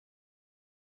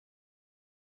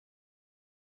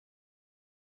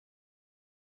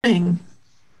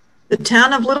The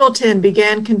town of Littleton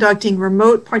began conducting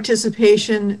remote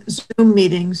participation Zoom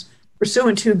meetings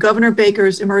pursuant to Governor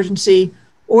Baker's emergency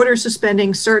order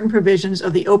suspending certain provisions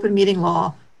of the open meeting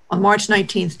law on March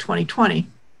 19th, 2020.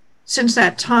 Since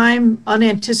that time,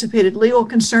 unanticipated legal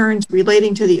concerns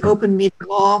relating to the open meeting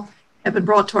law have been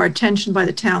brought to our attention by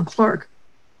the town clerk.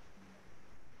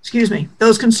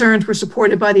 Those concerns were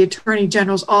supported by the Attorney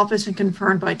General's office and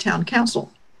confirmed by town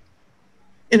council.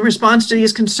 In response to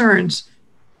these concerns,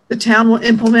 the town will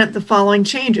implement the following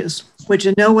changes, which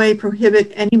in no way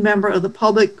prohibit any member of the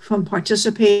public from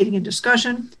participating in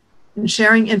discussion and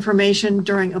sharing information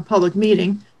during a public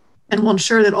meeting, and will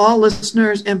ensure that all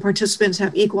listeners and participants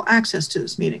have equal access to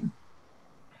this meeting.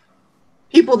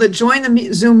 People that join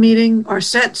the Zoom meeting are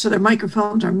set so their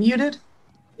microphones are muted.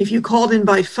 If you called in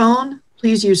by phone,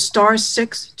 please use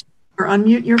 *6 or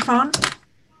unmute your phone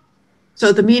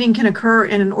so the meeting can occur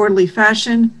in an orderly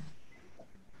fashion.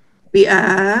 We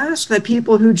ask that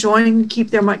people who join keep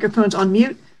their microphones on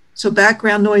mute so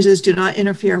background noises do not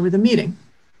interfere with the meeting.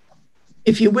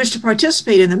 If you wish to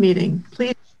participate in the meeting, please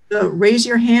use the raise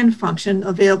your hand function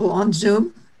available on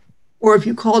Zoom, or if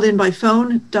you called in by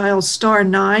phone, dial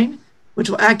 *9, which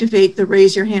will activate the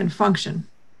raise your hand function.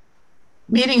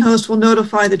 Meeting host will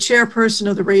notify the chairperson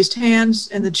of the raised hands,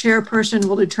 and the chairperson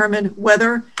will determine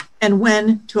whether and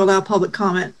when to allow public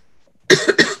comment.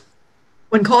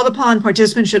 When called upon,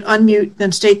 participants should unmute,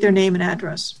 then state their name and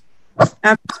address.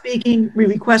 After speaking, we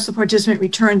request the participant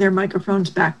return their microphones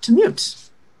back to mute.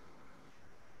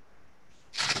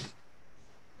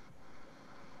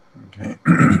 Okay.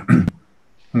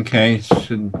 Okay.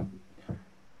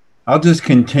 I'll just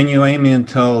continue, Amy,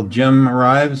 until Jim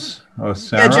arrives. Or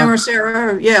Sarah? Yeah, Jim or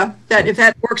Sarah. Yeah, if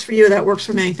that works for you, that works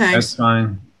for me. Thanks. That's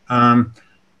fine.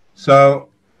 So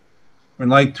we'd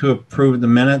like to approve the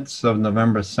minutes of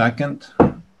November 2nd,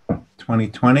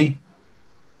 2020.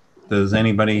 Does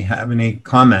anybody have any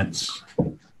comments?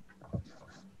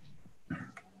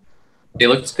 It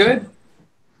looks good.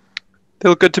 They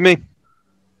look good to me.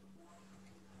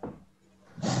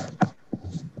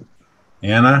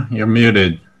 Anna, you're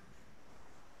muted.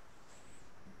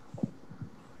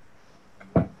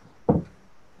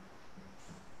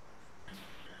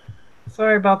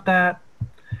 Sorry about that.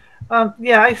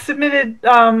 Yeah, I submitted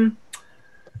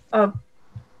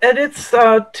edits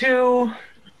to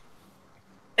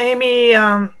Amy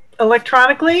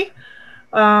electronically,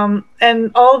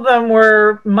 and all of them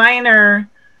were minor.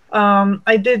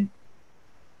 I did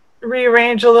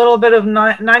rearrange a little bit of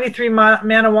 93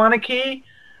 Manawanaki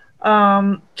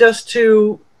just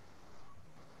to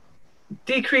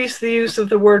decrease the use of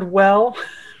the word well,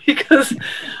 because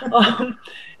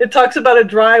it talks about a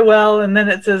dry well and then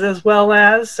it says as well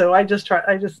as, so I just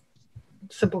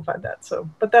simplified that. So,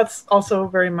 but that's also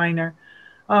very minor.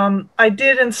 I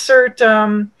did insert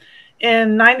in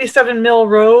 97 Mill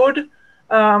Road,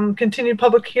 continued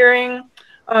public hearing.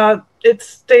 It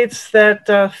states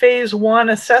that phase 1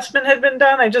 assessment had been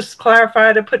done. I just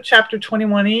clarified, I put chapter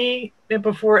 21E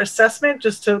before assessment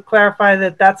just to clarify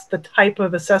that that's the type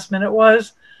of assessment it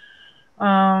was.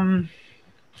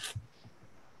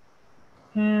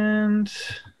 And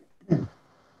I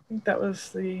think that was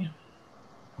the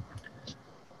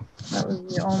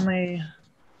only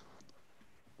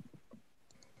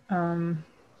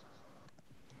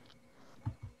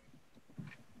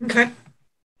okay.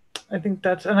 I think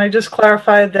that's, and I just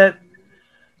clarified that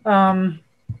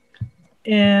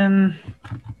in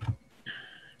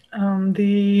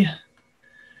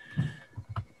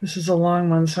this is a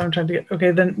long one, so I'm trying to get, okay,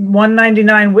 then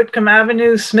 199 Whitcomb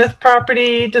Avenue, Smith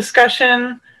property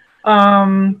discussion.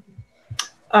 I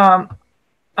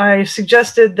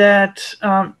suggested that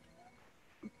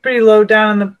pretty low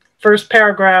down in the first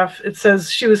paragraph, it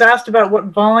says she was asked about what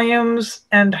volumes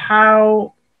and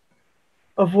how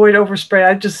avoid overspray.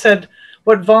 I just said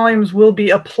what volumes will be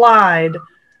applied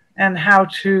and how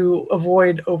to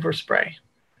avoid overspray.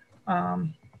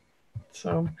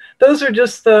 So those are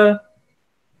just the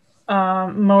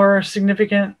more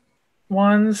significant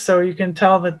ones. So you can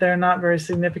tell that they're not very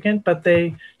significant, but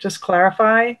they just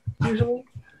clarify usually.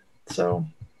 So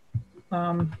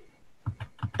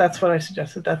that's what I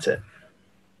suggested. That's it.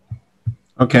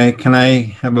 Okay, can I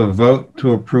have a vote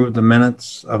to approve the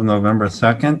minutes of November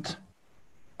 2nd?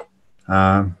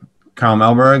 Carl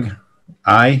Melberg,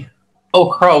 aye. Oh,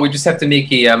 Carl, we just have to make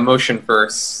a motion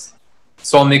first.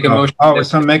 So I'll make a motion. Oh,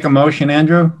 so make a motion,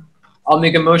 Andrew? I'll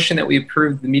make a motion that we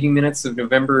approve the meeting minutes of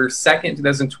November 2nd,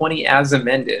 2020 as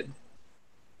amended.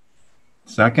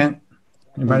 Second?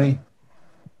 Anybody?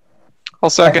 I'll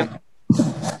second.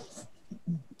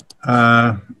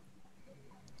 Carl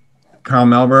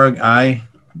Melberg, aye.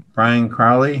 Brian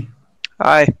Crowley,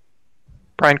 Aye.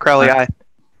 Brian Crowley, aye.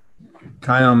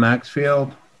 Kyle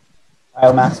Maxfield,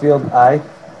 Kyle Maxfield, aye.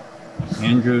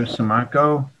 Andrew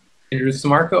Samarco, Andrew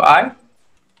Samarco, aye.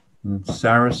 and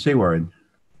Sarah Seward.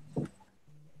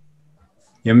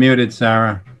 You're muted,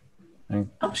 Sarah.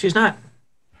 Oh, she's not.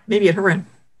 Maybe at her end.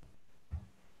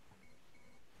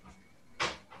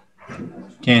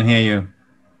 Can't hear you.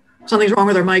 Something's wrong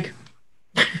with her mic.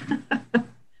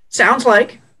 Sounds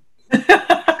like. Can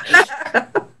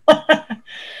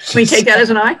we take that as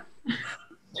an aye?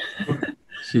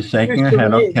 She's shaking her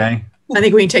head. Okay. I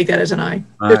think we can take that as an aye.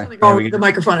 There's something wrong with the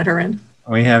microphone at her end.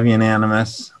 We have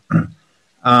unanimous.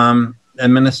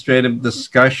 Administrative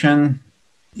discussion,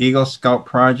 Eagle Scout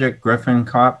Project, Griffin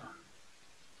Cop.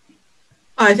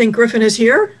 I think Griffin is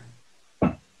here.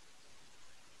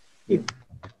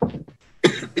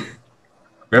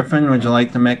 Griffin, would you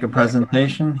like to make a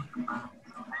presentation?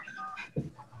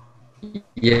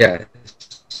 Yeah.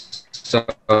 So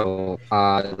the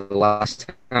last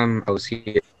time I was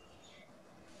here,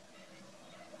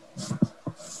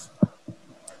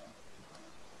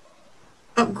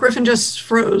 Oh, Griffin just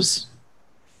froze.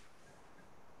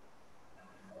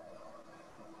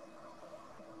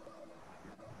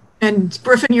 And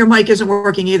Griffin, your mic isn't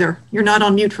working either. You're not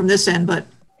on mute from this end, but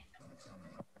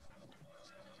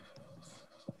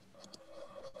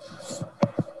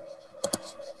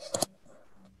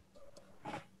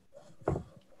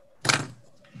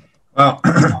Well,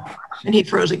 and he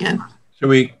froze again. so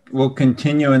we'll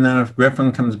continue, and then if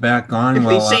Griffin comes back on, If we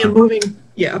we'll, see him moving,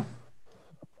 yeah.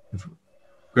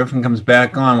 Griffin comes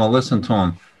back on, we'll listen to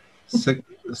him.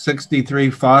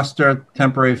 63 Foster,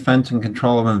 temporary fence and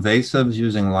control of invasives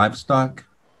using livestock.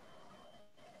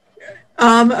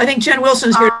 I think Jen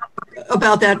Wilson's here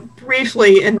about that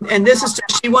briefly, and this is,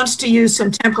 she wants to use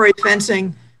some temporary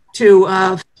fencing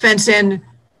to fence in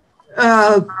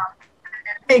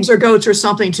pigs or goats or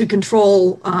something to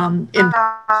control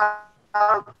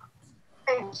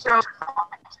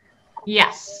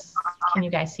Yes. Can you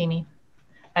guys see me?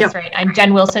 That's right. I'm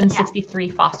Jen Wilson, 63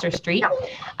 Foster Street.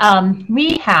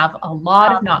 We have a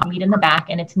lot of knotweed in the back,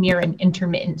 and it's near an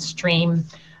intermittent stream.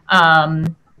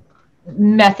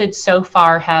 Methods so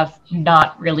far have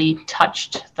not really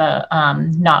touched the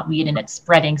knotweed, and it's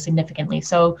spreading significantly.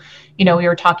 So, we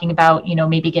were talking about,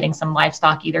 maybe getting some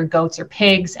livestock, either goats or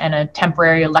pigs, and a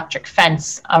temporary electric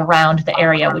fence around the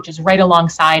area, which is right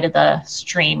alongside of the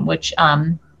stream, which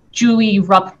Julie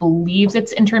Rupp believes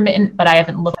it's intermittent, but I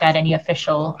haven't looked at any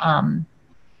official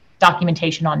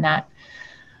documentation on that.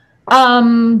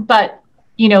 But,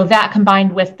 that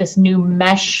combined with this new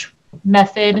mesh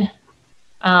method,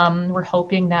 we're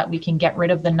hoping that we can get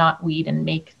rid of the knotweed and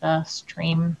make the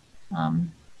stream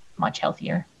much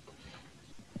healthier.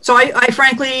 So I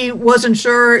frankly wasn't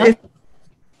sure if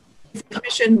the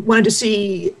commission wanted to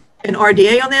see an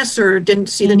RDA on this or didn't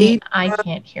see the need. I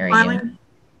can't hear filing. you.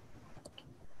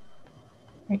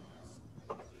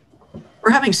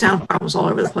 We're having sound problems all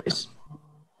over the place.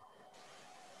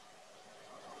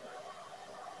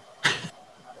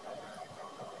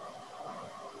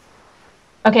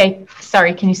 Okay,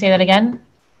 sorry, can you say that again?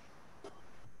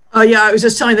 Yeah, I was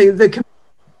just telling I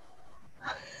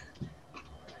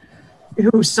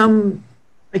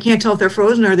can't tell if they're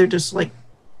frozen or they're just like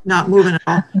not moving at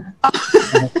all.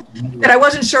 And I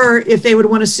wasn't sure if they would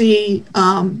want to see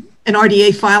an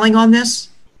RDA filing on this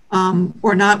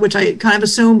or not, which I kind of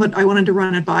assumed, but I wanted to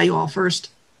run it by you all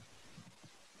first.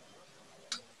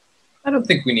 I don't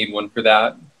think we need one for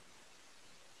that.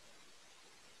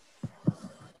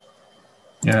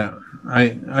 Yeah, I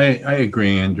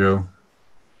agree, Andrew.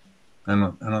 I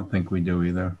don't think we do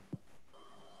either.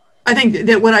 I think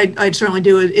that what I'd certainly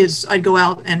do is I'd go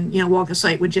out and walk the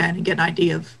site with Jen and get an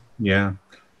idea of. Yeah,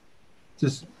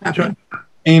 just try,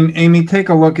 Amy, take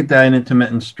a look at that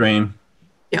intermittent stream.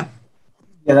 Yeah.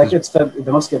 Yeah, that gets fed.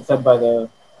 They must get fed by the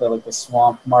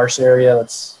swamp marsh area.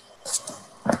 That's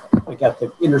like at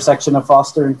the intersection of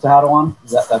Foster and Tahadawan.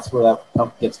 That's where that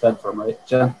pump gets fed from, right,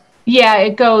 Jen? Yeah,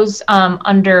 it goes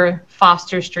under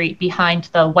Foster Street behind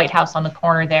the White House on the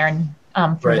corner there and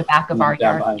through the back of our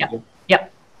yard. Yep.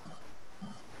 Yep.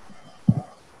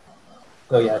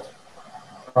 So yeah,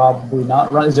 probably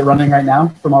not run. Is it running right now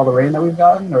from all the rain that we've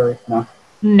gotten, or no?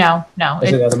 No.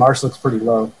 The marsh looks pretty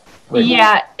low.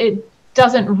 Yeah, it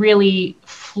doesn't really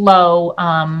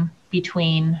flow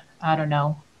between, I don't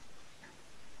know,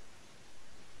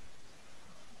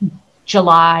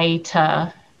 July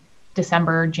to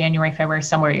December, January, February,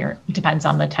 somewhere. It depends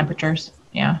on the temperatures.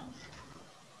 Yeah.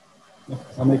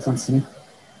 That makes sense to me.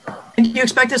 And do you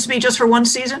expect this to be just for one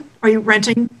season? Are you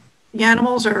renting the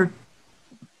animals or?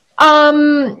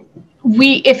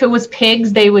 If it was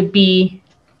pigs, they would be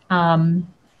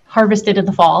harvested in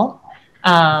the fall.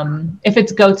 If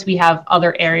it's goats, we have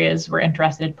other areas we're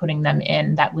interested in putting them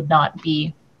in that would not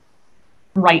be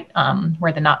right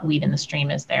where the knotweed in the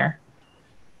stream is there.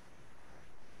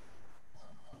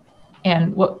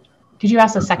 And what did you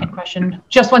ask the second question?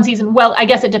 Just one season? Well, I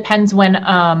guess it depends when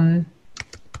the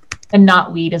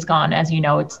knotweed is gone. As you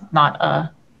know, it's not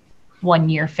a 1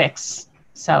 year fix,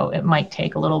 so it might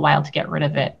take a little while to get rid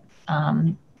of it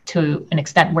to an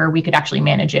extent where we could actually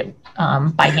manage it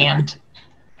by hand.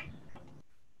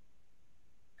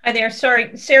 Hi there.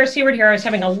 Sorry, Sarah Seward here. I was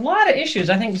having a lot of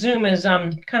issues. I think Zoom is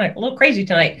kind of a little crazy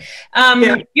tonight.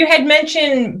 You had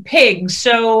mentioned pigs,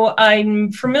 so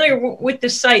I'm familiar with the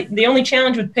site. The only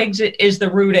challenge with pigs is the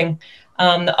rooting,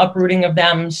 the uprooting of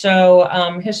them.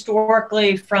 So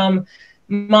historically, from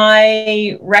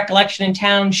my recollection in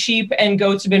town, sheep and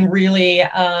goats have been really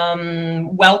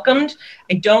welcomed.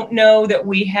 I don't know that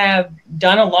we have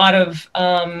done a lot of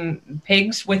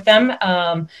pigs with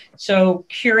them. So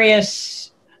curious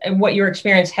what your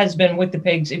experience has been with the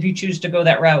pigs, if you choose to go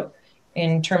that route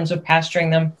in terms of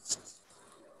pasturing them.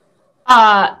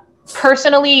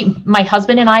 Personally, my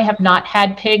husband and I have not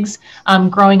had pigs.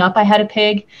 Growing up, I had a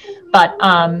pig, but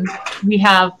we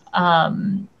have,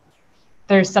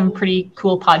 there's some pretty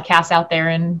cool podcasts out there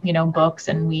and, books,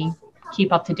 and we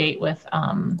keep up to date with.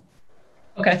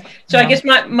 Okay. So I guess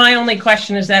my only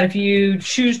question is that if you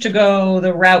choose to go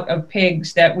the route of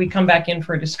pigs, that we come back in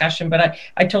for a discussion, but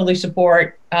I totally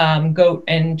support goat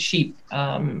and sheep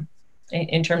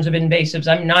in terms of invasives.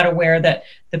 I'm not aware that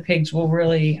the pigs will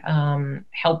really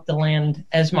help the land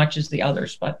as much as the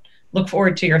others, but look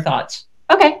forward to your thoughts.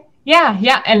 Okay.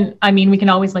 Yeah. And I mean, we can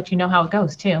always let you know how it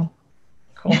goes too.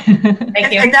 Cool.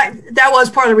 Thank you. And that was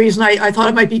part of the reason I thought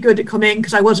it might be good to come in,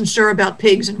 because I wasn't sure about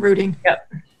pigs and rooting. Yep.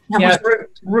 Yeah,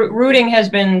 rooting has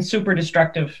been super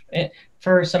destructive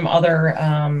for some other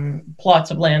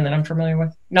plots of land that I'm familiar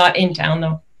with. Not in town,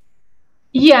 though.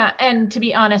 Yeah, and to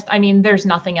be honest, I mean, there's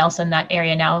nothing else in that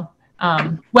area now.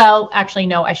 Well, actually,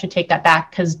 no, I should take that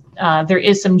back, because there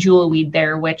is some jewelweed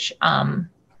there, which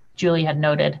Julie had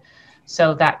noted.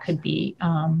 So that could be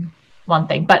one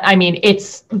thing. But I mean,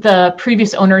 it's the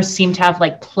previous owners seem to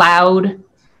have plowed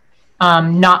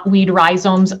knotweed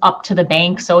rhizomes up to the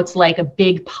bank, so it's like a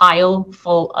big pile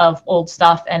full of old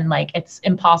stuff, and it's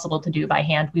impossible to do by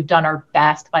hand. We've done our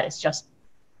best, but it's just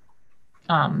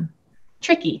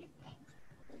tricky.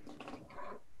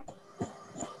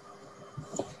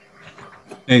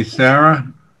 Hey,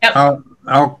 Sarah. Yep.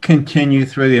 I'll continue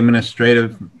through the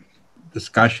administrative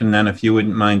discussion then, if you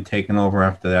wouldn't mind taking over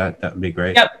after that. That would be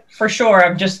great. Yep, for sure.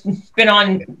 I've just been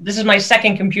on, this is my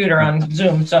second computer on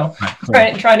Zoom, so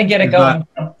Right, cool. trying to get it going.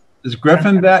 Is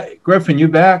Griffin back? Griffin, you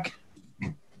back?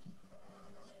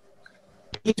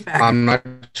 He's back. I'm not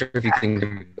sure if you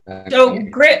can. So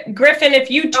Griffin, if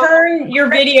you turn your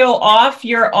video off,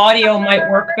 your audio might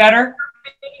work better.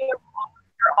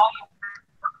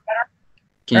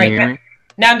 Can you hear me?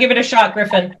 Now give it a shot,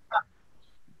 Griffin.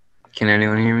 Can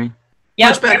anyone hear me? Yep.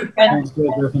 Much better. Sounds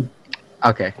good, Griffin.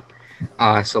 Okay.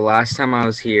 So last time I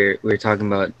was here, we were talking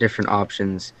about different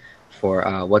options for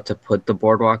what to put the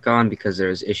boardwalk on, because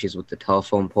there's issues with the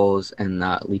telephone poles and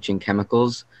leaching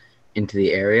chemicals into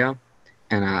the area.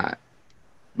 And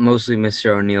mostly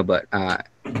Mr. O'Neill, but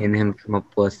me and him come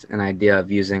up with an idea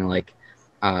of using like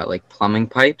plumbing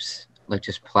pipes, like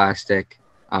just plastic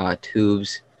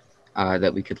tubes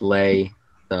that we could lay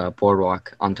the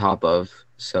boardwalk on top of,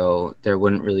 so there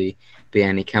wouldn't really be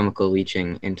any chemical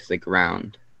leaching into the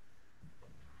ground.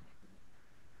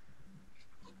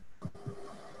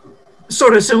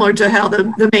 Sort of similar to how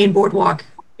the main boardwalk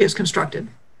is constructed.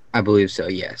 I believe so,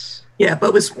 yes. Yeah,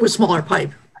 but with smaller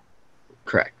pipe.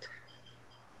 Correct.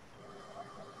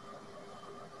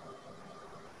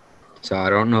 So I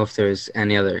don't know if there's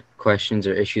any other questions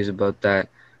or issues about that.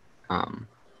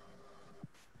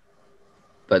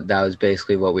 But that was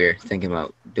basically what we were thinking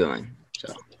about doing.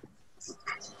 So.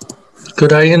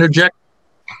 Could I interject?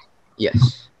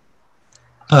 Yes.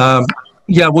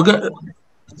 Yeah,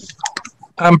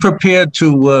 I'm prepared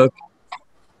to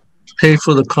pay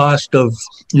for the cost of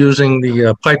using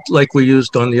the pipe like we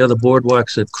used on the other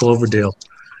boardwalks at Cloverdale.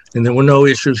 And there were no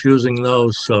issues using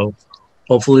those, so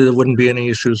hopefully there wouldn't be any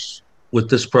issues with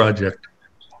this project.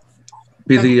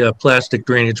 Be the plastic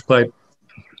drainage pipe.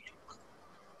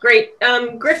 Great.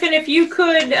 Griffin, if you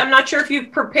could, I'm not sure if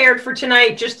you've prepared for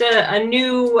tonight, just a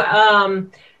new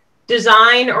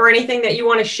design or anything that you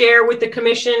want to share with the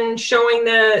commission showing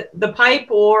the pipe,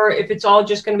 or if it's all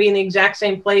just going to be in the exact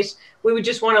same place. We would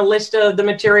just want a list of the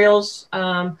materials.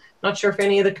 Not sure if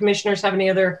any of the commissioners have any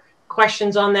other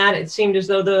questions on that? It seemed as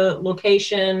though the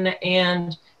location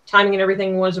and timing and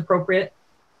everything was appropriate.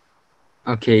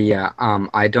 Okay, yeah.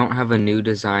 I don't have a new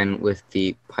design with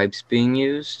the pipes being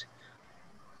used.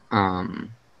 I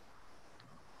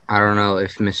don't know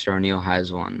if Mr. O'Neill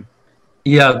has one.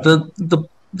 Yeah, the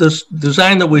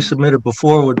design that we submitted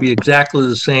before would be exactly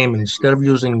the same. Instead of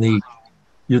using the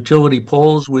utility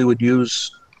poles, we would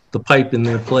use the pipe in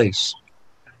their place.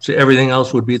 So everything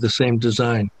else would be the same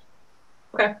design.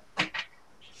 Okay.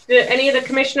 Do any of the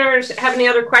commissioners have any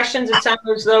other questions? It sounds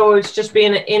as though it's just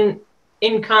being an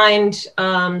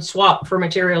in-kind swap for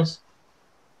materials.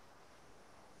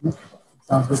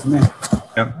 Sounds good to me.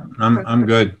 Yep, I'm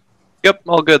good. Yep,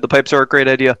 all good. The pipes are a great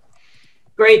idea.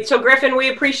 Great. So Griffin, we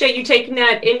appreciate you taking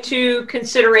that into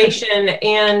consideration.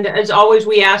 And as always,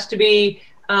 we ask to be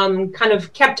kind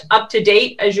of kept up to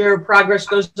date as your progress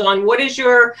goes on. What is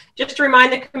your, just to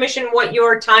remind the commission what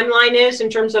your timeline is in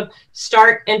terms of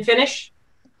start and finish?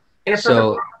 In a perfect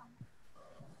world?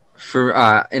 For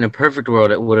in a perfect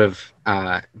world, it would have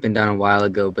been done a while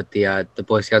ago, but the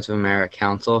Boy Scouts of America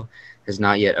Council has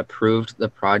not yet approved the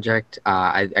project.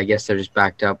 I guess they're just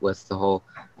backed up with the whole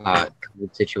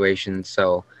COVID situation,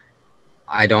 so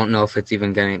I don't know if it's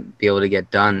even going to be able to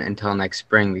get done until next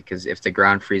spring, because if the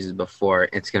ground freezes before,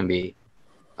 it's going to be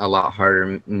a lot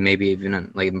harder, maybe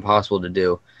even like impossible to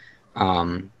do.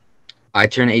 I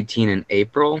turn 18 in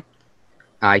April.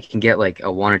 I can get like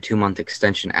a 1 or 2 month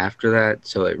extension after that,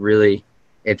 so it really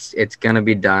it's going to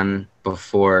be done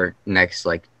before next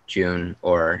like June,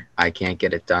 or I can't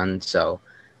get it done. So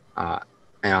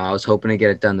and I was hoping to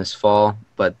get it done this fall,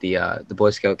 but the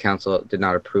Boy Scout Council did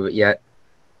not approve it yet.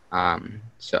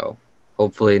 So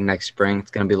hopefully next spring. It's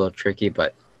going to be a little tricky,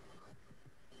 but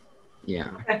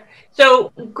yeah. Okay. So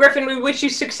Griffin, we wish you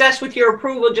success with your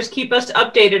approval. Just keep us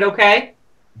updated, okay?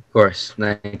 Of course.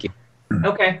 Thank you.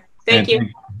 Okay. Thank you.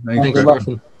 Thank Good luck.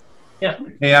 Yeah.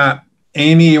 Hey,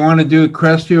 Amy, you want to do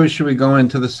Crestview, or should we go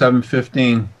into the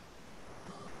 7:15?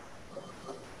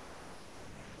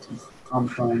 I'm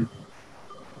fine.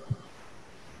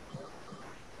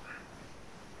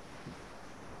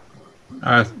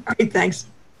 All right, thanks.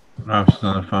 Rob's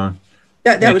on the phone.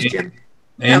 That was Jim.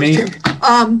 Amy? That was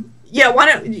Jim. Yeah, why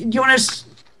don't, do you want to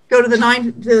go to the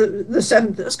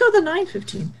 7th? Let's go to the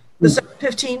 9:15. The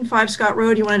 7:15, 5 Scott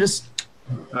Road. You want to just...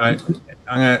 All right,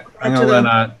 I'm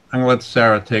gonna let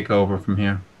Sarah take over from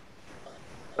here.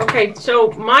 Okay,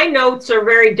 so my notes are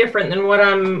very different than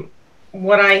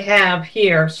what I have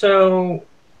here. So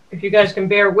if you guys can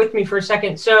bear with me for a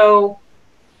second. So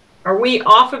are we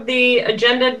off of the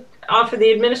agenda, off of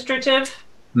the administrative?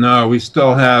 No, we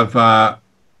still have,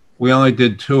 we only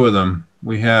did 2 of them.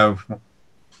 We have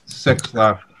 6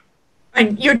 left.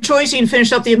 And your choice, you can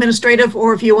finish up the administrative,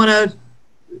 or if you want to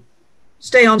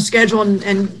stay on schedule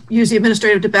and use the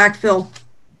administrative to backfill,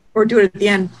 or do it at the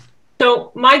end.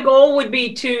 So my goal would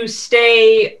be to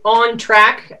stay on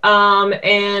track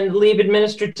and leave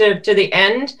administrative to the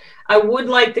end. I would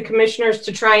like the commissioners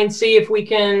to try and see if we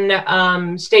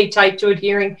can stay tight to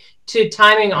adhering to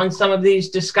timing on some of these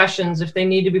discussions. If they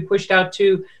need to be pushed out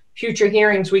to future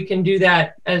hearings, we can do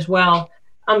that as well.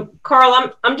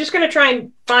 Carl, I'm just going to try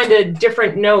and find a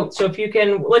different note. So if you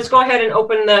can, let's go ahead and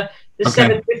open the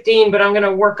Okay. 7:15, but I'm going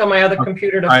to work on my other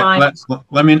computer to All find. right,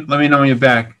 let me know when you're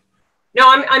back. No,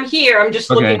 I'm here. I'm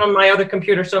just Okay. looking on my other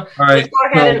computer. So All right, let's go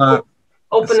ahead so, and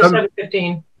open the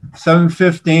 7:15.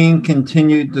 7:15,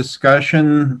 continued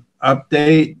discussion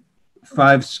update,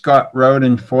 5 Scott Road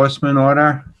enforcement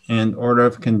order and order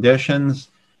of conditions,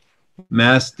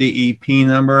 Mass DEP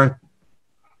number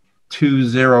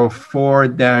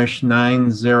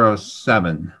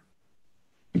 204-907.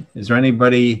 Is there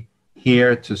anybody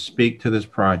here to speak to this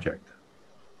project?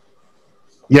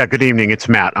 Yeah, good evening. It's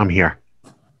Matt. I'm here.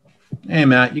 Hey,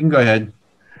 Matt, you can go ahead.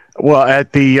 Well,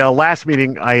 at the last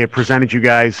meeting, I had presented you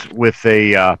guys with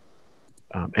an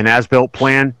as-built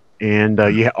plan, and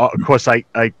yeah, of course, I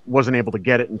wasn't able to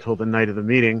get it until the night of the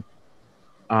meeting,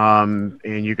 and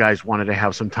you guys wanted to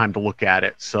have some time to look at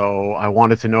it. So I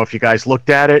wanted to know if you guys looked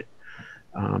at it.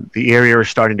 The area is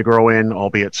starting to grow in,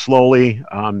 albeit slowly.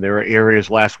 There are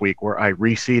areas last week where I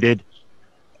reseeded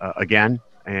again,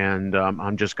 and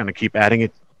I'm just going to keep adding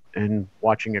it and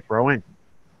watching it grow in.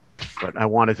 But I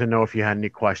wanted to know if you had any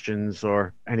questions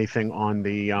or anything on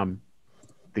the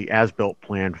as-built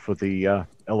plan for the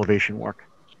elevation work.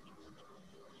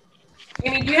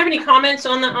 Amy, do you have any comments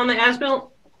on the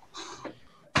as-built?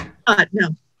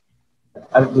 No.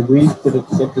 Did it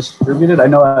get distributed? I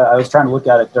know I was trying to look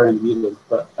at it during the meeting,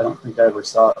 but I don't think I ever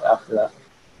saw it after that.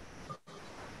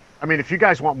 I mean, if you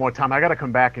guys want more time, I got to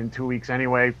come back in 2 weeks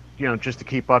anyway, you know, just to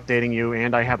keep updating you.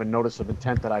 And I have a notice of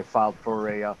intent that I filed for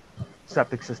a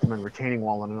septic system and retaining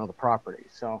wall on another property.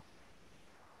 So.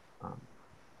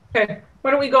 Okay,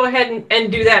 why don't we go ahead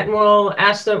and do that, and we'll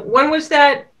ask them, when was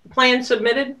that plan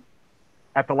submitted?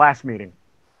 At the last meeting.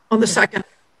 On the 2nd.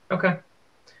 Okay. All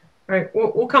right,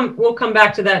 we'll come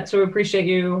back to that. So we appreciate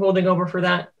you holding over for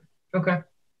that. Okay.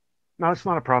 No, it's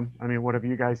not a problem. I mean, whatever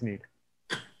you guys need.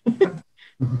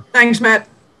 Thanks, Matt.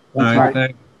 All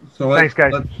right, Thanks,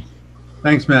 guys.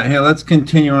 Thanks, Matt. Here, let's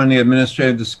continue on the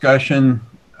administrative discussion.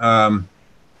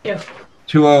 Yeah.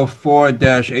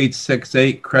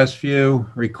 204-868 Crestview,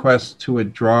 request to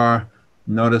withdraw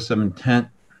notice of intent.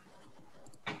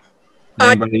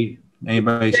 Anybody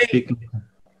speaking?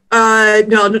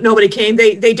 No, nobody came.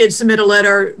 They did submit a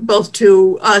letter both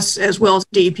to us as well as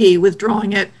DP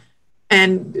withdrawing it,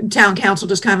 and town council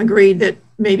just kind of agreed that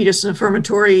maybe just an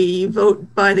affirmatory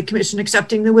vote by the commission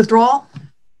accepting the withdrawal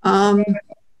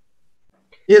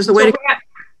is the way to.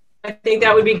 I think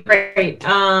that would be great.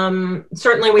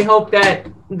 Certainly, we hope that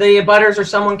the abutters or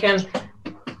someone can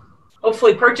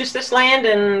hopefully purchase this land.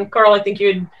 And Carl, I think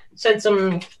you had sent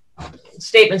some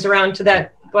statements around to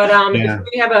that. But if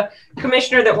we have a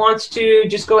commissioner that wants to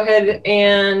just go ahead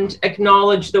and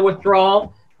acknowledge the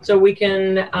withdrawal so we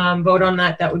can vote on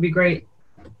that, that would be great.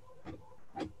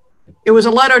 It was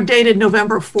a letter dated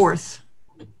November 4th.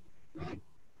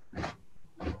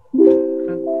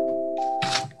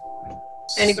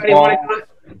 Anybody want to go?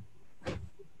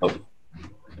 Oh.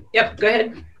 Yep, go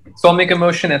ahead. So I'll make a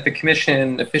motion that the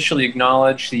commission officially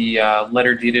acknowledge the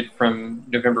letter dated from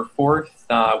November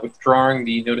 4th, withdrawing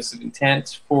the notice of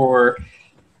intent for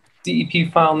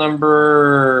DEP file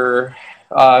number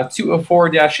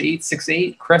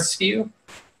 204-868 Crestview.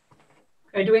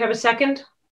 Okay, do we have a second?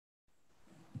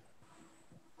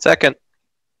 Second.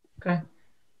 Okay,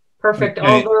 perfect. Okay.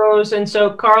 All those, and so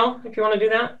Carl, if you want to do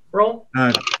that, roll.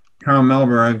 Carl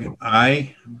Melberg,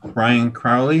 aye. Brian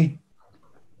Crowley.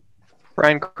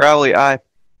 Brian Crowley, aye.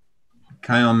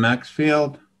 Kyle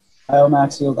Maxfield. Kyle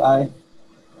Maxfield, aye.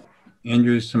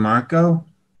 Andrew Samarco.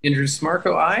 Andrew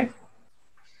Samarco, aye.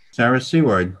 Sarah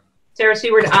Seward. Sarah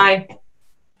Seward, aye.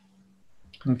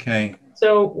 Okay.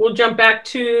 So we'll jump back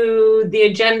to the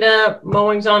agenda.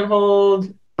 Mowing's on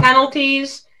hold.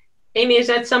 Penalties. Amy, is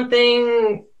that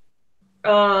something?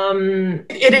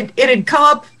 It had come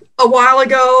up a while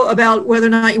ago about whether or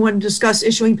not you want to discuss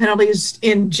issuing penalties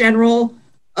in general.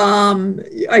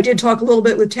 I did talk a little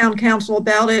bit with town council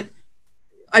about it.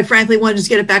 I frankly wanted to just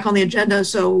get it back on the agenda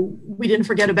so we didn't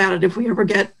forget about it if we ever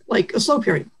get like a slow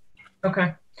period.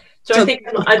 Okay. So I think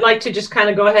I'd like to just kind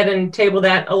of go ahead and table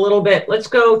that a little bit. Let's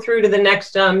go through to the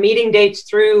next meeting dates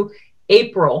through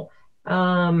April.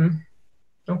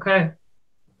 Okay.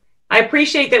 I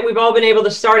appreciate that we've all been able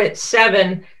to start at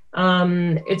 7.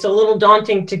 It's a little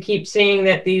daunting to keep seeing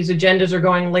that these agendas are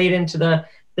going late into the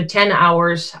 10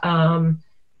 hours.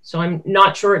 So I'm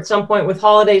not sure at some point with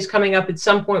holidays coming up, at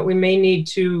some point we may need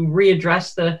to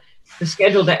readdress the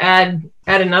schedule to add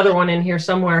another one in here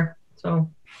somewhere. So,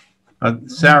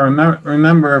 Sarah,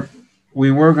 remember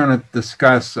we were going to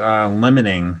discuss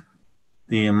limiting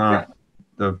the amount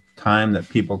of time that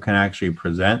people can actually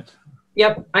present.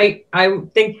 Yep, I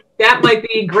think that might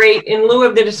be great in lieu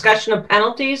of the discussion of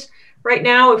penalties right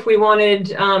now. If we wanted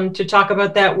to talk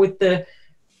about that with the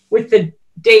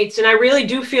dates, and I really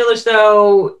do feel as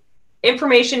though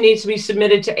information needs to be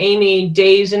submitted to Amy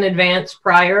days in advance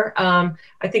prior.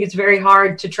 I think it's very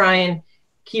hard to try and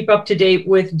keep up to date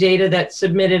with data that's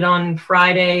submitted on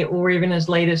Friday or even as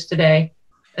late as today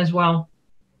as well.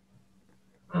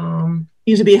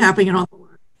 Needs to be happening on.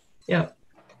 Yep.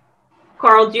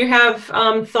 Carl, do you have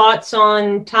thoughts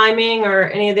on timing or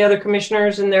any of the other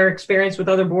commissioners and their experience with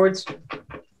other boards?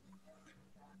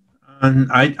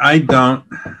 I don't.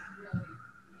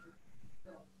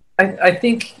 I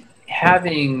think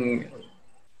having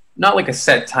not like a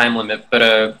set time limit,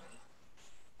 but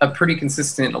a pretty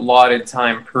consistent allotted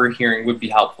time per hearing would be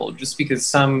helpful, just because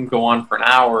some go on for an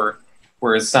hour,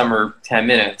 whereas some are 10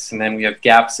 minutes, and then we have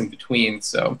gaps in between.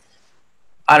 So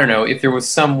I don't know if there was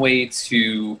some way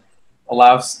to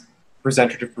allow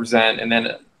presenter to present and then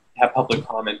have public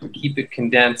comment, but keep it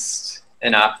condensed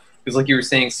enough. Because like you were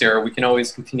saying, Sarah, we can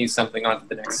always continue something on to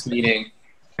the next meeting.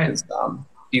 Because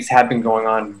these have been going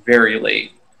on very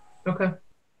late. Okay.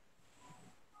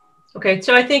 Okay,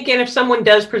 so I think, and if someone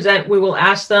does present, we will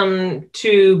ask them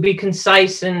to be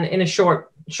concise and in a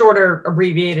shorter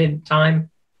abbreviated time,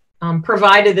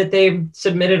 provided that they've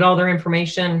submitted all their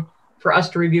information for us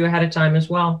to review ahead of time as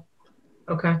well.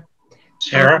 Okay.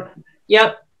 Sarah?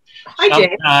 Yep.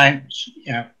 Hi,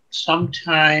 Jay.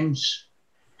 Sometimes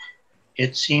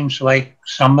it seems like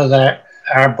some of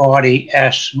our body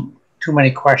asks too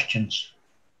many questions.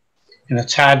 and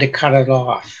it's hard to cut it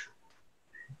off.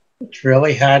 It's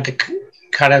really hard to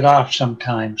cut it off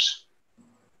sometimes.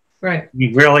 Right.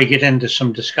 You really get into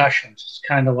some discussions. It's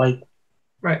kind of like.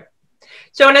 Right.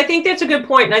 So, and I think that's a good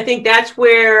point. And I think that's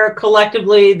where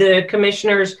collectively the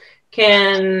commissioners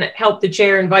can help the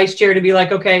chair and vice chair to be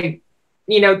like, okay,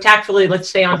 tactfully, let's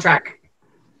stay on track.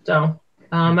 So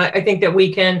I think that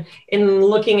we can, in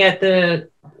looking at the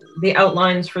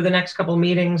outlines for the next couple of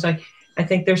meetings, I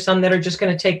think there's some that are just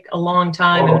going to take a long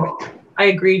time. And I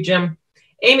agree, Jim.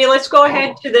 Amy, let's go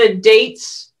ahead to the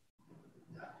dates.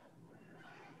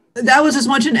 That was as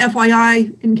much an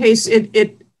FYI in case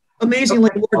it amazingly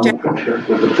worked out. There's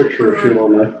a picture of him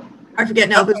on that. I forget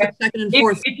now, but it's the second and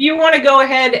fourth. If you want to go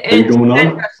ahead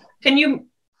and can you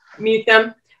mute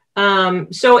them?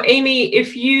 So Amy,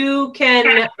 if you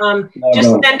can just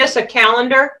send us a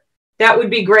calendar, that would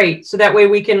be great. So that way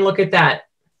we can look at that.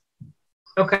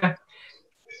 Okay.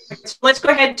 So let's go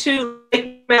ahead to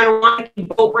Lake Manawanaki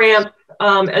boat ramp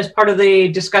as part of the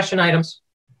discussion items.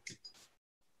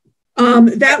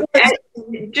 That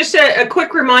was just a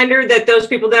quick reminder that those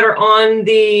people that are on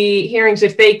the hearings,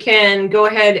 if they can go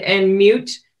ahead and mute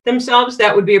themselves,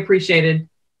 that would be appreciated.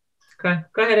 Okay,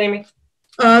 go ahead, Amy.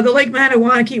 The Lake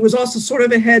Manawanaki was also sort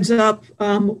of a heads up.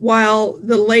 While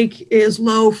the lake is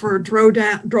low for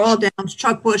drawdowns,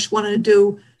 Chuck Bush wanted to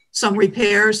do some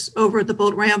repairs over at the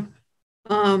boat ramp.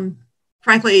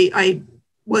 Frankly, I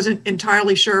wasn't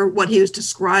entirely sure what he was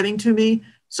describing to me.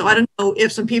 So I don't know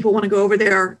if some people want to go over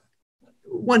there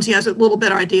once he has a little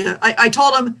better idea. I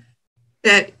told him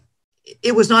that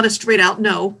it was not a straight out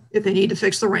no if they need to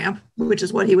fix the ramp, which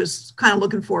is what he was kind of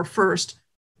looking for first.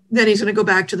 Then he's going to go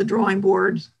back to the drawing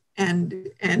board and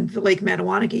the Lake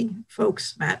Manawanaki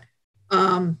folks, Matt,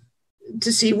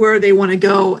 to see where they want to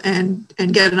go and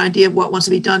get an idea of what wants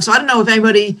to be done. So I don't know if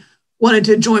anybody wanted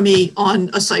to join me on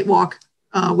a site walk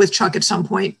with Chuck at some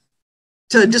point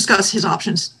to discuss his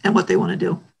options and what they want to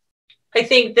do. I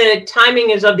think the timing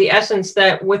is of the essence,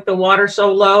 that with the water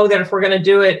so low that if we're going to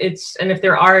do it, and if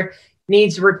there are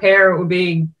needs to repair, it would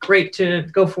be great to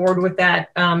go forward with that.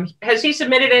 Has he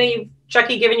submitted any,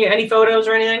 Chucky, given you any photos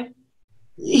or anything?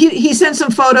 He sent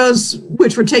some photos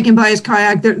which were taken by his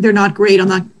kayak. They're not great. I'm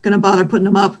not going to bother putting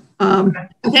them up. Okay.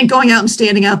 I think going out and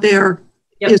standing out there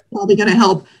is probably going to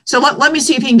help. So let me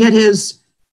see if he can get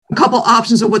a couple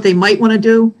options of what they might want to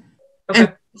do,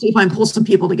 and see if I can pull some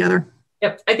people together.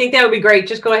 Yep, I think that would be great.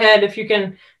 Just go ahead if you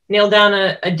can nail down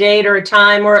a date or a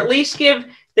time, or at least give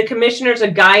the commissioners a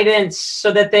guidance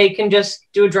so that they can just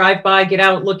do a drive-by, get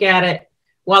out, look at it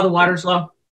while the water's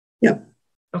low. Yep.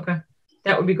 Okay,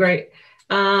 that would be great.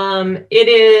 It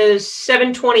is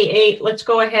 7:28. Let's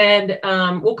go ahead.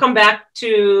 We'll come back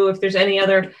to if there's any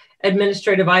other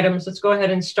administrative items. Let's go ahead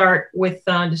and start with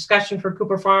discussion for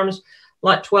Cooper Farms,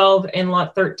 Lot 12 and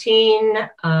Lot 13,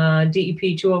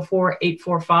 DEP 204,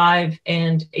 845,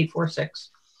 and 846.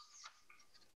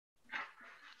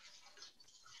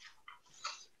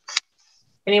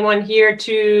 Anyone here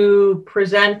to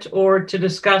present or to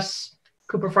discuss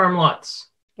Cooper Farm lots?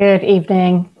 Good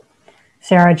evening.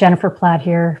 Sarah Jennifer Platt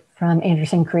here from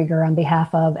Anderson Krieger on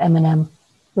behalf of M&M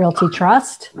Realty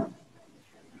Trust.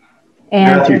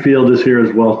 And Matthew Field is here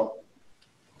as well.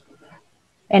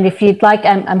 And if you'd like,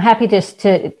 I'm happy just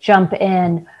to jump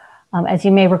in. As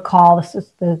you may recall, this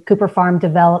is the Cooper Farm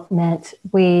development.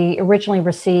 We originally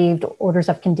received orders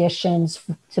of conditions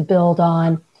to build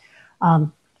on a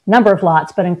number of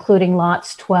lots, but including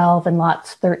lots 12 and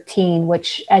lots 13,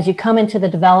 which as you come into the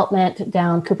development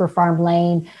down Cooper Farm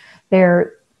Lane, there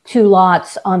are two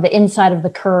lots on the inside of the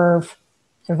curve,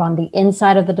 sort of on the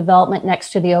inside of the development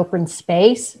next to the open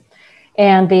space.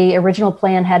 And the original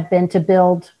plan had been to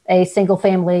build a single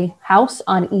family house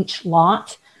on each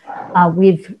lot.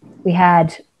 We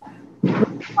had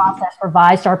process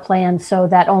revised our plan so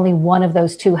that only one of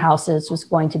those two houses was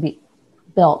going to be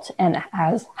built and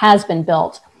has been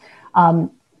built.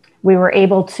 We were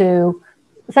able to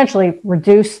essentially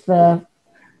reduce the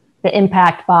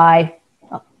impact by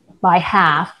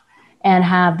half and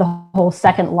have the whole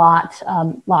second lot,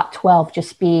 lot 12,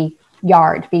 just be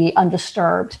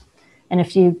undisturbed. And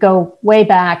if you go way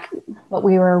back, what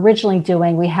we were originally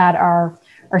doing, we had our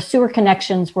sewer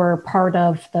connections were part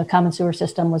of the common sewer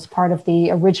system, was part of the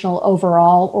original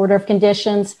overall order of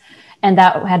conditions. And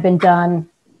that had been done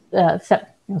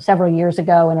several years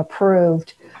ago and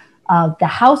approved. The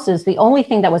houses, the only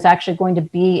thing that was actually going to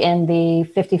be in the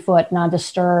 50-foot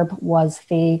non-disturb was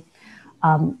the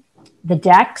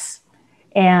decks.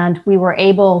 And we were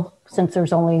able, since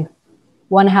there's only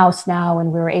one house now,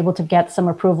 and we were able to get some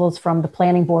approvals from the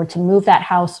planning board to move that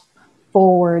house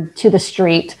forward to the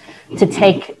street to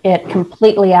take it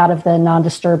completely out of the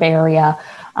non-disturb area.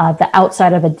 The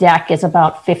outside of the deck is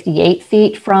about 58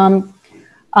 feet from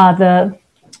the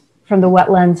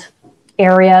wetland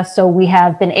area. So we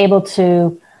have been able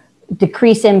to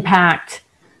decrease impact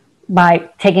by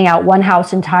taking out one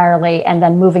house entirely and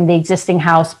then moving the existing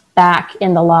house back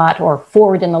in the lot, or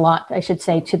forward in the lot, I should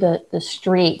say, to the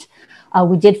street.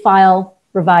 We did file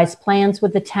revised plans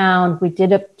with the town. We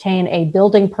did obtain a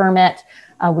building permit,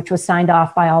 which was signed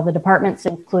off by all the departments,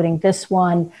 including this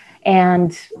one.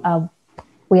 And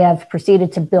we have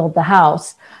proceeded to build the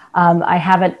house.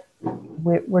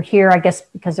 We're here, I guess,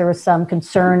 because there was some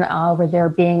concern over there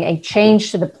being a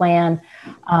change to the plan,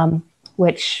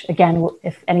 which again,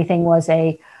 if anything, was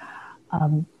a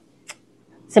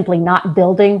simply not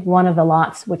building one of the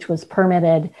lots which was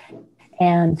permitted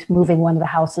and moving one of the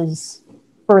houses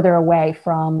further away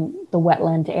from the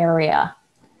wetland area.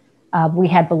 We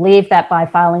had believed that by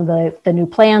filing the new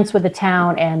plans with the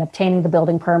town and obtaining the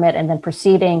building permit and then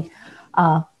proceeding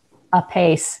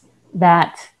apace,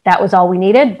 that was all we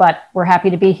needed, but we're happy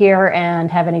to be here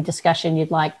and have any discussion you'd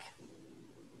like.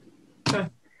 Okay.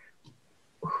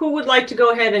 Who would like to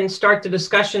go ahead and start the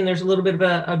discussion? There's a little bit of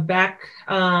a back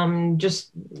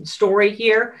just story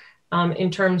here in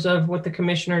terms of what the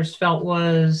commissioners felt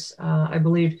was, I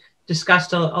believe,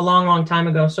 discussed a long time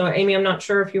ago. So Amy, I'm not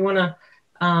sure if you want to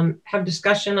have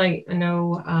discussion. I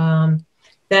know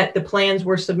that the plans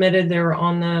were submitted. They're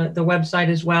on the website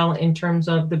as well in terms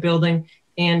of the building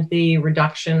and the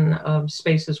reduction of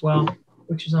space as well,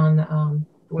 which is on the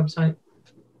website.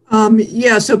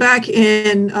 Yeah, so back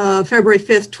in February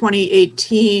 5th,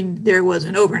 2018, there was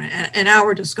an over an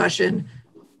hour discussion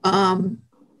kind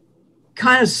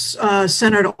of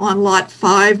centered on Lot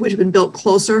 5, which had been built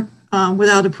closer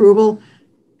without approval,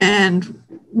 and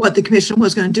what the commission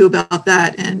was going to do about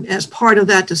that. And as part of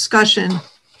that discussion,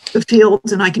 the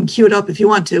fields, and I can cue it up if you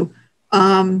want to,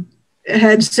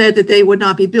 had said that they would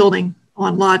not be building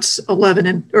on lots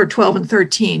 11 or 12 and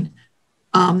 13.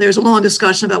 There's a long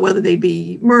discussion about whether they'd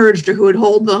be merged or who would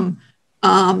hold them,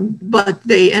 but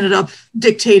they ended up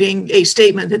dictating a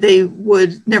statement that they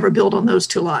would never build on those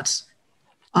two lots.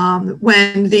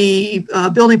 When the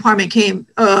building department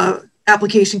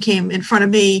application came in front of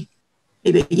me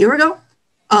maybe a year ago,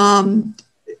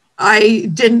 I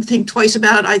didn't think twice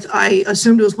about it. I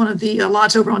assumed it was one of the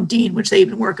lots over on Dean, which they've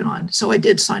been working on, so I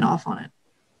did sign off on it.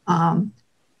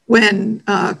 When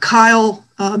Kyle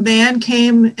Mann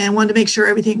came and wanted to make sure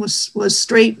everything was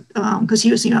straight, because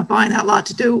he was buying that lot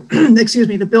to do, excuse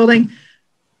me, the building,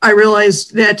 I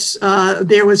realized that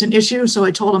there was an issue, so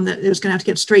I told him that it was going to have to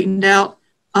get straightened out.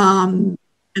 And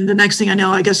the next thing I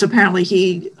know, I guess apparently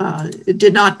he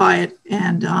did not buy it,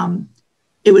 and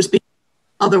it was being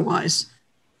otherwise.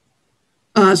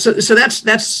 So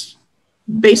that's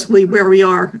basically where we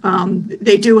are.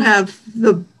 They do have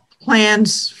the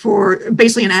plans for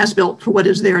basically an as-built for what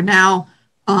is there now,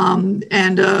 and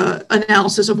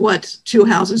analysis of what two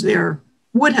houses there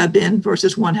would have been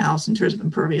versus one house in terms of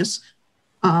impervious.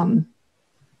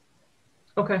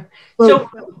 Okay. So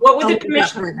what would the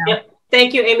commission, right now? Yeah,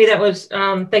 thank you, Amy. That was,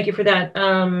 thank you for that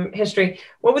history.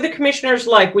 What would the commissioners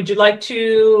like? Would you like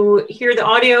to hear the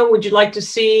audio? Would you like to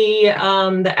see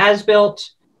the as-built?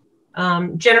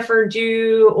 Jennifer,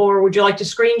 or would you like to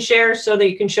screen share so that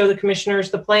you can show the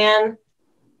commissioners the plan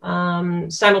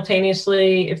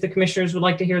simultaneously if the commissioners would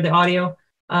like to hear the audio?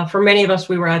 For many of us,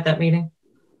 we were at that meeting.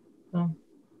 So.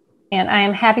 And I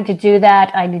am happy to do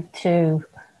that. I need to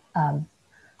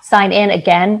sign in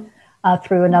again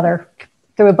through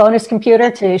a bonus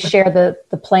computer to share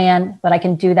the plan, but I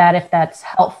can do that if that's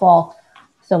helpful.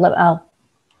 So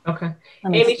okay.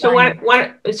 Amy, so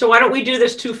why don't we do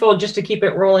this twofold just to keep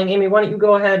it rolling? Amy, why don't you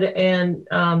go ahead and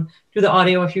do the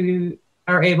audio if you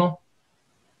are able?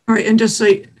 All right, and just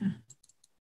so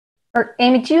or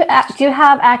Amy, do you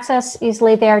have access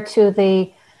easily there to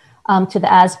the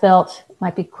as-built?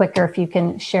 Might be quicker if you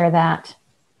can share that.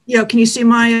 Yeah, can you see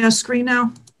my screen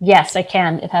now? Yes, I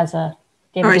can. It has a.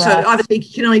 All right, so obviously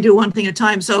you can only do one thing at a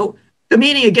time. So the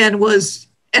meeting again was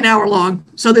an hour long.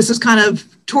 So this is kind of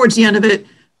towards the end of it.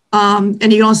 And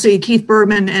you can also see Keith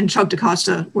Bergman and Chuck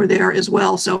DaCosta were there as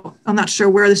well. So I'm not sure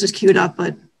where this is queued up,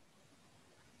 but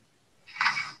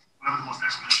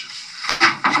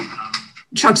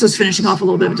Chuck's just finishing off a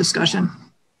little bit of a discussion.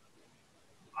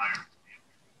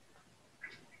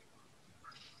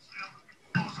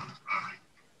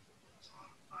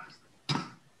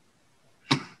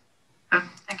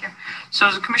 Thank you. So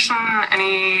as a commission,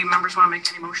 any members want to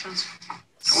make any motions?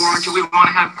 Or do we want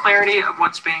to have clarity of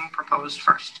what's being proposed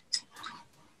first?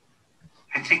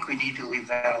 I think we need to leave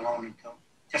that alone until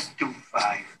just do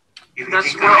 5.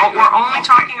 That's, we're only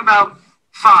talking about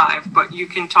 5, but you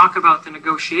can talk about the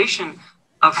negotiation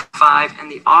of 5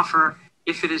 and the offer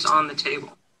if it is on the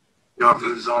table. The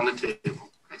offer is on the table.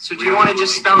 So do you want to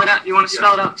just spell it out? You want to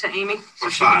spell it out to Amy so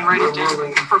she can write it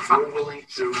down? For 5. We're willing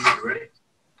to, you ready?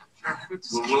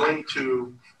 We're willing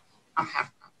to I'm happy.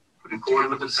 record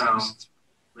with the town,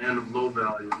 land of low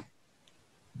value,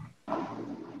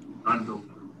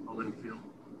 non-buildable, holding field.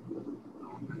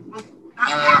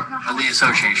 Or the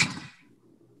association.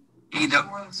 Either,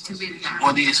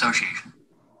 or the association.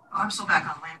 Oh, I'm still back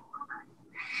on land.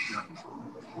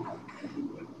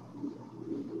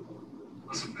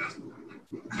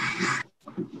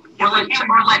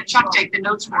 Or let Chuck take the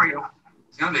notes for you.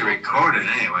 It's gonna be recorded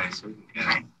anyway, so we can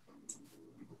get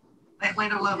it.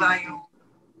 Land of low value.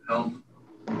 Held.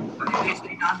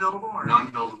 Non-buildable or?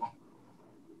 Non-buildable.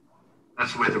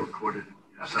 That's the way they're recorded in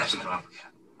the assessor's office.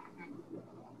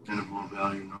 Land of low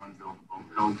value, non-buildable,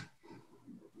 held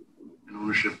in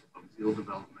ownership of field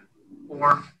development.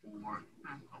 Or a homeowner.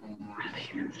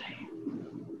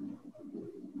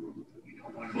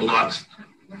 Lots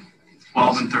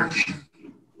 12 and 13.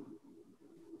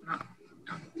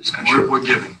 We're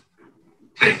giving.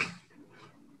 Take.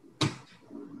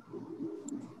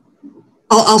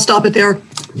 I'll stop it there.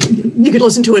 You could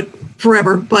listen to it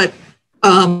forever, but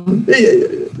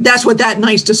that's what that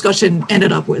nice discussion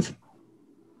ended up with.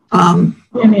 I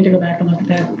need to go back and look at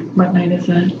that. What night is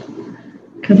it?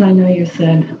 Because I know you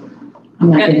said I'm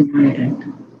not getting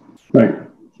anything. Right. So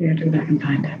you have to go back and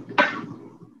find it.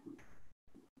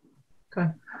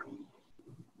 Okay.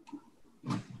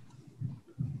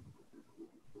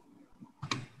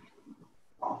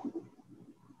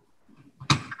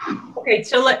 Okay,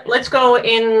 so let's go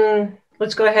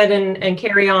ahead and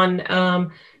carry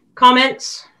on.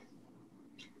 Comments?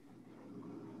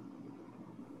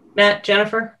 Matt,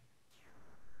 Jennifer?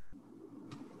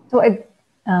 So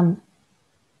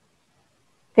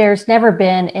there's never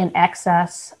been in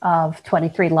excess of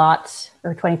 23 lots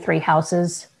or 23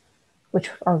 houses,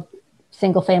 which are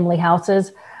single family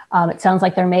houses. It sounds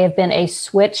like there may have been a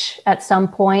switch at some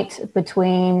point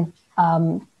between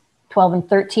 12 and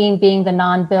 13 being the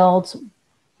non-builds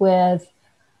with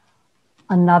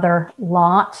another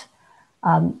lot.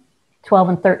 12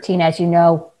 and 13, as you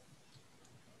know,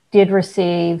 did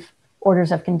receive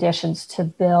orders of conditions to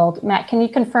build. Matt, can you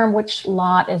confirm which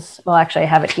lot is, well, actually I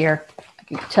have it here. I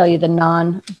can tell you the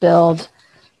non-build.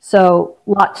 So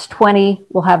lots 20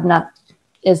 will have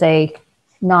is a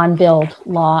non-build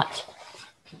lot.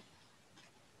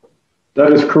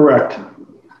 That is correct.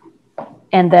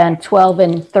 And then 12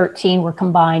 and 13 were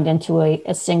combined into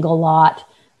a single lot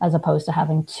as opposed to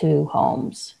having 2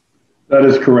 homes. That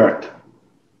is correct.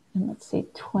 And let's see,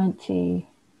 20.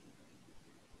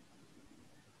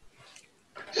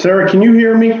 Sarah, can you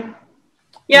hear me?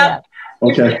 Yeah.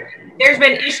 Okay. There's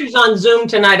been issues on Zoom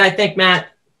tonight, I think, Matt.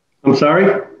 I'm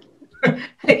sorry?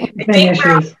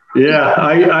 Yeah,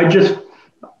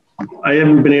 I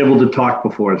haven't been able to talk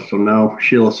before, so now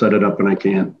Sheila set it up and I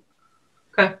can.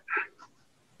 Okay.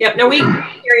 Yep, no, we can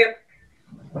hear you.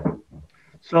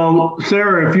 So,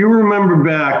 Sarah, if you remember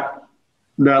back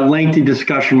that lengthy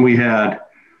discussion we had,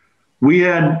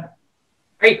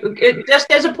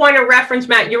 just as a point of reference,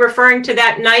 Matt, you're referring to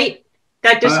that night,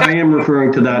 that discussion? I am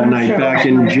referring to that night back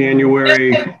in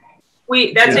January.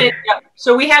 That's it. Yep.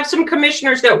 So we have some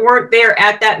commissioners that weren't there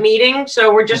at that meeting,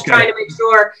 so we're just trying to make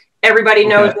sure everybody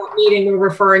knows what meeting we're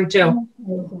referring to.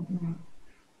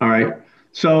 All right.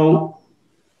 So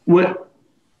with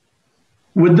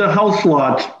the house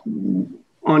lots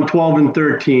on 12 and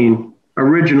 13,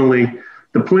 originally,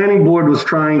 the planning board was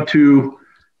trying to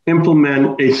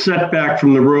implement a setback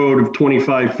from the road of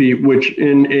 25 feet, which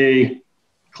in a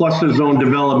cluster zone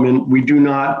development, you do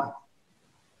not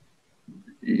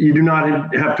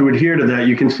have to adhere to that.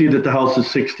 You can see that the house is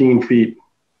 16 feet.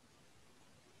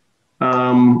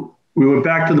 We went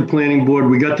back to the planning board,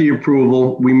 we got the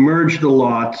approval, we merged the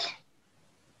lots.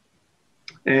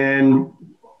 And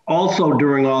also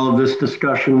during all of this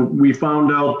discussion, we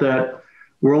found out that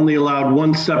we're only allowed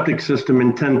 1 septic system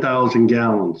in 10,000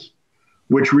 gallons,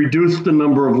 which reduced the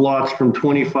number of lots from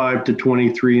 25 to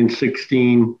 23 and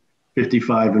 16,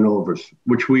 55 and overs,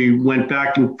 which we went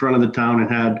back in front of the town and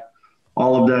had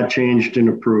all of that changed and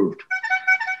approved.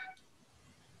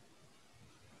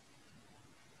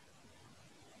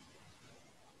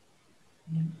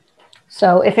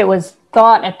 So if it was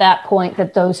thought at that point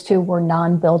that those 2 were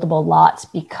non-buildable lots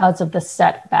because of the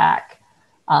setback,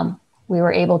 we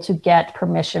were able to get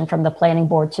permission from the planning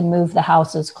board to move the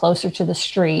houses closer to the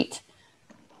street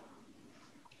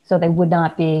so they would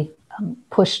not be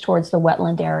pushed towards the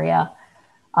wetland area.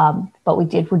 But we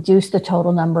did reduce the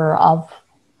total number of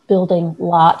building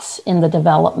lots in the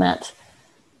development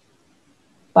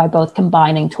by both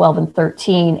combining 12 and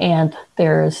 13. And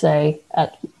there is as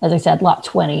I said, lot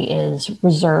 20 is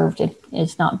reserved. It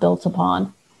is not built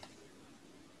upon.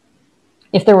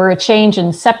 If there were a change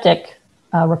in septic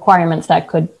requirements, that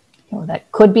could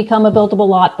become a buildable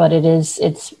lot, but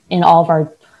it's in all of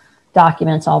our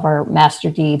documents, all of our master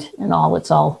deed and all,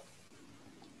 it's all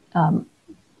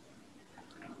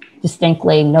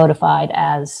distinctly notified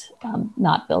as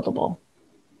not buildable.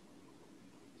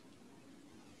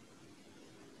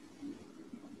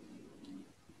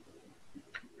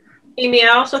 Amy, I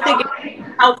also think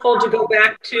it's helpful to go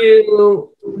back to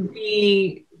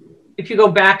if you go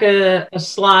back a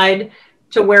slide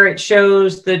to where it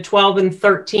shows the 12 and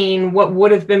 13, what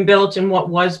would have been built and what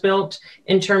was built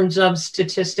in terms of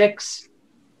statistics.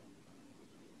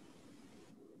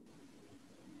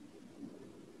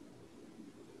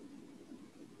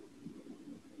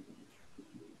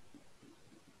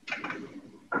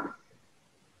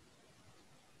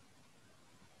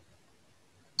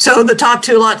 So the top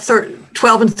two lots,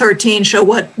 12 and 13, show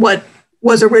what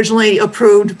was originally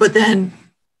approved, but then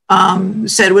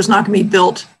said was not going to be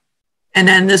built. And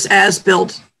then this as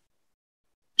built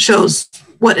shows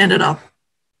what ended up.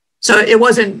 So it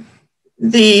wasn't,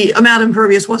 the amount of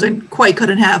impervious wasn't quite cut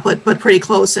in half, but pretty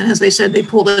close. And as they said, they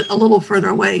pulled it a little further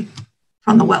away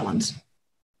from the wetlands.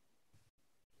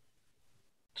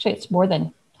 Actually, it's more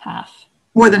than half.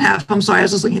 More than half. I'm sorry, I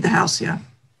was just looking at the house, yeah.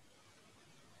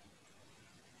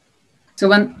 So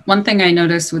one thing I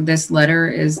noticed with this letter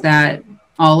is that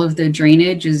all of the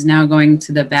drainage is now going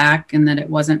to the back, and that it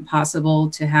wasn't possible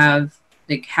to have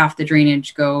like half the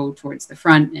drainage go towards the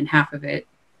front and half of it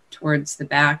towards the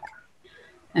back.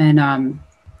 And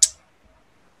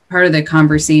part of the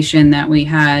conversation that we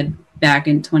had back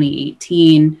in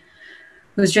 2018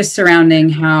 was just surrounding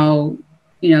how,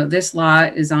 this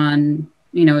lot is on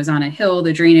a hill.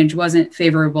 The drainage wasn't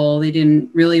favorable. They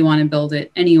didn't really want to build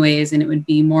it anyways, and it would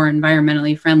be more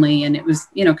environmentally friendly. And it was,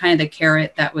 kind of the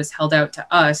carrot that was held out to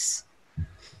us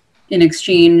in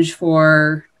exchange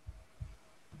for,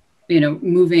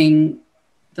 moving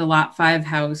the lot 5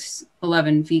 house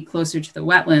 11 feet closer to the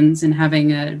wetlands and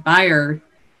having a buyer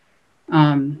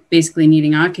basically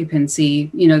needing occupancy.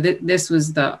 This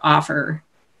was the offer.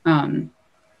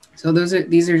 So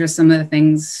these are just some of the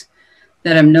things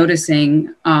that I'm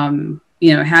noticing.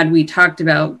 Had we talked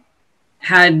about,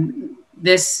 had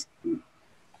this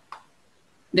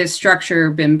structure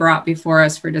been brought before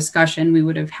us for discussion, we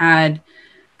would have had,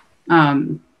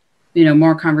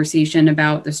 more conversation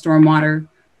about the stormwater.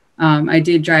 I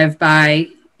did drive by,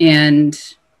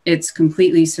 and it's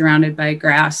completely surrounded by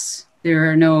grass.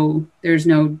 There's no,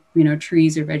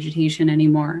 trees or vegetation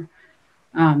anymore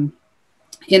in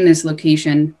this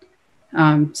location.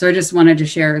 So I just wanted to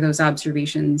share those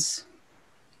observations.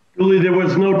 Julie, there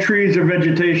was no trees or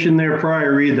vegetation there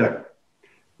prior either,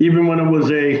 even when it was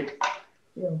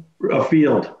a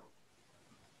field.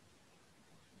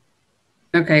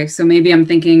 Okay, so maybe I'm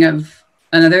thinking of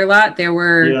another lot. This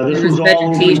was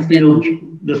all open field.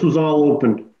 This was all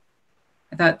open.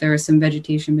 I thought there was some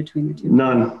vegetation between the two.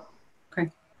 None.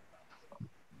 Okay.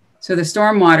 So the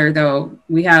stormwater, though,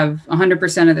 we have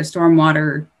 100% of the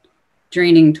stormwater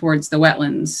draining towards the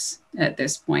wetlands at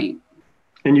this point.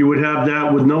 And you would have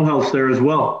that with no house there as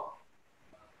well.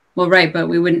 Well, right, but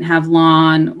we wouldn't have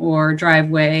lawn or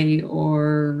driveway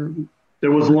or...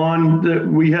 There was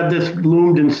lawn, we had this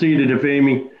loomed and seeded, if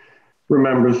Amy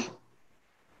remembers.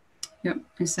 Yep,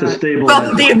 I saw to it. stabilize.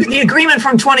 Well, the agreement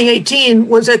from 2018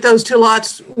 was that those two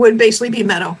lots would basically be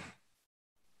meadow,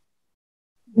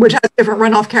 which has different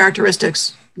runoff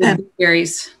characteristics. And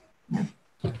berries.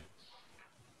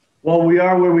 Well, we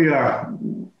are where we are.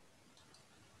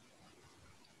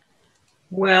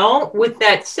 Well, with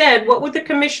that said, what would the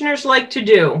commissioners like to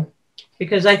do?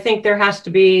 Because I think there has to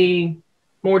be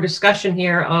more discussion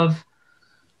here of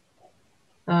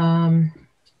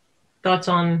thoughts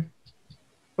on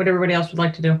what everybody else would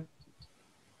like to do.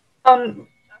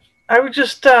 I would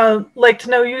just like to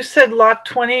know, you said lot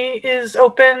 20 is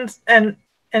open, and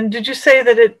did you say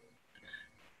that it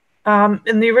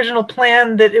in the original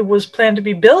plan that it was planned to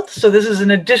be built? So this is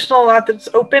an additional lot that's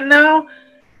open now?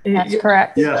 That's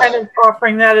correct. Yes. Kind of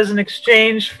offering that as an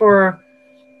exchange for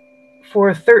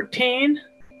 13?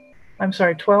 I'm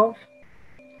sorry, 12?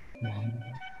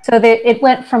 So it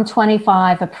went from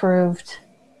 25 approved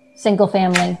single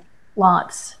family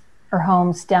lots or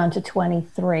homes down to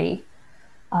 23.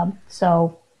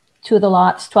 So two of the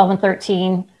lots, 12 and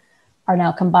 13, are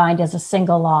now combined as a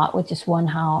single lot with just one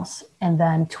house, and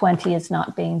then 20 is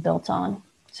not being built on.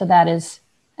 So that is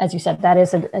as you said, that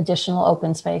is an additional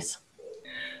open space.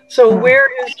 So where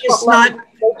is It's not,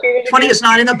 20 is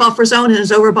not in the buffer zone and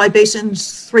is over by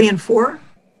basins 3 and 4?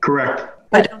 Correct.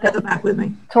 I don't have the map with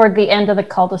me. Toward the end of the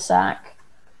cul-de-sac.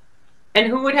 And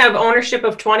who would have ownership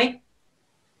of 20?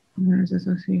 Owners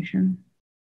Association.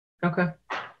 Okay.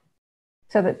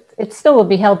 So that it still would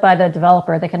be held by the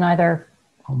developer. They can either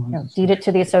deed it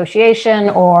to the association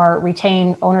or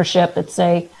retain ownership. It's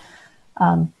a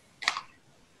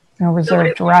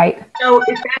reserved right. So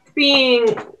if that's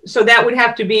being, so that would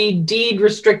have to be deed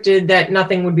restricted that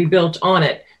nothing would be built on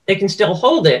it. They can still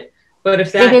hold it, but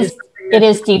if that it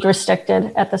is deed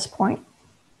restricted at this point.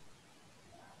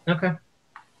 Okay.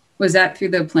 Was that through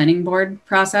the planning board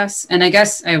process? And I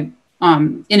guess in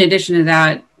addition to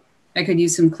that, I could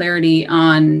use some clarity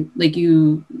on, like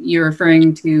you're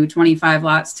referring to 25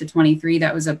 lots to 23.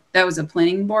 That was a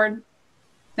planning board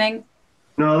thing.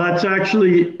 No, that's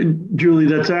actually, Julie,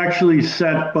 that's actually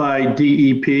set by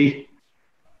DEP.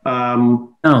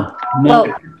 Well,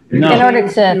 in order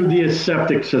to the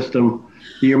septic system,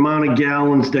 the amount of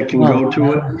gallons that can go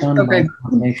to it.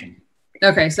 Okay.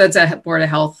 Okay, so that's a Board of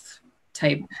Health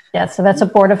type. Yeah, so that's a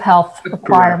Board of Health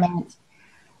requirement.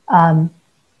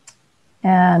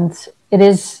 And it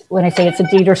is, when I say it's a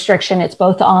deed restriction, it's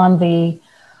both on the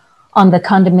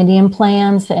condominium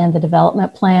plans and the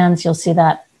development plans. You'll see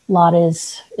that lot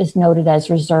is noted as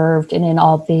reserved, and in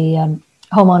all the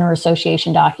homeowner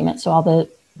association documents, so all the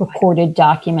recorded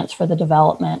documents for the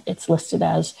development, it's listed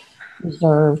as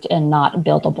reserved and not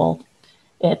buildable.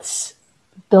 It's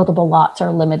buildable lots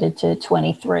are limited to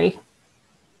 23.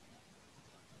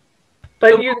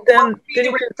 But you then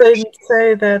didn't you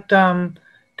say that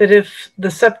that if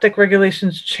the septic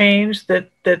regulations change, that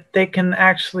they can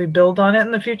actually build on it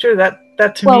in the future?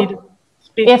 That to me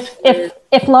speaks.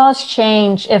 If laws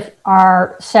change, if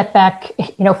our setback,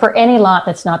 for any lot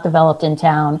that's not developed in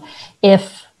town,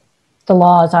 if the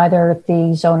laws, either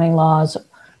the zoning laws,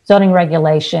 zoning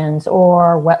regulations,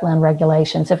 or wetland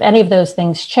regulations, if any of those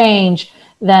things change,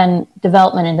 then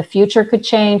development in the future could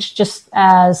change. Just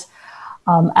as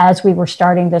we were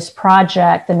starting this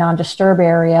project, the non-disturb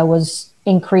area was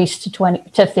increased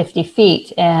to 50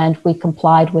 feet, and we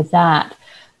complied with that.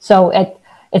 So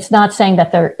it's not saying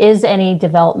that there is any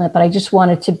development, but I just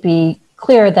wanted to be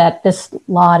clear that this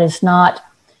lot is not,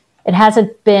 it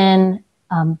hasn't been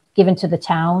given to the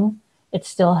town. It's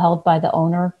still held by the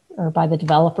owner or by the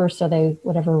developer. So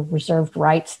whatever reserved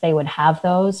rights, they would have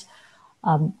those.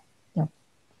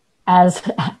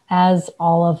 As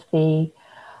all of the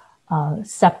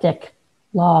septic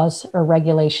laws or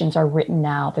regulations are written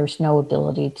now, there's no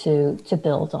ability to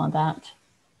build on that.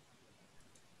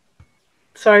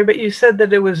 Sorry, but you said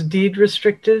that it was deed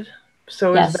restricted.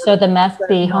 So yes, so the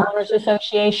homeowners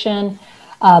association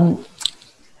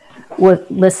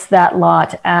would list that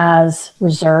lot as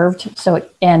reserved.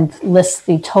 And lists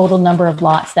the total number of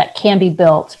lots that can be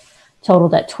built,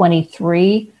 totaled at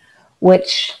 23,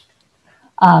 which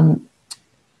and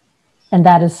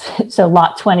that is, so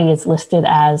lot 20 is listed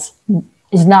as,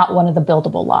 is not one of the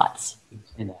buildable lots.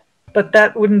 But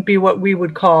that wouldn't be what we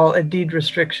would call a deed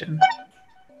restriction.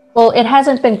 Well, it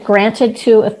hasn't been granted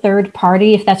to a third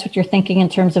party, if that's what you're thinking in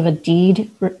terms of a deed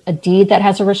that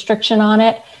has a restriction on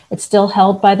it. It's still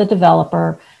held by the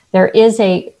developer. There is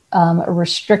a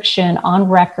restriction on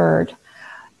record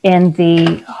in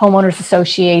the homeowners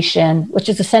association, which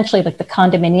is essentially like the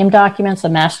condominium documents, the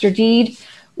master deed,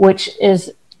 which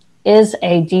is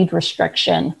a deed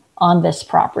restriction on this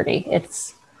property.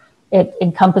 It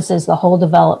encompasses the whole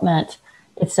development.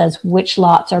 It says which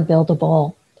lots are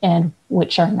buildable and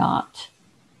which are not.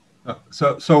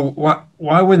 So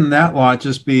why wouldn't that lot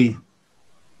just be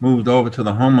moved over to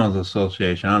the homeowners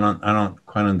association? I don't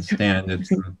quite understand.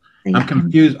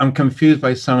 I'm confused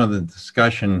by some of the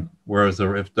discussion. Whereas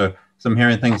I'm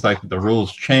hearing things like the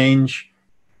rules change,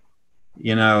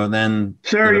 then.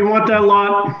 Sarah, you want that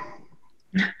lot?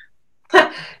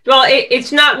 Well,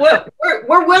 it's not what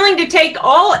we're willing to take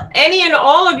any and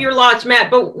all of your lots,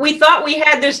 Matt, but we thought we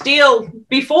had this deal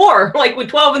before, like with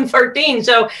 12 and 13.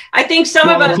 So I think some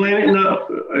of us. No,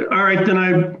 all right,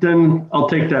 then I'll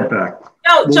take that back.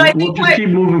 No, so I think we'll just keep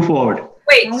moving forward.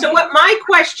 Wait, so what my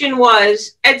question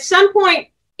was, at some point,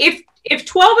 if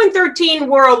 12 and 13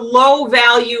 were a low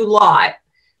value lot,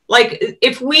 like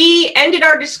if we ended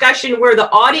our discussion where the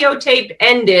audio tape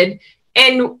ended,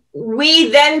 and we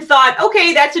then thought,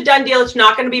 okay, that's a done deal, it's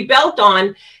not going to be built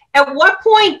on. At what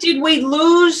point did we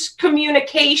lose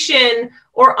communication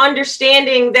or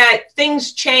understanding that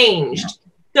things changed?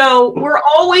 So we're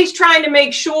always trying to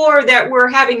make sure that we're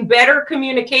having better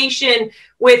communication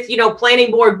with, you know, planning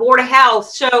board, board of health.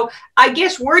 So I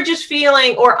guess we're just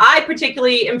feeling, or I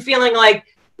particularly am feeling like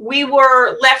we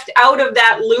were left out of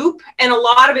that loop, and a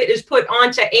lot of it is put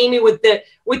onto Amy with the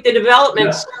development.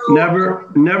 Yeah,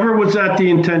 So, never was that the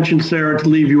intention, Sarah, to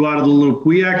leave you out of the loop.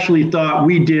 We actually thought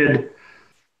we did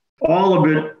all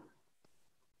of it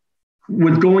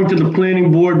with going to the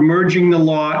planning board, merging the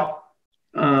lot,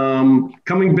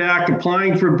 coming back,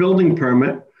 applying for a building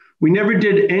permit. We never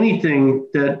did anything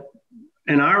that,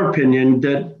 in our opinion,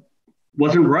 that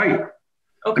wasn't right.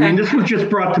 Okay. I mean, this was just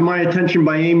brought to my attention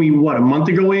by Amy, what, a month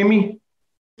ago, Amy?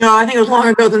 No, I think it was longer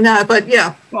ago than that, but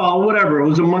yeah. Well, whatever. It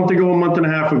was a month ago, a month and a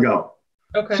half ago.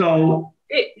 Okay. So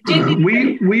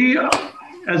we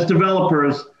as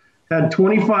developers had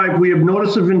 25, we have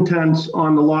notice of intents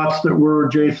on the lots that were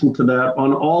adjacent to that,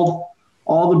 on all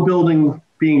the building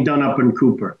being done up in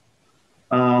Cooper.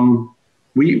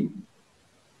 We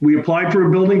applied for a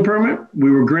building permit.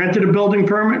 We were granted a building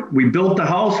permit. We built the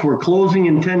house. We're closing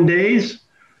in 10 days.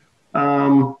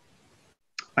 I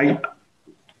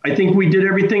think we did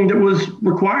everything that was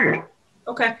required.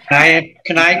 Okay.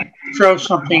 Can I throw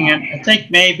something in? I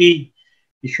think maybe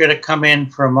you should have come in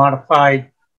for a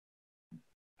modified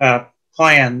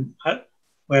plan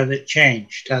where it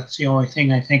changed. That's the only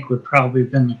thing I think would probably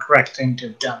have been the correct thing to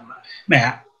have done,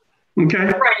 Matt. Okay.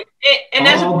 Right. And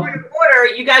as a point of order,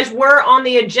 you guys were on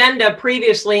the agenda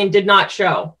previously and did not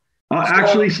show.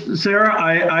 Actually, Sarah,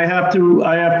 I have to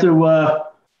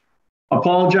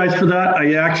apologize for that.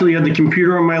 I actually had the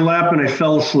computer on my lap and I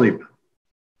fell asleep.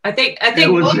 I think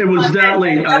it was that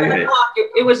late.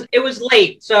 It was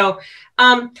late. So,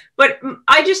 but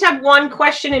I just have one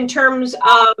question in terms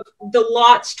of the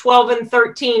lots 12 and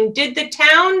 13. Did the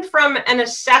town, from an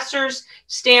assessor's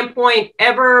standpoint,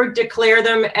 ever declare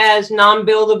them as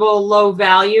non-buildable, low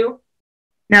value?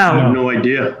 No. I have no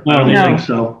idea. I don't think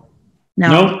so.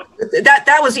 No.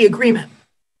 That was the agreement.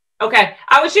 Okay.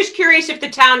 I was just curious if the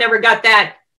town ever got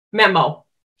that memo.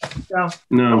 So.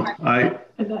 No, I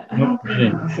don't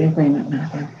think that's the agreement,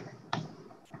 Matthew.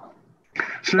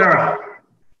 Sarah.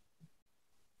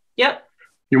 Yep.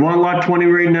 You want lot 20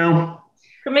 right now?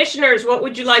 Commissioners, what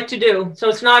would you like to do? So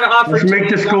it's not an offer. Let's make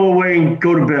this go away and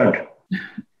go to bed.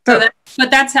 But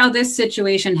that's how this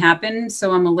situation happened.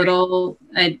 So I'm a little,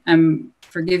 I'm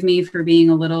forgive me for being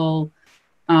a little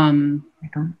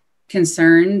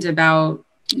concerned about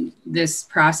this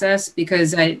process,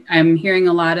 because I'm hearing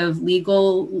a lot of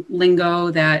legal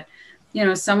lingo that, you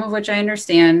know, some of which I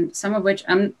understand, some of which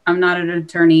I'm not an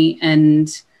attorney, and,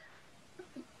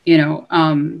 you know,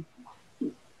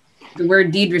 the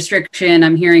word deed restriction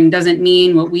I'm hearing doesn't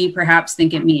mean what we perhaps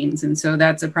think it means. And so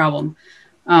that's a problem.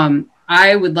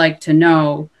 I would like to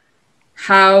know,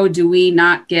 how do we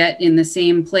not get in the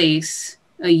same place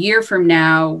a year from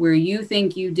now where you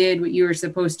think you did what you were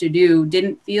supposed to do,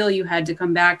 didn't feel you had to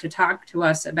come back to talk to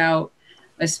us about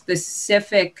a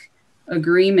specific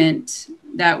agreement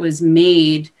that was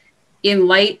made in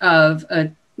light of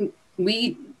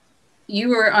you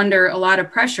were under a lot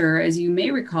of pressure, as you may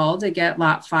recall, to get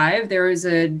lot 5. There was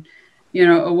a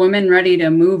woman ready to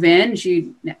move in.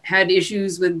 She had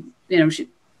issues with,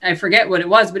 I forget what it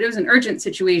was, but it was an urgent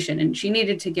situation and she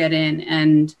needed to get in.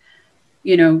 And,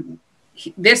 you know,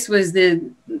 this was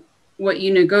what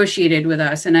you negotiated with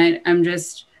us. And I'm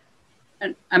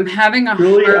having a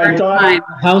hard time.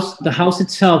 The house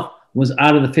itself was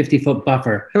out of the 50-foot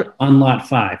buffer on lot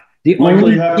 5. The Michael,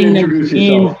 only you have to thing introduce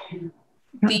yourself.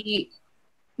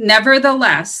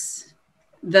 Nevertheless,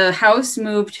 the house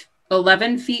moved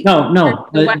 11 feet. No,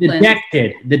 the deck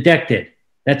did. The deck did.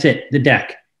 That's it. The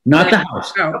deck, not the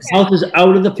house. Oh, okay. The house is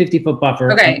out of the 50-foot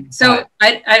buffer. Okay, so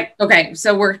okay,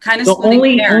 so we're kind of so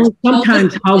only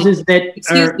sometimes houses that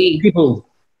Excuse me. People.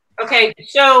 Okay,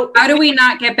 so how do we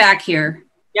not get back here?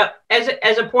 Yep,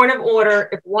 as a point of order,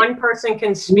 if one person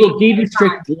can speak. We'll deed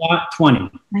restrict lot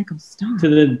 20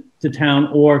 to the town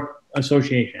or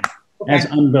association as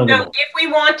unbuildable. So if we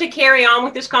want to carry on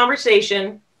with this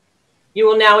conversation, you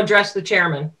will now address the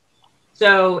chairman.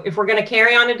 So if we're going to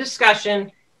carry on a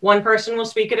discussion, one person will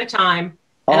speak at a time.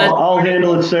 I'll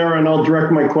handle it, Sarah, and I'll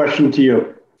direct my question to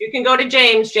you. You can go to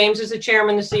James. James is the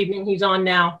chairman this evening. He's on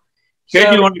now. You're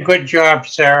doing a good job,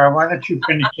 Sarah. Why don't you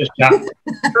finish this up?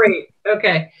 Great.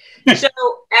 Okay. So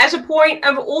as a point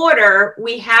of order,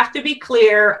 we have to be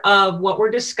clear of what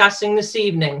we're discussing this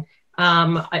evening.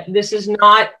 This is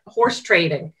not horse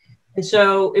trading. And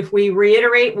so if we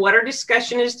reiterate what our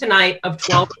discussion is tonight of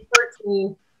 12 and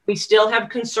 13, we still have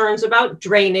concerns about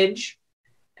drainage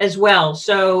as well.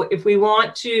 So if we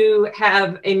want to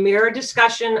have a mirror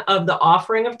discussion of the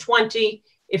offering of 20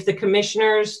 If the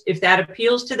commissioners, if that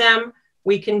appeals to them,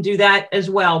 we can do that as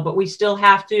well. But we still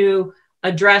have to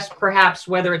address perhaps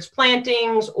whether it's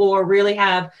plantings or really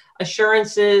have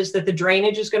assurances that the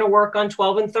drainage is going to work on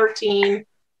 12 and 13.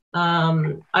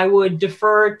 I would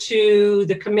defer to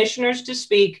the commissioners to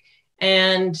speak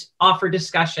and offer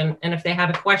discussion. And if they have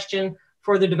a question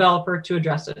for the developer, to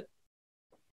address it.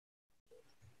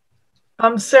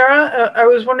 Sarah, I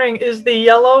was wondering, is the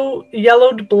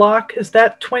yellowed block, is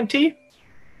that 20?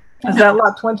 Is that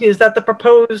lot 20? Is that the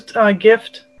proposed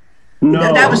gift?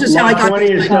 No, that was just how I got 20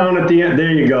 is down at the end.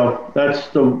 There you go. That's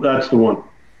the one.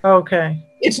 Okay.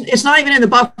 It's not even in the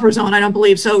buffer zone, I don't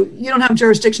believe. So you don't have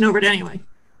jurisdiction over it anyway.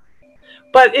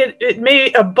 But it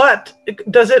may abut.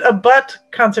 Does it abut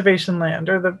conservation land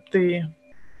or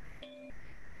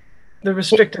the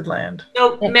restricted land?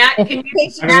 So Matt, can you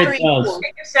take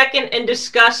a second and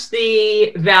discuss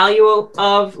the value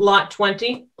of lot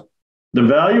 20? The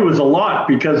value is a lot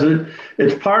because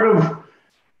it's part of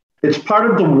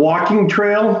the walking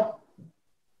trail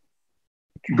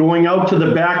going out to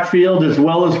the backfield as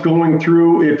well as going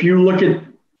through. If you look at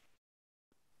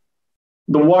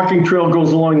the walking trail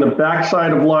goes along the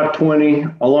backside of lot 20,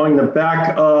 along the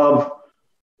back of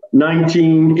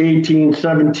 19, 18,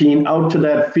 17, out to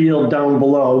that field down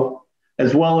below,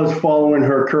 as well as following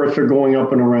her cursor going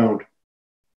up and around.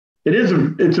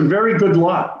 It's a very good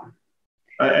lot.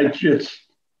 It's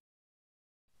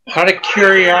out of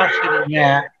curiosity,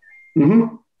 Matt,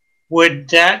 would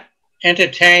that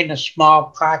entertain a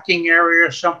small parking area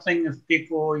or something if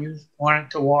people wanted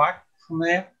to walk from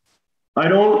there? I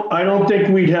don't think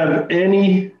we'd have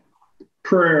any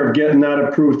prayer of getting that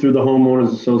approved through the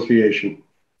homeowners association.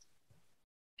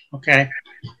 Okay.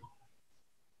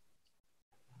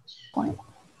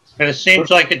 But it seems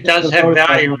like it does have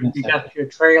value if you got your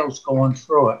trails going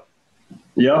through it.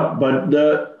 Yeah, but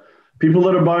the people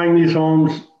that are buying these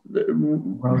homes,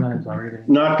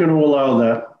 not going to allow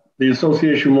that. The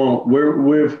association won't.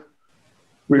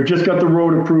 We've just got the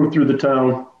road approved through the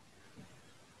town.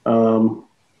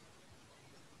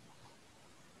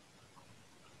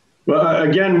 Well,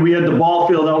 again, we had the ball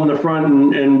field out in the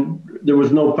front, and there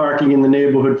was no parking in the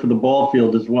neighborhood for the ball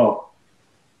field as well.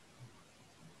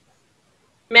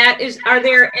 Matt, is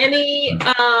there anything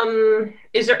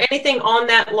on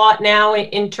that lot now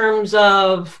in terms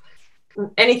of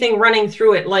anything running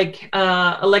through it, like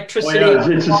electricity? Oh, yeah,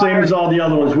 it's the same as all the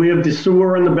other ones. We have the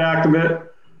sewer in the back of it.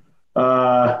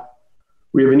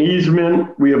 We have an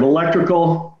easement. We have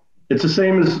electrical. It's the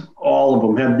same as all of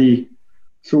them. Have the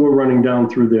sewer running down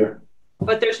through there.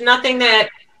 But there's nothing that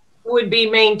would be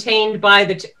maintained by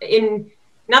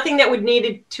nothing that would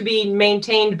need to be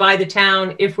maintained by the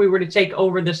town if we were to take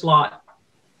over this lot.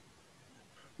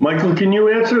 Michael, can you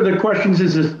answer the questions?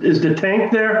 Is the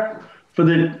tank there for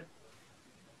the?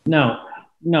 No,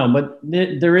 but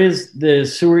there is the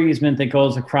sewer easement that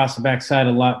goes across the backside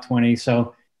of lot 20.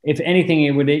 So if anything,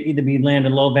 it would either be land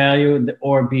of low value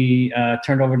or be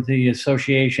turned over to the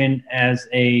association as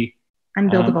a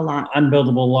unbuildable lot.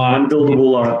 Unbuildable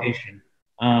lot.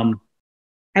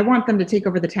 I want them to take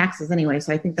over the taxes anyway,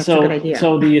 so I think that's a good idea.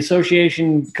 So the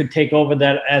association could take over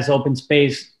that as open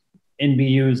space and be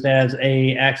used as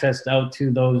a access out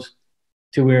to those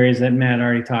two areas that Matt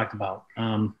already talked about.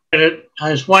 I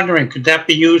was wondering, could that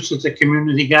be used as a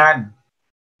community garden?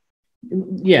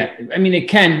 Yeah, I mean, it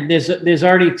can. There's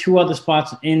already two other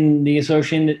spots in the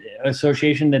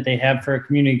association that they have for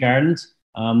community gardens.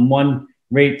 One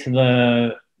right to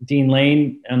the Dean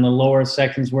Lane and the lower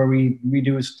sections where we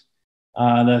reduced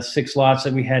the 6 lots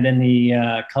that we had in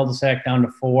the cul-de-sac down to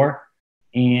 4.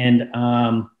 And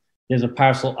there's a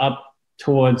parcel up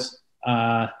towards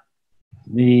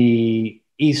the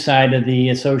east side of the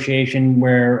association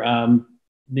where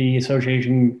the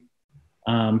association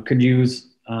could use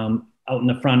out in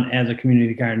the front as a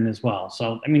community garden as well.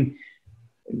 So, I mean,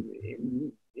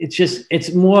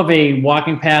 it's more of a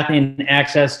walking path and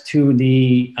access to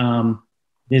the,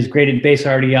 there's graded base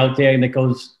already out there that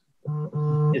goes,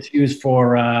 it's used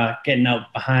for getting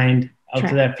out behind, out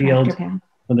to that field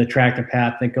for the tractor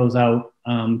path that goes out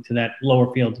to that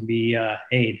lower field to be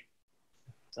hayed.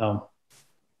 So.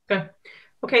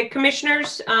 Okay,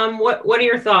 commissioners, what are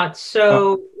your thoughts?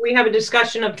 So we have a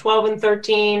discussion of 12 and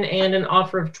 13 and an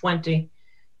offer of 20.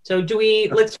 So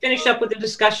let's finish up with the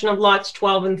discussion of lots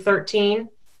 12 and 13.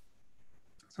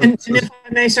 And if I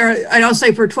may, Sarah, I'll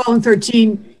say for 12 and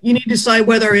 13, you need to decide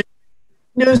whether it's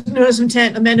notice of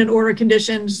intent, amended order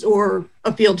conditions, or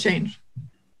a field change.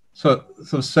 So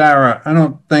Sarah, I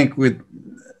don't think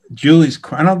Julie's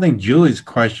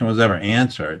question was ever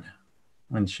answered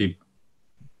when she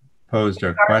posed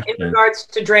her question. In regards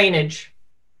to drainage.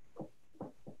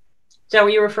 that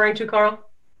what you're referring to, Carl?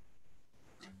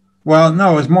 Well,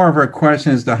 no, it was more of a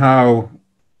question as to how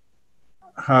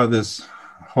this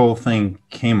whole thing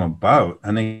came about.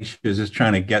 I think she was just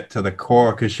trying to get to the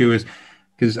core because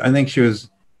I think she was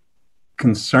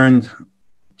concerned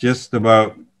just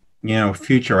about, you know,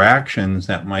 future actions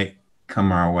that might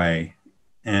come our way.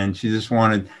 And she just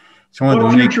wanted What to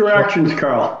make future actions,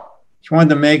 Carl? She wanted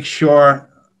to make sure.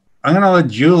 I'm going to let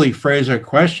Julie phrase her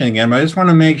question again, but I just want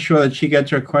to make sure that she gets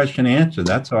her question answered.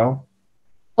 That's all.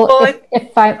 Well,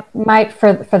 if I might,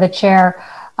 for the chair,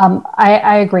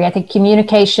 I agree. I think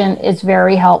communication is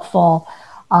very helpful.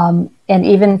 And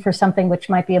even for something which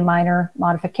might be a minor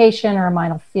modification or a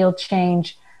minor field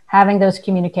change, having those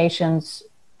communications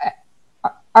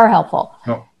are helpful.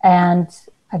 Oh. And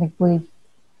I think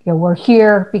we're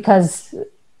here because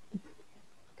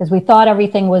we thought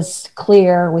everything was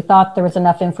clear. We thought there was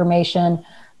enough information,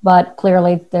 but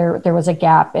clearly there was a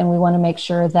gap, and we want to make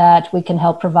sure that we can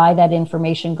help provide that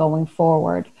information going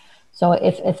forward. So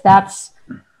if that's,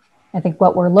 I think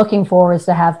what we're looking for is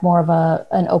to have more of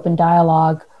an open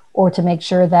dialogue, or to make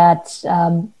sure that,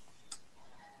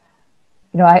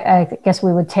 I guess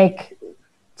we would take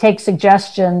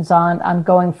suggestions on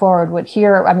going forward. What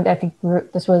here, I mean, I think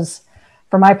this was,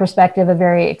 from my perspective, a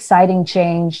very exciting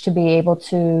change to be able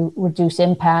to reduce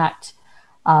impact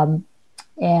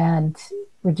and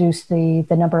reduce the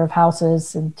number of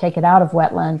houses and take it out of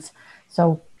wetlands.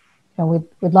 So, we'd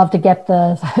love to get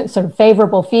the sort of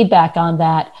favorable feedback on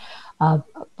that,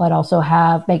 but also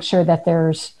make sure that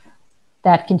there's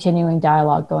that continuing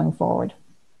dialogue going forward.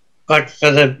 But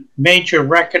for the major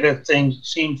record of things, it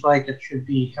seems like it should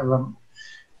have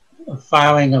a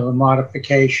filing of a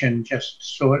modification,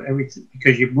 just so everything,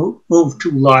 because you move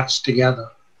two lots together.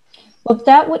 Well,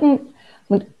 that wouldn't.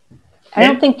 I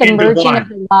don't think the merging of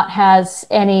the lot has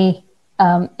any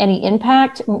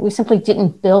impact. We simply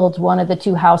didn't build one of the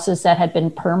two houses that had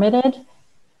been permitted.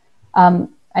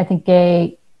 I think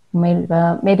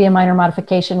maybe a minor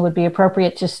modification would be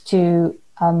appropriate, just to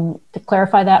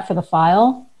clarify that for the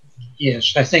file.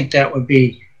 Yes, I think that would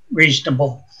be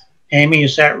reasonable. Amy,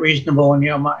 is that reasonable in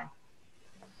your mind?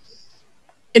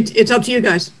 It's up to you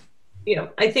guys.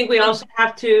 I think we also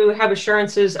have to have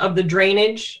assurances of the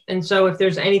drainage. And so if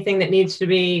there's anything that needs to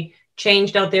be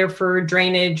changed out there for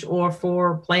drainage or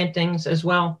for plantings as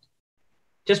well,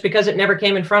 just because it never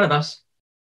came in front of us.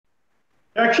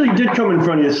 Actually did come in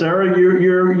front of you, Sarah.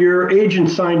 Your agent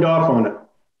signed off on it.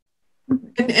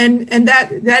 And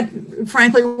that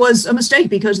frankly was a mistake,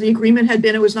 because the agreement had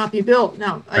been it was not be built.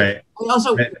 Now, Right. I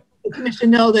also the commission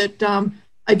know that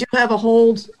I do have a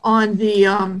hold on the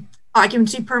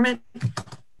occupancy permit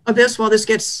of this while this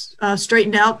gets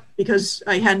straightened out, because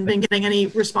I hadn't been getting any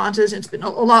responses. It's been a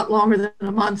lot longer than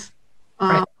a month.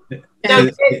 So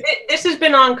this has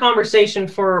been on conversation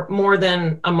for more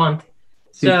than a month.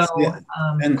 So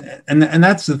and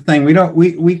that's the thing.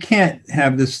 We can't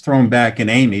have this thrown back at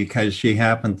Amy because she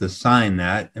happened to sign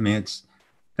that. I mean,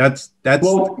 that's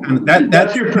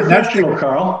your professional,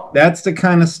 Carl. That's the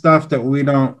kind of stuff that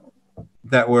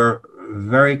we're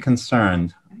very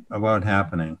concerned about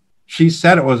happening. She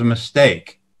said it was a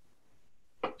mistake.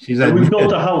 We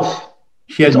built a house.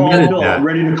 She it's admitted all built, that.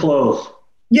 ready to close.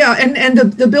 Yeah, and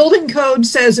the building code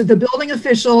says that the building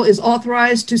official is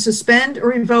authorized to suspend or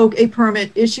revoke a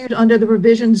permit issued under the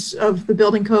provisions of the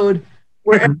building code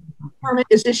wherever the permit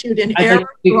is issued in error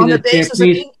or on the basis of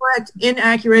incorrect,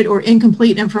 inaccurate, or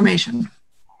incomplete information.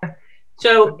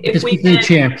 So if we can,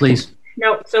 chair, please.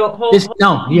 No, so hold.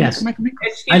 Yes.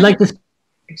 I'd like to.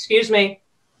 Excuse me.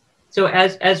 So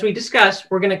as we discussed,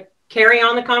 we're going to carry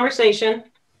on the conversation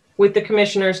with the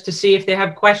commissioners to see if they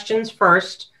have questions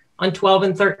first on 12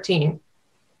 and 13.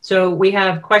 So we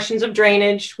have questions of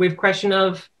drainage, we have question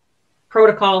of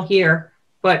protocol here,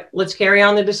 but let's carry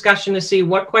on the discussion to see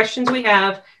what questions we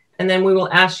have, and then we will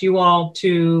ask you all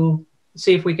to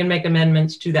see if we can make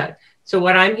amendments to that. So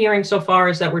what I'm hearing so far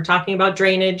is that we're talking about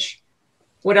drainage.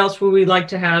 What else would we like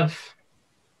to have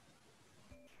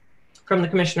from the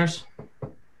commissioners?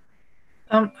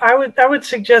 I would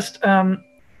suggest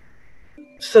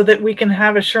so that we can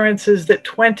have assurances that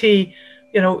 20,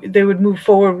 they would move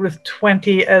forward with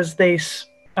 20 as they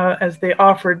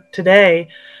offered today.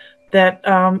 That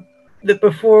that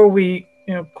before we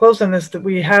close on this, that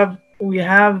we have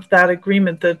that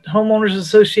agreement, that homeowners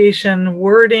association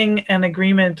wording and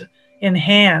agreement in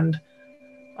hand.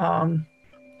 That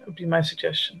would be my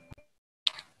suggestion.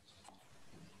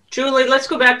 Julie, let's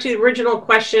go back to the original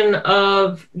question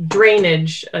of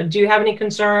drainage. Do you have any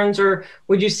concerns, or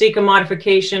would you seek a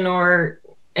modification or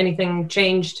anything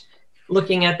changed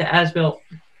looking at the as-built?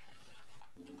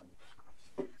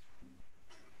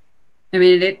 I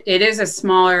mean, it is a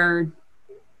smaller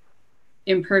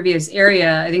impervious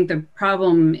area. I think the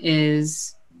problem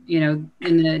is, you know,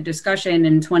 in the discussion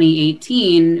in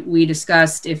 2018, we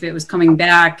discussed if it was coming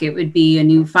back, it would be a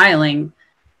new filing,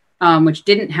 which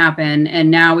didn't happen.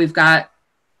 And now we've got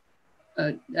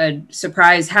a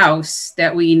surprise house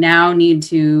that we now need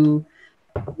to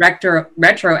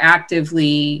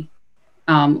retroactively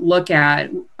look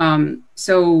at.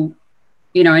 So,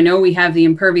 you know, I know we have the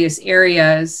impervious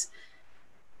areas.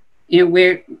 You know,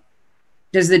 where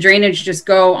does the drainage just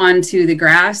go onto the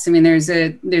grass? I mean, there's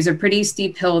a pretty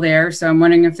steep hill there, so I'm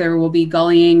wondering if there will be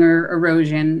gullying or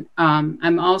erosion.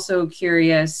 I'm also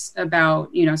curious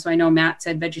about, you know, so I know Matt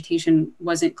said vegetation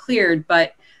wasn't cleared,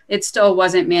 but it still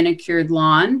wasn't manicured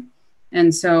lawn.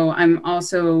 And so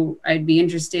I'd be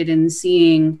interested in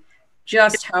seeing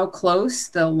just how close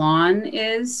the lawn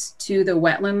is to the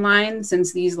wetland line,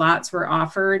 since these lots were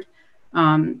offered.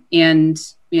 And,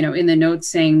 you know, in the notes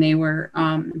saying they were,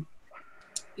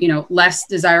 you know, less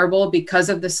desirable because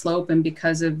of the slope and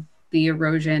because of the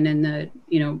erosion and the,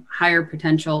 you know, higher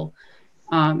potential,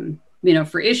 you know,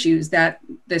 for issues that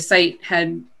the site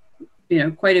had, you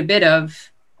know, quite a bit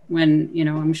of when, you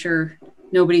know, I'm sure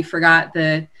nobody forgot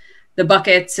the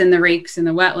buckets and the rakes and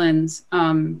the wetlands.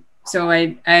 So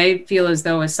I feel as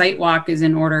though a site walk is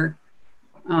in order,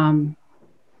 you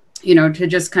know, to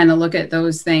just kind of look at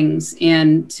those things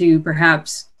and to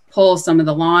perhaps pull some of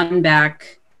the lawn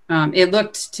back. It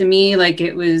looked to me like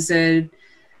it was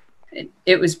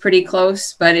pretty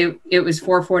close, but it was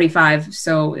 4:45,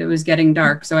 so it was getting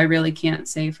dark. So I really can't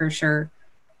say for sure.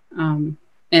 And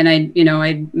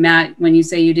Matt, when you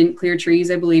say you didn't clear trees,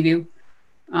 I believe you.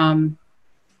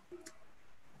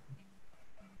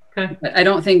 Okay. But I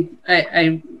don't think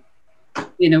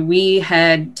you know, we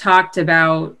had talked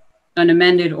about an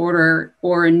amended order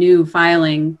or a new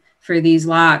filing for these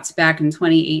lots back in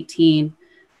 2018.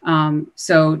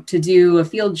 So to do a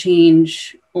field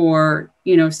change or,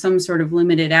 you know, some sort of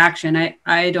limited action,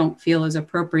 I don't feel is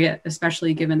appropriate,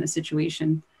 especially given the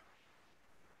situation.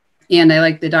 And I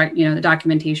like the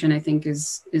documentation, I think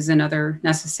is another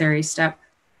necessary step.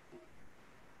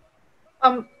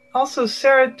 Also,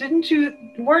 Sarah,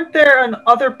 weren't there on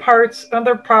other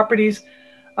properties,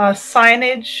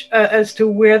 signage as to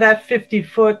where that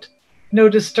 50-foot no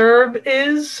disturb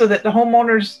is, so that the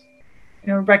homeowners,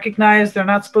 you know, recognize they're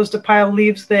not supposed to pile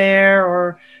leaves there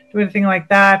or do anything like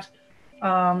that?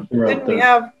 Didn't we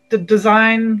have the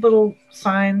design little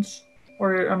signs,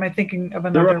 or am I thinking of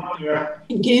another?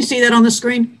 Can you see that on the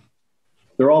screen?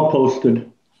 They're all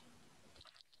posted.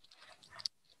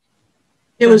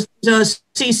 It was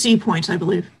CC points, I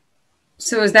believe.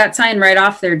 So is that sign right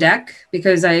off their deck?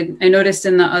 Because I noticed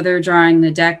in the other drawing, the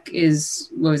deck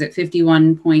is, what was it,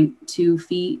 51.2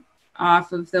 feet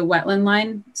off of the wetland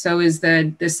line. So is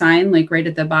the sign like right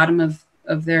at the bottom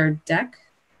of their deck?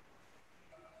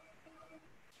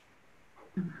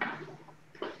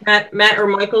 Matt or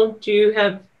Michael, do you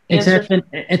have answers?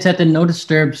 It's at the no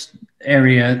disturbs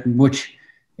area, which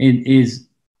is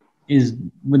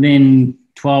within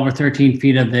 12 or 13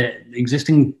 feet of the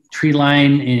existing tree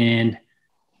line, and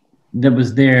that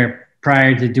was there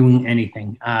prior to doing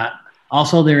anything.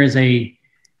 Also, there is a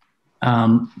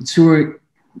sewer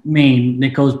main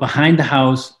that goes behind the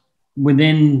house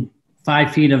within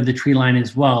 5 feet of the tree line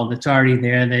as well, that's already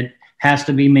there, that has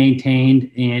to be maintained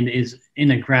and is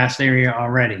in a grass area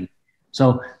already.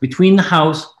 So between the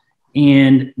house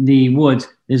and the woods,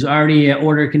 there's already an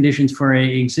order of conditions for an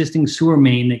existing sewer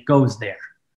main that goes there.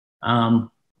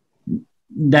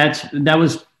 That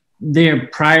was there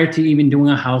prior to even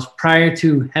doing a house, prior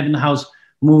to having the house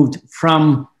moved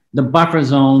from the buffer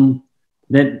zone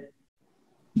that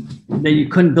you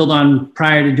couldn't build on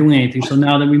prior to doing anything. So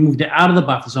now that we moved it out of the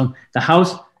buffer zone, the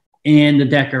house and the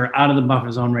deck are out of the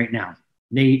buffer zone right now.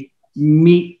 They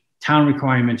meet town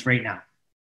requirements right now.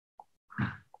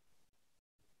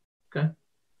 Okay.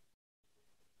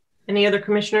 Any other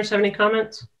commissioners have any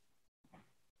comments?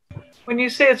 When you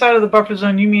say it's out of the buffer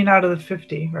zone, you mean out of the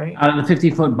 50, right? Out of the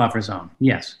 50-foot buffer zone,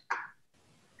 yes.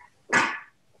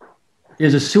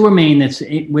 There's a sewer main that's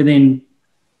within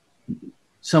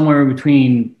somewhere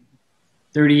between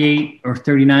 38 or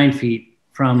 39 feet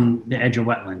from the edge of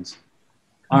wetlands,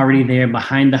 already there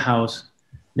behind the house,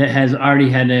 that has already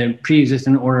had a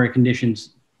pre-existing order of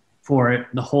conditions for it,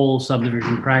 the whole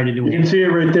subdivision prior to doing it. You can see it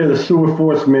right there, the sewer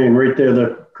force main, right there,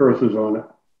 the cursor's on it.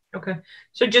 Okay.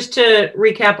 So just to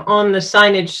recap on the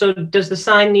signage, so does the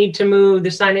sign need to move the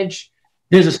signage?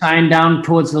 There's a sign down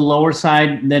towards the lower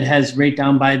side that has right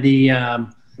down by the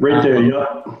right there,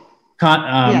 yeah.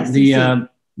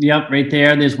 Yep, right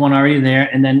there. There's one already there,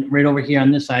 and then right over here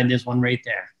on this side, there's one right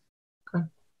there. Okay.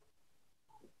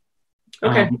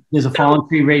 Okay. There's a fallen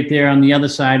tree right there on the other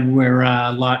side where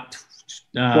lot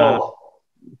 12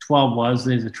 was.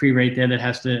 There's a tree right there that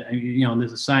has to, you know,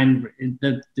 there's a sign.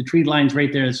 The tree line's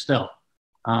right there still.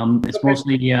 It's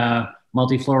mostly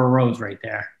multi-floral roads right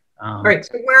there. All right,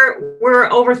 so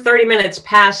we're over 30 minutes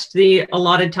past the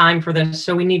allotted time for this,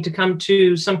 so we need to come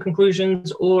to some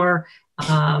conclusions or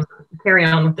carry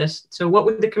on with this. So what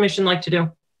would the commission like to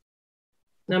do?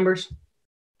 Numbers?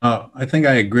 I think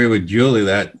I agree with Julie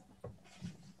that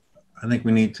I think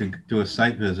we need to do a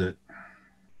site visit.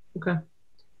 Okay.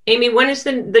 Amy, when is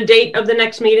the date of the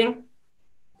next meeting?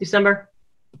 December?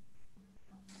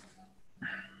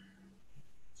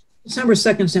 December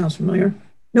 2nd sounds familiar.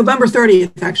 November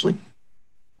 30th, actually.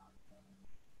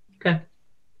 Okay.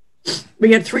 We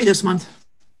get 3 this month.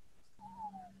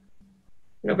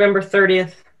 November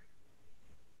 30th.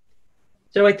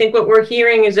 So I think what we're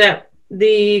hearing is that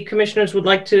the commissioners would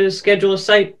like to schedule a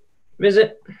site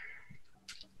visit. Is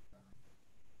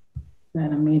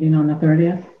that a meeting on the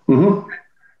 30th? Mm-hmm.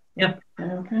 Yep.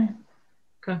 Okay.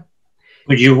 Okay.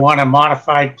 Would you want a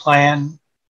modified plan?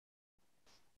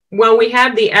 Well, we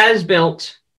have the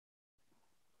as-built.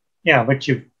 Yeah, but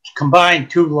you've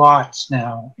combined 2 lots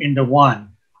now into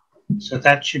one. So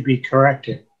that should be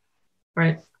corrected.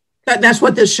 Right. That's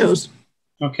what this shows.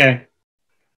 Okay.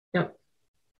 Yep.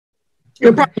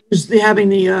 You'll probably use having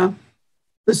the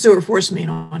sewer force main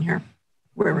on here,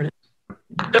 wherever it is.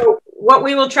 So what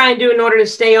we will try and do in order to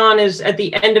stay on is at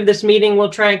the end of this meeting, we'll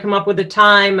try and come up with a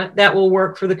time that will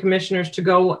work for the commissioners to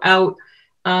go out.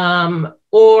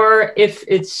 Or if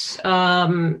it's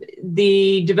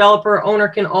the developer owner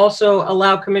can also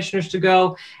allow commissioners to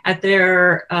go at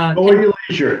their go at your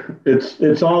leisure.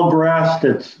 It's all grassed.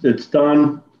 It's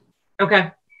done.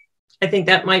 Okay, I think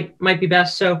that might be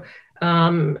best. So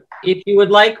if you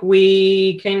would like,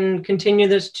 we can continue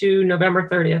this to November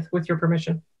 30th with your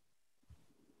permission.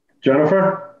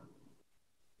 Jennifer?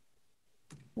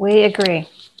 We agree.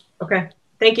 Okay,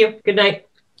 thank you. Good night.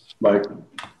 Bye.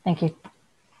 Thank you.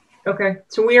 Okay,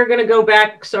 so we are going to go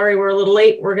back. Sorry, we're a little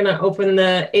late. We're going to open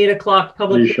the 8 o'clock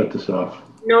public. Please shut this off.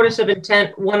 Notice of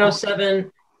intent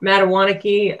 107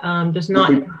 Mattawanakee does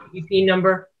not have EP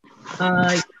number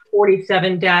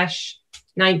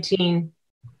 47-19.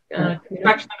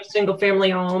 Construction of a single family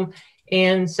home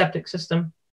and septic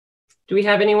system. Do we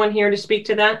have anyone here to speak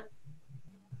to that?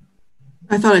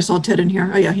 I thought I saw Ted in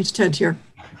here. Oh yeah, Ted's here.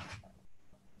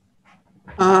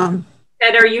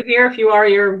 Ted, are you here? If you are,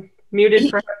 you're muted.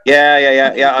 For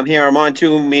Yeah. I'm here. I'm on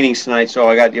 2 meetings tonight, so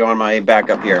I got you on my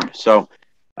backup here. So,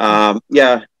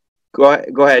 yeah, go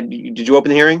ahead. Did you open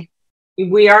the hearing?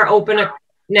 We are open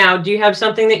now. Do you have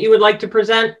something that you would like to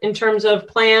present in terms of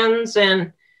plans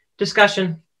and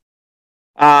discussion?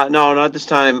 No, not this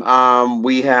time.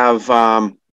 We have,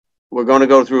 we're going to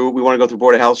go through, we want to go through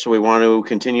Board of Health, so we want to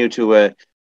continue to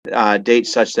a date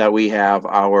such that we have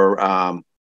our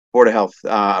Board of Health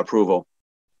approval.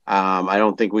 I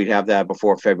don't think we'd have that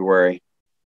before February.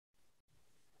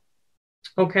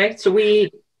 Okay, so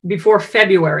before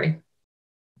February.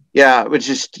 Yeah, which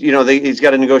is, you know, he's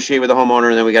got to negotiate with the homeowner,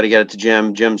 and then we got to get it to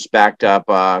Jim. Jim's backed up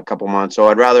a couple months, so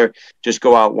I'd rather just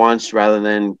go out once rather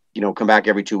than, you know, come back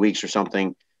every 2 weeks or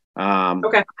something.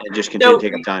 Okay. And just continue to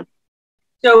take up time.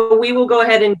 So we will go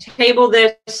ahead and table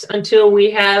this until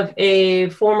we have a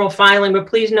formal filing, but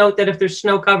please note that if there's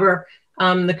snow cover,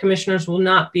 the commissioners will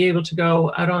not be able to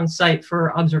go out on site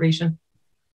for observation.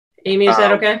 Amy, is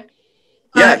that okay?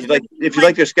 Yeah, if you'd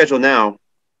like to schedule now.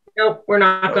 Nope, we're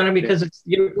not going to because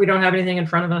we don't have anything in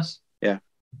front of us. Yeah.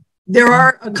 There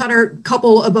are a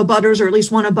couple of abutters, or at least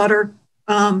one abutter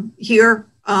here.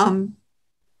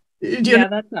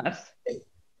 That's us.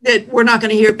 That we're not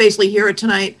going to basically hear it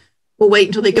tonight. We'll wait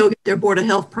until they go get their Board of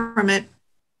Health permit.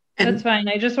 That's fine.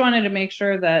 I just wanted to make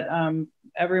sure that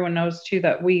everyone knows too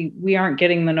that we aren't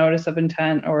getting the notice of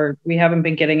intent, or we haven't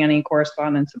been getting any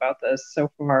correspondence about this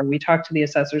so far. We talked to the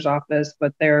assessor's office,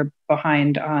 but they're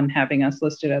behind on having us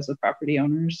listed as the property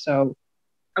owners. So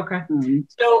okay.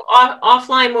 So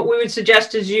offline, what we would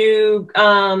suggest is you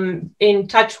in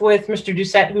touch with Mr.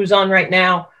 Doucette, who's on right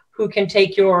now, who can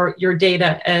take your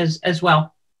data as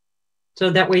well. So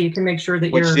that way you can make sure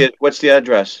that what's the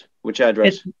address? Which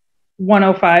address? It's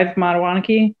 105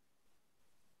 Mattawanakee.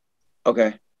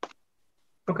 Okay.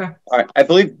 Okay. All right. I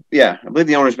believe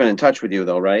the owner's been in touch with you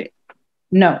though, right?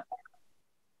 No.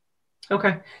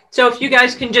 Okay. So if you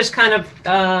guys can just kind of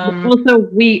also,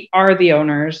 we are the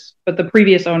owners, but the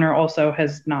previous owner also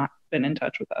has not been in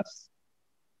touch with us.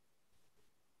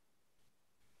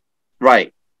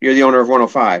 Right. You're the owner of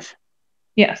 105.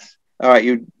 Yes. All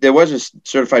right. There was a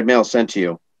certified mail sent to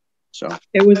you. So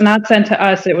it was not sent to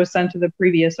us. It was sent to the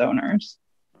previous owners.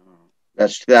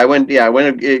 I went,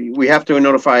 we have to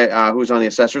notify who's on the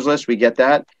assessor's list. We get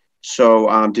that.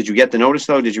 So did you get the notice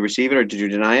though? Did you receive it or did you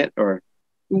deny it or?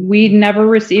 We never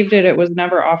received it. It was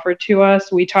never offered to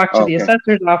us. We talked to the Okay.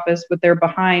 assessor's office, but they're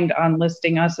behind on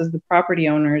listing us as the property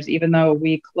owners, even though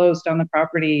we closed on the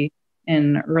property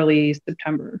in early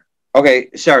September.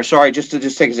 Okay, Sarah, sorry, just take a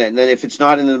second. Then if it's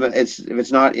not in the, if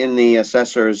it's not in the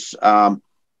assessor's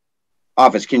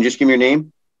office, can you just give me your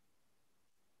name?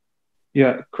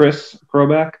 Yeah, Chris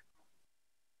Krobak.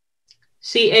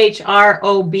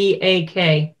 Chrobak.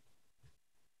 Okay.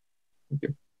 Thank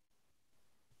you.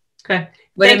 Okay.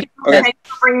 Thank you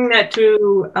for bringing that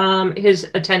to his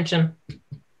attention.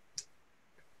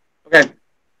 Okay.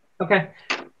 Okay.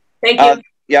 Thank you.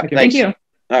 Yeah, thanks. Thank you. All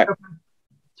right.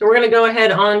 So we're going to go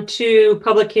ahead on to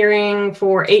public hearing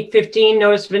for 815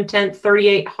 notice of intent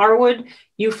 38 Harwood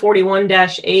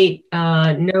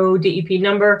U41-8 no DEP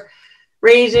number,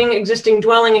 raising existing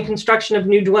dwelling and construction of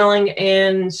new dwelling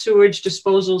and sewage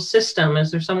disposal system.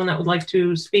 Is there someone that would like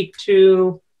to speak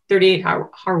to 38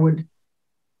 Harwood?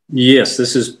 Yes,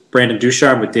 this is Brandon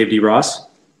Ducharme with David E. Ross.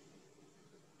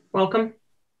 Welcome.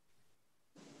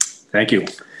 Thank you.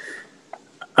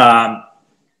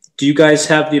 Do you guys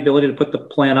have the ability to put the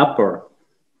plan up, or?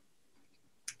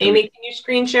 Amy, can you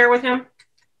screen share with him?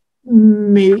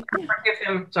 Maybe. Give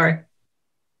him, sorry.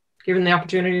 Give him the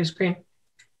opportunity to screen.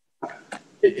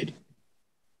 Do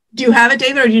you have it,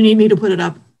 David, or do you need me to put it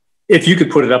up? If you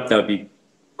could put it up, that would be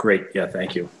great. Yeah,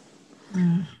 thank you.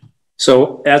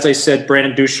 So as I said,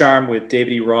 Brandon Ducharme with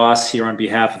David E. Ross here on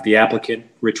behalf of the applicant,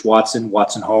 Rich Watson,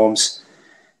 Watson Homes.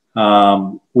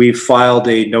 We've filed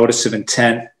a notice of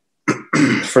intent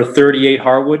for 38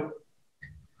 Harwood,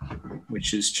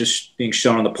 which is just being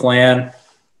shown on the plan.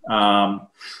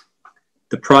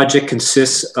 The project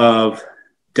consists of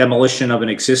demolition of an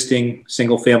existing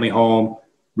single-family home,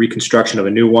 reconstruction of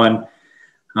a new one.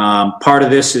 Part of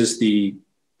this is the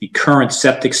current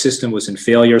septic system was in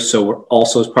failure, so we're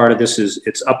also, as part of this,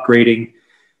 it's upgrading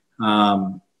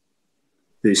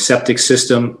the septic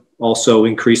system, also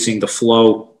increasing the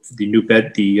flow. The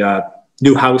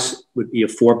new house would be a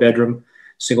 4-bedroom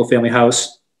single-family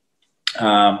house.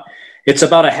 It's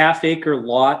about a half-acre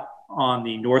lot on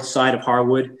the north side of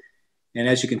Harwood, and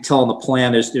as you can tell on the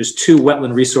plan, there's 2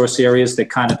 wetland resource areas that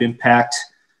kind of impact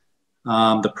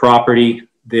the property.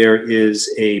 There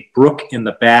is a brook in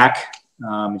the back. You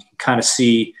can kind of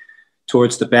see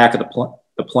towards the back of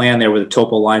the plan there where the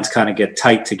topo lines kind of get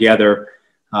tight together.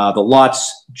 The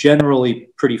lot's generally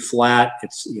pretty flat.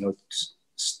 It's,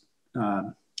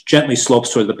 gently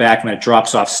slopes toward the back, and then it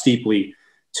drops off steeply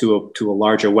to a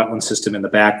larger wetland system in the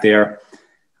back there.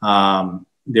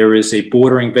 There is a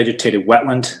bordering vegetated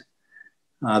wetland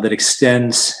that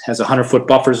has a 100-foot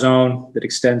buffer zone that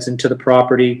extends into the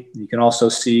property. You can also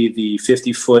see the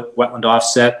 50-foot wetland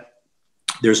offset.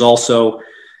 There's also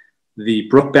the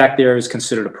brook back there is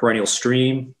considered a perennial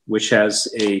stream, which has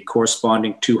a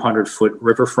corresponding 200-foot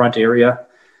riverfront area,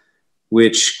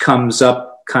 which comes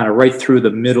up kind of right through the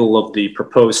middle of the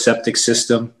proposed septic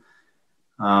system.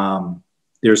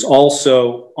 There's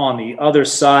also on the other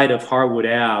side of Harwood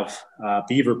Ave,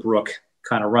 Beaver Brook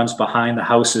kind of runs behind the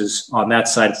houses on that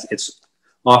side. It's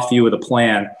off view of the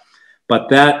plan, but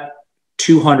that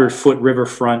 200-foot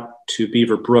riverfront to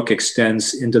Beaver Brook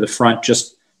extends into the front,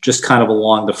 just kind of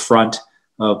along the front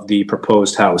of the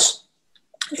proposed house.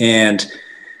 And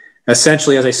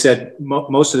essentially, as I said,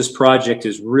 most of this project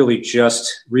is really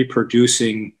just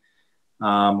reproducing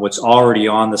what's already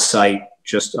on the site,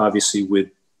 just obviously with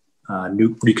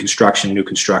new construction.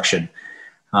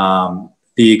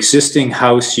 The existing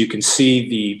house, you can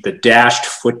see the dashed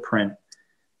footprint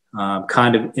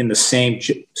kind of in the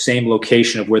same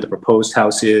location of where the proposed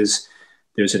house is.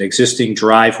 There's an existing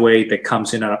driveway that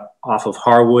comes in off of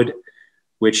Harwood,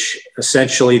 which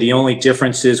essentially the only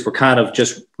difference is we're kind of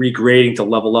just regrading to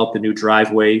level out the new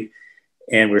driveway,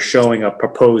 and we're showing a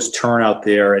proposed turnout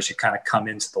there as you kind of come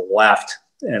into the left.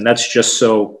 And that's just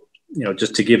so,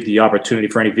 just to give the opportunity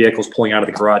for any vehicles pulling out of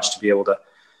the garage to be able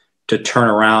to turn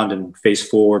around and face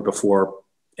forward before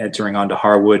entering onto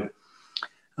Harwood.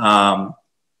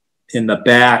 In the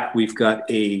back, we've got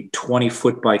a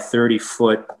 20-foot by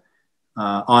 30-foot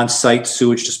on-site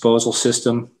sewage disposal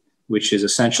system, which is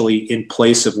essentially in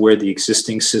place of where the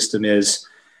existing system is.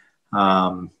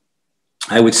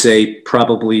 I would say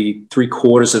probably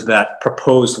 3/4 of that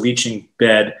proposed leaching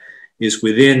bed is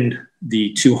within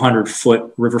the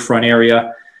 200-foot riverfront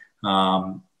area.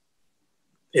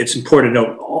 It's important to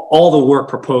note all the work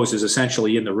proposed is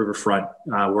essentially in the riverfront.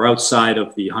 We're outside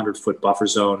of the 100-foot buffer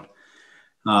zone.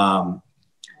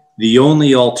 The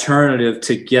only alternative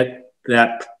to get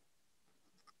that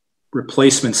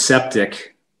replacement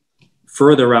septic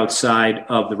further outside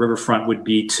of the riverfront would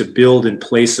be to build in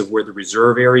place of where the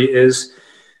reserve area is,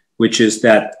 which is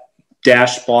that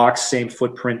dash box, same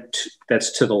footprint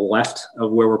that's to the left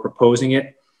of where we're proposing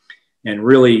it. And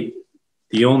really,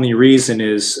 the only reason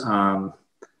is that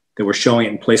we're showing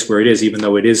it in place where it is, even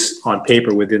though it is on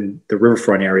paper within the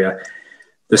riverfront area.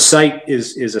 The site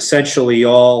is essentially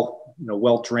all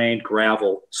well-drained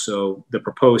gravel. So the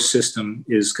proposed system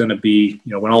is going to be,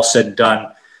 when all said and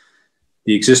done,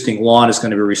 the existing lawn is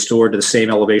going to be restored to the same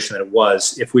elevation that it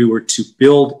was. If we were to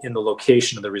build in the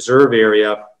location of the reserve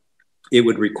area, it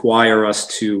would require us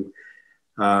to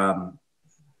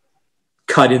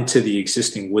cut into the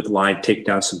existing wood line, take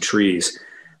down some trees.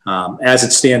 As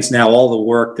it stands now, all the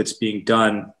work that's being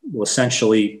done will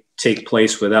essentially take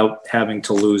place without having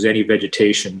to lose any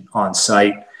vegetation on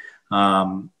site.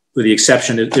 With the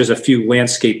exception that there's a few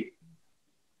landscape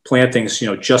plantings,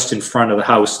 just in front of the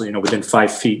house, within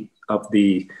 5 feet of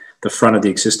the front of the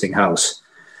existing house.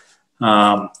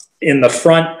 In the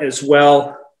front as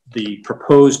well, the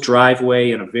proposed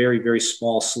driveway and a very, very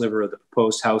small sliver of the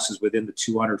proposed house is within the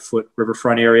 200-foot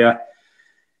riverfront area.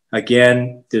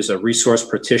 Again, there's a resource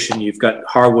partition. You've got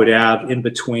Harwood Ave in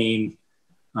between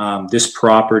this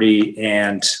property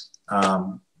and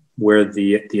where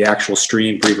the actual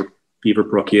stream, Beaver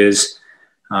Brook, is.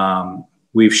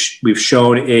 We've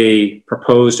shown a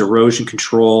proposed erosion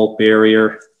control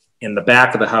barrier in the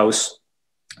back of the house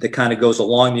that kind of goes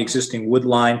along the existing wood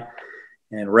line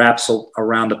and wraps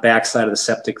around the back side of the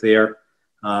septic there,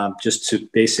 just to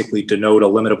basically denote a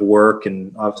limit of work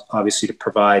and obviously to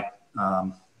provide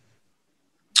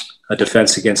a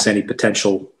defense against any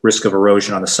potential risk of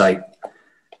erosion on the site.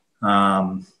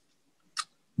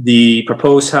 The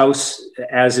proposed house,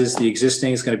 as is the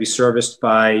existing, is going to be serviced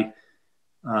by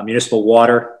municipal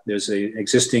water. There's an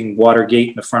existing water gate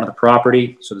in the front of the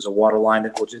property, so there's a water line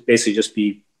that will basically just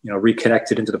be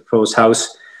reconnected into the proposed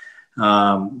house.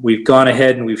 We've gone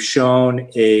ahead and we've shown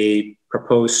a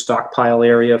proposed stockpile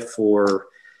area for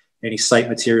any site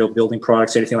material, building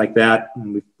products, anything like that.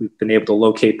 And we've been able to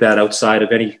locate that outside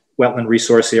of any wetland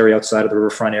resource area, outside of the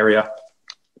riverfront area.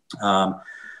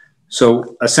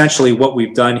 So essentially what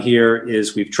we've done here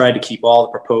is we've tried to keep all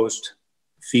the proposed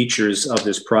features of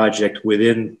this project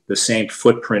within the same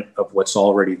footprint of what's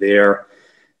already there,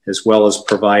 as well as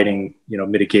providing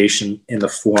mitigation in the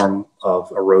form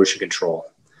of erosion control.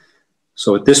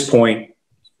 So at this point,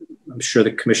 I'm sure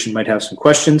the commission might have some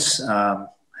questions.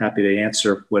 Happy to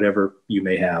answer whatever you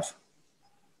may have.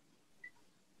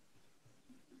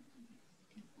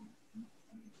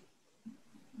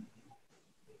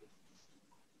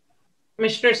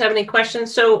 Commissioners have any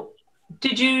questions? So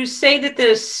did you say that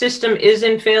the system is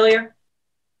in failure?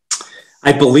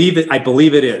 I believe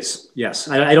it is. Yes.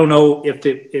 I don't know if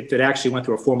it actually went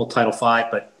through a formal Title V,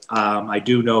 but I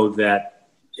do know that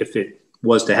if it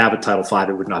was to have a Title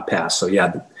V, it would not pass. So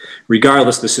yeah,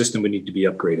 regardless, the system would need to be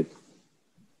upgraded.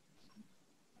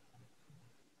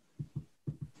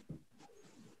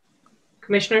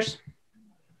 Commissioners?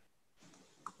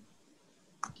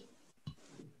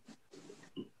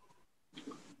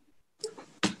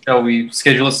 Shall we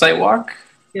schedule a site walk?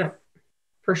 Yeah,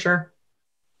 for sure.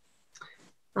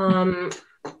 Would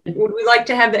we like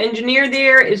to have the engineer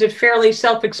there? Is it fairly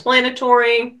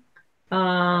self-explanatory?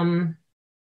 When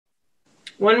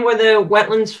were the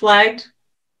wetlands flagged?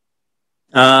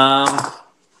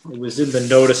 It was in the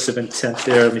notice of intent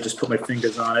there. Let me just put my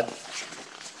fingers on it.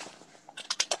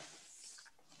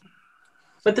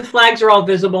 But the flags are all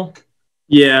visible.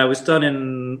 Yeah, it was done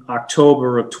in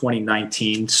October of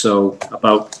 2019, so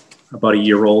about a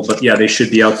year old. But yeah, they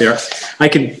should be out there. I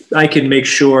can make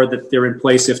sure that they're in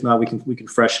place. If not, we can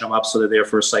freshen them up so they're there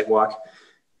for a site walk.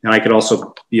 And I could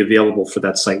also be available for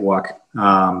that site walk.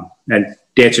 And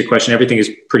to answer your question, everything is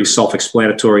pretty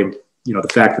self-explanatory. The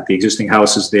fact that the existing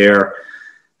house is there,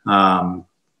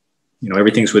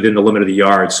 everything's within the limit of the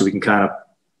yard, so we can kind of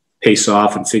pace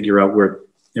off and figure out where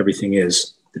everything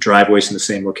is. The driveway's in the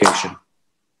same location.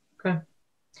 Okay.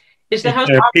 Is the house?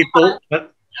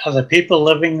 Are the people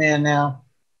living there now?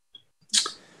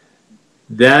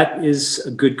 That is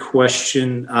a good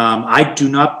question. I do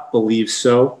not believe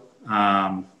so.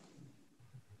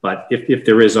 But if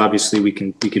there is, obviously we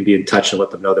can be in touch and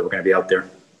let them know that we're going to be out there.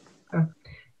 Okay.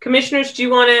 Commissioners, do you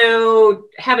want to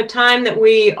have a time that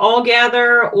we all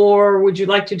gather, or would you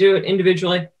like to do it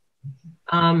individually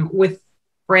with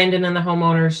Brandon and the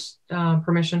homeowner's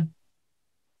permission?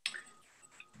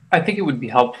 I think it would be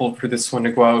helpful for this one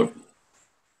to go out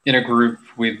in a group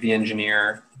with the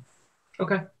engineer.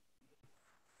 Okay.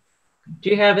 Do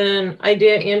you have an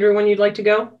idea, Andrew, when you'd like to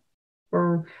go?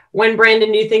 Or When,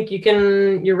 Brandon, do you think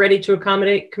you're ready to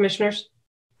accommodate commissioners?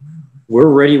 We're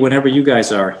ready whenever you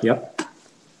guys are. Yep.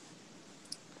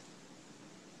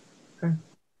 Okay.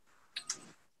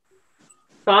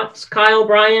 Thoughts, Kyle,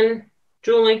 Brian,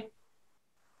 Julie?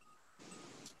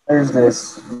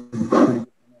 Thursdays.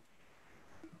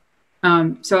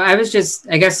 So I was just,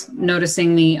 I guess,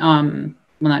 noticing the, well,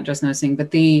 not just noticing,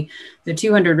 but the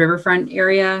 200 Riverfront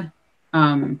area.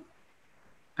 I'm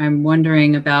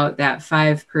wondering about that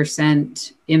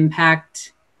 5%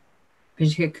 impact,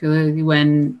 particularly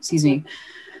when, excuse me,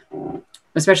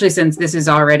 especially since this is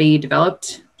already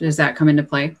developed. Does that come into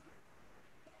play?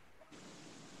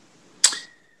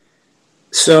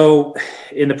 So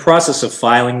in the process of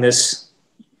filing this,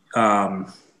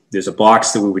 there's a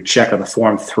box that we would check on the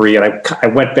Form 3, and I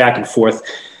went back and forth.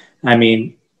 I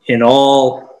mean, in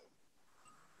all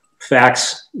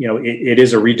facts, you know, it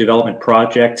is a redevelopment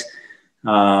project.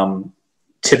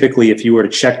 Typically, if you were to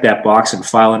check that box and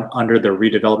file it under the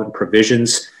redevelopment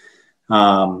provisions,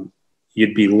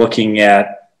 you'd be looking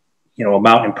at, you know, a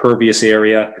mountain impervious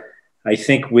area. I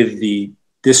think with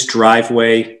this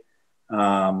driveway,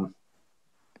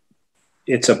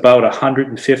 it's about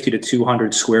 150 to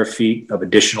 200 square feet of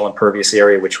additional impervious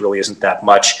area, which really isn't that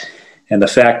much. And the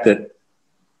fact that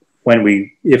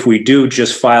if we do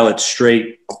just file it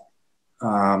straight,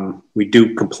 we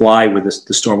do comply with the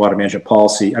stormwater management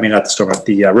policy. I mean, not the stormwater,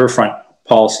 the riverfront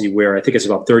policy, where I think it's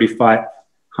about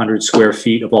 3,500 square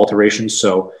feet of alterations.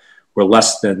 So we're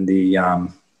less than the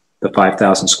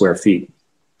 5,000 square feet.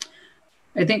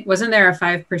 I think, wasn't there a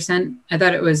 5%? I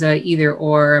thought it was a either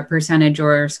or, a percentage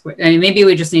or square. I mean, maybe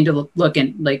we just need to look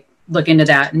into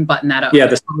that and button that up. Yeah,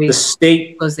 the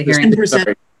state close the hearing.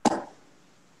 10%.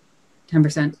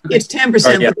 10%. Okay. It's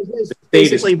 10%, yeah. but it is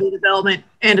basically redevelopment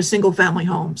and a single family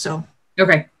home. So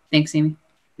okay, thanks, Amy.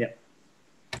 Yeah.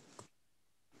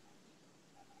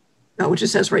 Which it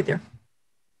says right there.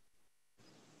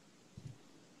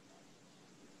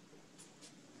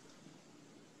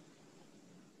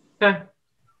 Okay.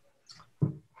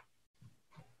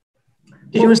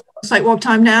 Did you want a site walk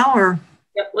time now, or?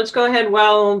 Yep, let's go ahead.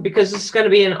 Well, because this is going to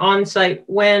be an on-site,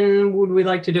 when would we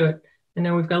like to do it? I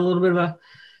know we've got a little bit of a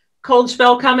cold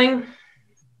spell coming.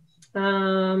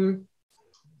 I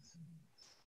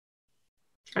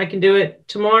can do it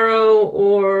tomorrow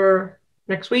or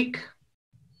next week.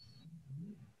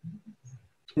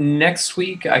 Next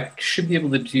week, I should be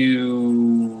able to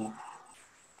do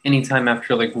anytime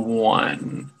after like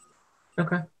 1.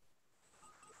 Okay.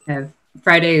 Yeah,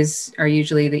 Fridays are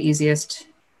usually the easiest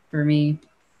for me.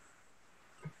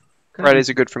 Fridays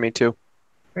are good for me too. All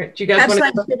right, do you guys want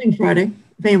to? Thanksgiving Friday,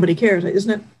 if anybody cares,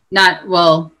 isn't it? Not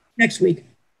well. Next week.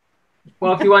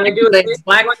 Well, if you want to do it,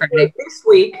 Black Friday this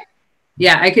week.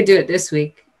 Yeah, I could do it this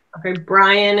week. Okay,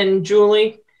 Brian and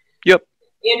Julie. Yep.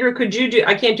 Andrew, could you do?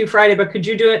 I can't do Friday, but could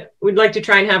you do it? We'd like to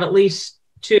try and have at least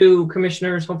 2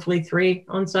 commissioners, hopefully 3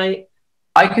 on site.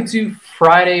 I could do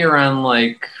Friday around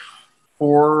like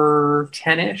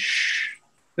 4:10ish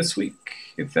this week,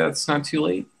 if that's not too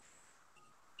late.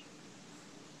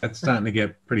 That's starting to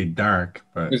get pretty dark,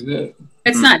 but Is it?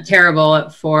 It's not terrible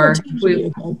at 4.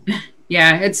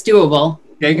 Yeah, it's doable.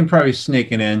 yeah, you can probably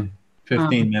sneak it in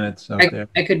 15 minutes out there.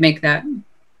 I could make that.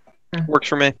 Works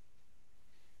for me.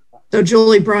 So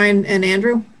Julie, Brian, and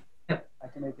Andrew? I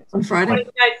can make it. On Friday?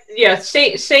 Yeah,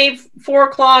 save 4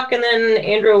 o'clock, and then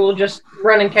Andrew will just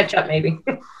run and catch up maybe.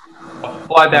 I'll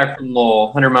fly back from Lowell,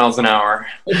 100 miles an hour.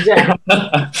 Exactly.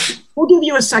 We'll give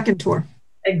you a second tour.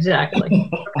 Exactly.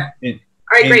 Okay.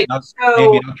 All right, Maybe great.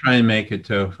 maybe I'll try and make it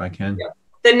too, if I can. Yeah.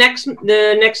 The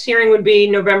next hearing would be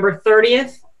November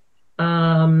 30th.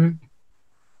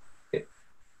 If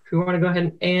you want to go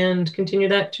ahead and continue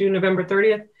that to November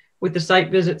 30th with the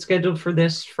site visit scheduled for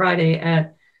this Friday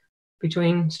at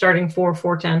starting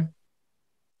 4:10.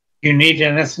 You need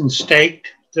anything staked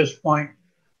at this point?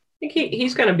 I think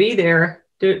he's going to be there.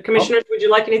 Commissioners, would you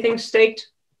like anything staked?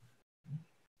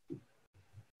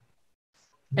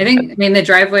 I mean, the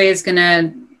driveway is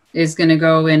gonna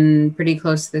go in pretty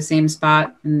close to the same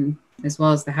spot, and as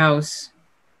well as the house.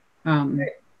 I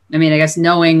mean, I guess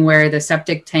knowing where the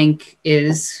septic tank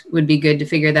is would be good to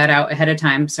figure that out ahead of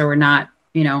time, so we're not,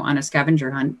 you know, on a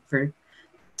scavenger hunt for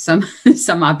some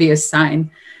obvious sign.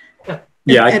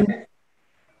 Yeah,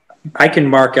 I can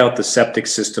mark out the septic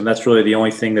system. That's really the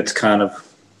only thing that's kind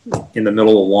of in the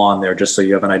middle of the lawn there, just so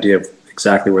you have an idea of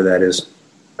exactly where that is.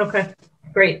 Okay,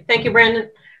 great. Thank you, Brandon.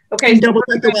 Okay. And double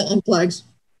check the wetland flags.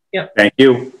 Yep. Thank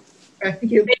you. Okay,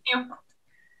 thank you. Thank you.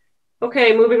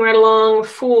 Okay, moving right along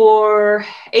for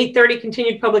 8:30,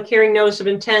 continued public hearing notice of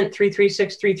intent,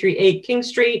 336-338 King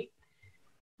Street.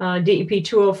 DEP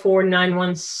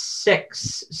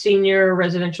 204916 Senior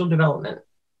Residential Development.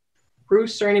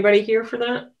 Bruce or anybody here for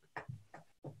that?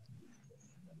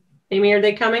 Amy, are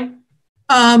they coming?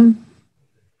 As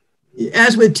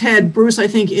with Ted, Bruce, I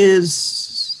think,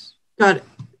 is got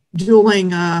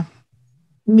dueling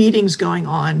meetings going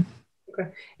on. Okay.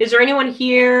 Is there anyone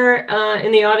here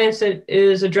in the audience that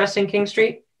is addressing King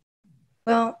Street?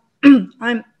 Well,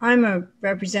 I'm a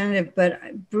representative, but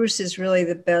Bruce is really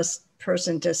the best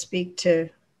person to speak to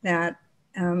that.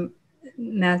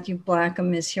 Matthew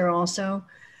Blackham is here also.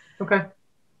 Okay.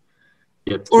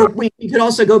 Yep. Or we could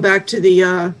also go back to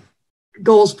the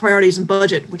goals, priorities, and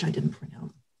budget, which I didn't print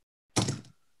out.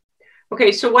 Okay,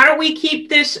 so why don't we keep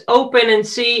this open and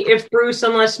see if Bruce,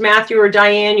 unless Matthew or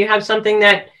Diane, you have something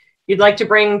that you'd like to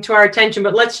bring to our attention.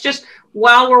 But let's just,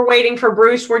 while we're waiting for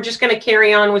Bruce, we're just going to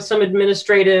carry on with some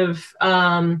administrative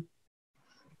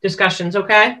discussions,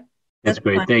 okay? That's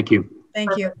great. Thank you.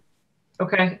 Thank you.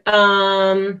 Okay.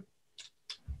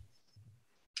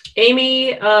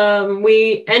 Amy,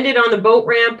 we ended on the boat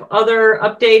ramp. Other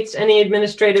updates, any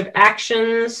administrative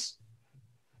actions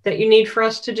that you need for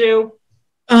us to do?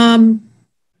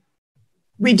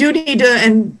 We do need to,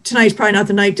 and tonight's probably not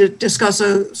the night to discuss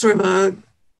a sort of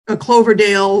a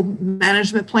Cloverdale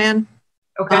management plan.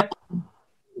 Okay.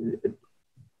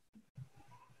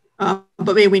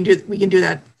 But maybe we can do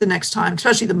that the next time,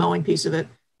 especially the mowing piece of it.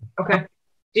 Okay.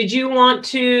 Did you want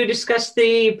to discuss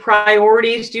the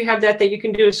priorities? Do you have that you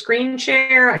can do a screen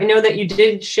share? I know that you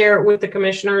did share it with the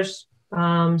commissioners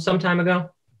some time ago.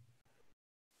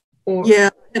 Yeah,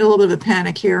 I had a little bit of a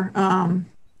panic here.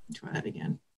 Try that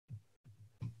again.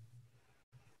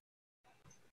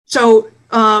 So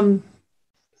the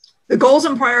goals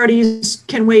and priorities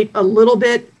can wait a little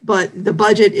bit, but the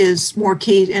budget is more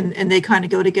key, and they kind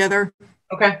of go together.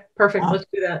 Okay, perfect. Let's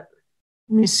do that.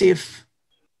 Let me see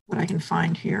what I can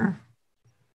find here.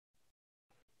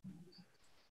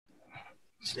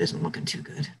 This isn't looking too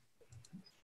good.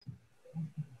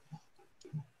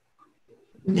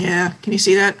 Yeah, can you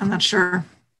see that? I'm not sure.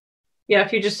 Yeah,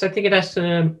 if you just, I think it has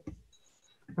to,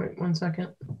 wait 1 second.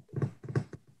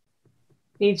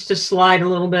 Needs to slide a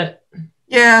little bit.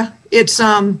 Yeah, it's,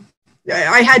 I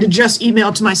had to just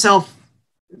email to myself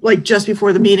like just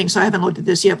before the meeting, so I haven't looked at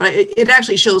this yet, but it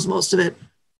actually shows most of it.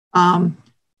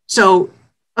 So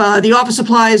the office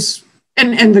supplies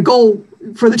and the goal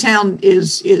for the town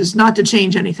is not to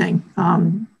change anything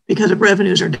because of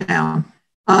revenues are down.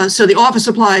 So the office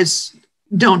supplies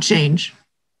don't change.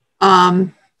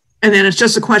 And then it's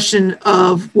just a question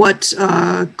of what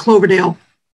Cloverdale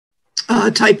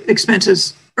type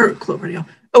expenses, or Cloverdale,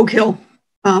 Oak Hill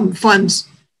funds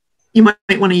you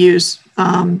might want to use.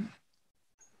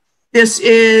 This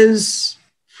is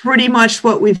pretty much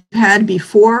what we've had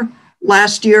before.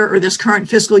 Last year, or this current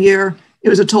fiscal year, it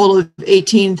was a total of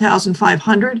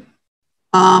 $18,500.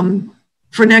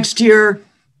 For next year,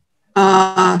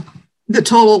 the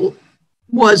total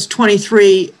was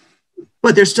 23,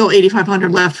 but there's still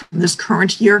 8,500 left from this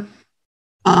current year.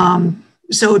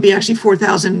 So it would be actually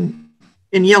 4,000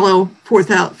 in yellow,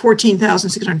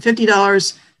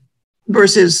 $14,650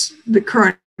 versus the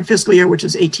current fiscal year, which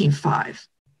is 18,500.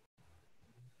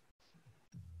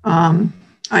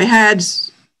 I had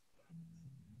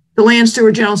the land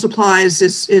steward general supplies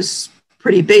is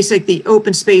pretty basic. The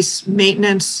open space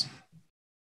maintenance,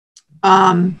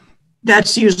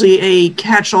 that's usually a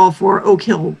catch-all for Oak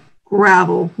Hill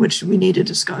gravel, which we need to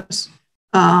discuss.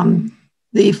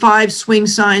 The 5 swing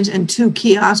signs and 2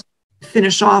 kiosks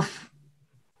finish off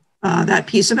that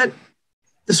piece of it,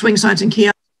 the swing signs and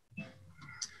kiosks.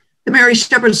 The Mary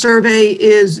Shepherd survey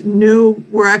is new.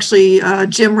 We're actually,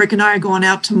 Jim, Rick, and I are going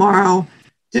out tomorrow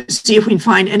to see if we can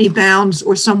find any bounds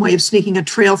or some way of sneaking a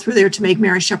trail through there to make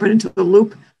Mary Shepherd into a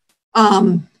loop.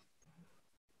 So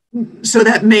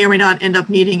that may or may not end up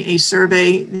needing a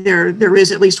survey. There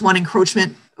is at least one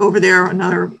encroachment over there.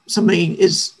 Somebody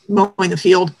is mowing the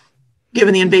field.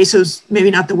 Given the invasives,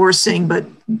 maybe not the worst thing, but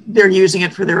they're using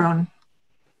it for their own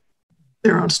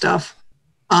stuff.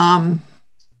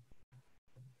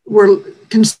 We're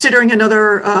considering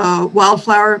another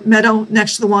wildflower meadow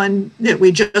next to the one that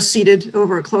we just seeded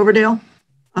over at Cloverdale.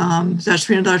 So that's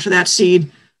 $300 for that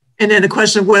seed. And then the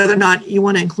question of whether or not you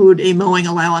want to include a mowing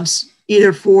allowance,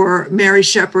 either for Mary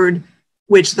Shepherd,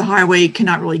 which the highway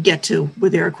cannot really get to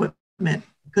with their equipment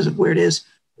because of where it is,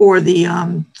 or the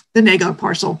Nagog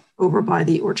parcel over by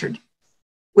the orchard,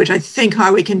 which I think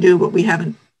highway can do, but we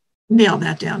haven't nailed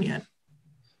that down yet.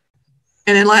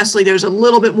 And then lastly, there's a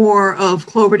little bit more of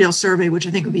Cloverdale survey, which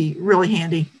I think would be really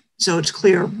handy. So it's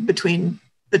clear between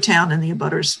the town and the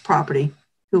abutters property,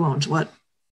 who owns what.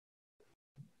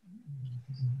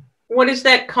 what is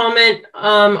that comment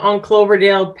on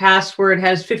Cloverdale past where it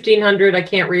has 1,500? I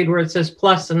can't read where it says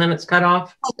plus and then it's cut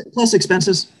off. Plus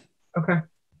expenses. Okay.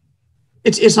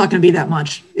 It's not going to be that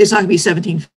much. It's not going to be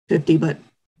 1,750, but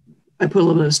I put a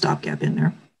little bit of stopgap in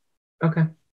there. Okay.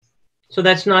 So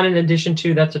that's not in addition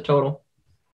to, that's a total.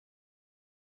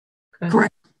 Okay.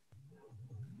 Correct.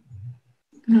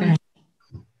 Okay.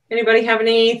 Anybody have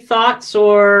any thoughts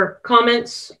or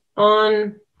comments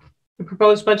on the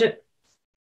proposed budget?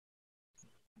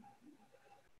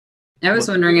 I was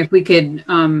wondering if we could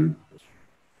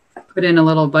put in a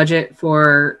little budget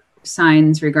for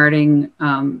signs regarding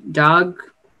dog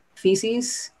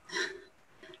feces.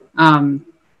 I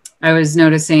was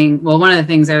noticing, well, one of the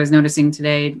things I was noticing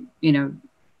today, you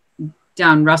know,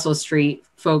 down Russell Street,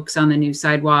 folks on the new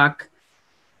sidewalk,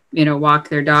 you know, walk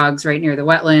their dogs right near the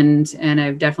wetland. And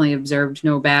I've definitely observed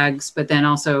no bags, but then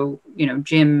also, you know,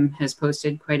 Jim has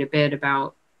posted quite a bit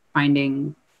about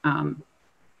finding,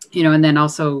 you know, and then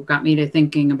also got me to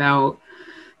thinking about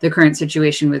the current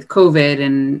situation with COVID.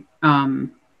 And,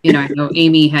 you know, I know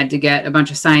Amy had to get a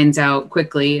bunch of signs out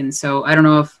quickly. And so I don't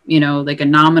know if, you know, like a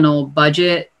nominal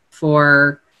budget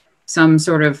for some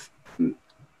sort of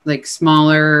like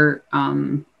smaller,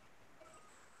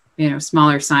 you know,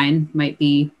 smaller sign might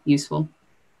be useful.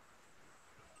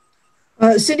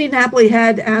 Cindy Napoli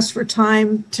had asked for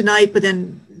time tonight, but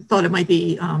then thought it might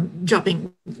be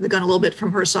jumping the gun a little bit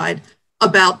from her side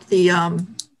about the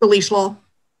leash law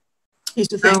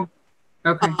piece of thing.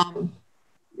 Oh, okay.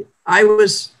 I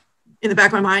was in the back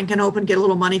of my mind, can open, get a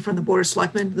little money from the Board of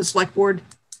Selectmen, the select board,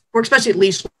 or especially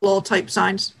leash law type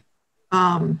signs.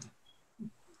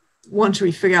 Once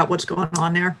we figure out what's going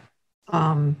on there.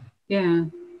 Yeah.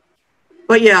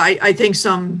 But yeah, I think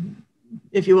some,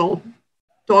 if you will,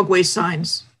 dog waste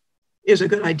signs is a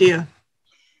good idea.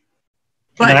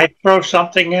 Can I throw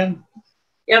something in?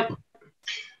 Yep.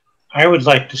 I would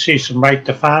like to see some right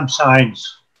to farm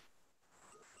signs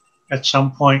at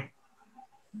some point.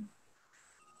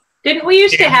 Didn't we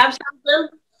used to have some?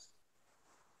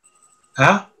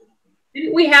 Huh?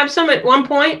 Didn't we have some at one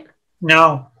point?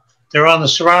 No, they're on the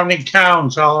surrounding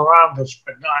towns all around us,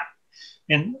 but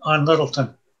not on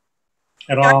Littleton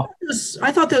at all.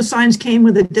 I thought those signs came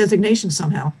with a designation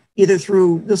somehow, either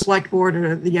through the select board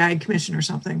or the Ag Commission or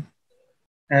something.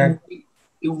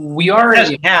 We already, it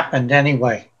hasn't happened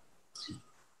anyway.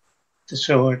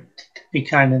 So it'd be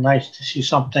kind of nice to see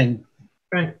something.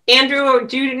 Right. Andrew,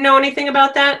 do you know anything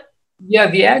about that? Yeah,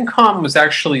 the AgCom was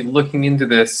actually looking into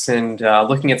this and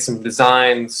looking at some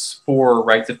designs for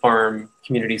Right to Farm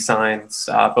community signs,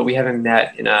 but we haven't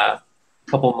met in a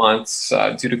couple months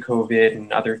due to COVID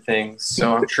and other things.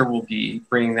 So I'm sure we'll be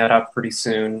bringing that up pretty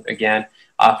soon again.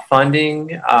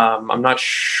 Funding, I'm not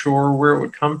sure where it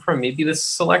would come from, maybe the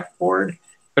select board,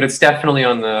 but it's definitely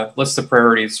on the list of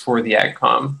priorities for the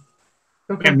AgCom.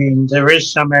 Okay. I mean, there is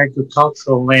some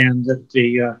agricultural land that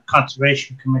the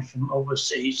Conservation Commission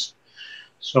oversees.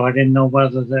 So I didn't know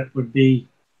whether that would be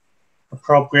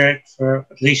appropriate for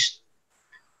at least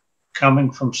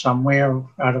coming from somewhere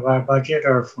out of our budget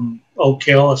or from Oak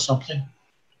Hill or something.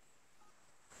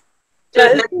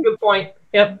 That's a good point.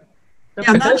 Yep. Yeah,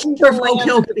 I'm not sure if Oak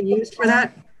Hill could be used for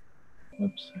that.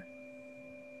 Oops.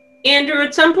 Andrew,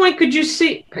 at some point, could you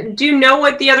see, do you know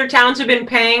what the other towns have been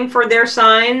paying for their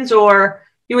signs, or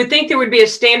you would think there would be a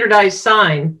standardized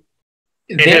sign?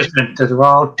 It isn't. They're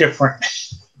all different.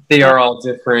 They are all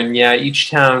different. Yeah, each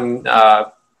town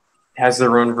has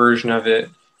their own version of it.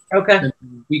 Okay. And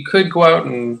we could go out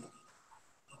and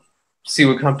see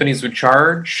what companies would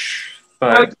charge,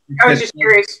 but I was just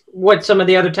curious what some of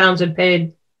the other towns had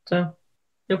paid. So,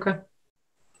 okay.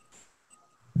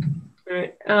 All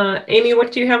right, Amy,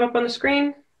 what do you have up on the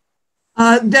screen?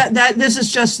 This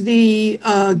is just the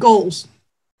goals.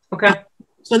 Okay.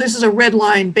 So this is a red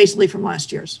line basically from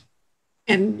last year's,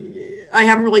 and I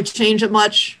haven't really changed it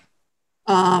much.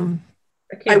 I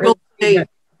will say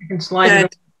you can slide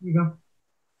that it over.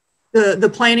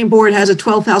 the planning board has a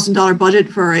 $12,000 budget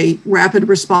for a rapid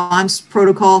response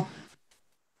protocol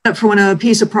for when a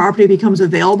piece of property becomes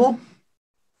available.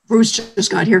 Bruce just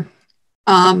got here.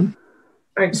 All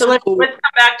right, so let's come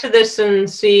back to this and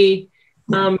see.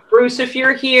 Bruce, if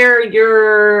you're here,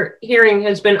 your hearing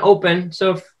has been open.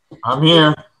 So if I'm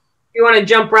here. If you want to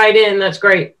jump right in, that's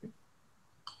great.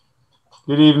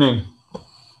 Good evening.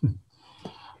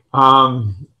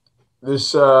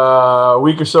 This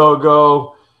week or so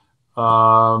ago,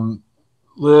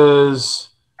 Liz,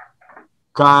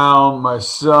 Kyle,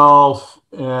 myself,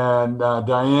 and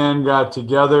Diane got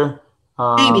together.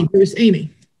 Amy, Bruce,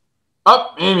 Amy.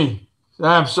 Oh, Amy.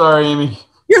 I'm sorry, Amy.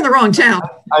 You're in the wrong town.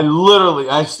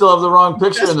 I still have the wrong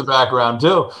picture in the background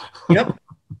too. Yep.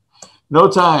 no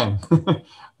time.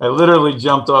 I literally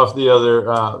jumped off the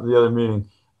other meeting.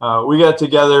 We got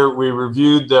together, we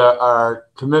reviewed our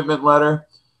commitment letter.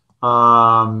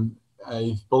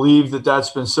 I believe that that's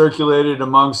been circulated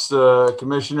amongst the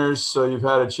commissioners, so you've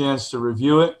had a chance to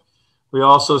review it. We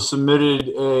also submitted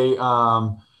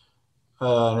an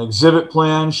exhibit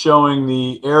plan showing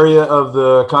the area of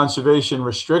the conservation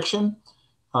restriction,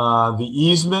 the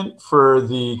easement for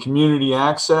the community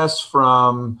access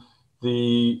from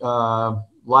the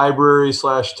library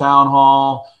 / town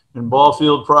hall and ball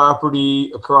field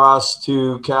property across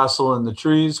to Castle in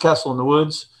the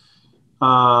Woods.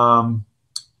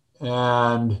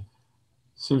 And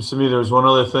seems to me there was one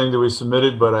other thing that we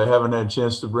submitted, but I haven't had a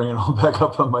chance to bring it all back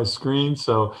up on my screen.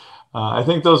 So I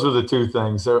think those were the two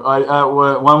things. One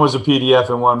was a PDF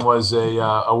and one was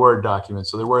a Word document.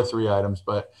 So there were 3 items,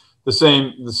 but the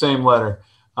same letter.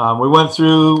 We went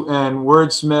through and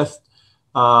wordsmithed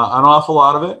an awful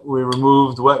lot of it. We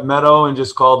removed wet meadow and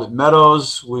just called it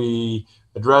meadows. We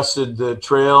addressed the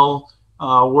trail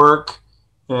work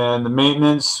and the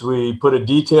maintenance. We put a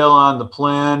detail on the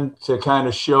plan to kind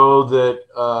of show that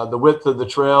the width of the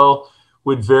trail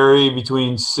would vary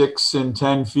between 6 and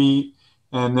 10 feet.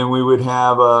 And then we would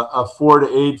have a 4 to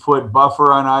 8 foot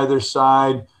buffer on either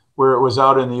side where it was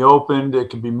out in the open. It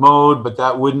could be mowed, but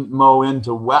that wouldn't mow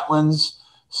into wetlands.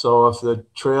 So if the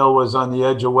trail was on the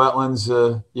edge of wetlands,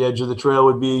 the edge of the trail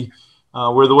would be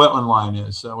where the wetland line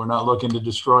is. So we're not looking to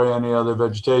destroy any other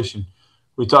vegetation.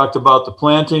 We talked about the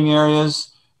planting areas.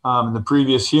 In the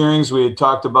previous hearings, we had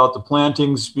talked about the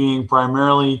plantings being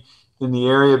primarily in the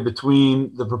area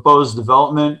between the proposed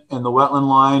development and the wetland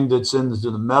line that's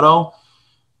into the meadow,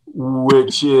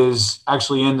 which is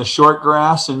actually in the short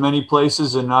grass in many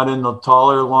places and not in the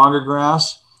taller, longer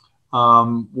grass.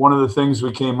 One of the things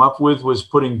we came up with was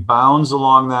putting bounds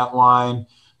along that line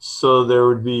so there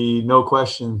would be no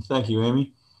question. Thank you,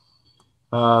 Amy.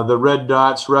 The red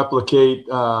dots replicate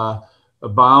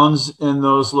bounds in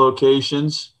those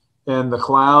locations, and the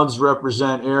clouds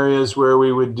represent areas where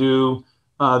we would do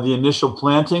the initial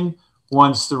planting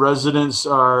once the residents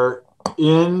are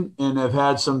in and have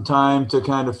had some time to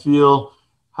kind of feel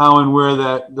how and where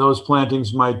those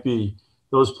plantings might be.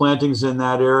 Those plantings in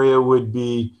that area would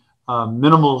be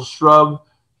minimal shrub.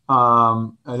 I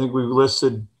think we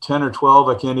listed 10 or 12,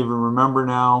 I can't even remember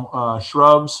now,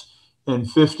 shrubs, and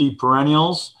 50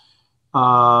 perennials.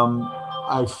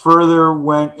 I further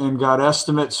went and got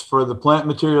estimates for the plant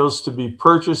materials to be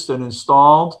purchased and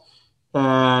installed,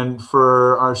 and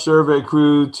for our survey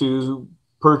crew to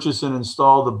purchase and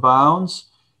install the bounds.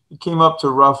 It came up to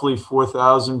roughly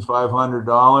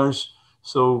 $4,500.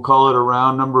 So we'll call it a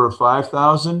round number of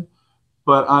 5,000.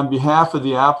 But on behalf of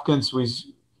the applicants, we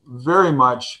very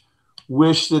much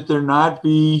wish that there not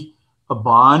be a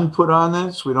bond put on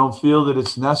this. We don't feel that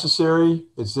it's necessary.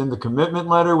 It's in the commitment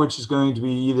letter, which is going to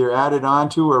be either added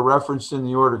onto or referenced in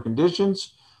the order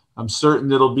conditions. I'm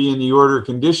certain it'll be in the order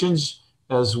conditions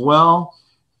as well.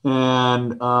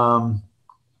 And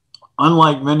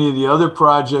unlike many of the other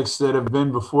projects that have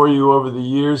been before you over the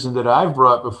years and that I've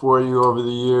brought before you over the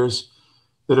years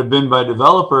that have been by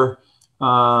developer,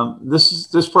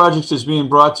 this project is being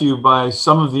brought to you by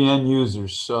some of the end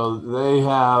users. So they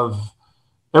have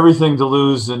everything to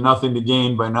lose and nothing to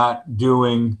gain by not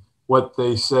doing what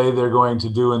they say they're going to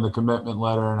do in the commitment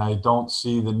letter. And I don't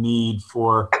see the need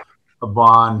for a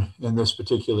bond in this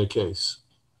particular case.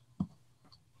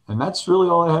 And that's really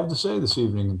all I have to say this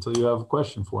evening until you have a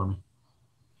question for me.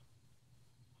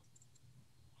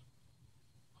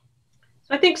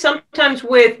 I think sometimes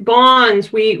with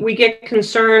bonds, we get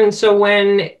concerned. So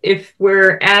if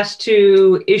we're asked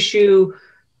to issue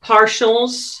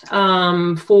partials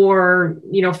for,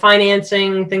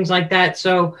 financing, things like that.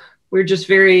 So we're just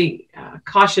very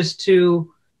cautious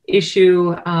to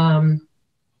issue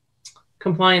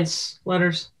compliance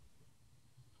letters.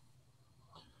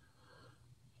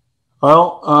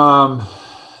 Well,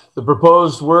 the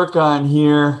proposed work on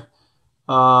here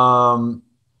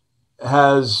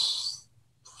has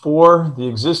 4, the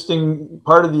existing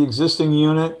part of the existing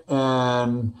unit,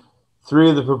 and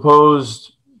 3 of the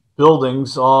proposed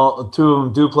buildings, 2 of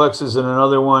them duplexes and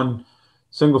another one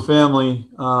single family,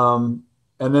 and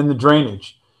then the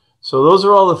drainage. So those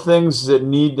are all the things that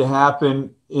need to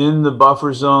happen in the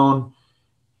buffer zone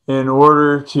in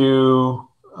order to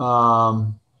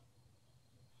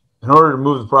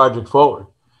move the project forward.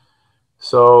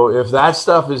 So if that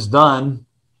stuff is done,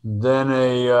 then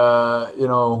there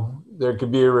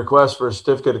could be a request for a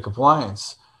certificate of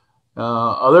compliance.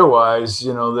 Otherwise,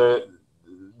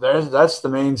 that's the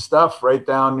main stuff right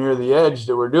down near the edge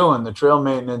that we're doing. The trail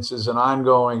maintenance is an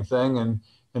ongoing thing and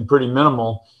pretty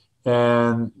minimal.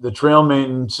 and the trail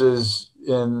maintenance is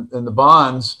in the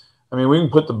bonds. I mean, we can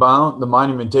put the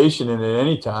monumentation in at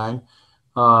any time,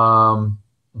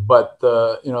 but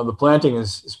the planting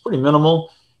is pretty minimal,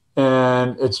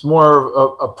 and it's more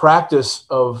of a practice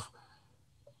of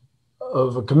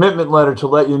a commitment letter to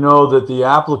let you know that the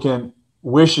applicant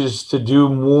wishes to do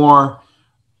more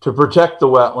to protect the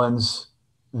wetlands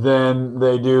than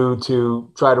they do to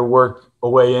try to work a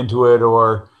way into it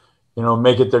or,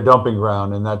 make it their dumping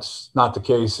ground. And that's not the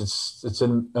case. It's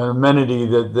an amenity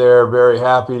that they're very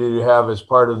happy to have as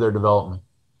part of their development.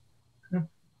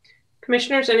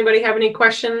 Commissioners, anybody have any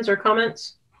questions or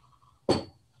comments?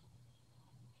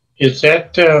 Is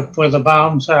that where the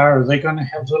bounds are? Are they going to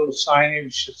have little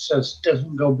signage that says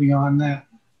doesn't go beyond that?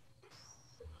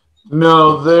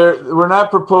 No, we're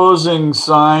not proposing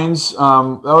signs.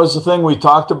 That was the thing we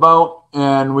talked about,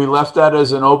 and we left that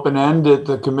as an open end that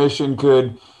the commission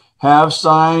could have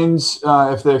signs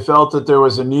if they felt that there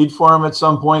was a need for them at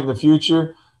some point in the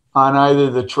future on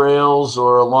either the trails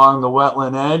or along the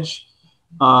wetland edge.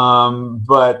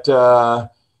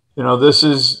 This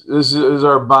is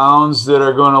our bounds that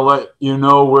are going to let you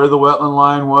know where the wetland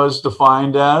line was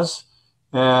defined as,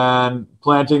 and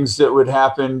plantings that would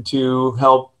happen to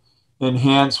help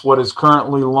enhance what is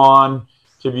currently lawn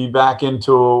to be back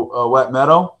into a wet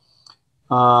meadow.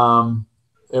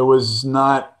 It was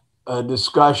not a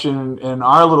discussion in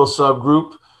our little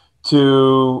subgroup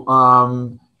to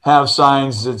have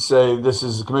signs that say this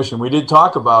is the commission. We did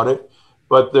talk about it,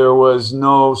 but there was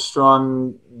no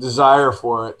strong desire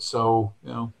for it. So,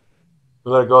 we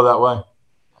let it go that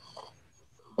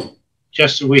way.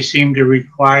 Just as we seem to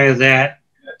require that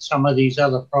at some of these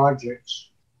other projects.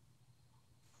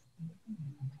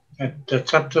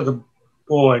 That's up to the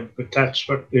board, but that's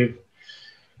what we've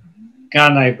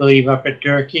done, I believe, up at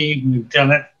Durkee. We've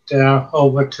done it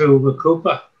over to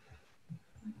Cooper.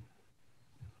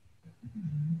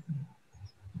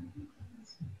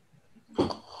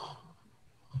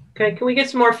 Okay, can we get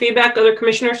some more feedback, other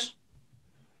commissioners?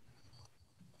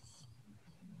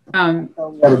 We had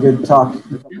a good talk a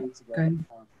couple weeks ago.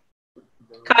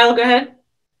 Kyle, go ahead.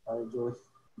 Sorry, Julie.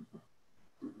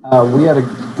 We had a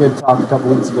good talk a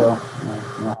couple weeks ago,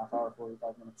 half hour,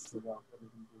 45 minutes ago.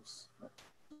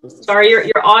 Sorry, your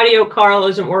audio, Carl,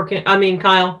 isn't working.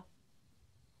 Kyle.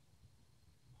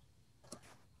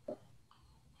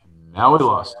 Now we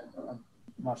lost. I'm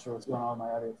not sure what's going on with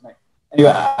my audio tonight.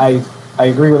 Anyway, I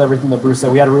agree with everything that Bruce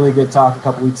said. We had a really good talk a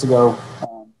couple weeks ago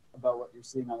about what you're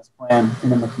seeing on this plan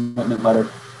and in the commitment letter.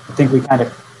 I think we kind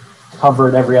of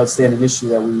covered every outstanding issue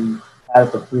that we had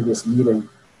at the previous meeting.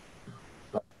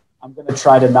 But I'm going to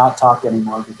try to not talk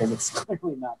anymore because it's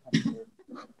clearly not coming through.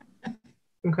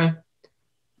 Okay.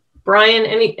 Brian,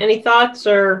 any thoughts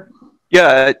or?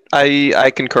 Yeah,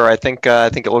 I concur. I think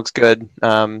it looks good.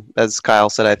 As Kyle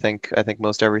said, I think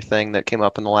most everything that came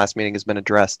up in the last meeting has been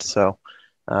addressed. So,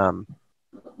 in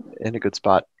a good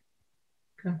spot.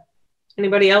 Okay.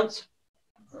 Anybody else?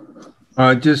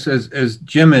 Just as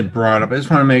Jim had brought up, I just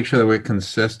want to make sure that we're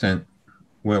consistent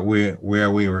where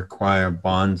we require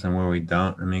bonds and where we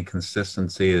don't. I mean,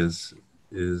 consistency is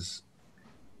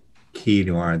key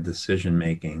to our decision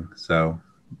making. So.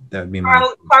 That would be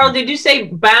Carl, did you say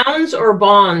bounds or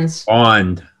bonds?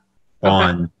 Bond.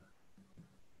 Okay.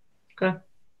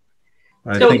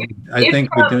 I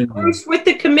think we're doing Bruce, with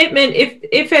the commitment,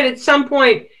 if at some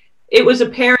point it was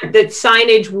apparent that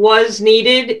signage was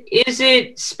needed, is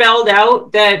it spelled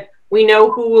out that we know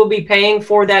who will be paying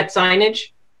for that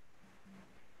signage?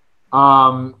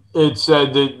 It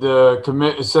said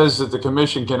that it says that the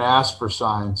commission can ask for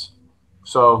signs.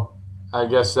 So I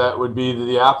guess that would be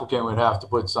the applicant would have to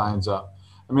put signs up.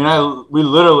 I mean, we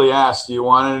literally asked, do you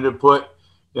want to put,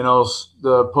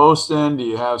 the post in? Do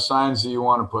you have signs that you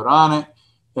want to put on it?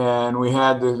 And we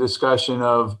had the discussion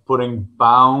of putting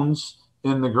bounds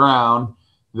in the ground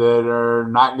that are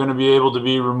not going to be able to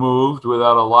be removed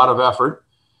without a lot of effort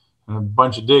and a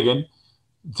bunch of digging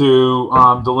to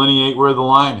delineate where the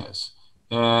line is.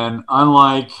 And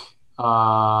unlike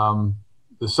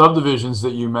the subdivisions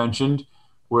that you mentioned,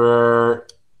 where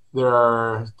there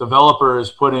are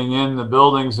developers putting in the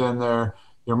buildings and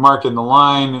you're marking the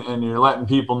line and you're letting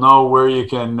people know where you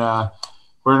can,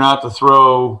 where not to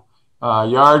throw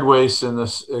yard waste in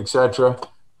this, etc.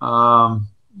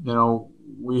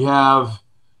 We have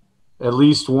at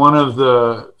least one of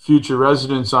the future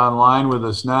residents online with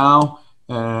us now,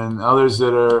 and others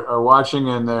that are watching,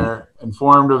 and they're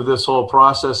informed of this whole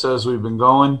process as we've been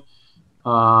going.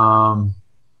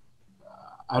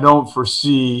 I don't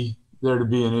foresee there to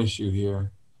be an issue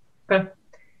here. Okay.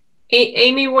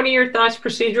 Amy, what are your thoughts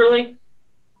procedurally?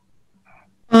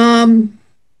 I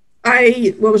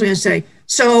what was I going to say?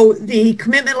 So the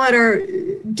commitment letter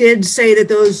did say that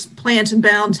those plants and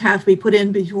bounds have to be put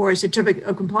in before a certificate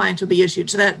of compliance will be issued.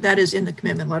 So that is in the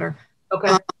commitment letter.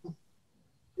 Okay.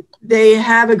 They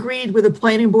have agreed with the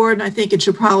planning board, and I think it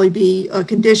should probably be a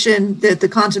condition that the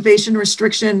conservation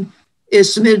restriction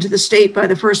is submitted to the state by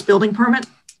the first building permit.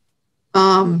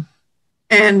 And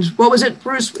what was it,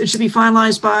 Bruce? It should be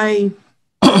finalized by?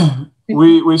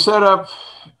 We set up,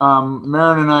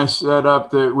 Maren and I set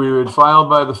up that we would file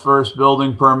by the first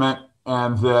building permit,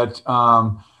 and that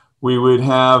we would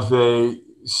have a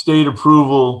state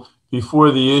approval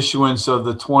before the issuance of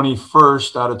the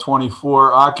 21st out of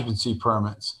 24 occupancy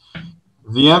permits.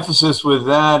 The emphasis with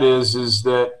that is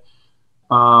that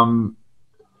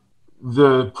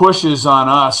the push is on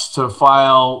us to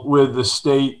file with the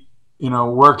state, you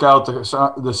know, work out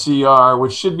the CR,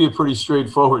 which should be a pretty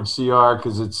straightforward CR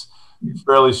because it's a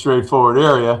fairly straightforward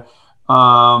area.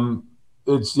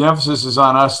 The emphasis is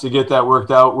on us to get that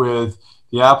worked out with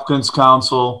the applicant's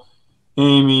council,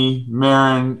 Amy,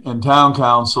 Maren, and town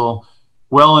council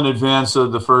well in advance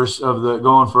of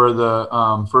going for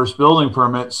the first building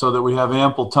permit, so that we have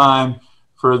ample time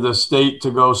for the state to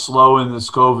go slow in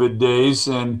this COVID days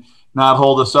and not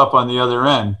hold us up on the other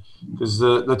end. Because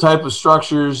the type of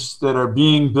structures that are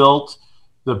being built,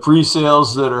 the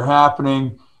pre-sales that are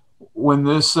happening, when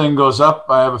this thing goes up,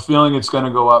 I have a feeling it's going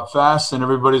to go up fast, and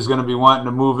everybody's going to be wanting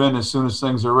to move in as soon as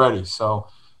things are ready. So,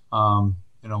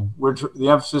 you know, the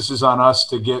emphasis is on us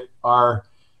to get our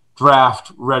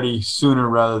draft ready sooner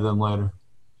rather than later.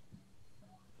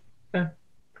 Okay.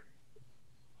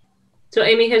 So,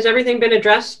 Amy, has everything been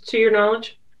addressed to your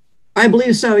knowledge? I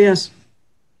believe so, yes.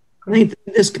 I think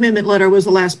this commitment letter was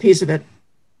the last piece of it.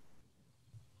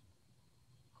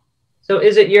 So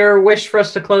is it your wish for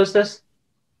us to close this?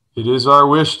 It is our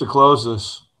wish to close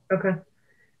this. Okay.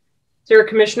 Is there a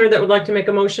commissioner that would like to make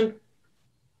a motion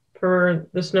for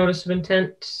this notice of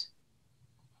intent?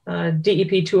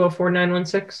 DEP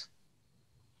 204916.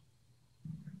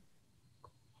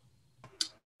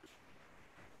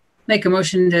 Make a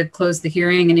motion to close the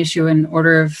hearing and issue an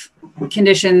order of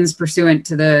conditions pursuant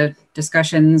to the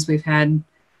discussions we've had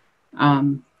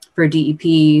for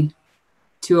DEP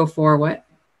 204 what?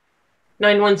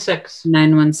 916.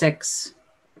 916.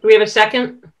 Do we have a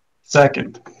second?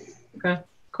 Second. Okay.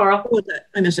 Carl? What was that?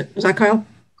 I missed it. Was that Kyle?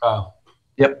 Kyle.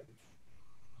 Yep.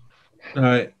 All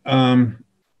right.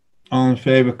 All in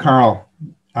favor? Carl?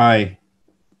 Aye.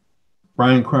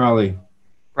 Brian Crowley?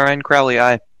 Brian Crowley,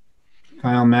 aye.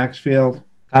 Kyle Maxfield?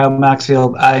 Kyle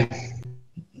Maxfield, aye.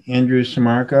 Andrew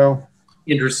Samarco?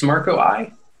 Andrew Samarco,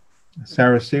 aye.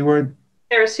 Sarah Seward?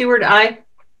 Sarah Seward, aye.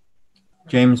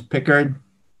 James Pickard?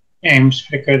 James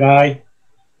Pickard, aye.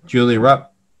 Julie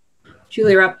Rupp?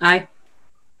 Julie Rupp, aye.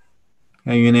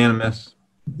 Unanimous.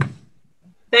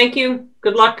 Thank you.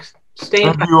 Good luck. Stay in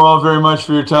touch. Thank you all very much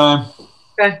for your time.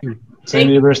 Okay. Same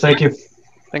to you, Bruce. Thank you.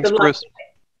 Thanks, Good luck. Bruce.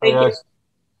 Thank you.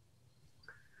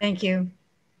 Thank you.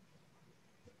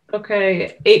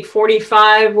 Okay,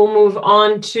 8:45, we'll move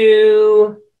on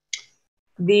to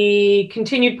the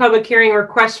continued public hearing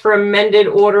request for amended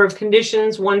order of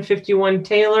conditions, 151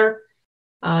 Taylor,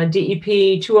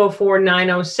 DEP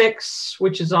 204906,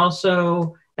 which is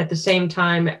also at the same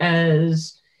time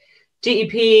as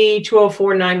DEP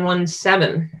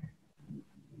 204917.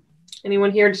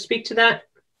 Anyone here to speak to that?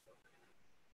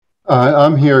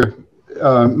 I'm here.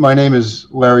 My name is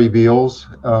Larry Beals.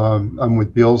 I'm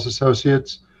with Beals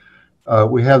Associates.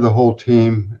 We have the whole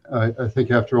team. I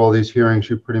think after all these hearings,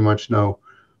 you pretty much know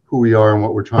who we are and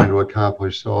what we're trying to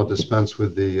accomplish. So I'll dispense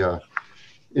with the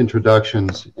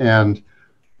introductions. And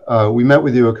we met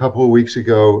with you a couple of weeks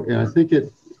ago, and I think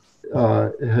it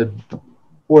had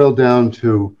boiled down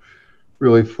to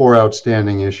really 4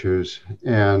 outstanding issues.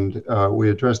 And we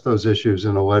addressed those issues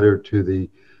in a letter to the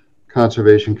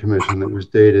Conservation Commission that was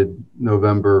dated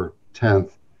November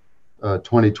 10th,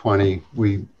 2020.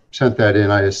 We sent that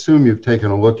in. I assume you've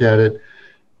taken a look at it.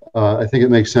 I think it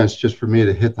makes sense just for me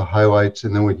to hit the highlights,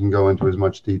 and then we can go into as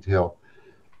much detail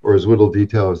or as little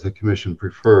detail as the commission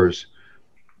prefers.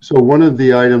 So one of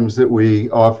the items that we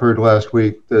offered last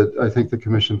week that I think the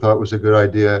commission thought was a good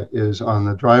idea is on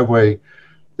the driveway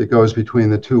that goes between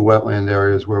the 2 wetland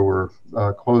areas where we're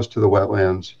close to the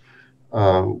wetlands.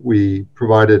 We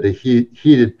provided a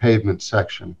heated pavement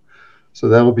section. So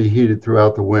that'll be heated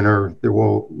throughout the winter. There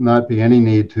will not be any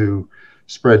need to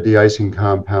spread de-icing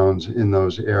compounds in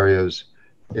those areas,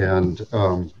 and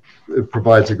it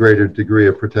provides a greater degree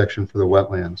of protection for the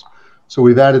wetlands. So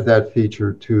we've added that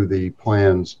feature to the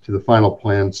plans, to the final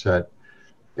plan set.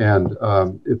 And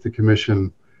if the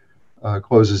commission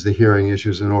closes the hearing,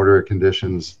 issues an order of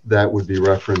conditions, that would be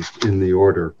referenced in the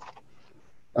order.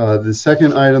 The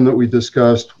second item that we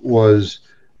discussed was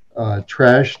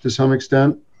trash to some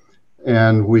extent,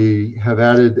 and we have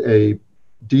added a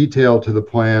detail to the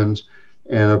plans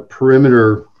and a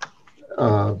perimeter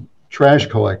trash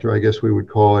collector, I guess we would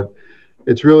call it.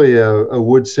 It's really a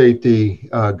wood safety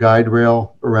guide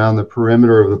rail around the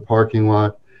perimeter of the parking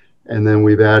lot, and then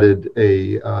we've added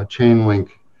a chain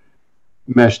link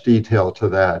mesh detail to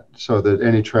that so that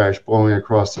any trash blowing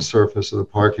across the surface of the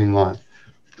parking lot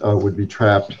would be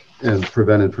trapped and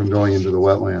prevented from going into the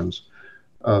wetlands.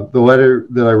 The letter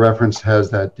that I referenced has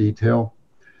that detail.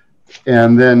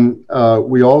 And then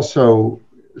we also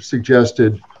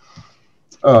suggested,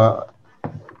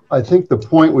 I think the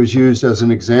point was used as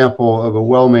an example of a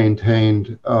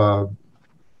well-maintained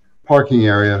parking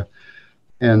area.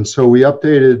 And so we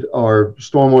updated our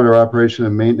stormwater operation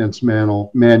and maintenance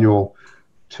manual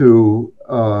to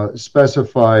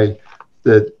specify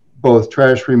that both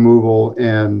trash removal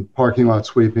and parking lot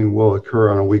sweeping will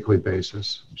occur on a weekly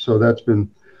basis. So that's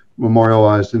been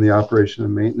memorialized in the operation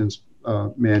and maintenance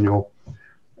manual.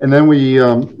 And then we,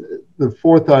 the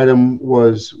fourth item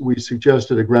was we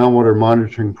suggested a groundwater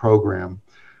monitoring program.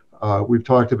 We've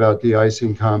talked about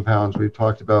de-icing compounds. We've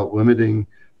talked about limiting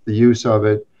the use of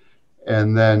it.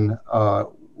 And then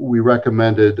we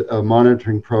recommended a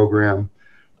monitoring program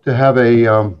to have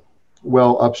a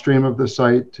well upstream of the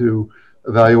site to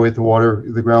evaluate the water,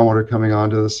 the groundwater coming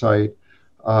onto the site,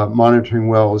 monitoring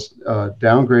wells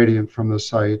down gradient from the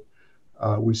site.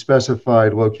 We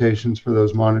specified locations for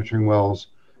those monitoring wells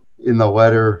in the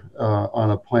letter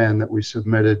on a plan that we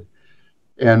submitted.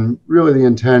 And really the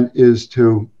intent is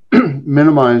to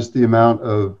minimize the amount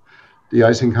of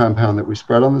de-icing compound that we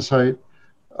spread on the site,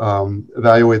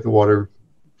 evaluate the water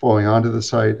flowing onto the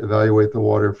site, evaluate the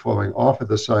water flowing off of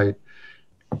the site,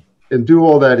 and do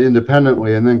all that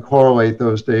independently, and then correlate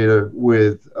those data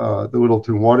with the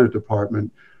Littleton Water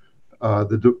Department.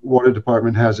 The Water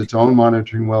Department has its own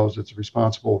monitoring wells. It's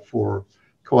responsible for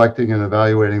collecting and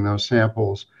evaluating those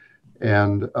samples.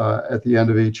 And at the end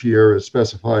of each year, as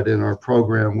specified in our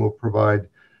program, we'll provide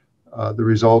the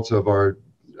results of our,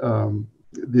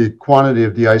 the quantity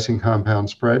of de-icing compound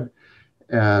spread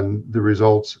and the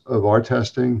results of our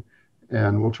testing,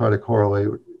 and we'll try to correlate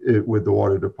it with the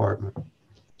Water Department.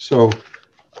 So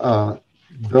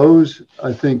those,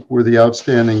 I think, were the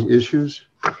outstanding issues.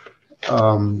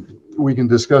 We can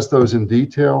discuss those in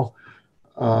detail.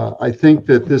 I think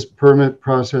that this permit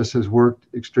process has worked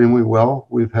extremely well.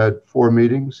 We've had 4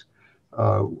 meetings.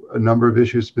 A number of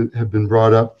issues have been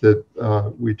brought up that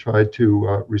we tried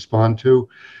to respond to.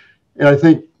 And I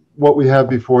think what we have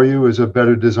before you is a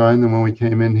better design than when we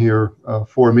came in here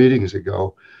 4 meetings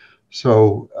ago.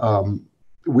 So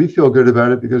we feel good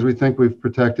about it because we think we've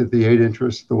protected the 8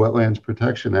 interests of the Wetlands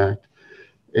Protection Act.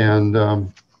 And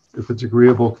if it's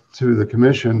agreeable to the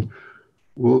commission,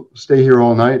 we'll stay here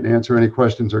all night and answer any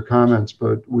questions or comments,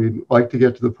 but we'd like to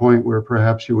get to the point where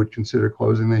perhaps you would consider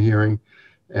closing the hearing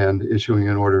and issuing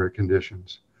an order of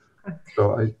conditions.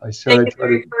 So I said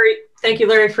thank you,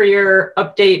 Larry, for your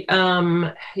update.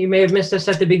 You may have missed us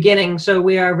at the beginning, so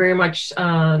we are very much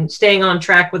staying on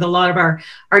track with a lot of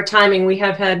our timing. We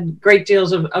have had great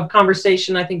deals of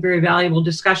conversation, I think very valuable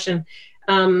discussion.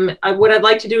 What I'd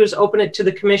like to do is open it to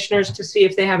the commissioners to see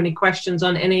if they have any questions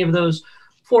on any of those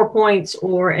 4 points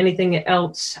or anything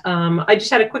else. I just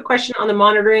had a quick question on the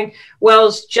monitoring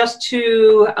wells. Just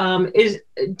to,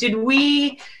 did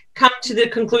we come to the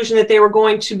conclusion that they were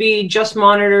going to be just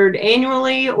monitored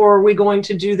annually, or are we going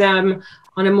to do them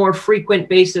on a more frequent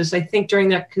basis? I think during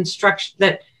that construction,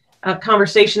 that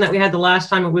conversation that we had the last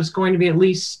time, it was going to be at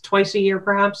least twice a year,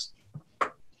 perhaps.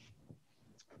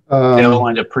 They all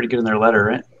lined up pretty good in their letter,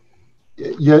 right?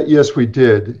 Yeah, yes, we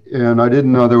did. And I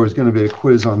didn't know there was going to be a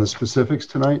quiz on the specifics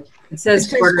tonight. It says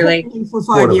quarterly. For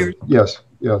 5 years. Yes,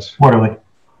 yes. Quarterly.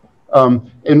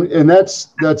 And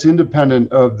that's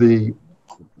independent of the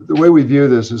way we view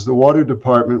this is the Water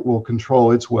Department will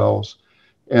control its wells,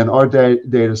 and our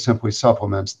data simply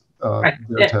supplements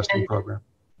their testing program.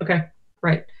 Okay,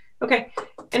 right. Okay.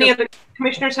 Any other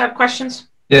commissioners have questions?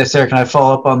 Yeah, Sarah, can I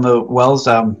follow up on the wells?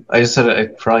 I just said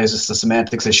it probably is just a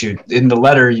semantics issue. In the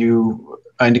letter, you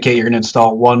indicate you're going to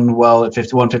install 1 well at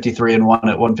 153 and 1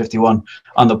 at 151.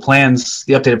 On the plans,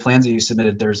 the updated plans that you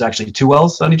submitted, there's actually 2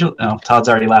 wells on each. Oh, Todd's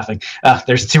already laughing.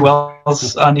 There's 2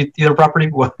 wells on either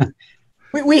property.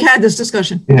 We had this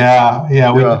discussion.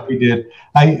 Yeah, we did.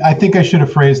 I think I should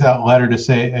have phrased that letter to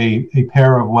say a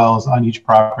pair of wells on each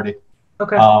property.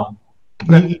 Okay.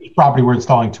 Each property we're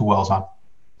installing 2 wells on.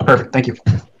 Perfect. Thank you.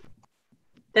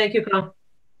 Thank you, Carl.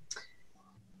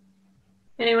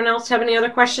 Anyone else have any other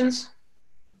questions?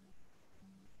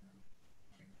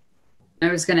 I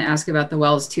was going to ask about the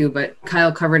wells too, but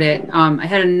Kyle covered it. I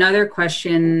had another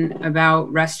question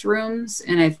about restrooms,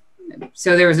 and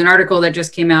so there was an article that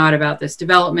just came out about this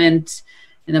development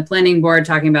and the planning board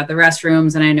talking about the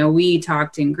restrooms, and I know we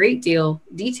talked in great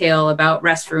detail about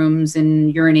restrooms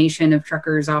and urination of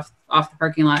truckers off the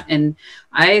parking lot, and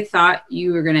I thought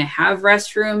you were going to have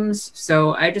restrooms,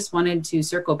 so I just wanted to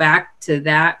circle back to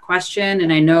that question.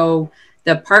 And I know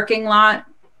the parking lot,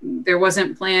 there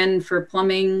wasn't planned for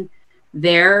plumbing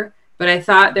there, but I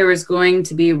thought there was going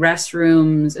to be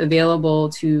restrooms available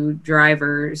to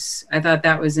drivers. I thought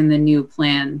that was in the new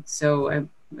plan. So I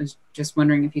was just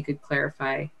wondering if you could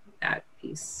clarify that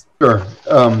piece. Sure.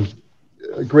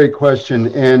 Great question.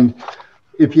 And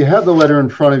if you have the letter in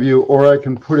front of you, or I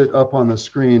can put it up on the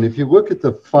screen, if you look at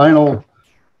the final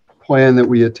plan that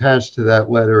we attached to that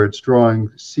letter, it's drawing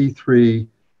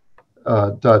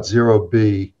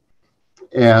C3.0B.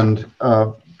 And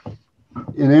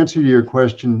in answer to your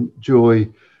question,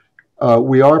 Julie,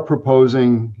 we are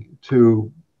proposing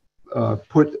to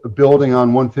put a building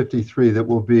on 153 that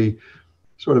will be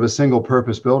sort of a single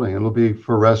purpose building. It'll be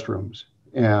for restrooms.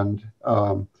 And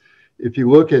if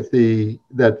you look at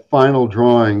that final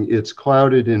drawing, it's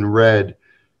clouded in red.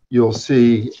 You'll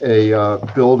see a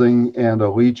building and a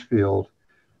leach field.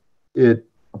 It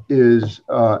is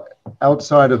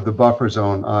outside of the buffer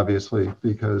zone, obviously,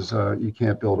 because you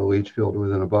can't build a leach field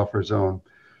within a buffer zone.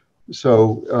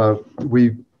 So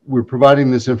we're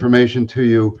providing this information to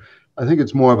you. I think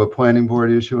it's more of a planning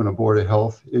board issue and a board of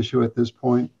health issue at this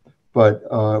point, but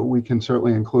we can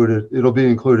certainly include it. It'll be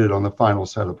included on the final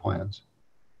set of plans.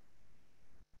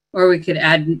 Or we could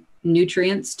add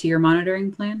nutrients to your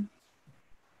monitoring plan.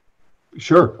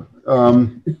 Sure.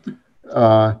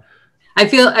 I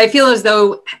feel as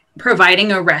though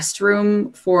providing a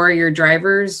restroom for your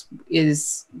drivers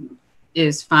is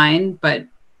fine, but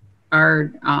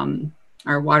our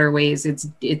waterways,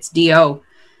 it's DO,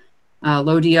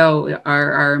 low DO,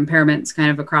 our impairments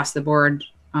kind of across the board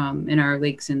in our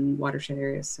lakes and watershed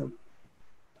areas. So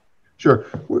sure,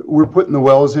 we're putting the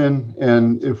wells in,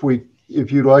 and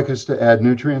if you'd like us to add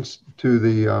nutrients to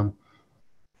the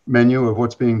menu of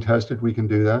what's being tested, we can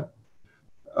do that.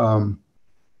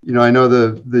 You know, I know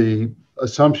the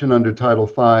assumption under Title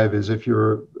V is if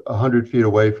you're 100 feet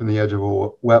away from the edge of a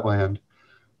wetland,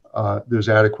 there's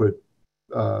adequate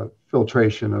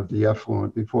filtration of the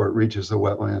effluent before it reaches the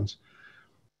wetlands.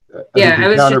 Yeah, I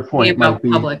was just thinking about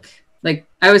public. Like,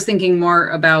 I was thinking more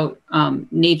about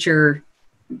nature,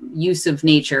 use of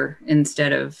nature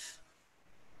instead of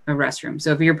a restroom.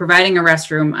 So if you're providing a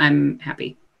restroom, I'm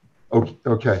happy.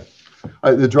 Okay.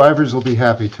 The drivers will be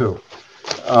happy too.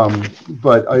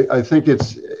 But I think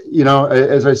it's, you know,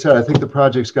 as I said, I think the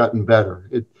project's gotten better.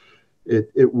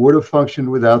 It would have functioned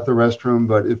without the restroom,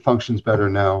 but it functions better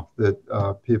now that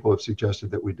people have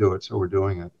suggested that we do it, so we're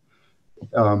doing it.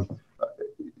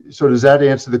 So does that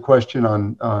answer the question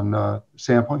on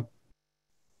sampling?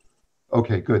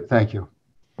 Okay, good, thank you.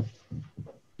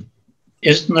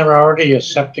 Isn't there already a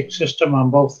septic system on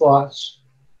both lots?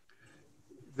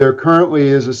 There currently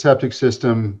is a septic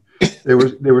system. They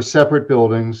were separate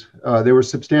buildings. They were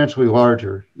substantially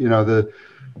larger. You know,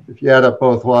 if you add up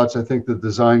both lots, I think the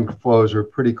design flows are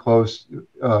pretty close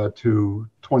to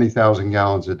 20,000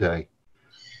 gallons a day.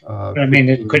 I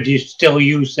mean, could you still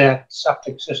use that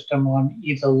septic system on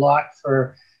either lot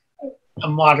for a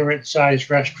moderate-sized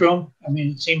restroom? I mean,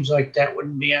 it seems like that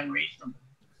wouldn't be unreasonable.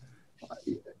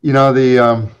 You know,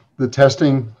 the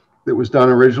testing that was done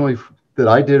originally, that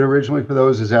I did originally for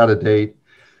those, is out of date.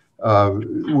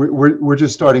 We're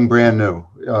just starting brand new.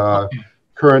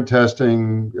 Current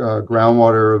testing,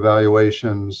 groundwater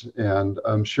evaluations, and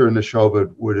I'm sure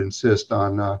Neshoba would insist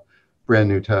on brand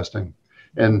new testing.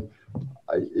 And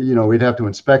you know, we'd have to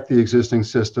inspect the existing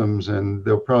systems, and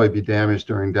they'll probably be damaged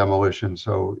during demolition.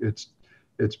 So it's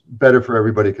better for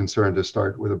everybody concerned to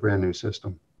start with a brand new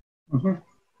system. Mm-hmm.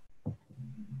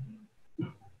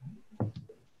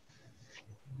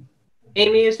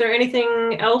 Amy, is there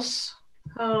anything else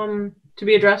to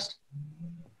be addressed?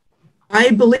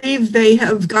 I believe they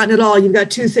have gotten it all. You've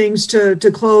got two things to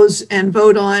close and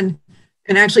vote on.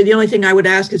 And actually, the only thing I would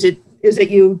ask is that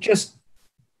you just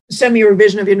send me a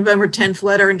revision of your November 10th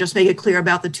letter and just make it clear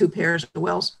about the two pairs of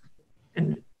wells.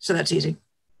 And so that's easy.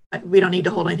 We don't need to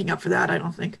hold anything up for that, I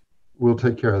don't think. We'll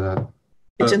take care of that.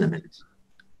 It's in the minutes.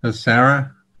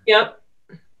 Sarah? Yep.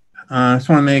 I just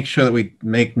want to make sure that we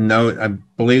make note. I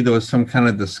believe there was some kind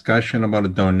of discussion about a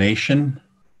donation.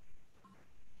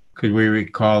 Could we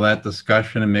recall that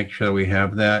discussion and make sure that we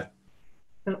have that?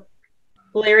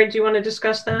 Larry, do you want to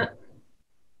discuss that?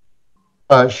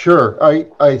 Sure.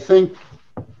 I think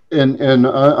And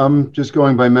I'm just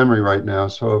going by memory right now,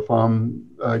 so if I'm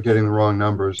getting the wrong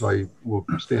numbers, I will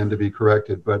stand to be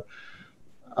corrected. But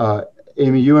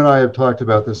Amy, you and I have talked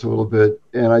about this a little bit,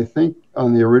 and I think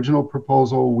on the original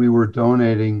proposal, we were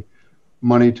donating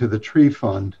money to the tree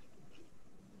fund,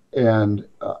 and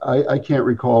I can't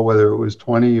recall whether it was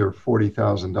 $20,000 or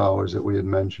 $40,000 that we had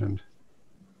mentioned.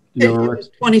 Do you It was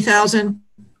 20,000.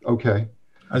 Okay.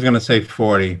 I was going to say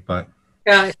 40, but.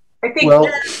 Yeah, I think. Well,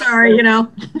 sorry, you know.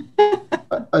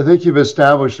 I think you've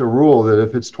established a rule that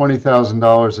if it's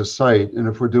 $20,000 a site, and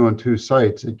if we're doing 2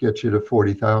 sites, it gets you to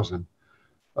 40,000.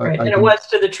 Right, and it was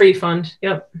to the tree fund.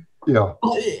 Yep. Yeah.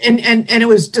 And it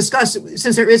was discussed,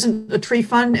 since there isn't a tree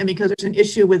fund, and because there's an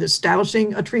issue with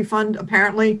establishing a tree fund,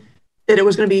 apparently, that it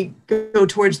was going to go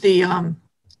towards the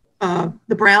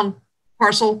Brown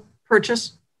parcel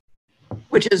purchase,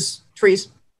 which is trees.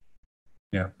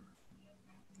 Yeah.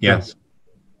 Yes.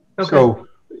 Okay. So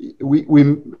we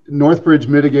Northbridge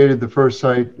mitigated the first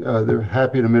site. They're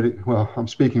happy to mitigate. Well, I'm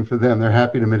speaking for them. They're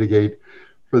happy to mitigate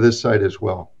for this site as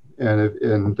well.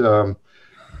 And the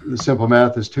simple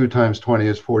math is 2 times 20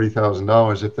 is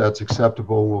 $40,000. If that's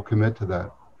acceptable, we'll commit to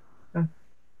that. Okay.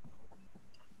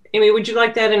 Amy, would you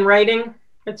like that in writing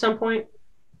at some point?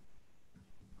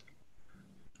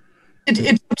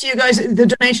 It's up to you guys. The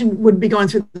donation would be going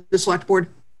through the select board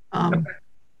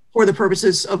for the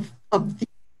purposes of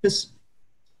this.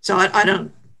 So I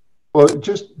don't. Well,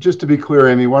 just to be clear,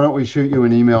 Amy, why don't we shoot you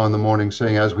an email in the morning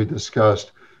saying, as we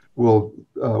discussed, we'll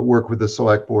work with the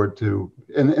select board to,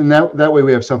 and that way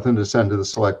we have something to send to the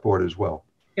select board as well.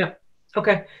 Yeah.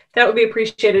 Okay. That would be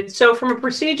appreciated. So from a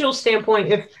procedural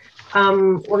standpoint, if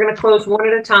we're going to close one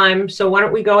at a time, so why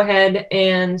don't we go ahead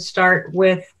and start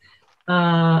with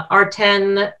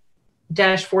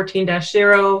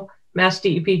R10-14-0, Mass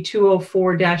DEP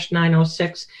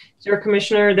 204-906. Is there a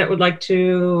commissioner that would like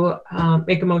to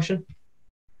make a motion?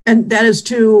 And that is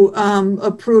to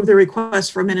approve the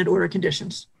request for minute order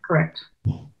conditions. Correct.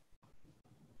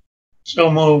 So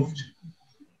moved.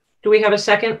 Do we have a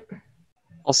second?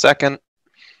 I'll second.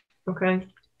 Okay.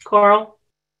 Carl?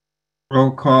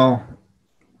 Roll call.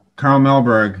 Carl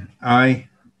Melberg, aye.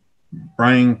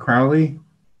 Brian Crowley?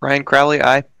 Brian Crowley,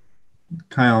 aye.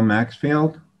 Kyle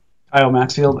Maxfield? Kyle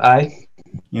Maxfield, aye.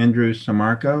 Andrew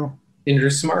Samarco? Andrew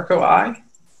Samarco, aye.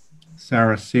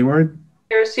 Sarah Seward?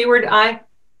 Sarah Seward, aye.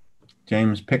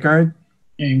 James Pickard?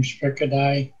 James Pickard,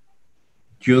 aye.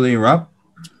 Julie Rupp?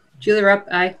 Julie Rupp,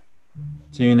 aye.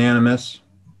 It's unanimous.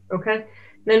 Okay.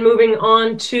 Then moving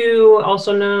on to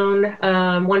also known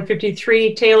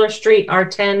 153 Taylor Street,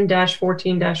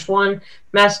 R10-14-1,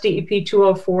 Mass DEP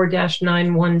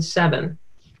 204-917.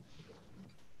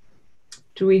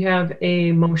 Do we have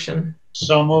a motion?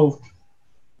 So moved.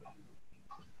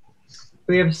 Do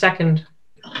we have a second?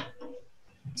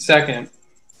 Second.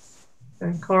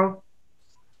 Okay, Carl?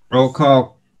 Roll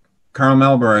call. Carl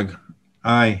Melberg,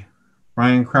 aye.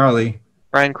 Brian Crowley?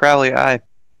 Brian Crowley, aye.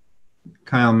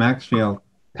 Kyle Maxfield?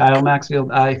 Kyle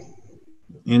Maxfield, aye.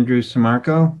 Andrew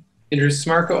Samarco? Andrew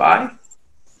Samarco, aye.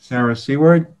 Sarah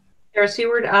Seward? Sarah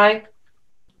Seward, aye.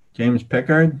 James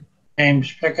Pickard?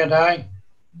 James Pickard, aye.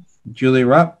 Julie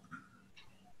Rupp?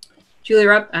 Julie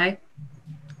Rupp, aye.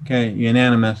 Okay,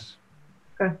 unanimous.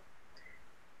 Okay.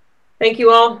 Thank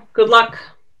you all. Good luck.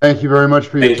 Thank you very much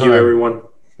for your time. Thank you, everyone.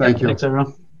 Thank you. Thanks,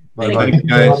 everyone. Bye-bye. Thank you,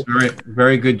 guys.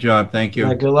 Very good job. Thank you.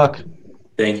 Good luck.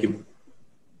 Thank you.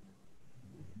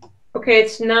 Okay,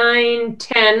 it's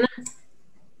 9:10,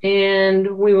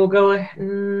 and we will go.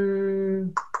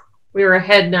 We're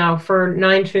ahead now for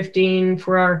 9:15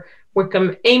 for our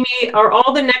Wickham. Amy, are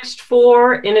all the next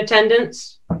 4 in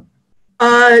attendance?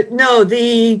 No,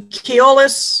 the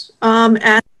Keolis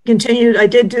continued. I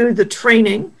did do the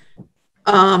training.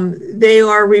 They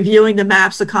are reviewing the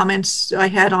maps, the comments I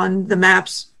had on the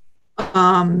maps.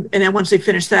 And then once they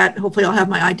finish that, hopefully I'll have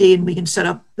my ID and we can set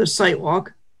up the site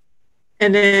walk.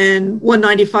 And then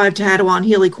 195 Tahadawan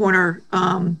Healy Corner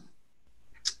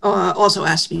also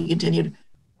has to be continued.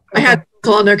 I had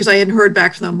to on there because I hadn't heard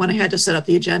back from them when I had to set up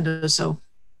the agenda. So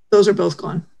those are both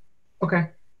gone. Okay.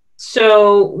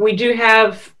 So we do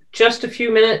have just a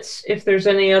few minutes. If there's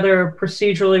any other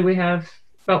procedurally, we have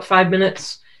about 5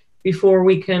 minutes before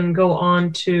we can go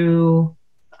on to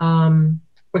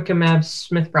Wickham Ave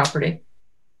Smith property.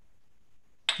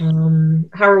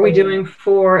 How are we doing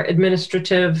for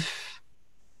administrative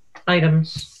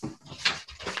items?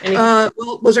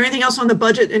 Well, was there anything else on the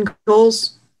budget and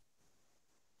goals?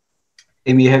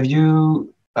 Amy, have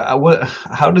you?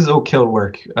 How does Oak Hill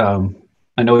work?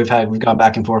 I know we've gone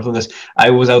back and forth with this. I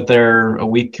was out there a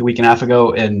week and a half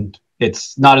ago, and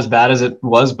it's not as bad as it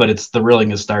was, but the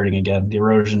rilling is starting again. The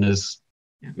erosion is,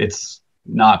 it's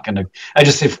not going to,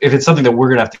 if it's something that we're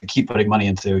going to have to keep putting money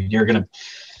into, you're going to,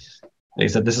 like I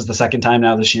said, this is the second time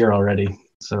now this year already.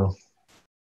 So.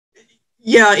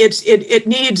 Yeah, it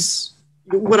needs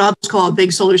what I'll just call a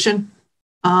big solution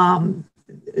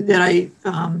that I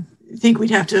think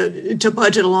we'd have to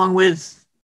budget along with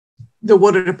the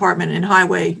water department and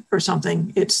highway or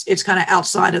something. It's kind of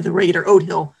outside of the regular Oat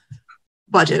Hill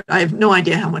budget. I have no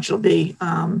idea how much it'll be.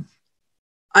 I'm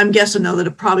guessing though that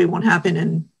it probably won't happen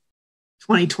in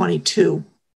 2022.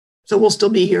 So we'll still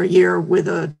be here a year with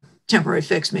a temporary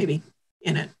fix maybe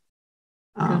in it.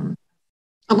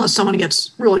 Unless someone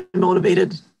gets really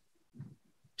motivated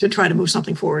to try to move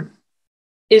something forward.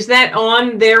 Is that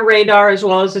on their radar as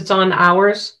well as it's on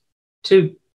ours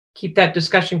to keep that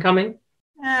discussion coming?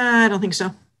 I don't think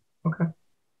so. Okay.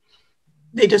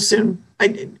 They just soon,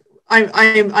 I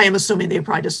am assuming they'd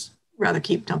probably just rather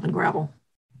keep dumping gravel.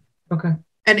 Okay.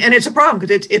 And it's a problem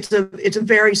because it's a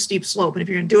very steep slope. And if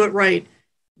you're going to do it right,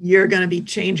 you're going to be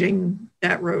changing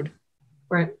that road.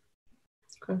 Right.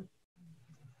 Okay.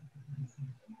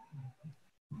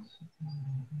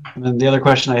 And then the other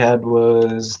question I had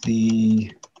was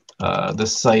the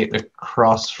site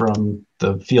across from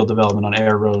the field development on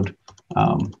Air Road.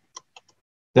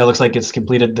 That looks like it's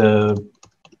completed the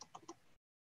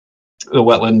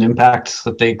wetland impacts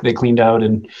that they cleaned out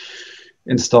and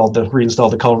reinstalled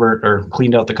the culvert or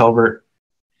cleaned out the culvert.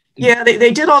 Yeah,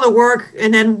 they did all the work,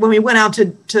 and then when we went out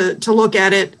to look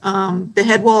at it, the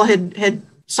head wall had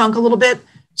sunk a little bit,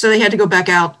 so they had to go back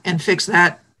out and fix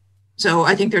that. So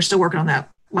I think they're still working on that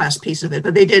last piece of it,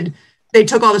 but they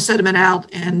took all the sediment out,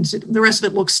 and the rest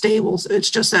of it looks stable. So it's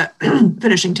just that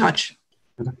finishing touch,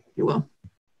 if you will.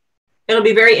 It'll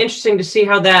be very interesting to see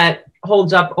how that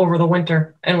holds up over the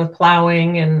winter and with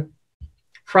plowing and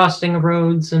frosting of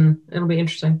roads, and it'll be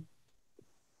interesting.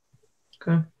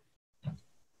 Okay.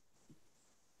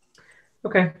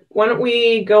 Okay, why don't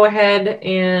we go ahead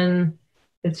and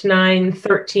it's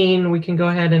 9:13. We can go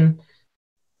ahead and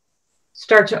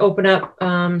start to open up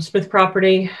Smith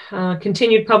property.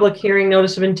 Continued public hearing,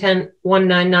 notice of intent,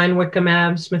 199 Whitcomb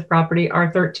Ave, Smith property,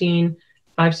 R13,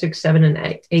 5, 6, 7, and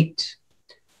 8.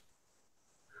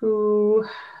 Who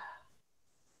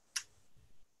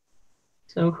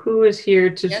is here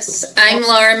to? Yes, I'm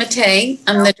Laura Mattei.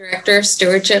 I'm the Director of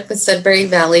Stewardship with Sudbury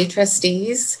Valley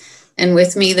Trustees. And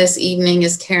with me this evening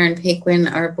is Karen Paquin,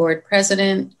 our Board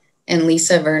President, and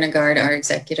Lisa Vernegard, our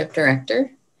Executive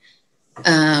Director.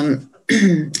 Karen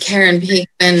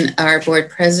Paquin, our Board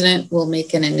President, will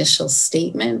make an initial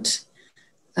statement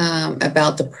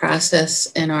about the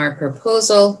process and our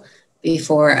proposal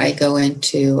before I go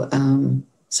into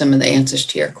some of the answers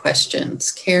to your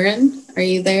questions. Karen, are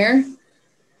you there?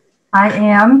 I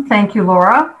am. Thank you,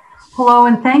 Laura. Hello,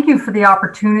 and thank you for the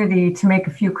opportunity to make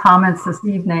a few comments this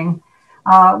evening.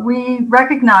 We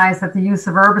recognize that the use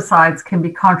of herbicides can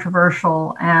be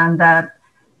controversial and that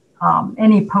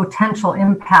any potential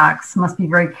impacts must be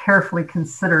very carefully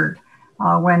considered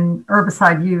when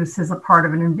herbicide use is a part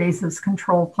of an invasives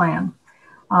control plan.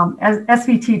 As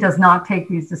SVT does not take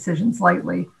these decisions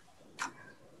lightly.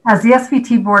 As the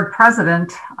SVT Board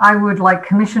President, I would like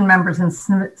Commission members and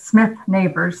Smith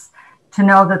neighbors to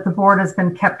know that the board has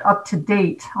been kept up to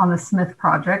date on the Smith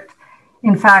project.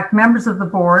 In fact, members of the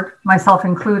board, myself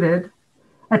included,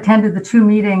 attended the 2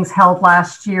 meetings held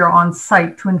last year on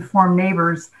site to inform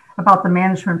neighbors about the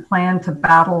management plan to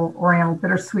battle Oriental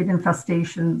bittersweet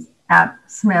infestations at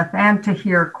Smith and to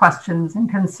hear questions and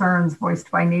concerns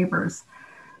voiced by neighbors.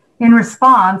 In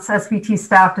response, SVT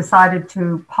staff decided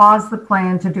to pause the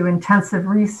plan to do intensive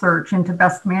research into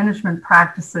best management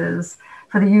practices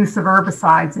for the use of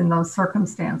herbicides in those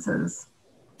circumstances.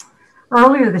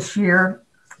 Earlier this year,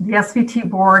 the SVT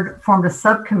board formed a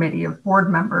subcommittee of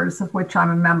board members, of which I'm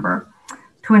a member,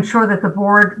 to ensure that the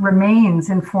board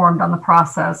remains informed on the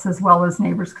process as well as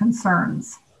neighbors'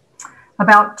 concerns.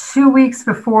 About 2 weeks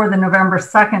before the November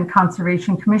 2nd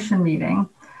Conservation Commission meeting,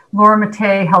 Laura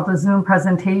Mattei held a Zoom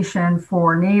presentation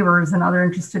for neighbors and other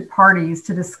interested parties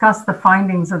to discuss the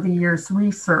findings of the year's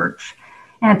research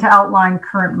and to outline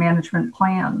current management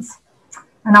plans.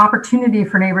 An opportunity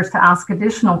for neighbors to ask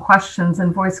additional questions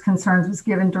and voice concerns was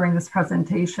given during this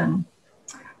presentation.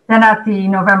 Then at the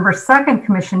November 2nd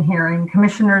Commission hearing,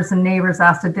 commissioners and neighbors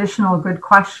asked additional good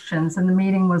questions, and the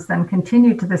meeting was then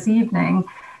continued to this evening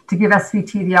to give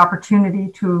SVT the opportunity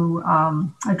to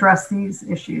address these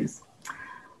issues.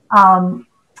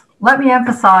 Let me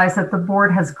emphasize that the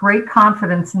board has great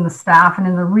confidence in the staff and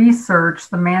in the research,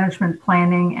 the management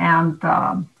planning, and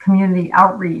community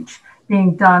outreach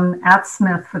being done at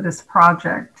Smith for this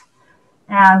project.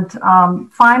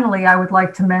 And finally, I would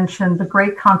like to mention the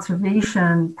great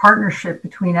conservation partnership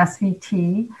between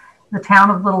SVT, the town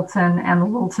of Littleton, and the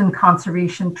Littleton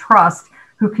Conservation Trust,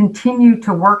 who continue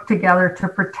to work together to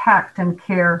protect and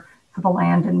care for the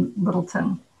land in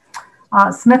Littleton.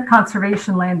 Smith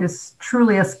Conservation Land is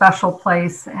truly a special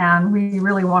place, and we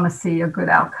really want to see a good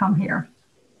outcome here.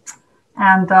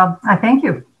 And I thank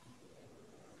you.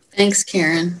 Thanks,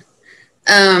 Karen.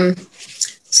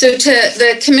 So to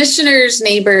the commissioners,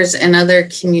 neighbors, and other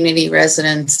community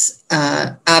residents,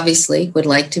 obviously would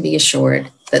like to be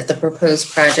assured that the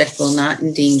proposed project will not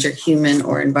endanger human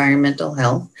or environmental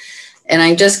health. And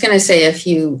I'm just going to say a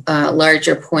few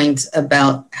larger points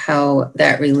about how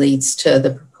that relates to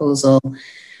the proposal.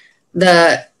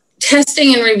 The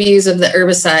testing and reviews of the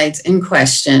herbicides in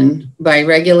question by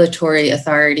regulatory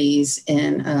authorities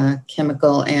and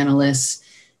chemical analysts,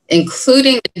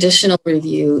 including additional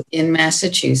review in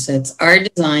Massachusetts, are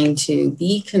designed to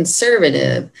be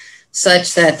conservative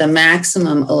such that the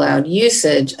maximum allowed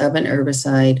usage of an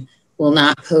herbicide will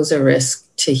not pose a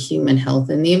risk to human health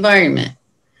and the environment.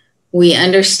 We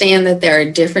understand that there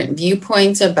are different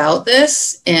viewpoints about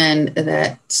this and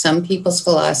that some people's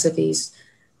philosophies,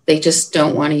 they just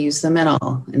don't want to use them at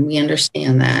all. And we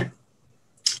understand that.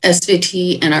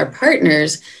 SVT and our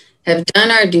partners have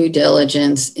done our due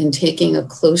diligence in taking a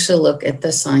closer look at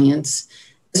the science,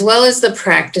 as well as the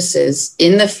practices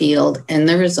in the field and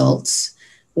the results.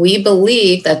 We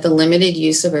believe that the limited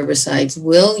use of herbicides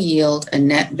will yield a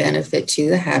net benefit to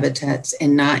the habitats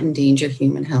and not endanger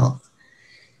human health.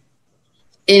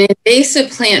 In invasive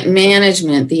plant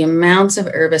management, the amounts of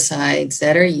herbicides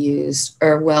that are used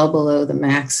are well below the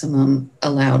maximum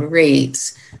allowed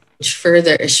rates, which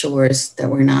further assures that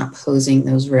we're not posing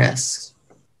those risks.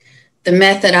 The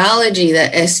methodology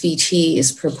that SVT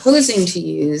is proposing to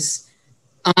use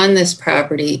on this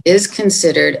property is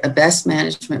considered a best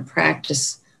management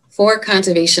practice for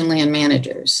conservation land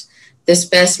managers. This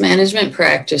best management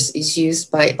practice is used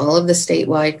by all of the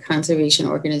statewide conservation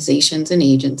organizations and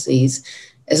agencies,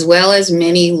 as well as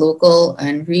many local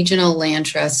and regional land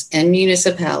trusts and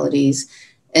municipalities.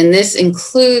 And this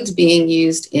includes being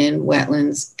used in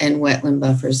wetlands and wetland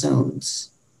buffer zones.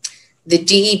 The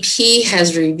DEP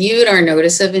has reviewed our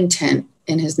notice of intent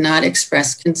and has not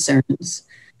expressed concerns.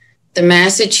 The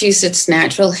Massachusetts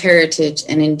Natural Heritage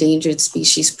and Endangered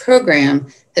Species Program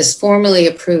has formally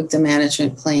approved the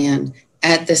management plan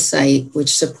at the site,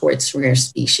 which supports rare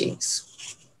species.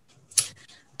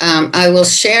 I will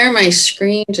share my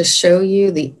screen to show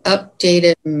you the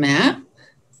updated map.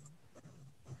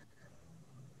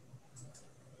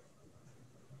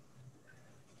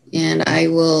 And I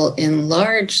will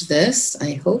enlarge this,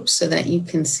 I hope, so that you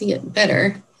can see it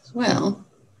better as well.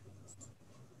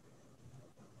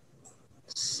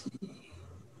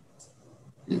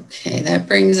 Okay, that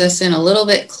brings us in a little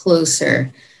bit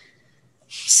closer.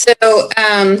 So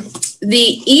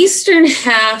the eastern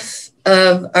half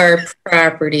of our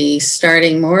property,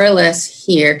 starting more or less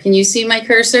here. Can you see my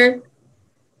cursor?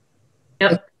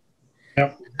 Yep.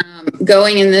 Yep.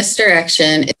 Going in this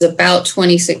direction is about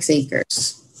 26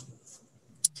 acres.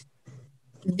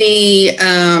 The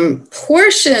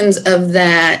portions of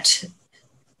that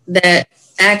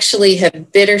actually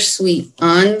have bittersweet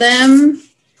on them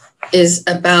is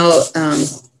about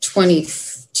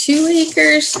 22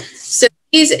 acres. So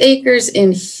these acres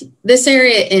in this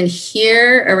area in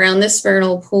here around this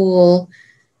vernal pool,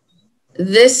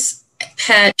 this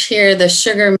patch here, the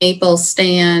sugar maple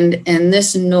stand, and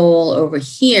this knoll over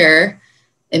here,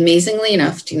 amazingly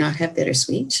enough, do not have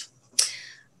bittersweet.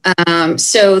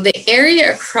 So the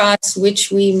area across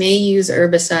which we may use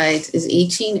herbicides is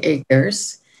 18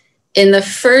 acres. In the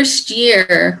first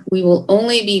year, we will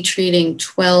only be treating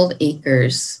 12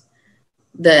 acres.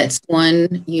 That's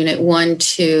unit 1,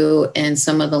 2, and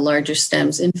some of the larger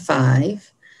stems in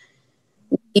 5.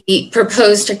 We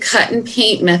proposed a cut and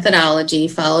paint methodology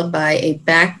followed by a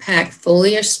backpack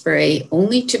foliar spray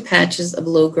only to patches of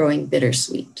low-growing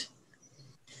bittersweet.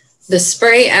 The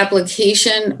spray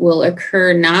application will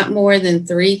occur not more than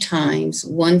 3 times,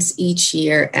 once each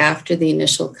year after the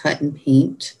initial cut and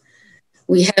paint.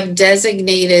 We have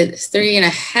designated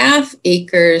 3.5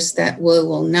 acres that we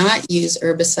will not use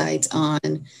herbicides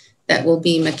on, that will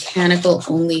be mechanical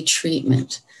only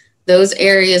treatment. Those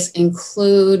areas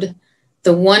include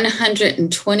the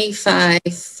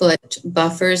 125-foot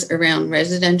buffers around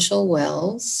residential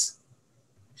wells,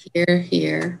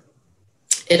 here.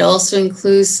 It also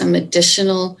includes some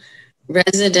additional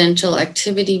residential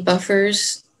activity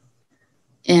buffers,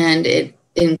 and it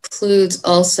includes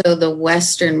also the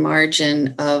western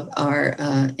margin of our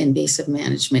invasive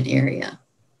management area.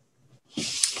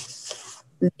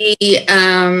 We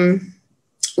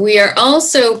are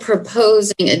also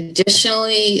proposing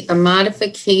additionally a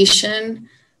modification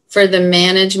for the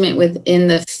management within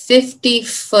the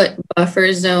 50-foot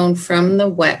buffer zone from the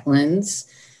wetlands.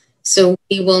 So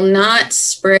we will not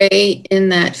spray in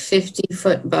that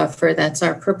 50-foot buffer. That's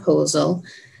our proposal.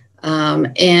 We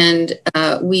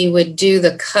would do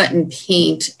the cut and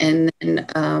paint and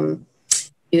then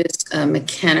use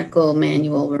mechanical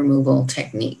manual removal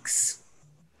techniques.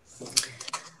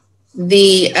 And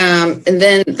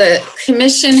then the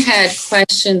commission had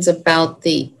questions about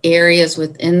the areas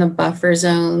within the buffer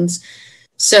zones.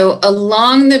 So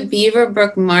along the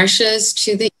Beaverbrook marshes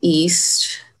to the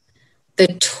east, the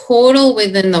total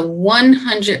within the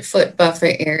 100-foot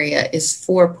buffer area is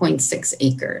 4.6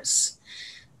 acres.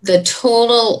 The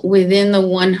total within the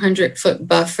 100-foot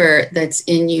buffer that's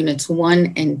in units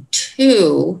 1 and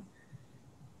 2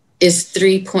 is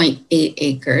 3.8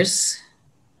 acres.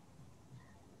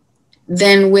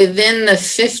 Then within the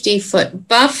 50-foot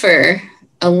buffer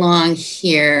along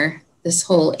here, this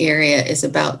whole area is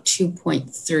about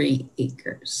 2.3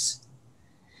 acres.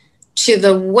 To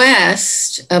the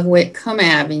west of Whitcomb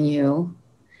Avenue,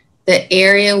 the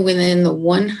area within the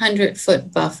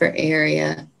 100-foot buffer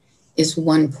area is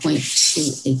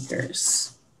 1.2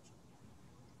 acres.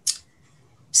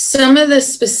 Some of the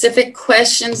specific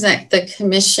questions that the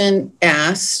commission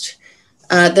asked,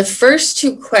 the first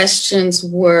two questions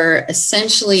were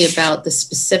essentially about the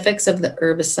specifics of the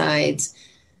herbicides,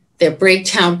 their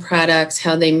breakdown products,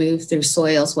 how they move through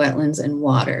soils, wetlands, and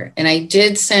water. And I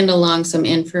did send along some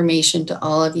information to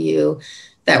all of you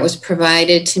that was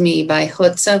provided to me by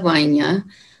Hotza Vanya.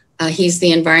 He's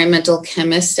the environmental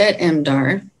chemist at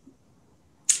MDAR.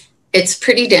 It's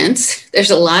pretty dense.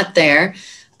 There's a lot there.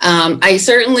 I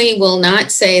certainly will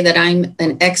not say that I'm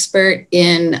an expert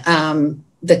in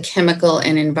the chemical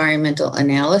and environmental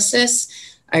analysis.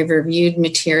 I've reviewed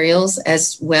materials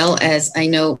as well as I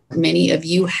know many of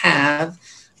you have.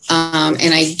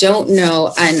 And I don't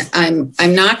know, and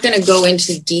I'm not going to go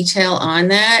into detail on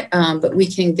that, but we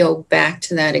can go back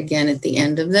to that again at the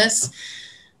end of this.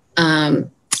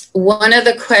 One of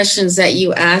the questions that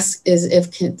you asked is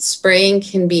if spraying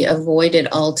can be avoided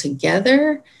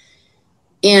altogether.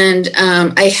 And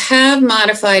I have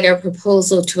modified our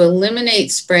proposal to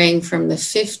eliminate spraying from the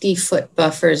 50-foot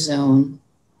buffer zone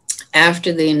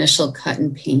after the initial cut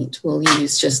and paint. We'll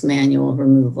use just manual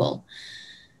removal.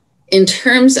 In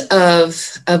terms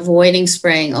of avoiding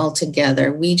spraying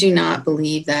altogether, we do not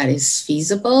believe that is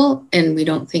feasible, and we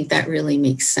don't think that really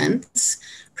makes sense,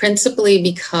 principally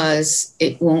because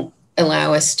it won't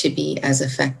allow us to be as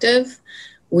effective.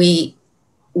 We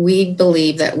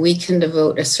believe that we can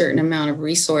devote a certain amount of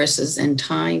resources and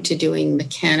time to doing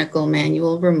mechanical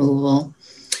manual removal.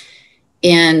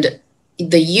 And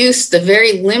the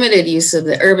very limited use of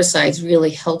the herbicides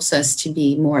really helps us to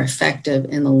be more effective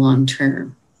in the long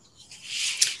term.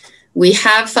 We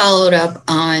have followed up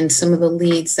on some of the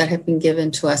leads that have been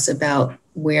given to us about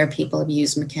where people have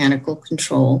used mechanical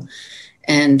control.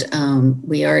 And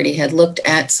we already had looked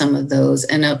at some of those.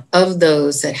 And of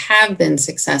those that have been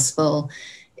successful,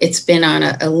 it's been on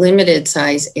a limited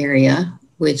size area,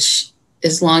 which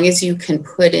as long as you can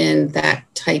put in that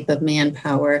type of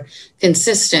manpower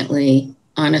consistently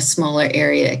on a smaller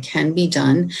area, it can be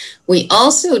done. We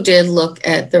also did look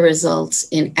at the results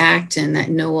in Acton that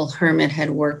Noel Hermit had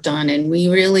worked on, and we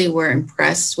really were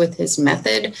impressed with his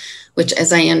method, which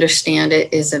as I understand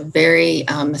it is a very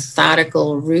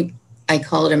methodical root, I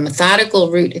call it a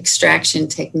methodical root extraction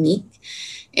technique.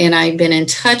 And I've been in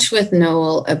touch with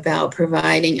Noel about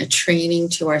providing a training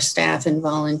to our staff and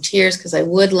volunteers because I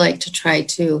would like to try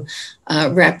to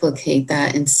replicate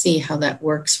that and see how that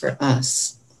works for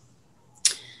us.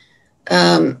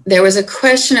 There was a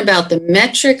question about the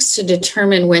metrics to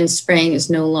determine when spraying is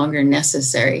no longer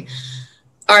necessary.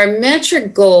 Our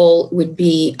metric goal would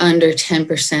be under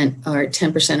 10% or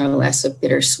 10% or less of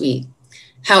bittersweet.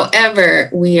 However,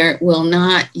 we will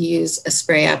not use a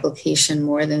spray application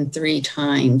more than 3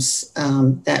 times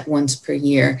that once per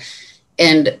year.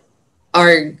 And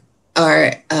our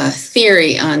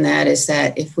theory on that is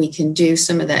that if we can do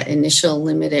some of that initial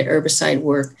limited herbicide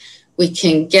work, we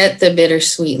can get the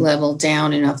bittersweet level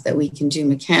down enough that we can do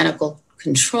mechanical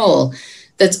control.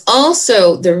 That's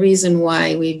also the reason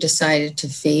why we've decided to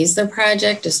phase the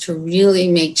project, is to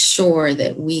really make sure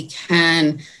that we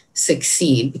can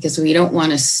succeed, because we don't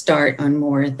want to start on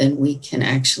more than we can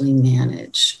actually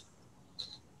manage.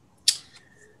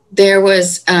 There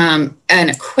was a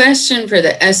question for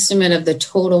the estimate of the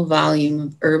total volume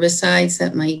of herbicides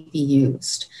that might be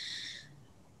used.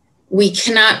 We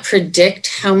cannot predict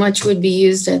how much would be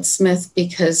used at Smith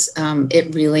because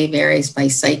it really varies by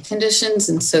site conditions.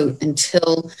 And so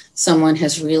until someone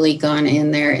has really gone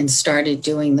in there and started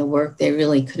doing the work, they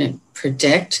really couldn't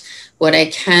predict. What I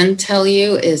can tell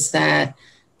you is that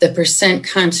the percent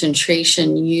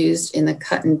concentration used in the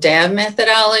cut and dab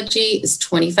methodology is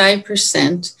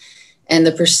 25%, and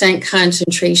the percent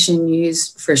concentration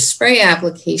used for spray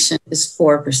application is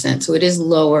 4%. So it is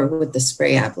lower with the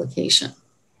spray application.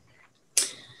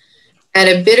 At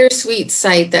a bittersweet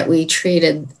site that we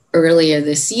treated earlier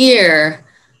this year,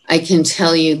 I can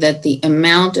tell you that the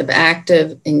amount of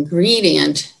active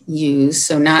ingredient used,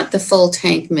 so not the full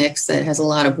tank mix that has a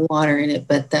lot of water in it,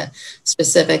 but the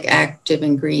specific active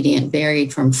ingredient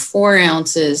varied from 4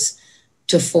 ounces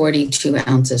to 42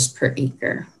 ounces per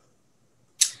acre.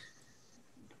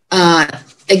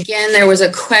 Again, there was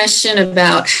a question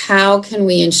about how can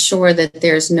we ensure that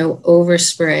there's no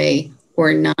overspray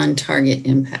or non-target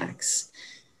impacts.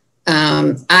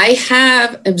 I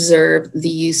have observed the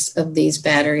use of these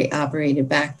battery-operated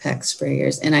backpack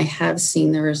sprayers, and I have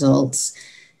seen the results.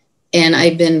 And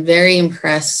I've been very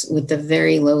impressed with the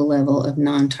very low level of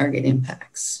non-target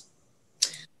impacts.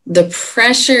 The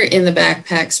pressure in the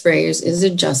backpack sprayers is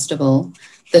adjustable.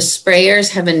 The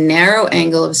sprayers have a narrow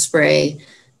angle of spray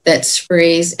that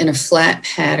sprays in a flat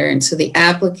pattern, so the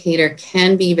applicator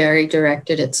can be very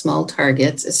directed at small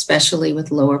targets, especially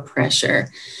with lower pressure.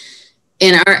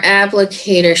 And our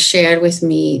applicator shared with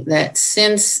me that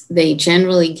since they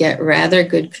generally get rather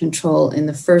good control in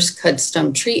the first cut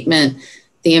stump treatment,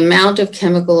 the amount of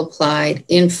chemical applied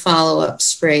in follow-up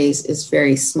sprays is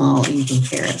very small in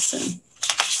comparison.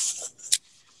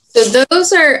 So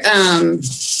those are,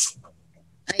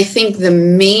 I think, the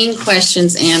main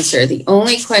questions answered. The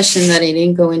only question that I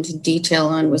didn't go into detail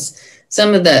on was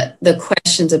some of the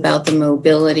questions about the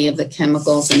mobility of the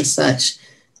chemicals and such.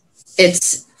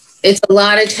 It's a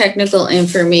lot of technical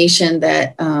information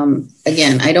that,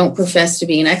 again, I don't profess to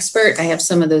be an expert. I have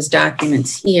some of those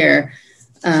documents here.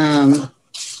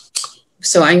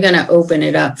 So I'm going to open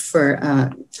it up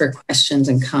for questions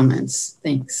and comments.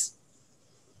 Thanks.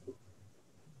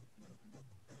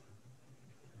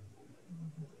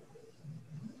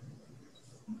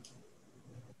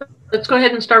 Let's go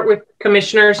ahead and start with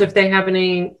commissioners if they have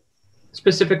any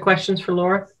specific questions for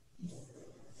Laura.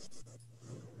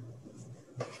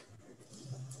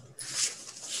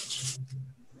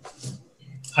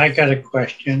 I got a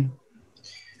question.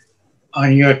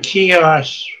 On your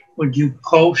kiosk, would you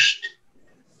post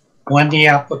when the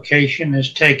application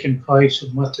has taken place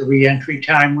and what the reentry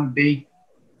time would be?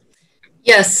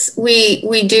 Yes,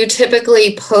 we do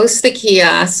typically post the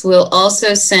kiosk. We'll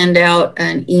also send out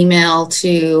an email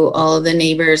to all of the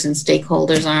neighbors and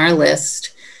stakeholders on our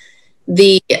list.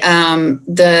 The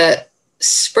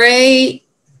spray,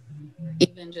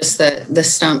 even just the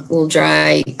stump, will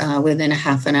dry within a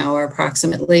half an hour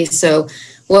approximately. So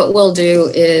what we'll do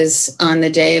is on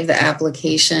the day of the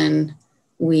application,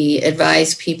 we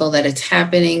advise people that it's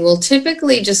happening. We'll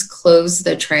typically just close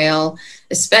the trail,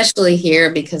 especially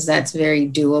here, because that's very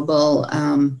doable.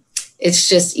 It's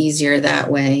just easier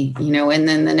that way, you know, and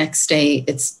then the next day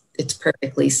it's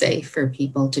perfectly safe for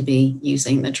people to be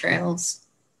using the trails.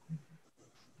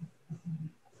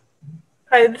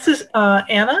 Hi, this is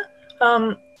Anna.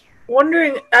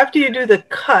 Wondering, after you do the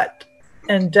cut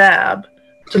and dab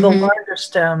to the larger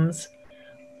stems,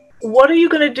 what are you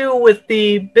going to do with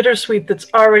the bittersweet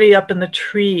that's already up in the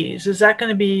trees? Is that going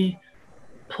to be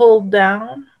pulled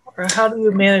down, or how do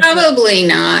you manage Probably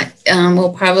not.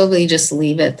 We'll probably just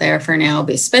leave it there for now,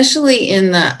 but especially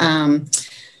in the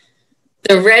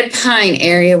red pine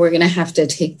area, we're going to have to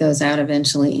take those out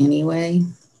eventually anyway.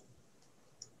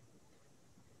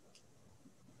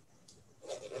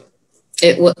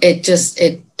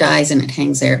 It dies and it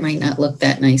hangs there. It might not look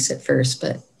that nice at first,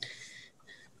 but.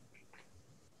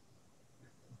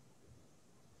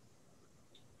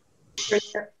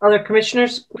 Other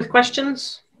commissioners with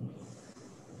questions?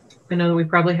 I know that we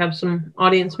probably have some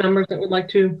audience members that would like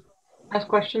to ask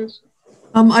questions.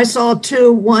 I saw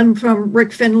two, one from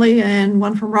Rick Finley and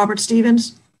one from Robert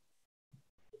Stevens.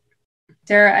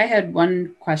 Sarah, I had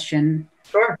one question.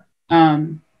 Sure.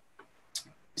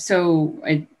 So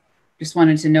I just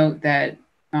wanted to note that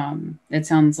it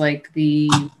sounds like the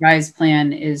RISE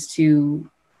plan is to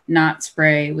not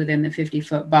spray within the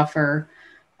 50-foot buffer.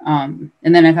 And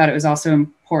then I thought it was also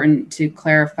important to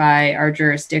clarify our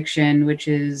jurisdiction, which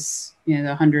is, you know,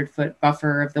 the 100-foot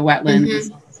buffer of the wetlands.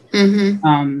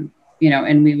 You know,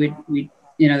 and we,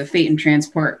 you know, the fate and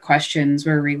transport questions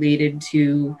were related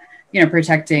to you know,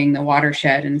 protecting the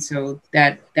watershed. And so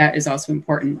that is also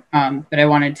important. But I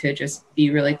wanted to just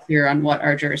be really clear on what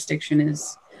our jurisdiction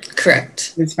is.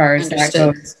 Correct. As far as Understood.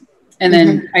 that goes. And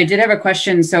then I did have a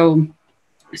question. So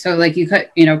like you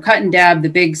cut and dab the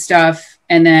big stuff,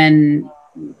 and then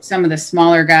some of the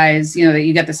smaller guys, you know, that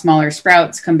you get the smaller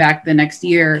sprouts come back the next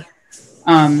year.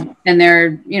 And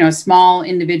they're, you know, small,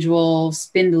 individual,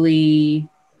 spindly,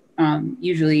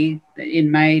 usually in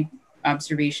my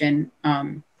observation.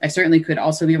 I certainly could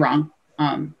also be wrong.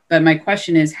 But my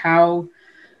question is how,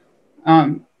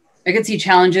 I could see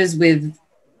challenges with,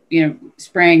 you know,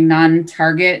 spraying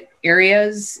non-target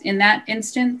areas in that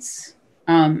instance.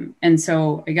 And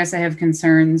so I guess I have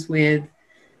concerns with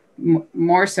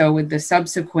more so with the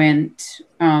subsequent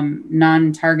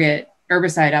non-target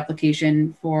herbicide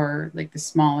application for like the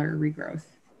smaller regrowth.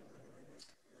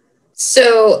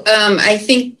 So I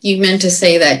think you meant to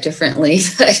say that differently.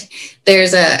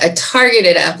 There's a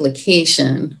targeted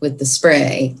application with the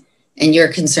spray, and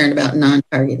you're concerned about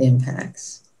non-target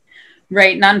impacts.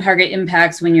 Right, non-target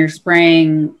impacts when you're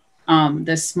spraying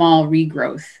the small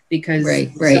regrowth, because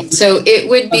right. So it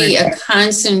would be a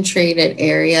concentrated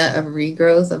area of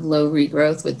regrowth, of low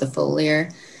regrowth with the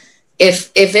foliar.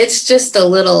 If it's just a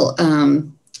little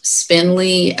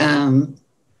spindly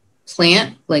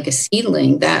plant, like a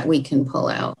seedling, that we can pull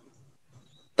out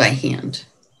by hand.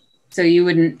 So you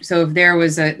wouldn't. So if there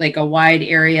was a wide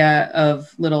area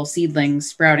of little seedlings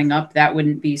sprouting up, that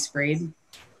wouldn't be sprayed.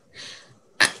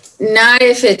 Not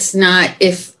if it's not,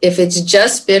 if it's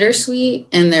just bittersweet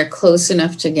and they're close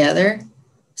enough together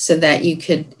so that you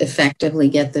could effectively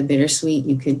get the bittersweet,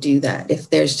 you could do that. If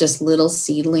there's just little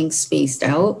seedlings spaced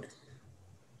out,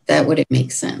 that wouldn't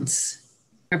make sense.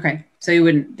 Okay, so you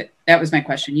wouldn't, that was my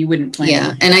question. You wouldn't plant.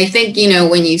 Yeah, and I think, you know,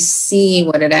 when you see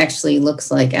what it actually looks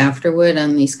like afterward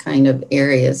on these kind of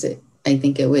areas, I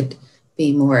think it would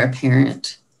be more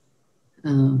apparent.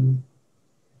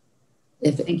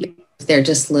 If they're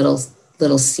just little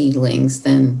seedlings,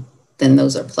 then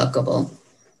those are pluckable.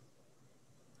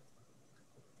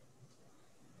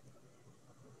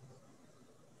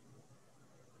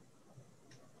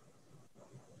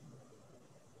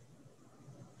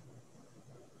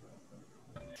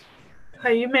 Hi,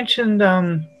 you mentioned,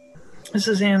 this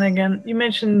is Anna again, you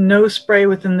mentioned no spray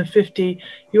within the 50.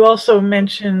 You also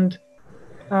mentioned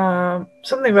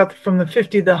something about from the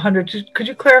 50 to the 100. Could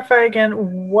you clarify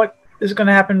again what is going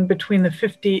to happen between the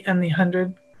 50 and the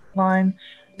 100 line?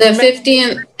 The 50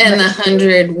 and the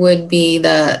 100 would be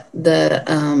the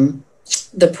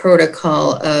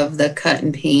protocol of the cut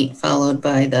and paint followed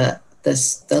by the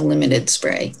limited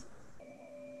spray.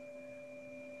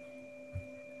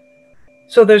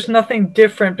 So there's nothing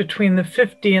different between the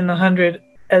 50 and the 100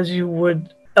 as you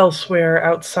would elsewhere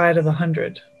outside of the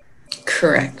 100?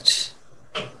 Correct.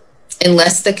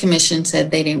 Unless the commission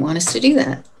said they didn't want us to do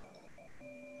that.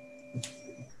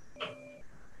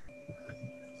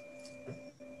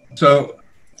 So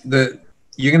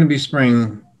you're going to be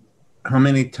spraying how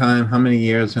many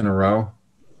years in a row?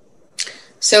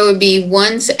 So it would be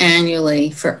once annually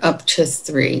for up to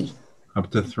 3. Up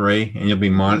to 3, and you'll be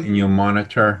you'll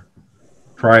monitor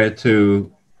prior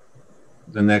to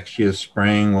the next year's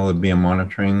spraying. Will it be a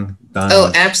monitoring done?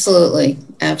 Oh, absolutely,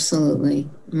 absolutely.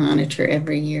 Monitor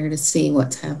every year to see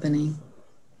what's happening.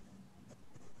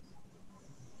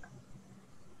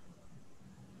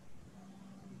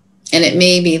 And it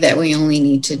may be that we only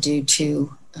need to do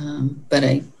 2, but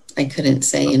I couldn't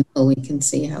say until we can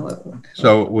see how it works.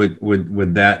 So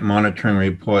would that monitoring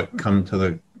report come to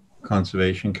the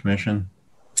Conservation Commission?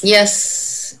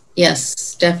 Yes,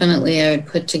 definitely. I would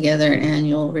put together an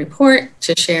annual report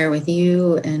to share with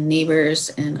you and neighbors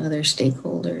and other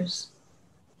stakeholders.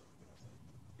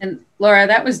 And Laura,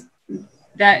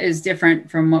 that is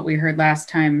different from what we heard last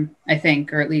time, I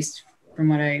think, or at least from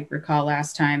what I recall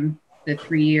last time, the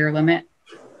 3-year limit.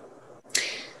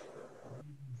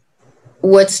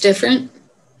 What's different?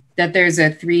 That there's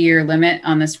a 3-year limit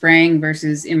on the spraying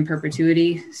versus in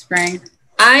perpetuity spraying.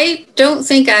 I don't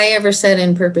think I ever said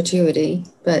in perpetuity,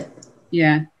 but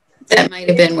yeah, that might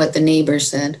have been what the neighbor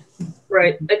said.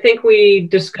 Right. I think we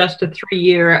discussed a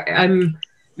 3-year. I'm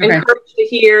encouraged to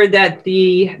hear that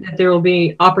there will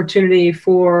be opportunity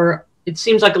for, it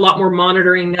seems like a lot more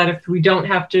monitoring, that if we don't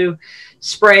have to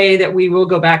spray, that we will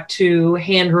go back to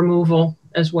hand removal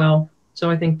as well. So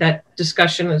I think that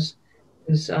discussion is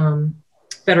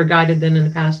better guided than in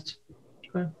the past.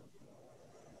 Okay.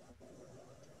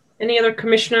 Any other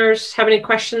commissioners have any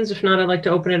questions? If not, I'd like to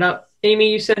open it up.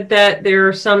 Amy, you said that there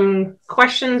are some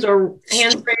questions or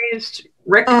hands raised.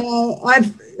 Rick?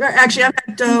 I've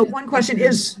got one question.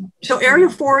 So Area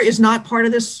 4 is not part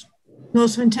of this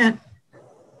notice of intent?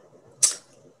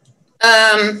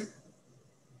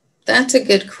 That's a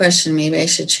good question. Maybe I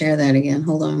should share that again.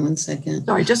 Hold on one second.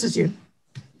 Sorry, just as you.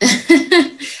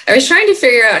 I was trying to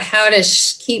figure out how to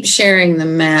keep sharing the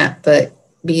map, but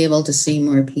be able to see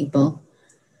more people.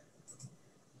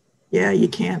 Yeah, you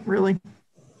can't really.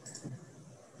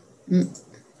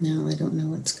 No, I don't know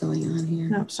what's going on here.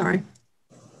 No, sorry.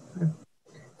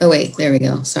 Oh, wait, there we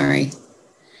go. Sorry.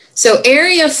 So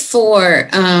area 4,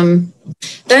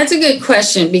 that's a good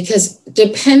question because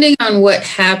depending on what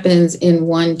happens in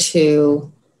 1,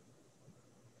 2,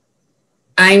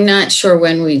 I'm not sure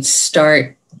when we'd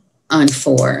start on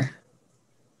 4.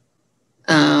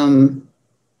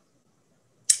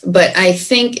 But I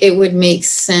think it would make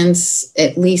sense,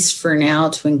 at least for now,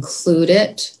 to include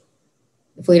it.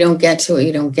 If we don't get to it,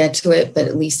 you don't get to it, but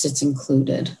at least it's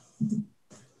included.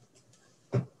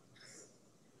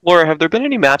 Laura, have there been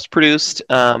any maps produced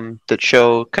that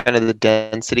show kind of the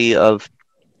density of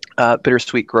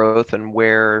bittersweet growth and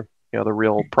where the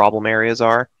real problem areas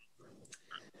are?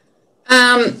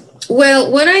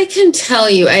 Well, what I can tell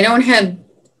you, I've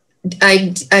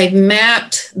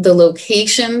mapped the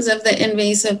locations of the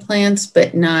invasive plants,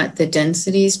 but not the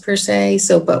densities per se.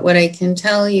 But what I can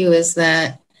tell you is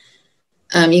that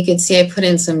you can see I put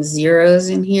in some zeros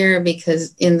in here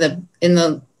because in the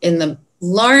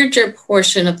larger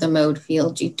portion of the mowed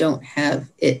field, you don't have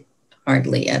it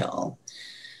hardly at all.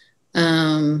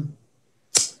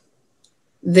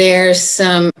 There's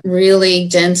some really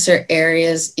denser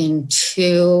areas in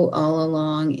 2 all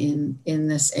along in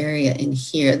this area in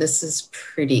here. This is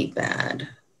pretty bad.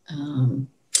 In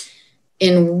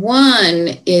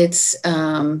 1, it's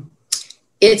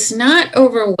not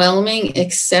overwhelming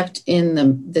except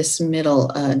in this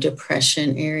middle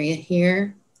depression area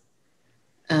here.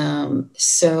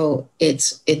 So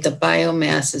the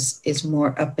biomass is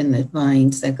more up in the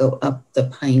vines that go up the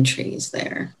pine trees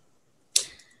there.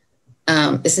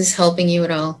 Is this helping you at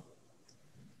all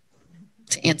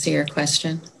to answer your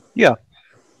question? Yeah.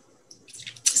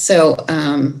 So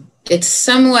it's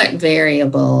somewhat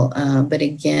variable, but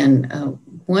again,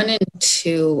 1 and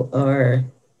 2 are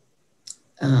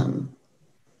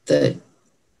the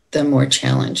more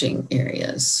challenging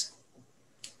areas.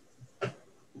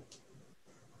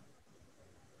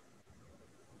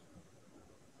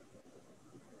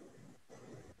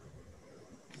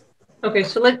 Okay,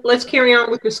 so let's carry on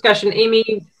with discussion.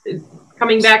 Amy,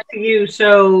 coming back to you.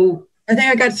 So I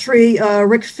think I got 3.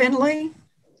 Rick Finley.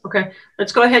 Okay,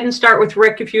 let's go ahead and start with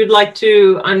Rick if you'd like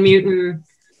to unmute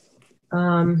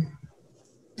and.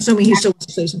 Assuming he still wants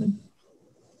to say something.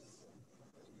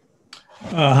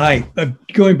 Hi,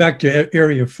 going back to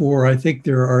area 4, I think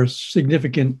there are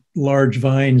significant large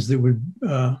vines that would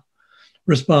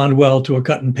respond well to a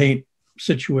cut and paint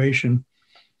situation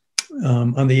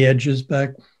on the edges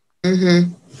back.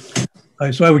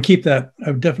 Mm-hmm. So I would keep that. I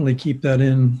would definitely keep that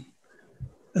in,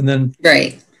 and then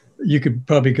you could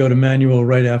probably go to manual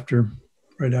right after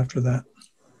that.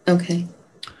 Okay.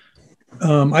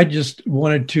 I just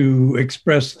wanted to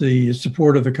express the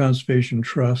support of the Conservation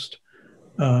Trust.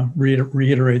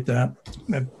 Reiterate that.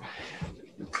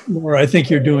 Laura, I think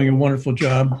you're doing a wonderful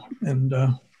job, and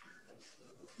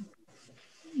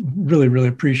really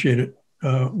appreciate it.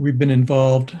 We've been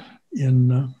involved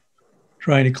in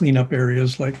trying to clean up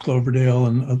areas like Cloverdale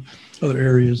and other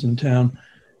areas in town.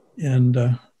 And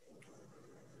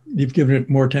you've given it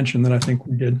more attention than I think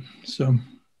we did. So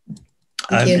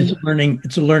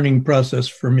it's a learning process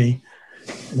for me.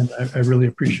 And I really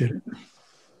appreciate it.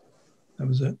 That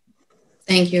was it.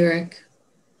 Thank you, Rick.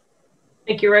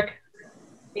 Thank you, Rick.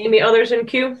 Amy, others in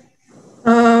queue?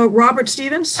 Robert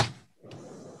Stevens.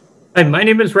 Hi, my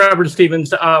name is Robert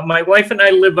Stevens. My wife and I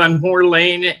live on Moore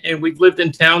Lane, and we've lived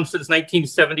in town since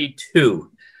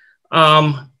 1972.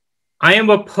 I am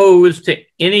opposed to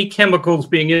any chemicals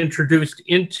being introduced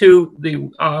into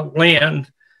the land,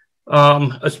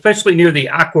 especially near the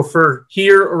aquifer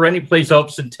here or any place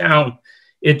else in town.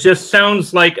 It just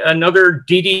sounds like another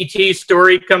DDT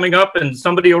story coming up, and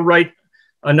somebody will write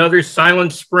another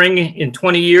Silent Spring in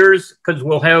 20 years because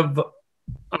we'll have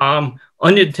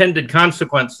unintended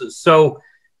consequences. So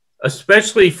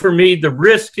especially for me, the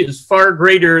risk is far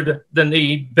greater than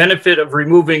the benefit of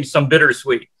removing some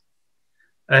bittersweet.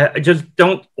 I just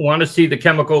don't want to see the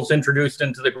chemicals introduced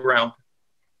into the ground.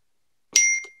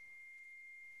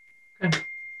 Okay.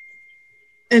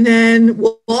 And then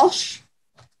Walsh.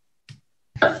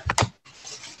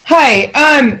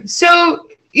 Hi. So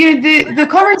the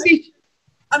conversation.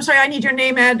 I'm sorry. I need your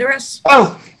name, address.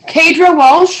 Oh, Kadra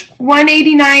Walsh,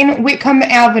 189 Whitcomb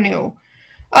Avenue.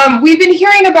 We've been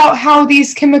hearing about how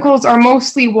these chemicals are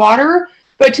mostly water,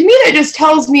 But to me, that just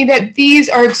tells me that these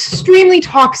are extremely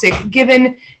toxic,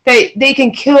 given that they can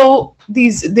kill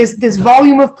this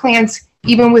volume of plants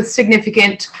even with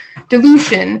significant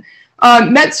dilution.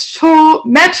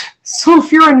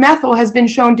 Metsulfuron methyl has been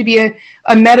shown to be a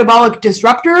metabolic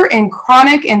disruptor in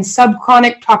chronic and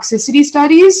subchronic toxicity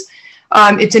studies.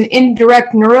 It's an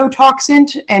indirect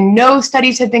neurotoxin, and no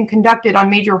studies have been conducted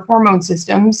on major hormone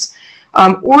systems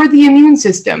or the immune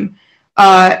system.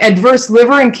 Adverse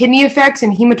liver and kidney effects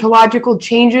and hematological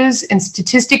changes and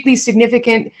statistically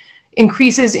significant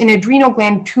increases in adrenal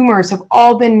gland tumors have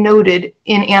all been noted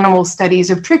in animal studies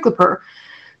of tricloper.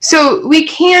 So we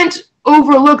can't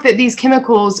overlook that these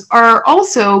chemicals are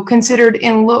also considered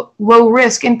in low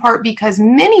risk, in part because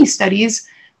many studies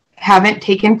haven't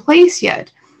taken place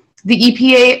yet. The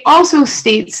EPA also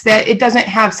states that it doesn't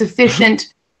have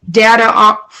sufficient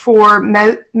data for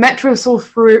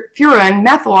metrsulfuron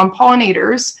methyl on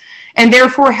pollinators, and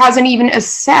therefore hasn't even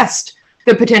assessed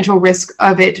the potential risk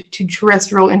of it to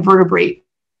terrestrial invertebrate.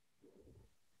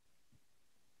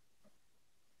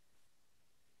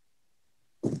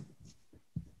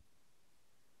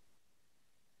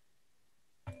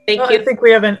 Thank you. I think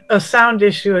we have a sound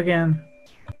issue again.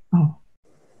 Oh,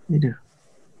 you do.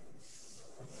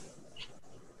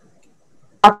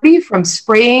 From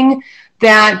spraying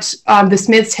that the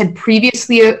Smiths had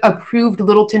previously approved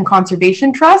Littleton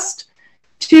Conservation Trust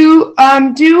to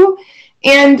do.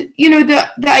 And, you know,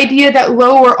 the idea that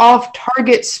low or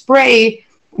off-target spray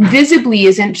visibly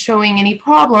isn't showing any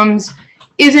problems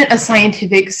isn't a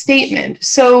scientific statement.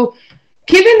 So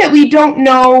given that we don't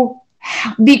know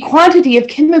the quantity of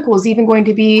chemicals even going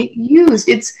to be used,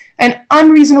 it's an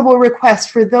unreasonable request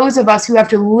for those of us who have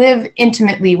to live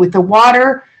intimately with the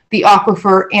water, the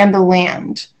aquifer, and the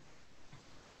land.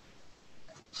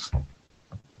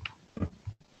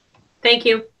 Thank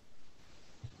you.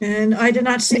 And I did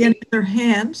not see any other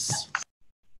hands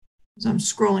as I'm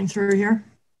scrolling through here.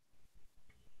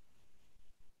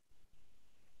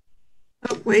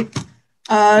 Oh, wait.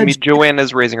 Joanne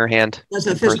is raising her hand. That's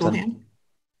a physical hand.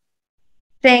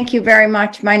 Thank you very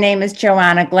much. My name is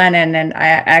Joanna Glennon, and I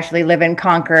actually live in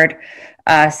Concord.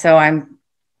 So I'm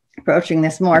approaching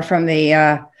this more from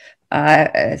the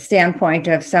standpoint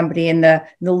of somebody in the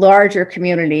larger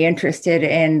community interested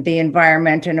in the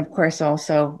environment, and of course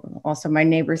also my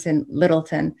neighbors in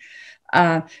Littleton.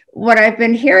 What I've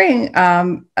been hearing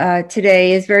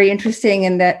today is very interesting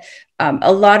in that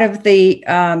a lot of the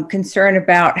concern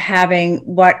about having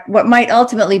what might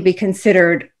ultimately be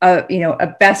considered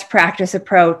a best practice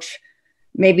approach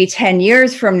maybe 10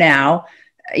 years from now,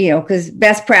 because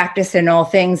best practice in all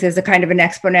things is a kind of an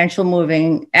exponential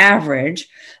moving average.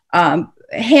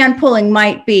 Hand pulling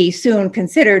might be soon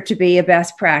considered to be a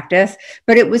best practice,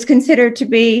 but it was considered to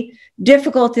be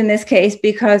difficult in this case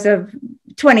because of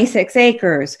 26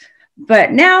 acres.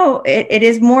 But now it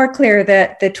is more clear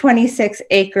that the 26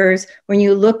 acres, when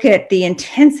you look at the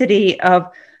intensity of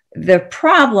the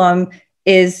problem,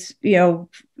 is,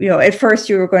 at first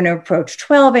you were going to approach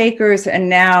 12 acres, and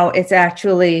now it's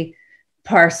actually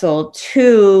parcel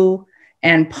 2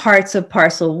 and parts of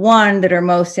parcel 1 that are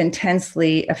most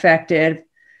intensely affected.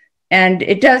 And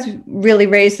it does really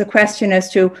raise the question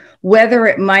as to whether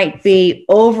it might be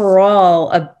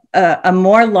overall a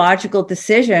more logical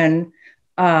decision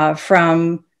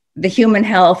from the human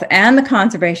health and the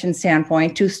conservation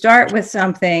standpoint to start with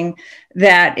something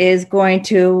that is going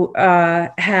to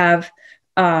have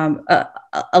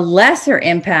a lesser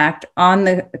impact on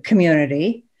the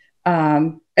community,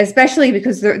 especially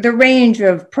because the range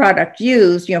of product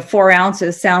used, 4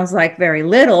 ounces sounds like very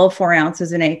little, 4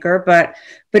 ounces an acre, but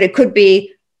it could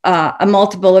be a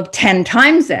multiple of 10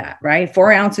 times that, right?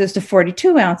 4 ounces to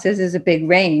 42 ounces is a big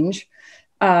range.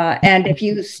 And if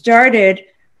you started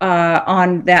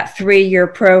on that 3-year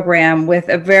program with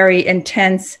a very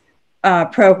intense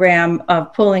program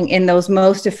of pulling in those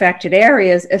most affected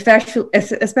areas,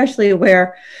 especially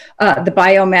where the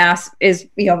biomass is,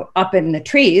 up in the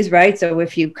trees, right? So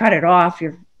if you cut it off,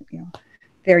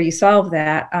 there you solve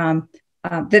that.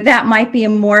 That might be a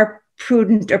more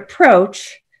prudent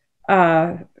approach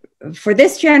for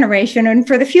this generation and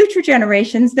for the future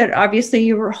generations that obviously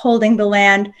you were holding the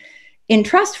land in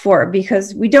trust for,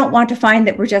 because we don't want to find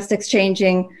that we're just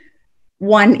exchanging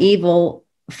one evil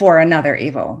for another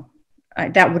evil.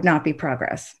 That would not be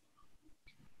progress.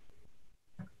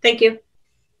 Thank you.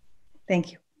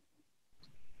 Thank you.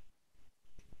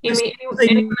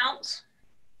 Anyone else?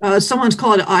 Someone's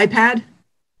called an iPad.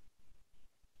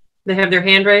 They have their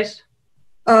hand raised?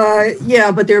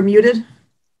 Yeah, but they're muted.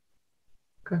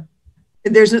 Okay.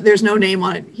 There's no name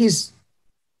on it. He's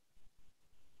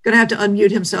gonna have to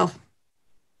unmute himself.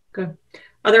 Good.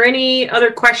 Are there any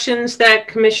other questions that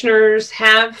commissioners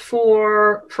have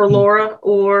for Laura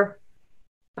or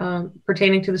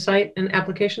pertaining to the site and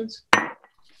applications?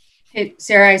 Hey,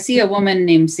 Sarah, I see a woman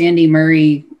named Sandy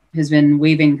Murray has been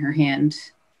waving her hand.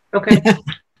 Okay.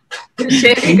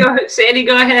 Sandy,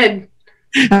 go ahead.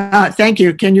 Thank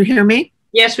you. Can you hear me?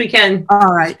 Yes, we can.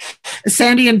 All right.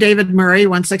 Sandy and David Murray,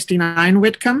 169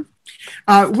 Whitcomb.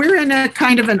 We're in a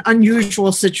kind of an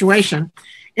unusual situation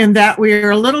in that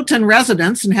we're Littleton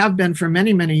residents and have been for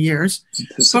many, many years,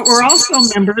 but we're also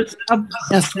members of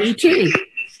SVT.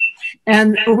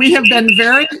 And we have been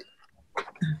very,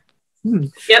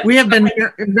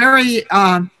 very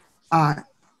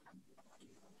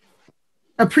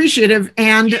appreciative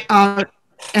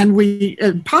and we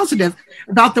positive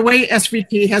about the way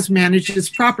SVT has managed its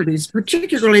properties,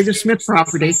 particularly the Smith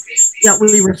property that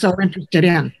we were so interested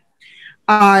in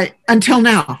until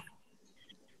now.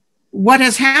 What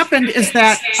has happened is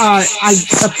that I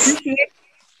appreciate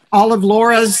all of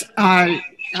Laura's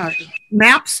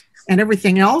maps and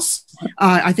everything else.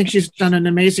 I think she's done an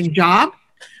amazing job.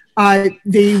 The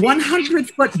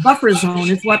 100-foot buffer zone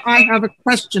is what I have a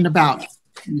question about.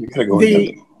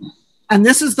 And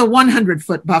this is the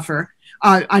 100-foot buffer.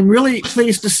 I'm really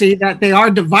pleased to see that they are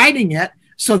dividing it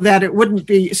so that it wouldn't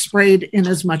be sprayed in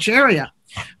as much area.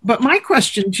 But my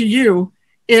question to you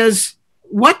is,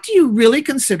 what do you really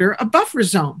consider a buffer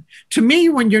zone? To me,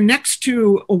 when you're next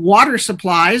to water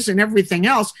supplies and everything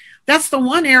else, that's the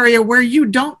one area where you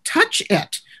don't touch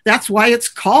it. That's why it's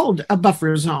called a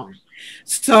buffer zone.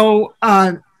 So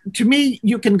to me,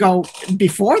 you can go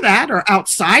before that or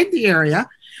outside the area,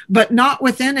 but not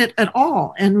within it at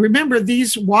all. And remember,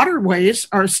 these waterways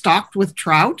are stocked with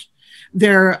trout.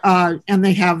 And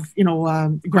they have,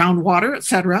 groundwater, et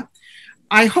cetera.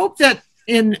 I hope that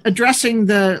in addressing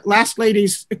the last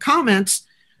lady's comments,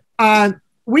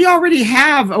 we already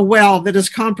have a well that is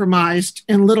compromised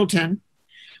in Littleton.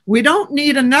 We don't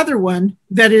need another one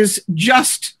that is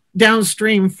just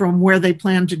downstream from where they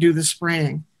plan to do the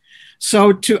spraying.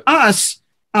 So to us,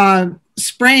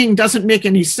 spraying doesn't make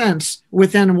any sense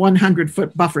within a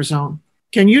 100-foot buffer zone.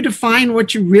 Can you define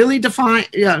what you really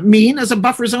mean as a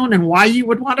buffer zone and why you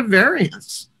would want a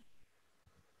variance?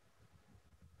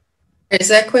 Is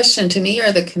that question to me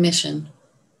or the commission?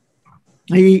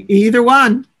 Either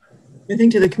one. I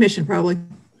think to the commission, probably.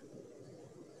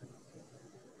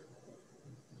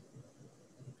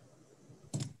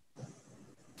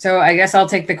 So I guess I'll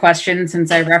take the question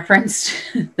since I referenced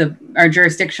our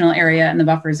jurisdictional area and the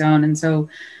buffer zone. And so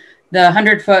the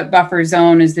 100-foot buffer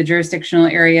zone is the jurisdictional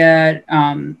area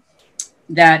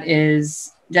that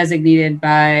is designated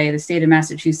by the state of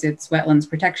Massachusetts Wetlands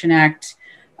Protection Act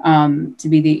to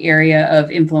be the area of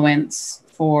influence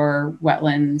for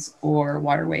wetlands or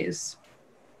waterways.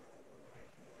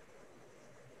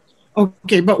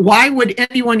 Okay, but why would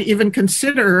anyone even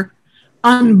consider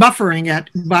unbuffering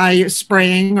it by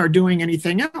spraying or doing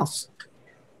anything else?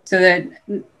 So that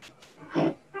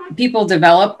people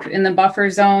develop in the buffer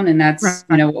zone, and that's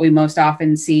what we most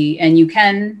often see. And you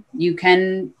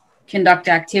can conduct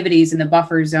activities in the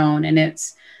buffer zone, and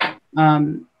it's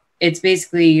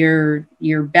basically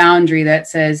your boundary that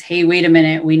says, hey, wait a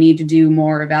minute, we need to do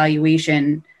more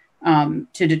evaluation to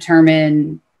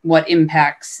determine what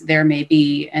impacts there may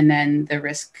be, and then the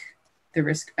risk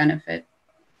benefit.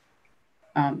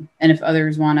 And if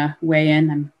others want to weigh in,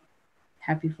 I'm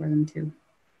happy for them to.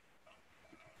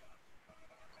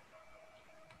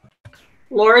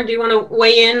 Laura, do you want to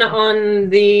weigh in on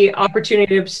the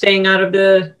opportunity of staying out of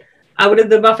the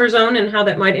buffer zone and how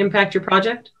that might impact your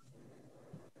project?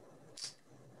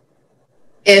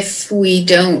 If we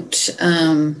don't,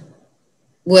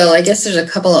 well, I guess there's a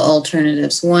couple of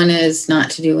alternatives. One is not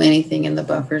to do anything in the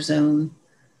buffer zone.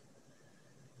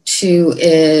 2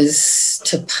 is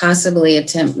to possibly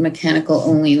attempt mechanical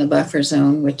only in the buffer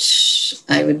zone, which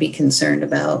I would be concerned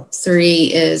about.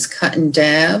 3 is cut and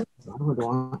dab.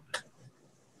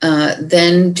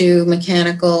 Then do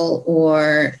mechanical,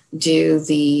 or do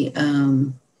the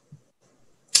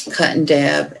cut and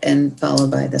dab and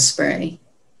followed by the spray.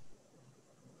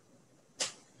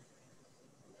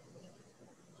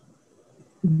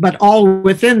 But all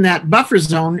within that buffer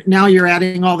zone, now you're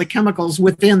adding all the chemicals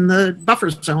within the buffer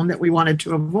zone that we wanted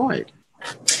to avoid.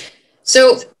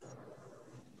 So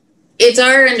it's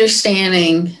our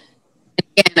understanding,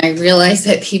 again, I realize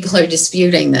that people are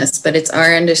disputing this, but it's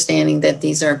our understanding that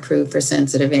these are approved for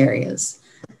sensitive areas.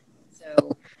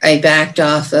 So I backed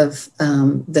off of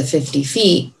the 50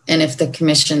 feet, and if the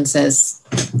commission says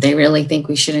they really think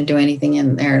we shouldn't do anything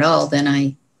in there at all, then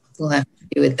I will have to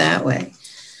do it that way.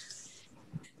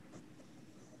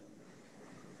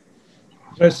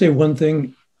 Can I say one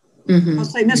thing? I'll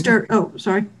say Mr. Oh,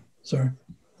 sorry. Sorry.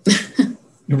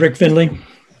 Rick Finley,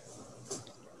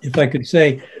 if I could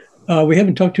say, we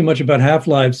haven't talked too much about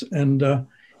half-lives, and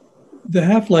the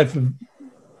half-life of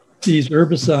these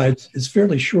herbicides is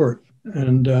fairly short,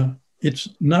 and it's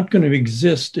not going to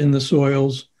exist in the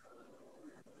soils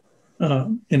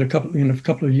in a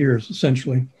couple of years,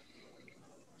 essentially.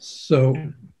 So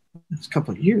it's a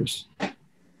couple of years.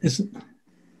 It's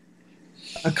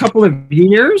a couple of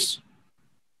years.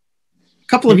 A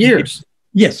couple of years.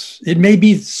 Yes, it may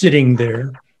be sitting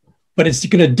there, but it's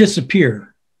going to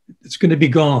disappear. It's going to be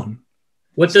gone.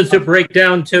 What does it break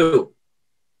down to?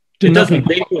 It doesn't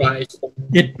vaporize.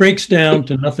 It breaks down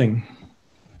to nothing.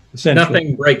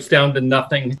 Nothing breaks down to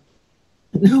nothing.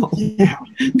 No,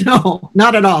 no,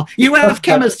 not at all. You have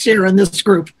chemists here in this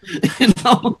group. You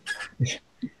know?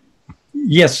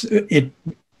 Yes, it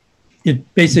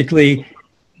basically.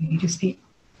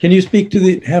 Can you speak to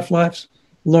the half-lives,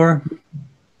 Laura?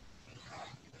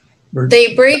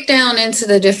 They break down into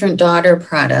the different daughter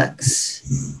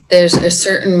products. There's a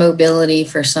certain mobility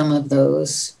for some of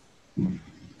those.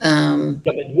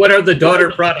 What are the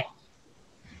daughter products?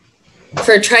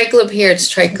 For triclopyr,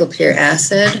 it's triclopyr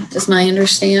acid, is my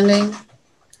understanding.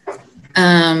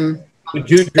 But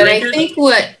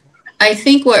I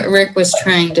think what Rick was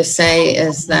trying to say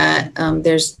is that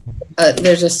there's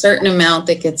a certain amount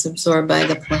that gets absorbed by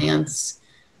the plants.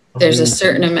 There's a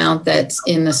certain amount that's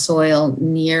in the soil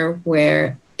near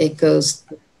where it goes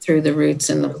through the roots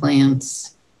in the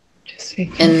plants.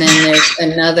 And then there's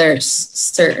another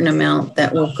certain amount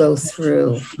that will go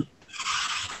through.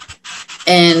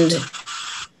 And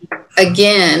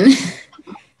again,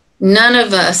 none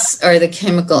of us are the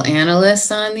chemical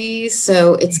analysts on these,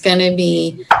 so it's going to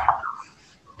be,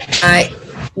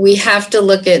 we have to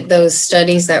look at those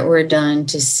studies that were done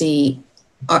to see,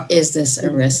 is this a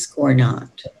risk or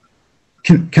not?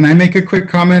 Can I make a quick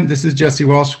comment? This is Jesse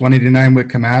Walsh, 189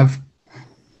 Whitcomb Ave.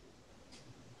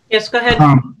 Yes, go ahead.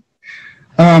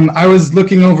 I was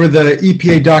looking over the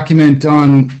EPA document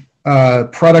on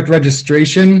product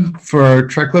registration for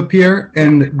triclopyr,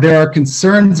 and there are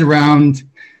concerns around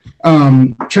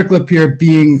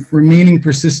triclopyr remaining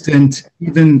persistent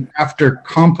even after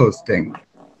composting,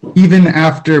 even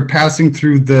after passing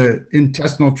through the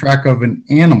intestinal tract of an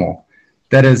animal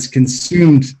that has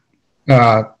consumed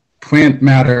plant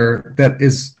matter that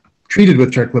is treated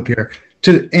with triclopyr,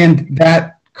 and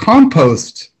that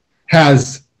compost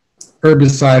has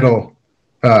herbicidal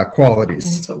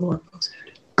qualities.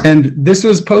 And this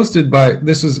was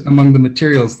this was among the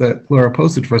materials that Laura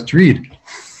posted for us to read.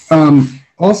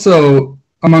 Also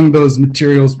among those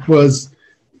materials was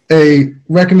a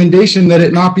recommendation that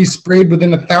it not be sprayed within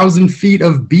 1,000 feet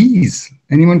of bees.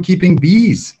 Anyone keeping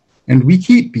bees? And we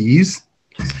keep bees.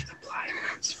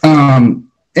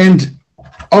 And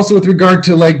also with regard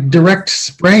to like direct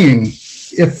spraying,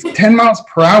 if 10 miles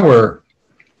per hour,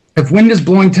 if wind is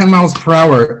blowing 10 miles per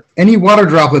hour, any water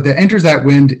droplet that enters that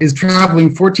wind is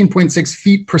traveling 14.6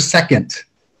 feet per second.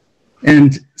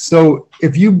 And so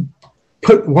if you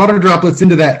put water droplets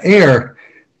into that air,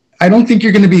 I don't think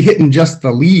you're going to be hitting just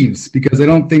the leaves, because I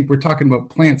don't think we're talking about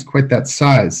plants quite that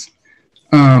size.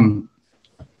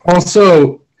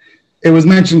 Also, it was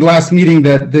mentioned last meeting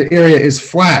that the area is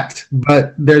flat,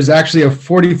 but there's actually a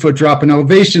 40-foot drop in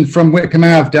elevation from Whitcomb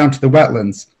Ave down to the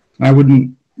wetlands. I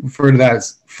wouldn't refer to that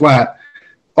as flat.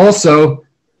 Also,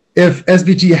 if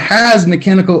SBT has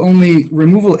mechanical-only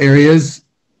removal areas,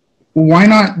 why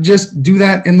not just do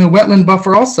that in the wetland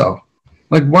buffer also?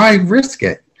 Like, why risk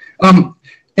it?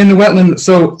 In the wetland,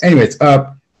 so anyways,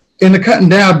 in the cut and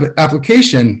dab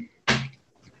application,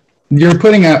 you're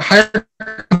putting a higher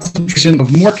concentration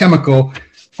of more chemical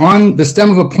on the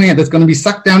stem of a plant that's going to be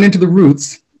sucked down into the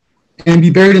roots and be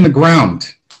buried in the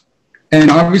ground, and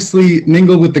obviously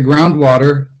mingle with the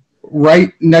groundwater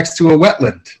right next to a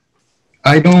wetland.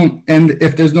 And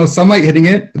if there's no sunlight hitting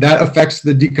it, that affects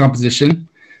the decomposition.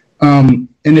 And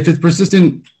if it's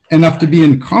persistent enough to be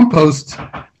in compost,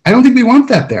 I don't think we want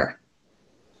that there.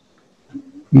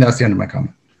 And that's the end of my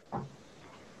comment.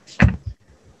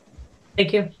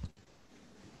 Thank you.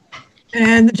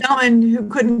 And the gentleman who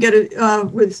couldn't get it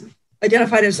was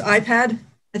identified as iPad,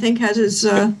 I think, has his.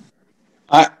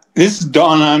 This is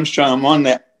Don Armstrong.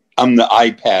 I'm the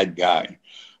iPad guy.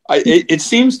 It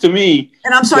seems to me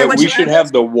and I'm sorry, that we should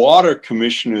have the water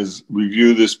commissioners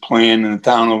review this plan in the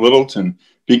town of Littleton,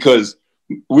 because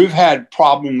we've had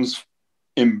problems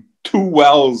in 2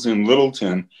 wells in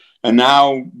Littleton, and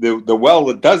now the well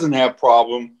that doesn't have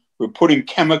problem, we're putting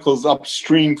chemicals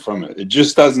upstream from it. It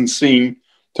just doesn't seem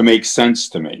to make sense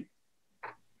to me.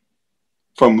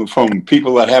 From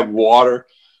people that have water.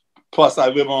 Plus, I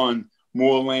live on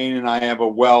Moore Lane, and I have a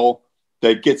well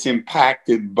that gets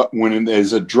impacted, but when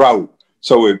there's a drought,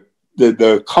 so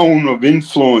the cone of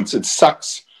influence, it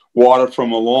sucks water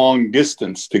from a long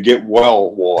distance to get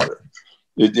well water.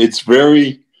 This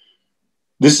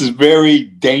is very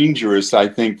dangerous, I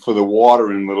think, for the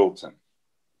water in Littleton.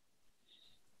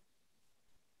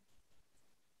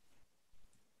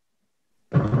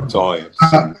 That's all I have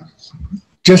to say.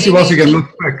 Jesse, once again, real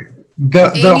quick,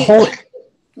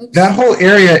 that whole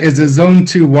area is a Zone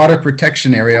 2 water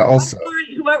protection area also.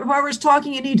 Whoever's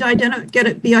talking, you need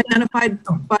to be identified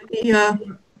by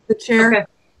the chair. Okay.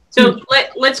 So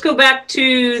let's go back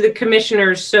to the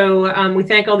commissioners. So we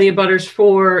thank all the abutters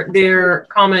for their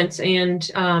comments and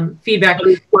feedback.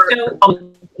 So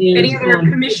any other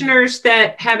commissioners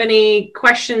that have any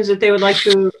questions that they would like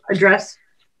to address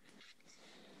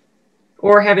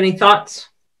or have any thoughts?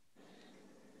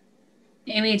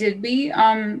 Amy, did we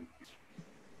run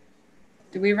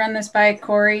this by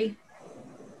Corey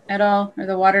at all, or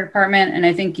the water department? And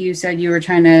I think you said you were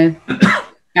trying to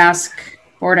ask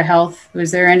Board of Health.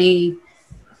 Was there any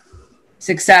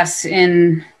success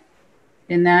in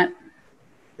that?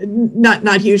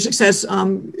 Not huge success.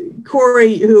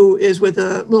 Corey, who is with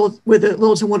the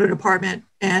Littleton Water Department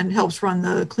and helps run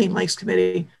the Clean Lakes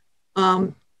Committee,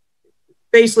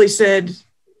 basically said,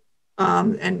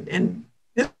 and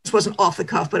this wasn't off the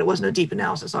cuff, but it wasn't a deep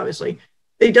analysis, obviously.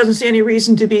 He doesn't see any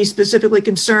reason to be specifically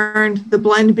concerned. The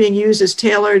blend being used is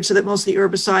tailored so that most of the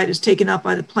herbicide is taken up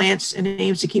by the plants and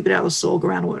aims to keep it out of soil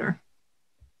groundwater.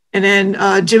 And then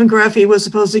Jim Greffey was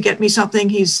supposed to get me something.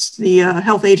 He's the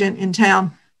health agent in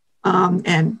town,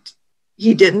 and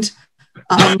he didn't.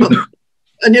 But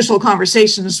initial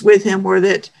conversations with him were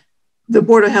that the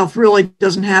Board of Health really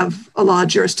doesn't have a lot of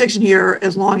jurisdiction here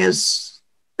as long as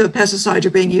the pesticides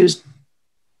are being used,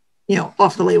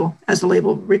 off the label, as the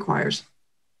label requires.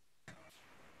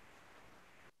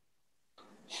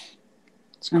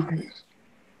 Okay.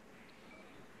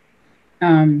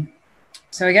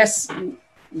 So I guess,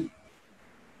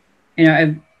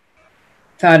 I've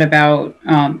thought about,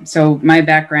 so my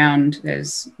background,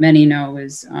 as many know,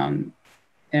 is,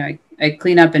 I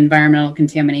clean up environmental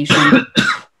contamination,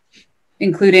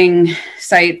 including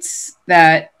sites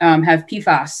that have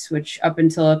PFAS, which up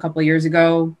until a couple of years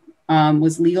ago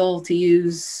was legal to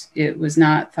use. It was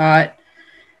not thought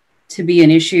to be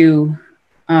an issue.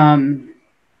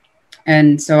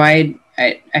 And so I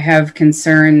have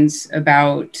concerns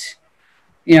about,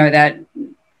 that,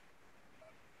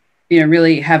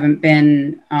 really haven't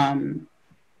been,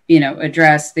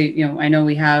 addressed. I know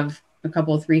we have a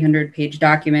couple of 300-page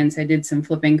documents. I did some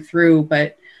flipping through,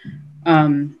 but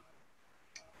I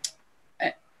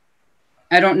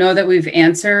don't know that we've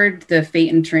answered the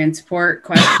fate and transport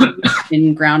question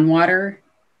in groundwater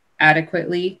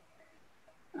adequately.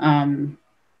 And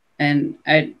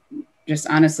I just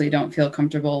honestly don't feel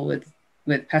comfortable with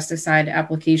pesticide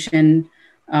application,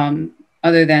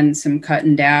 other than some cut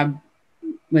and dab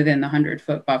within the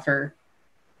 100-foot buffer.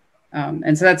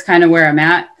 And so that's kind of where I'm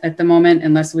at the moment,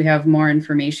 unless we have more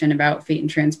information about fate and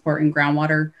transport and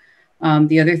groundwater.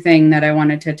 The other thing that I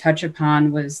wanted to touch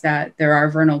upon was that there are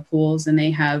vernal pools, and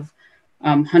they have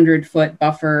 100-foot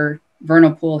buffer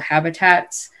vernal pool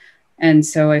habitats. And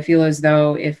so I feel as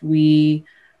though if we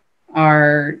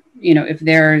are, if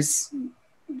there's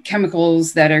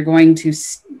chemicals that are going to,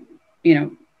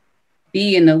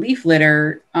 be in the leaf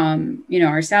litter,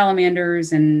 our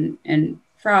salamanders and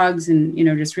frogs and,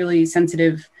 just really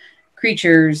sensitive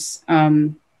creatures,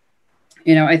 I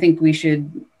think we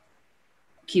should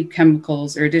keep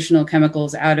chemicals or additional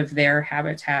chemicals out of their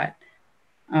habitat.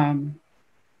 So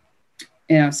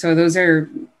those are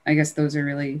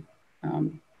really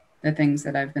the things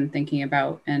that I've been thinking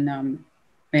about. And,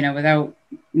 without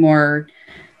more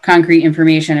concrete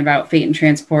information about fate and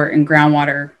transport and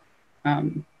groundwater,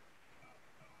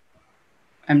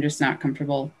 I'm just not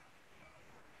comfortable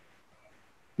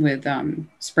with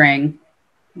spraying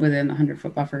within the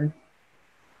 100-foot buffer.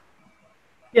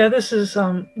 Yeah, this is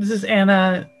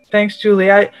Anna. Thanks,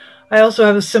 Julie. I also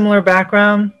have a similar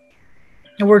background.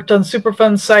 I worked on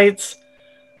Superfund sites,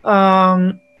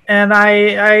 and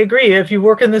I agree. If you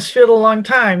work in this field a long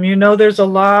time, there's a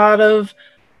lot of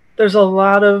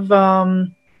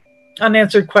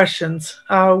unanswered questions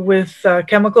with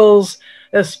chemicals,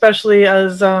 especially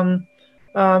as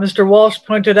Mr. Walsh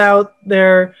pointed out.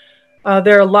 There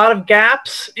are a lot of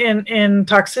gaps in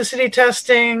toxicity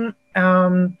testing.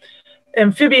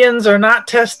 Amphibians are not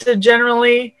tested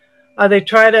generally. They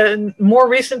try to, more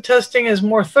recent testing is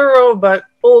more thorough, but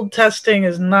old testing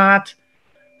is not.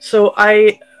 So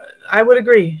I would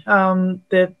agree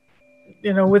that,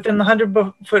 within the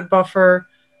 100-foot buffer,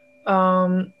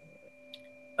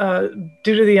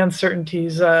 due to the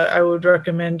uncertainties, I would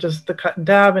recommend just the cut and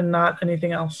dab and not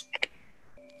anything else.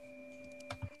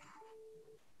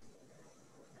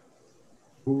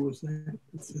 Who was that?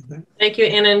 Who said that? Thank you,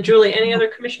 Anna and Julie. Any other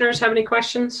commissioners have any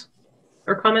questions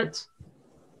or comments?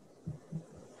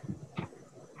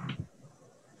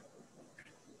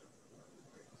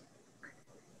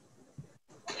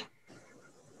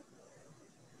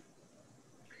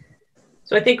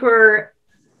 So I think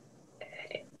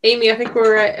Amy, I think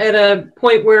we're at a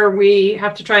point where we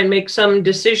have to try and make some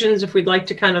decisions if we'd like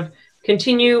to kind of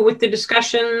continue with the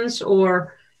discussions,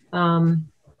 or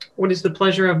what is the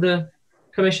pleasure of the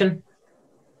commission?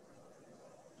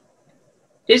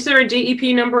 Is there a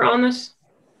DEP number on this?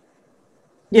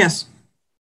 Yes.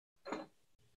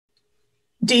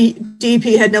 DEP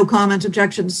had no comments,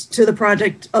 objections to the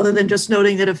project, other than just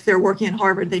noting that if they're working in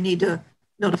Harvard, they need to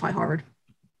notify Harvard.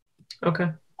 Okay.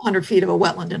 100 feet of a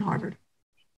wetland in Harvard.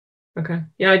 Okay.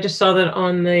 Yeah, I just saw that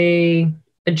on the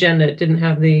agenda. It didn't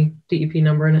have the DEP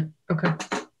number in it. Okay.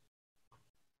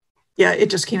 Yeah, it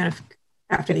just came in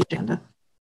after the agenda.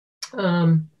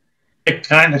 It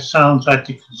kind of sounds like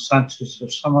the consensus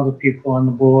of some of the people on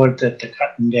the board that the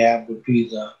cut and dab would be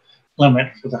the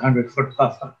limit for the 100-foot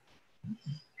buffer,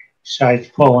 besides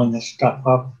pulling this stuff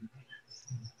up.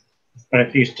 But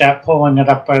if you start pulling it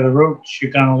up by the roots,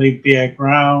 you're going to leave bare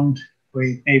ground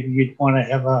where maybe you'd want to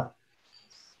have a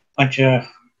bunch of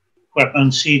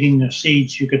unseeding the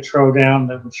seeds you could throw down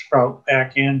that would sprout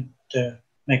back in to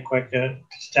make to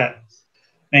start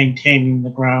maintaining the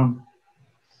ground.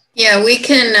 Yeah, we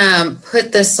can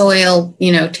put the soil,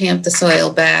 tamp the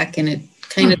soil back, and it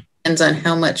kind of depends on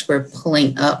how much we're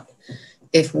pulling up.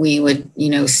 If we would,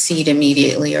 seed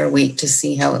immediately or wait to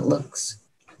see how it looks.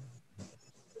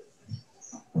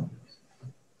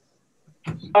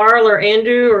 Carl or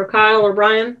Andrew or Kyle or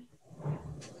Brian?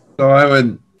 So I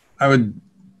would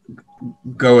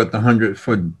go with the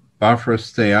 100-foot buffer,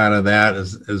 stay out of that,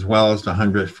 as well as the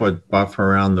 100-foot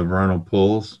buffer around the vernal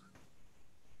pools.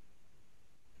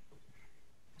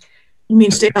 You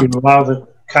mean stay out? Allow the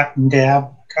cut and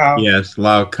dab, Kyle? Yes,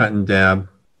 allow cut and dab.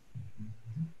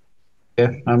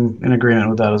 Yeah, I'm in agreement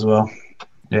with that as well.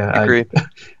 Yeah, I agree.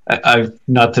 I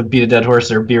not to beat a dead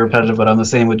horse or be repetitive, but I'm the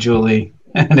same with Julie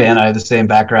and Anna. I have the same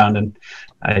background, and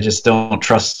I just don't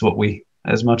trust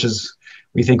as much as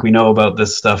we think we know about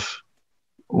this stuff,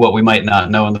 what we might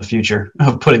not know in the future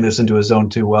of putting this into a Zone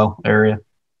 2 well area.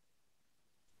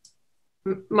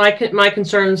 My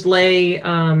concerns lay,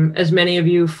 as many of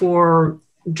you, for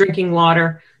drinking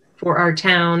water for our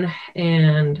town,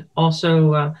 and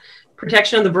also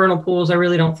protection of the vernal pools. I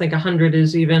really don't think 100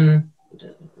 is even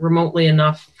remotely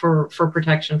enough for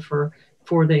protection for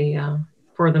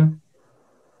them.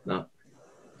 No.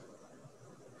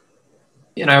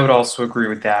 And I would also agree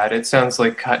with that. It sounds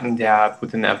like cut and dab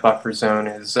within that buffer zone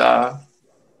is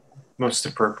most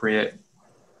appropriate.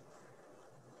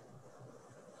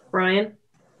 Brian?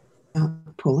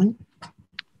 Pulling?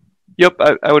 Yep,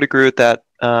 I would agree with that.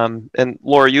 And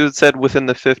Laura, you had said within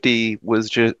the 50 was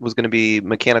going to be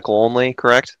mechanical only,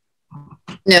 correct?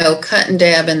 No, cut and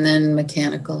dab and then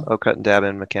mechanical. Oh, cut and dab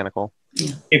and mechanical.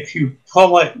 Yeah. If you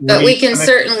pull it, but we can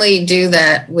certainly do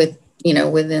that with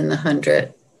within the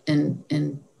 100,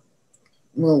 and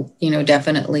we'll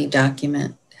definitely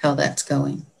document how that's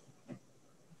going.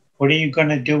 What are you going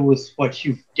to do with what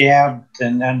you've dabbed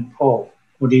and then pull?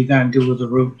 What are you going to do with the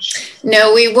roots?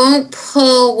 No, we won't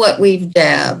pull what we've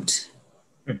dabbed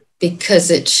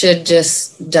because it should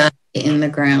just die in the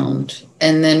ground.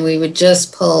 And then we would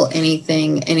just pull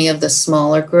any of the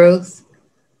smaller growth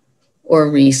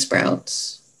or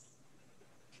resprouts.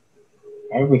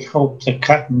 I would hope the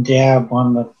cut and dab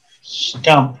on the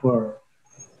stump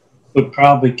would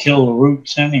probably kill the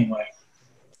roots anyway.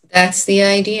 That's the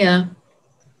idea.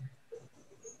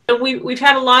 We've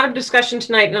had a lot of discussion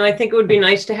tonight, and I think it would be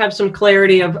nice to have some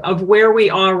clarity of where we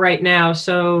are right now.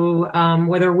 So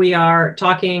whether we are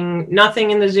talking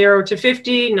nothing in the 0 to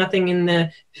 50, nothing in the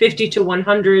 50 to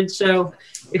 100. So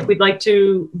if we'd like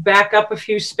to back up a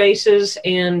few spaces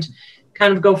and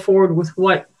kind of go forward with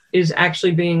what is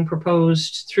actually being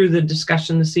proposed through the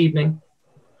discussion this evening.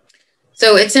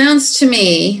 So it sounds to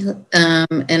me,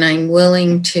 and I'm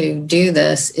willing to do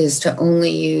this, is to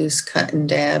only use cut and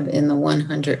dab in the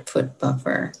 100-foot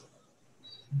buffer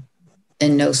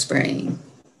and no spraying.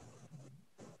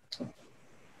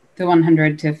 The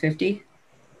 100 to 50?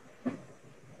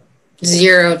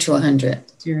 0 to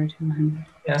 100. 0 to 100.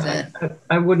 Yeah,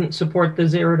 I wouldn't support the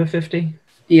 0 to 50.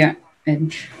 Yeah,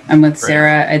 and I'm with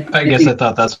Sarah. I guess I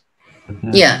thought that's...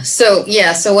 Yeah. So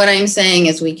what I'm saying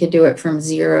is we could do it from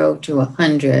 0 to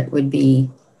 100 would be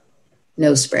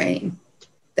no spraying.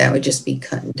 that would just be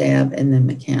cut and dab and then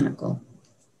mechanical.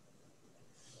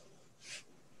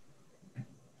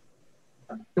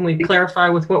 Can we clarify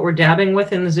with what we're dabbing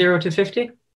with in the 0 to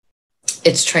 50?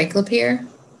 It's triclopyr,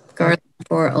 garlic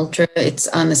for ultra. It's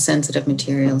on the sensitive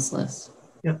materials list.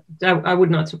 Yeah, I would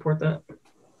not support that.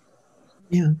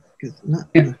 Yeah, because not.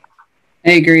 Yeah.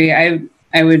 I agree.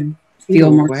 I would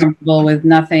feel more comfortable with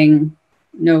nothing,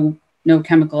 no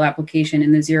chemical application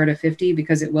in the 0 to 50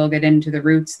 because it will get into the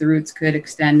roots. The roots could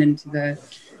extend into the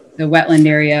wetland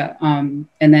area. And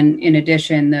then in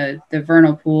addition, the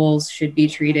vernal pools should be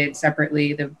treated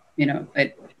separately.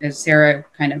 As Sarah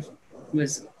kind of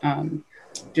was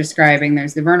describing,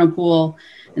 there's the vernal pool,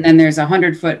 and then there's a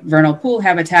 100-foot vernal pool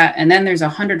habitat, and then there's a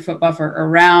 100-foot buffer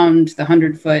around the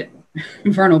 100-foot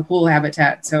vernal pool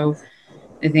habitat. So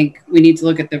I think we need to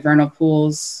look at the vernal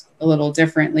pools a little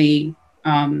differently,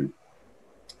 and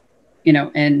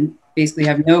basically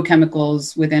have no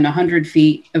chemicals within 100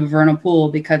 feet of a vernal pool,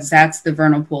 because that's the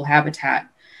vernal pool habitat.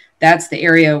 That's the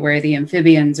area where the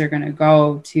amphibians are going to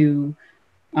go to,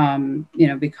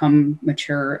 become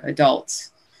mature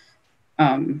adults.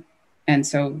 And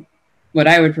so what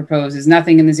I would propose is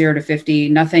nothing in the 0 to 50,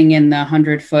 nothing in the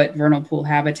 100-foot vernal pool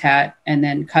habitat, and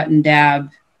then cut and dab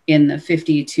in the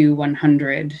 50 to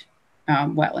 100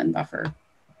 wetland buffer.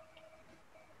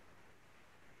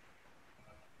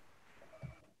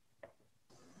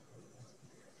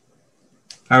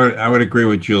 I would agree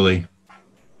with Julie.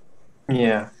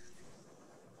 Yeah.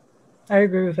 I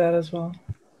agree with that as well.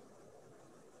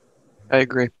 I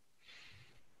agree.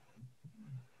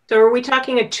 So are we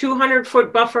talking a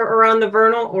 200-foot buffer around the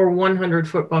vernal or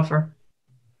 100-foot buffer?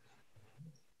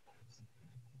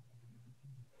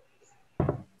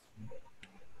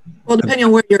 Well, depending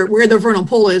on where the vernal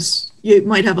pool is, you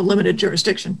might have a limited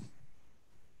jurisdiction.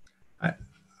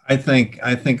 I think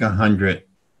 100.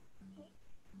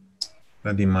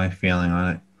 That'd be my feeling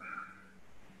on it.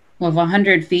 Well, if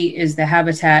 100 feet is the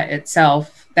habitat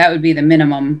itself, that would be the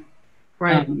minimum.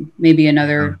 Right. Maybe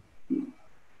another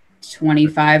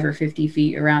 25 or 50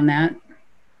 feet around that.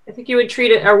 I think you would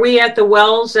treat it. Are we at the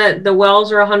wells? At the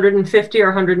wells are 150 or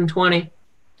 120?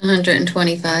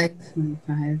 125.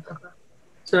 25. Okay.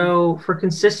 So for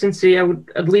consistency, I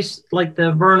would at least like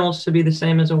the vernals to be the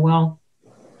same as a well.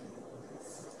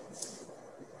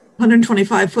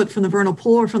 125 foot from the vernal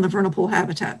pool or from the vernal pool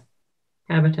habitat?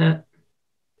 Habitat.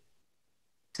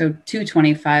 So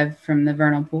 225 from the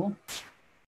vernal pool.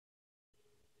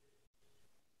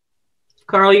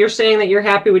 Carl, you're saying that you're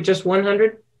happy with just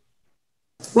 100?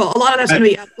 Well, a lot of that's going to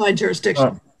be outside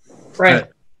jurisdiction. Right.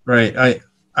 Right.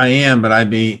 I am, but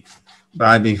I'd be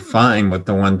fine with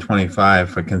the 125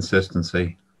 for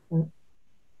consistency.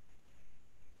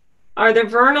 Are the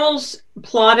vernals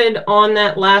plotted on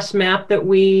that last map that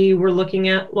we were looking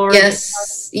at, Laura?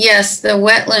 Yes, the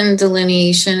wetland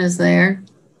delineation is there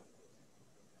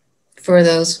for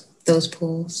those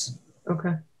pools.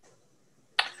 Okay.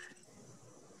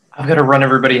 I've got to run,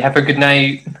 everybody. Have a good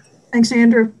night. Thanks,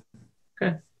 Andrew.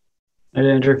 Okay. Night,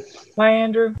 Andrew. Bye,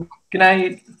 Andrew. Good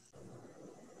night.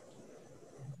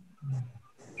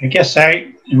 I guess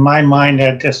in my mind,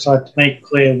 I just thought to make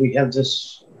clear we have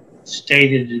this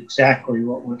stated exactly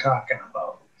what we're talking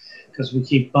about, because we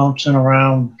keep bouncing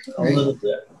around a little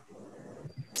bit.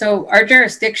 So our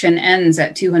jurisdiction ends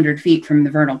at 200 feet from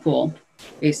the vernal pool,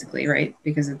 basically, right?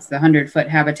 Because it's the 100-foot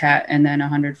habitat and then a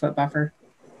 100-foot buffer.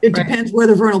 It depends where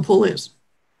the vernal pool is.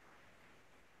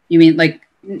 You mean like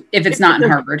if it's not in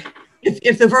Harvard?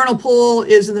 If the vernal pool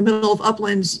is in the middle of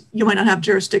uplands, you might not have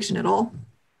jurisdiction at all.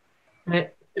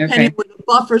 Right. Depending where the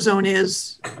buffer zone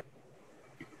is,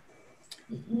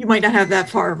 you might not have that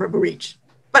far of a reach.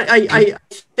 But I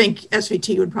think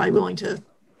SVT would probably be willing to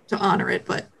honor it.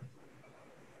 But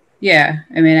yeah,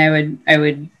 I mean, I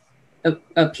would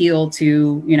appeal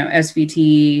to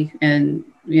SVT and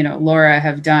Laura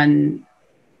have done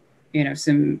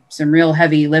some real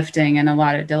heavy lifting and a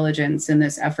lot of diligence in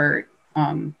this effort.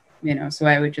 So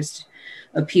I would just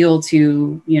appeal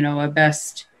to a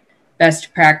best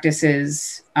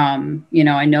practices. I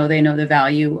know they know the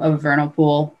value of a vernal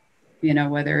pool,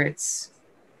 whether it's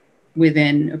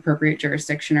within appropriate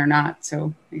jurisdiction or not.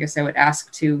 So I guess I would ask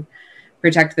to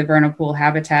protect the vernal pool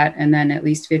habitat and then at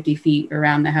least 50 feet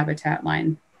around the habitat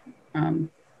line. And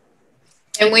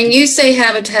when you say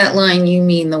habitat line, you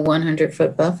mean the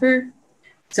 100-foot buffer?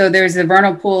 So there's the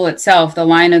vernal pool itself, the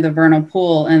line of the vernal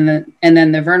pool, and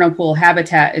then the vernal pool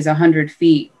habitat is 100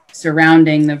 feet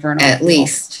surrounding the vernal pool. At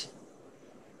least.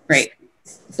 Right.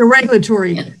 The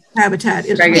regulatory habitat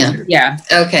is regular. Yeah.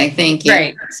 Okay, thank you.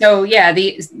 Right. So yeah,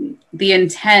 the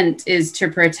intent is to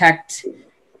protect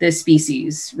the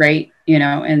species, right?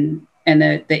 And and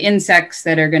the insects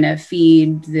that are going to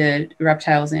feed the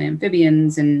reptiles and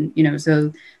amphibians, and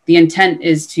so the intent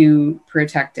is to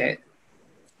protect it.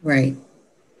 Right.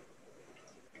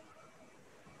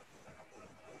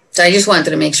 So I just wanted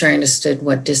to make sure I understood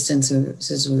what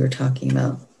distances we were talking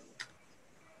about.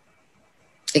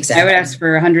 Exactly. I would ask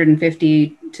for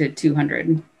 150 to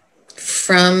 200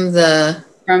 from the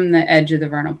edge of the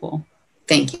vernal pool.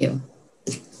 Thank you.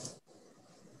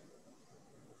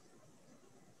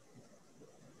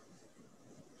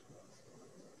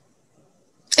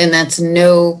 And that's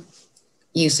no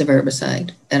use of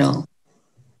herbicide at all.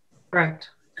 Correct.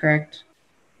 Correct.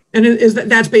 And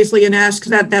that's basically an ask,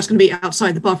 because that's going to be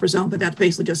outside the buffer zone, but that's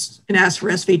basically just an ask for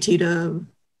SVT to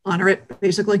honor it,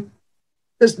 basically.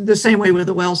 The same way with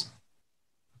the wells.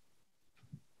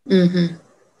 Mm-hmm.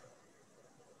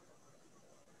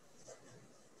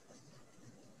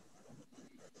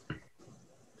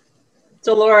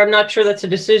 So Laura, I'm not sure that's a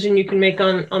decision you can make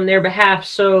on their behalf.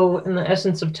 So in the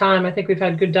essence of time, I think we've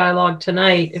had good dialogue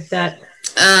tonight. If that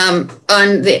I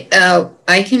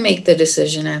can make the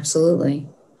decision, absolutely.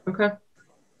 Okay.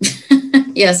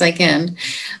 Yes, I can.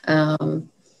 And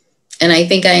I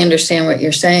think I understand what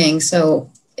you're saying. So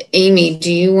Amy,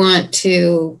 do you want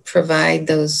to provide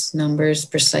those numbers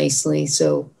precisely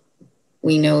so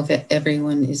we know if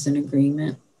everyone is in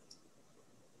agreement?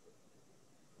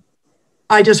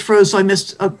 I just froze, so I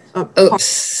missed a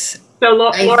Oops. So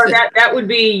Laura, that would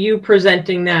be you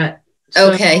presenting that.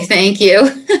 So, okay, thank you.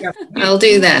 Yeah. I'll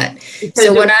do that.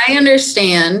 So what I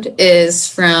understand is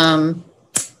from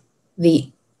the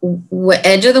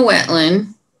edge of the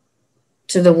wetland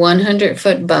to the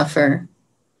 100-foot buffer.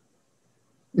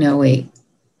 No, wait.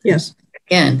 Yes.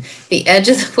 Again, the edge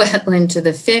of the wetland to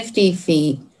the 50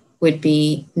 feet would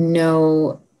be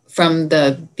no, from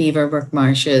the Beaverbrook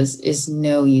marshes, is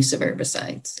no use of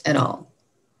herbicides at all.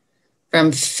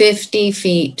 From 50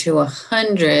 feet to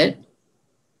 100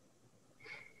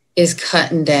 is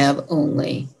cut and dab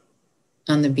only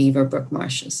on the Beaverbrook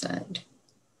marshes side.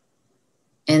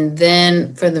 And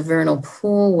then for the vernal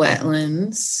pool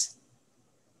wetlands,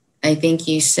 I think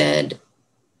you said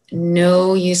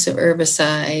no use of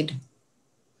herbicide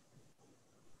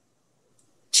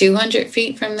 200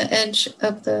 feet from the edge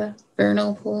of the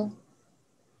vernal pool?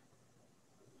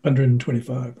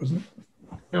 125, wasn't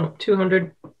it? No,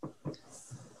 200.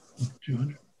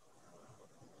 200.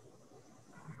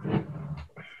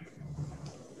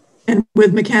 And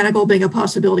with mechanical being a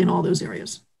possibility in all those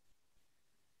areas.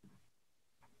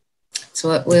 That's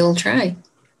what we'll try.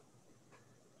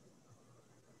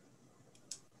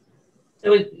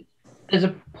 So as a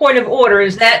point of order,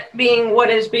 is that being what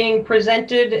is being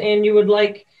presented and you would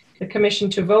like the commission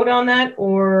to vote on that,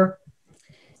 or?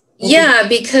 Yeah,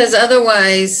 because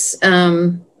otherwise, I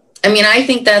mean, I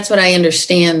think that's what I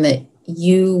understand that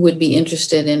you would be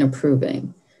interested in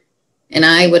approving. And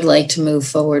I would like to move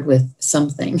forward with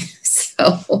something,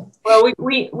 so. Well,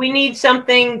 we need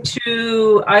something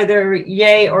to either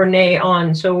yay or nay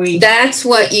on, so we. That's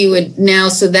what you would now,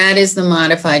 so that is the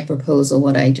modified proposal,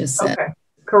 what I just said. Okay,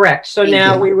 correct. So Thank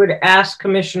now you. we would ask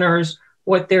commissioners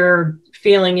what their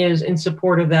feeling is in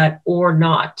support of that or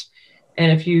not. And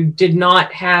if you did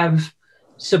not have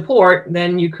support,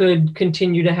 then you could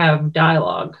continue to have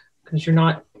dialogue, because you're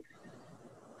not,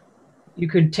 you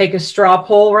could take a straw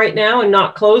poll right now and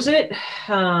not close it.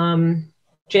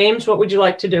 James, what would you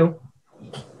like to do?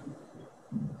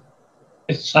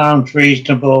 It sounds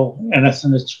reasonable,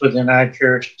 anything that's within our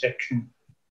jurisdiction.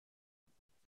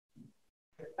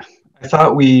 I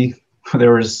thought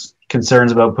there was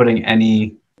concerns about putting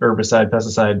any herbicide,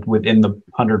 pesticide within the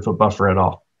 100-foot buffer at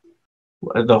all.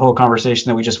 The whole conversation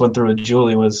that we just went through with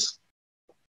Julie was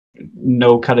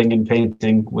no cutting and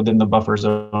painting within the buffer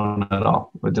zone at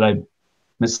all. But did I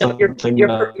miss something?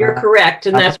 You're correct,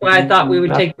 and that's why I thought we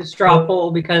would take the straw poll,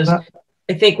 because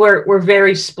I think we're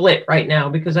very split right now,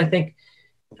 because I think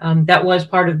that was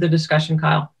part of the discussion,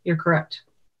 Kyle. You're correct.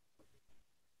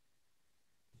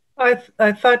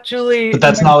 I thought Julie. But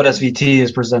that's not what SVT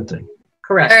is presenting.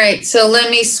 Correct. All right, so let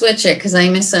me switch it because I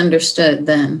misunderstood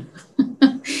then.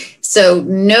 So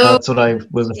no. That's what I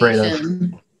was afraid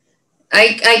of.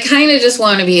 I kind of just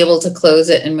want to be able to close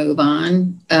it and move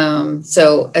on.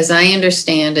 So as I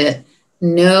understand it,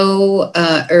 no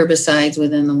herbicides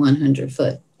within the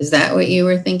 100-foot. Is that what you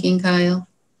were thinking, Kyle?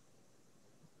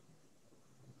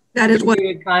 That is what,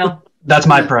 Kyle. That's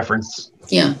my preference.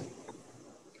 Yeah.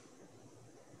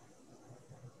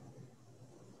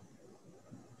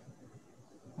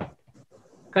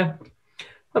 Okay.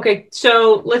 Okay,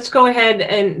 so let's go ahead,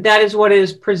 and that is what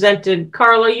is presented.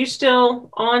 Carl, are you still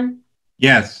on?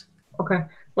 Yes. Okay,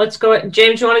 let's go.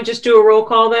 James, you want to just do a roll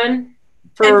call then?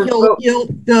 And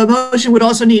the motion would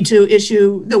also need to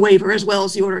issue the waiver as well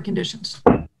as the order of conditions.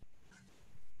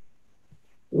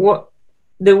 What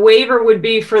the waiver would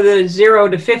be for the 0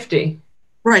 to 50.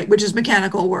 Right, which is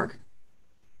mechanical work.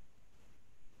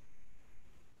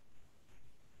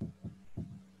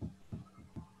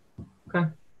 Okay.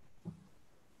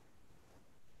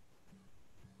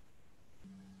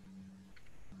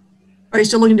 Are you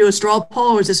still looking to do a straw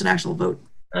poll, or is this an actual vote?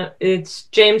 It's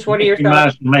James. What are your You might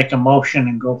thoughts? as well make a motion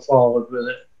and go forward with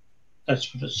it.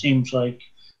 That's what it seems like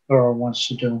Laura wants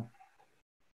to do.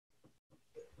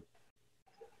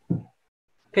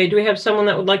 Okay. Do we have someone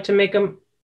that would like to make a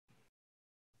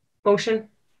motion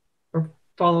or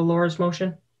follow Laura's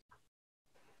motion?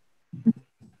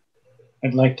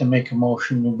 I'd like to make a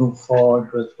motion to move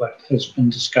forward with what has been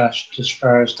discussed as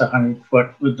far as the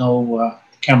 100-foot with no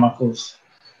chemicals.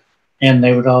 And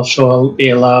they would also be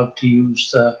allowed to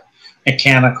use the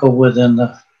mechanical within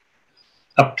the,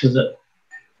 up to the,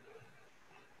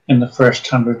 in the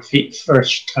first 100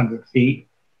 feet.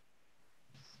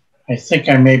 I think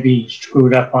I may be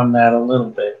screwed up on that a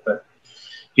little bit, but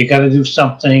you got to do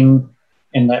something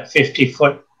in that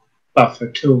 50-foot buffer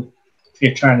too, if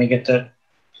you're trying to get that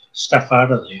stuff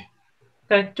out of there.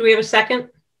 Okay. Do we have a second?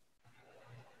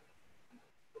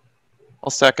 I'll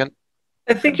second.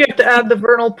 I think you have to add the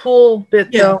vernal pool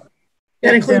bit though.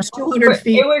 That includes 200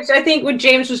 feet. It was, I think what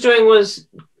James was doing was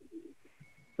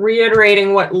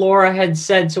reiterating what Laura had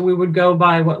said. So we would go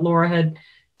by what Laura had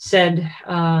said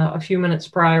a few minutes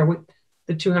prior with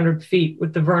the 200 feet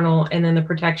with the vernal and then the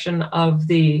protection of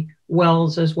the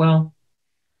wells as well.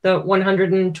 The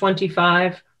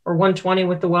 125 or 120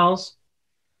 with the wells.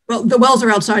 Well, the wells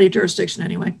are outside your jurisdiction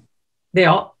anyway. They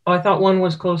all, oh, I thought one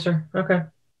was closer. Okay.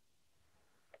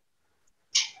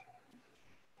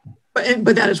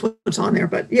 But that is what's on there.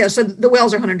 But yeah, so the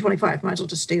wells are 125. Might as well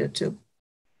just state it too.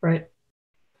 Right.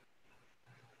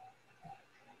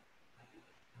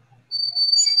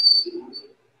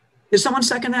 Did someone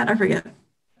second that? I forget.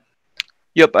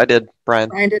 Yep, I did. Brian.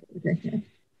 Brian did? Okay. Yeah.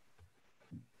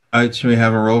 All right, should we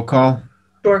have a roll call?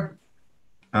 Sure.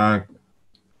 Kyle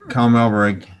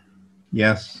Melberg,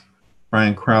 yes.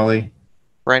 Brian Crowley.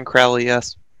 Brian Crowley,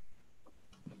 yes.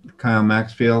 Kyle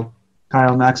Maxfield.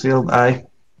 Kyle Maxfield, aye.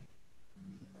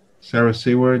 Sarah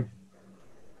Seward.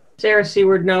 Sarah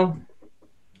Seward, no.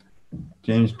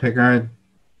 James Pickard.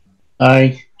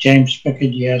 Aye. James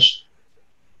Pickard, yes.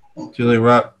 Julie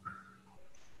Rupp.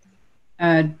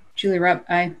 Julie Rupp,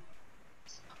 aye.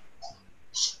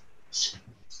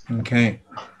 Okay.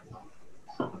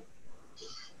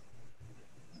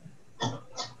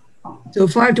 So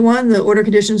 5-1, the order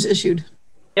conditions issued.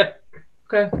 Yep.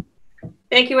 Okay.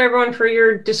 Thank you, everyone, for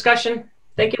your discussion.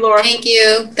 Thank you, Laura. Thank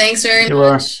you. Thanks very you,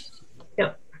 Laura. much.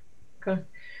 Yep. Okay.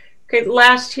 Okay.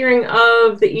 Last hearing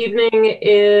of the evening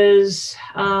is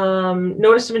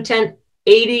notice of intent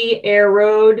 80 Air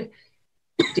Road.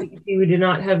 We do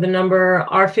not have the number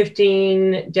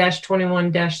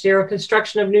R15-21-0.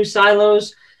 Construction of new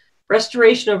silos,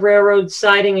 restoration of railroad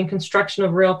siding, and construction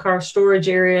of rail car storage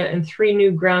area, and 3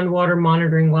 new groundwater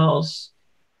monitoring wells.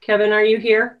 Kevin, are you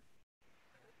here?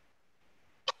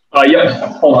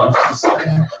 Yeah, hold on a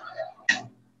second.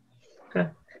 Okay.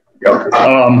 Yep.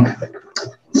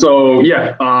 So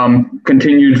yeah,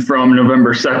 continued from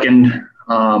November 2nd.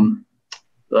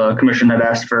 The commission had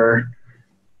asked for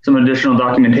some additional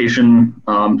documentation,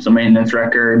 some maintenance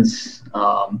records.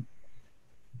 I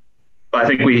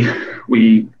think we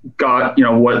got,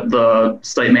 what the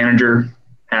site manager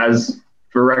has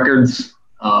for records.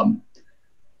 I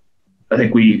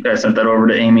think I sent that over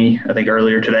to Amy, I think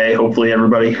earlier today. Hopefully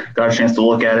everybody got a chance to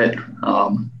look at it.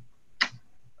 Honestly,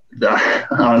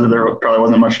 there probably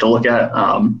wasn't much to look at.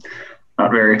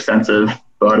 Not very extensive,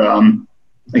 but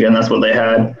again, that's what they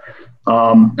had.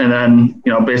 And then,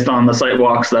 based on the site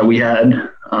walks that we had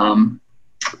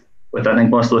with, I think,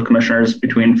 most of the commissioners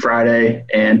between Friday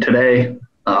and today,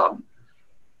 there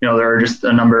are just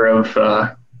a number of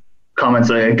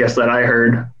comments, I guess, that I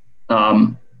heard,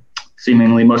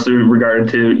 seemingly mostly regarded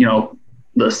to,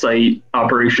 the site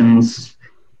operations,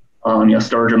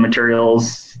 storage of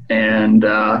materials and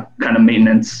kind of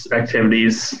maintenance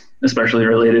activities, especially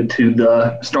related to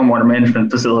the stormwater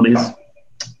management facilities.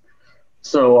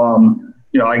 So,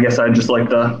 I guess I'd just like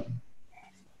to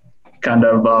kind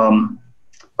of,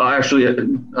 actually,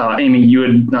 Amy, you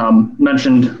had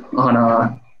mentioned on,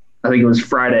 I think it was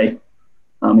Friday,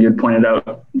 you had pointed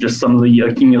out just some of the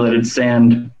accumulated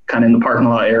sand kind of in the parking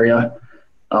lot area.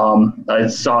 I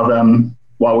saw them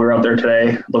while we were out there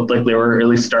today. Looked like they were at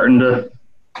least starting to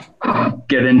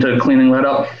get into cleaning that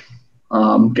up,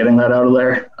 getting that out of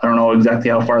there. I don't know exactly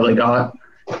how far they got,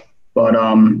 but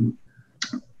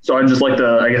So I'd just like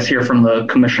to, I guess, hear from the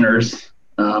commissioners,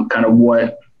 kind of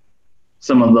what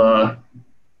some of the,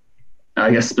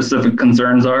 I guess, specific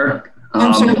concerns are.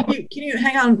 I'm sorry, can you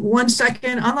hang on 1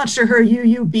 second? I'm not sure who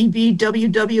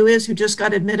UUBBWW is who just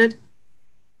got admitted.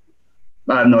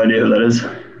 I have no idea who that is.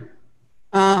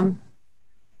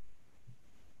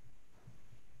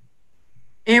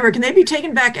 Amber, can they be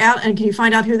taken back out, and can you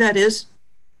find out who that is?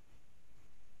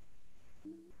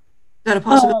 Is that a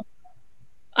possibility?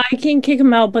 I can kick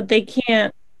them out, but they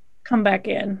can't come back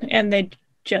in, and they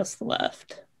just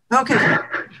left. Okay.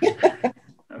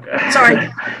 Okay. Sorry,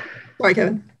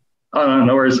 Kevin.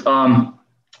 No worries. You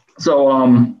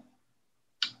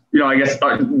know, I guess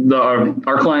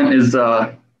our client is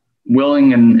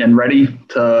willing and ready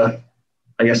to,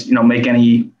 I guess, you know, make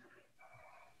any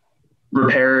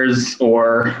repairs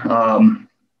or,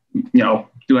 you know,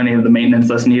 do any of the maintenance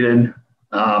that's needed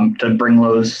to bring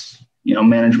those, you know,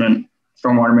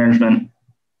 stormwater management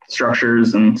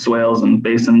structures and swales and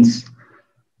basins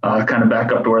kind of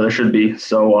back up to where they should be.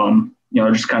 So, you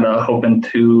know, just kind of hoping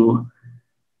to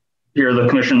hear the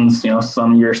commission's, you know,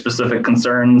 some of your specific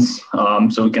concerns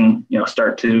so we can, you know,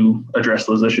 start to address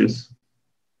those issues.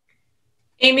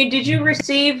 Amy, did you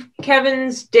receive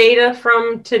Kevin's data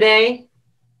from today?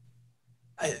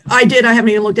 I did. I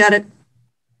haven't even looked at it.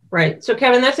 Right. So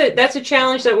Kevin, that's a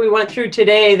challenge that we went through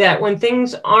today, that when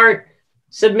things aren't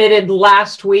submitted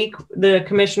last week, the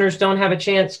commissioners don't have a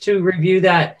chance to review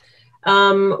that.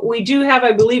 We do have,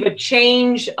 I believe, a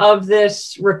change of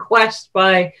this request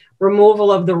by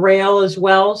removal of the rail as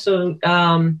well. So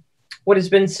what has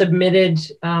been submitted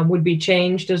would be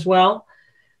changed as well.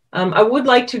 I would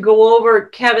like to go over,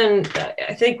 Kevin,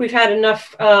 I think we've had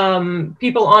enough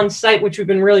people on site, which we've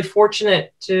been really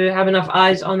fortunate to have enough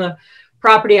eyes on the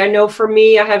property. I know for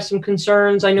me, I have some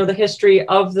concerns. I know the history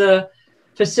of the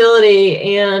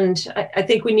facility, and I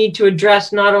think we need to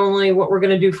address not only what we're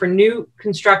going to do for new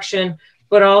construction,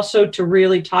 but also to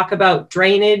really talk about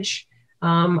drainage.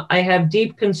 I have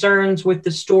deep concerns with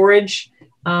the storage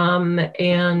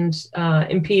and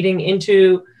impeding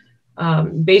into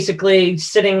basically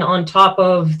sitting on top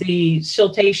of the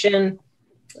siltation.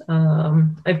 I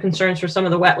have concerns for some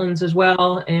of the wetlands as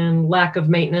well, and lack of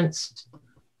maintenance.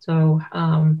 So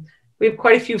we have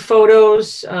quite a few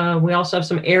photos. We also have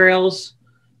some aerials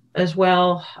as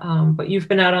well, but you've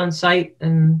been out on site,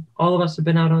 and all of us have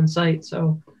been out on site.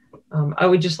 So I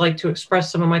would just like to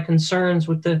express some of my concerns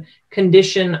with the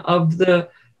condition of the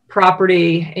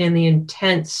property and the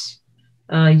intense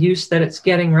use that it's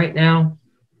getting right now.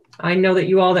 I know that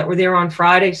you all that were there on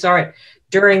Friday saw it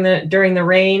during the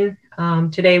rain.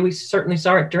 Today we certainly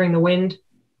saw it during the wind,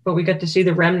 but we got to see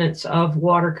the remnants of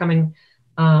water coming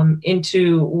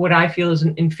into what I feel is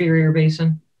an inferior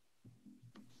basin.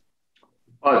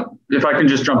 If I can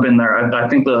just jump in there, I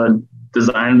think the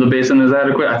design of the basin is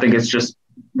adequate. I think it's just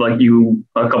like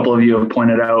a couple of you have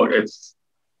pointed out, it's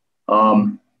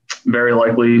very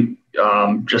likely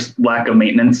just lack of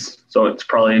maintenance. So it's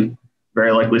probably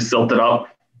very likely silted up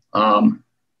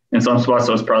in some spots.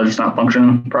 So it's probably just not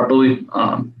functioning properly.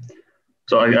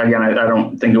 So again, I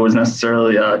don't think it was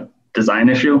necessarily a design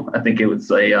issue. I think it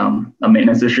was a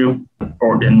maintenance issue,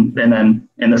 and then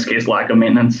in this case, lack of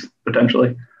maintenance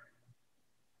potentially.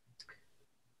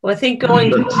 Well, I think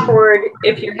going forward,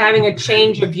 if you're having a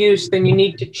change of use, then you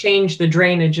need to change the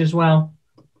drainage as well.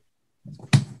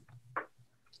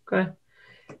 Okay.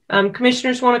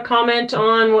 Commissioners want to comment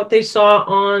on what they saw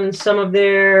on some of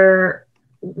their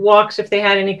walks, if they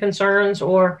had any concerns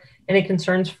or any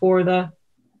concerns for the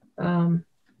to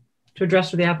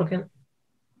address with the applicant.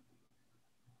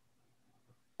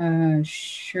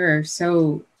 Sure.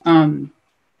 So I'll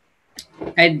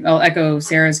echo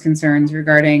Sarah's concerns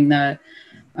regarding the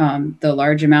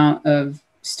large amount of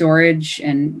storage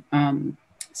and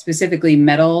specifically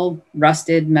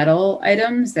rusted metal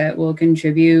items that will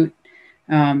contribute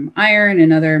iron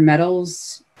and other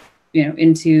metals, you know,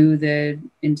 into the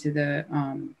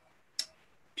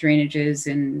drainages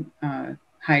and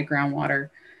high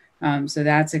groundwater. So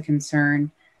that's a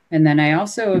concern. And then I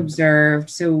also observed,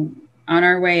 so on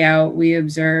our way out, we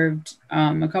observed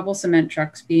a couple cement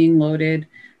trucks being loaded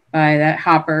by that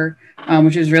hopper,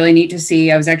 which was really neat to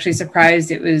see. I was actually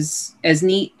surprised it was as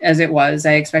neat as it was.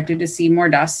 I expected to see more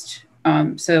dust.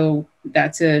 So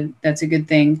that's a good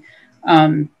thing.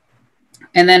 And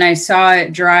then I saw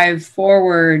it drive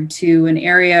forward to an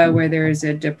area where there's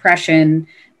a depression,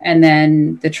 and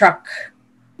then the truck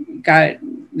got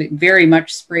very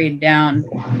much sprayed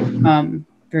down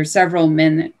for several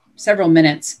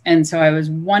minutes. And so I was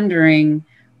wondering,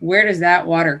 where does that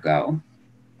water go?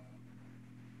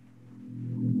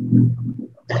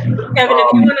 Kevin,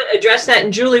 if you want to address that,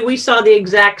 and Julie, we saw the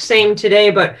exact same today,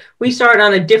 but we saw it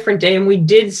on a different day, and we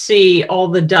did see all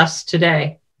the dust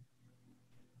today.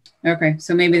 Okay,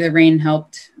 so maybe the rain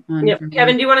helped. Yep.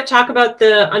 Kevin, do you want to talk about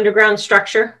the underground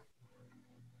structure?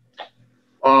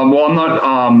 Well, I'm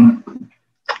not,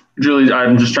 Julie,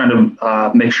 I'm just trying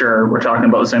to make sure we're talking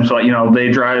about the same spot. You know, they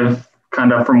drive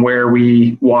kind of from where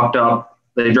we walked up,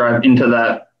 they drive into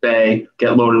that bay,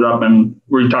 get loaded up, and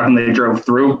were you talking they drove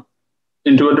through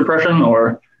into a depression,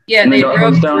 or? Yeah, they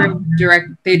drove through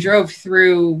they drove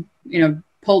through, you know,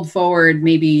 pulled forward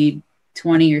maybe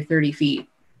 20 or 30 feet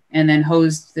and then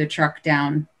hosed the truck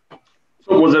down.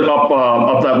 So was it up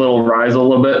that little rise a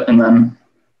little bit and then?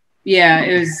 Yeah,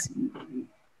 it was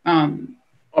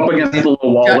up against the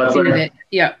little wall that's there.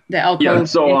 Yeah, the alcove.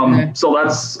 Yeah, so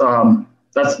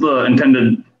that's the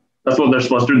intended, that's what they're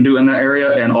supposed to do in that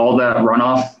area, and all that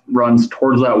runoff runs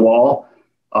towards that wall,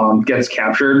 gets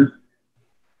captured,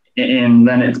 and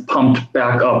then it's pumped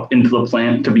back up into the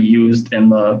plant to be used in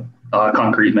the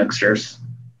concrete mixtures.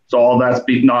 So all that's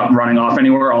not running off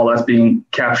anywhere, all that's being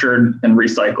captured and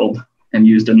recycled and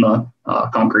used in the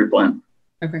concrete plant.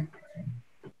 Okay.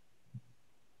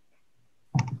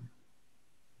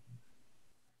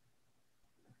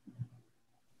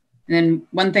 And then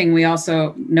one thing we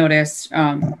also noticed,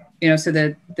 you know,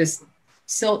 so this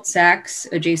silt sacks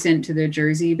adjacent to the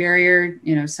Jersey barrier,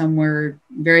 you know, some were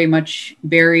very much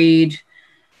buried,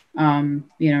 you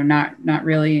know, not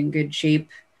really in good shape,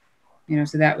 you know,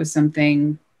 so that was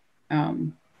something,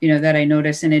 you know, that I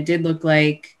noticed. And it did look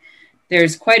like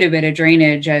there's quite a bit of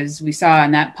drainage, as we saw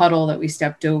in that puddle that we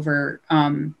stepped over,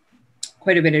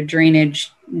 quite a bit of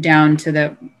drainage down to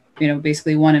the, you know,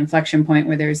 basically one inflection point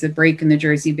where there's the break in the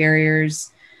Jersey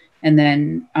barriers. And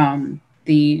then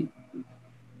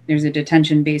there's a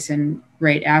detention basin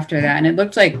right after that. And it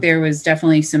looked like there was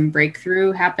definitely some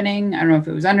breakthrough happening. I don't know if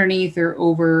it was underneath or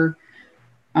over,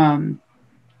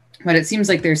 but it seems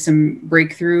like there's some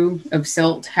breakthrough of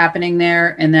silt happening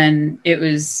there. And then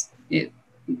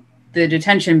the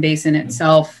detention basin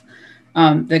itself,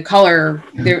 the color,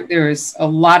 there was a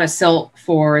lot of silt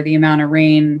for the amount of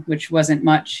rain, which wasn't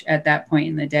much at that point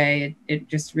in the day. It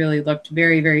just really looked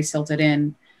very, very silted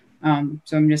in.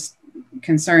 So I'm just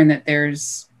concerned that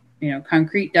there's, you know,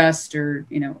 concrete dust or,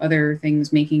 you know, other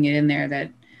things making it in there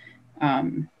that,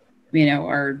 you know,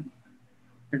 are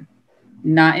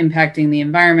not impacting the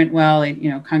environment well. You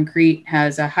know, concrete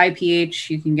has a high pH.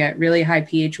 You can get really high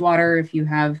pH water if you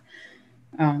have,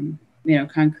 you know,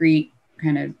 concrete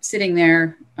kind of sitting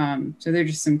there. So there are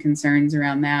just some concerns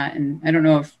around that. And I don't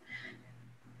know if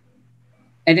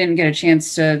I didn't get a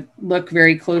chance to look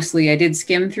very closely. I did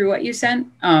skim through what you sent,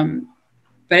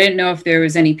 but I didn't know if there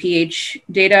was any pH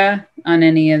data on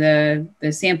any of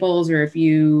the samples, or if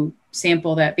you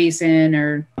sample that basin,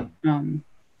 or, you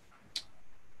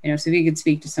know, so if you could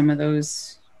speak to some of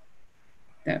those,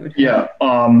 that would help.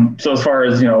 Yeah. So as far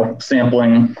as, you know,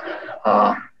 sampling,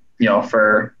 you know,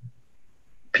 for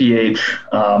pH,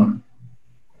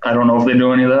 I don't know if they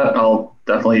do any of that. I'll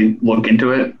definitely look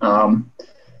into it.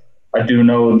 I do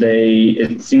know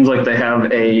it seems like they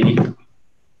have a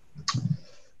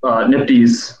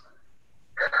NIPD's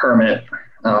permit.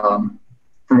 From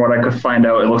what I could find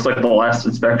out, it looks like the last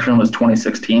inspection was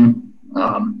 2016.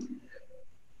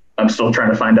 I'm still trying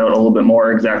to find out a little bit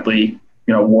more exactly,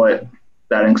 you know, what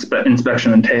that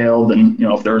inspection entailed, and, you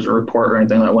know, if there was a report or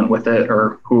anything that went with it,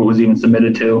 or who it was even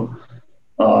submitted to.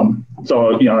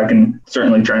 So, you know, I can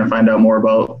certainly try and find out more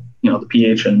about, you know, the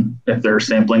pH and if there's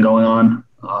sampling going on.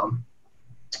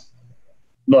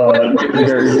 Kevin,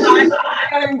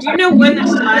 do you know when the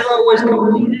silo was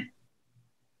completed?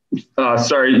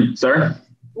 Sorry.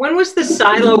 When was the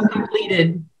silo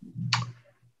completed?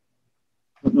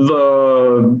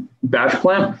 The batch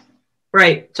plant?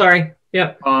 Right. Sorry.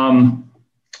 Yep. I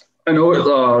know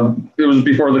it was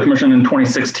before the commission in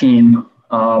 2016.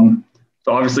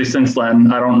 So obviously since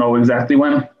then, I don't know exactly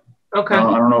when. Okay.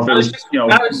 I don't know if it was, you know,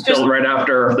 built right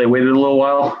after, or if they waited a little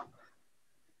while.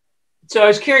 So I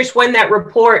was curious when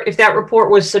if that report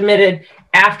was submitted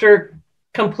after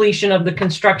completion of the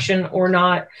construction or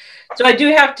not. So I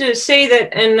do have to say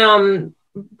that, and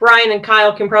Brian and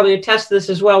Kyle can probably attest to this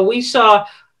as well, we saw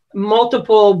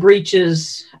multiple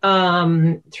breaches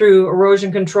through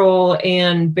erosion control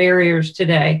and barriers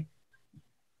today,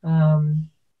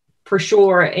 for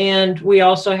sure. And we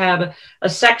also have a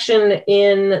section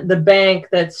in the bank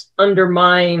that's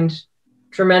undermined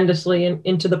tremendously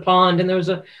into the pond, and there was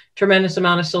a tremendous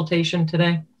amount of siltation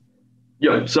today.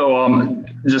 Yeah, so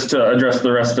just to address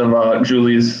the rest of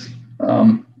Julie's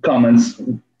comments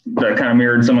that kind of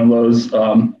mirrored some of those,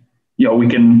 you know,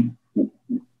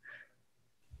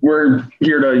 we're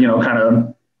here to, kind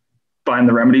of find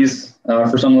the remedies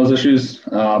for some of those issues.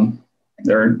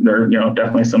 There are,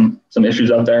 definitely some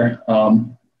issues out there.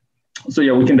 So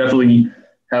yeah, we can definitely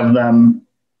have them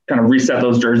kind of reset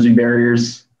those Jersey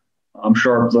barriers,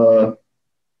 shore up the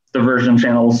diversion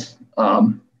channels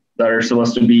that are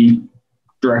supposed to be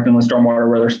directing the stormwater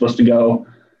where they're supposed to go.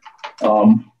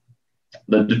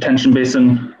 The detention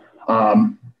basin,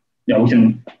 we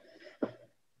can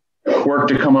work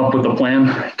to come up with a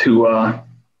plan to,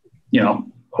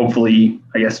 hopefully,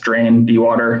 I guess, drain,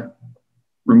 dewater,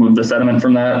 remove the sediment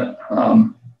from that.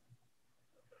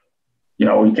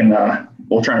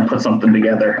 We'll try and put something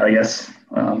together, I guess,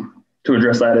 to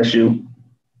address that issue.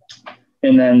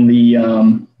 And then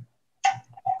the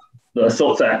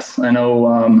silt sacks. I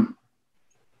know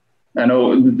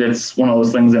that's one of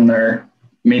those things in their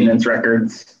maintenance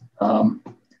records.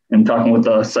 And talking with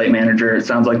the site manager, it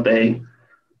sounds like they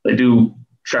do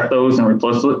check those and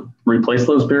replace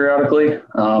those periodically.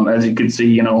 As you can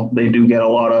see, they do get a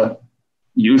lot of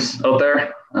use out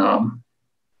there.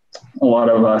 A lot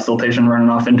of siltation running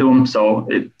off into them, so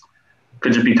it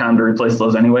could just be time to replace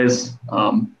those anyways.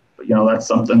 But that's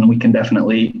something we can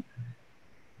definitely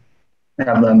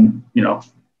have them,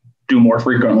 do more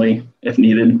frequently if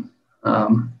needed.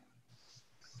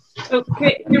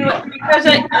 Okay, because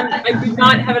I did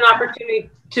not have an opportunity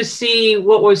to see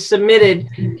what was submitted,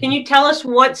 can you tell us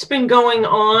what's been going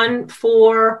on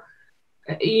for,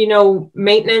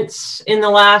 maintenance in the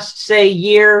last, say,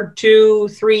 year, 2,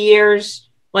 3 years?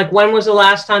 Like, when was the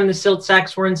last time the silt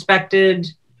sacks were inspected?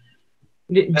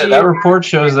 That report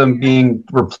shows them being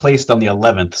replaced on the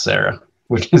 11th, Sarah,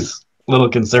 which is a little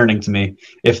concerning to me.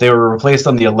 If they were replaced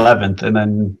on the 11th and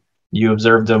then you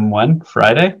observed them when?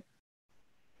 Friday?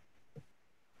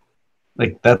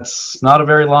 Like, that's not a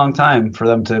very long time for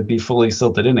them to be fully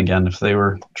silted in again if they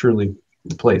were truly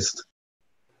replaced.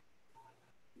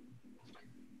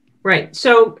 Right.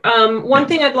 So one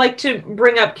thing I'd like to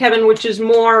bring up, Kevin, which is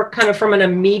more kind of from an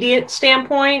immediate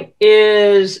standpoint,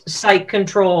 is site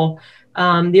control.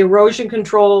 The erosion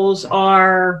controls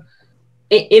are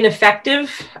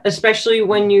ineffective, especially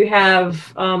when you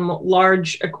have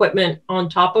large equipment on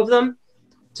top of them.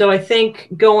 So I think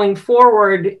going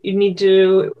forward, you need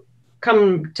to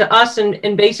come to us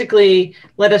and basically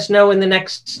let us know in the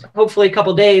next, hopefully, a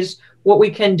couple days what we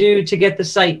can do to get the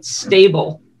site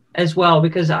stable as well,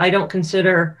 because I don't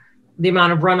consider the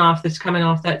amount of runoff that's coming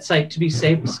off that site to be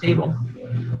stable.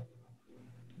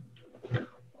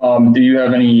 Do you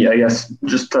have any, I guess,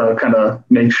 just to kind of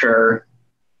make sure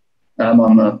I'm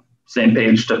on the same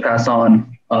page to pass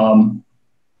on, when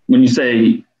you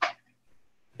say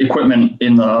equipment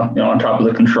in the, on top of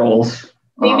the controls?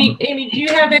 Amy, do you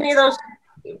have any of those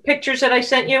pictures that I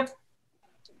sent you?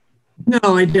 No,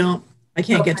 I don't. I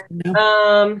can't get to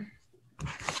them.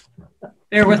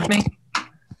 Bear with me.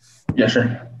 Yeah,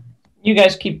 sure. You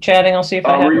guys keep chatting. I'll see if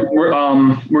I have.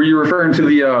 Were you referring to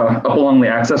the up along the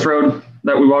access road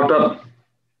that we walked up?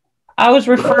 I was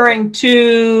referring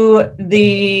to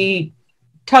the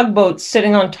tugboats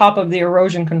sitting on top of the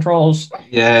erosion controls.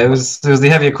 Yeah, it was the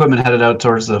heavy equipment headed out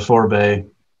towards the forebay.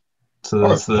 So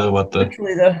that's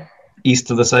the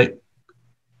east of the site.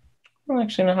 I don't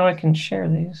actually know how I can share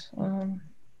these.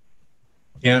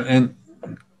 Yeah, and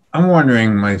I'm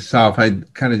wondering myself, I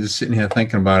kind of just sitting here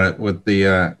thinking about it with the,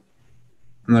 I'm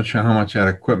not sure how much that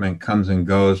equipment comes and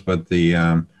goes, but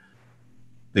the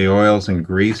oils and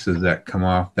greases that come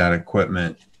off that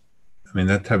equipment, I mean,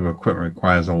 that type of equipment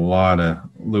requires a lot of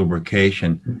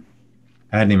lubrication.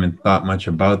 I hadn't even thought much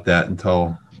about that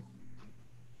until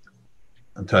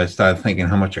I started thinking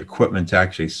how much equipment's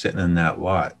actually sitting in that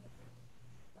lot.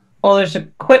 Well, there's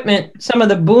equipment. Some of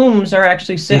the booms are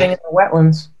actually sitting in the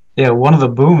wetlands. Yeah, one of the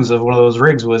booms of one of those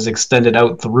rigs was extended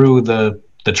out through the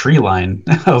tree line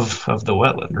of the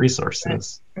wetland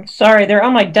resources. I'm sorry, they're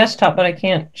on my desktop, but I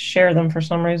can't share them for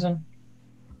some reason.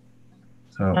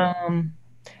 So,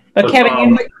 but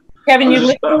Kevin, you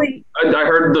literally. I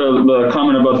heard the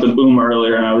comment about the boom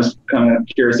earlier, and I was kind of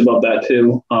curious about that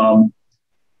too.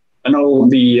 I know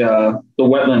the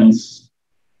wetlands,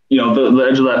 the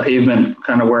edge of that pavement,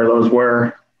 kind of where those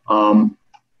were,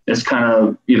 is kind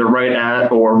of either right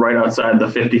at or right outside the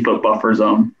 50-foot buffer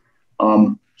zone.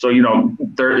 So,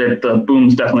 the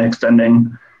boom's definitely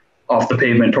extending off the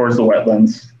pavement towards the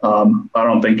wetlands. I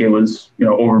don't think it was,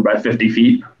 over by 50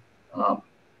 feet,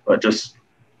 but just.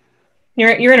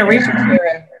 You're in a research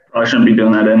area. I shouldn't be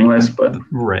doing that anyways, but.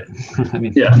 Right. I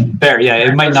mean, yeah. Fair. Yeah,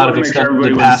 it might not have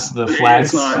extended past the flags.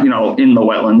 It's not, in the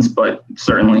wetlands, but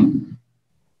certainly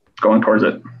going towards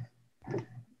it.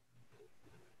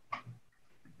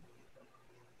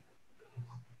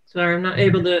 Sorry, I'm not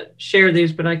able to share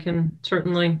these, but I can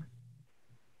certainly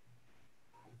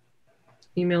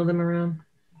email them around.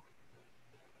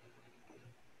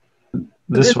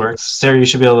 This works. Sarah, you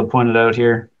should be able to point it out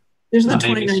here. There's the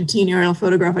 2019 aerial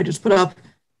photograph I just put up.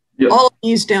 Yep. All of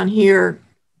these down here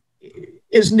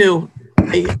is new.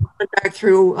 I went back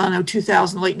through, I don't know,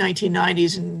 2000, late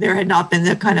 1990s, and there had not been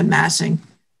that kind of massing.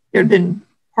 There had been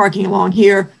parking along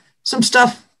here, some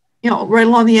stuff, you know, right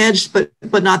along the edge, but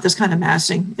not this kind of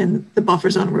massing in the buffer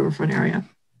zone riverfront area.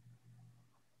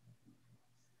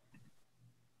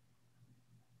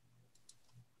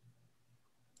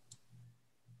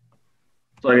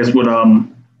 So I guess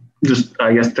just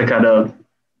to kind of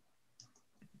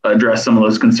address some of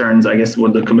those concerns, I guess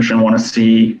would the commission want to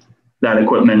see that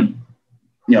equipment,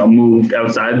 you know, moved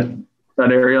outside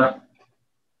that area?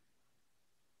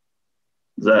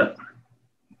 Is that?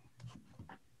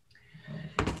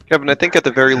 Kevin, I think at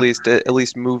the very least, at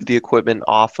least move the equipment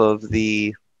off of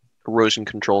the erosion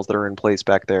controls that are in place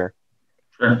back there.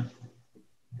 Sure.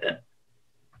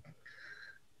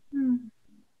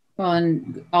 Well,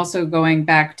 and also going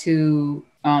back to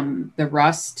the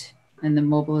rust and the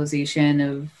mobilization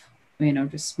of, you know,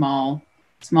 just small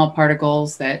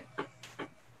particles that,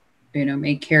 you know,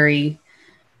 may carry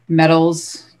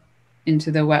metals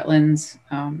into the wetlands.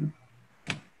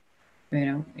 You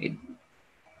know,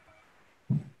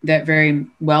 that very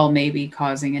well may be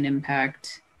causing an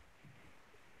impact.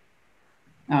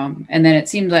 And then it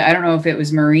seemed like, I don't know if it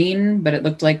was marine, but it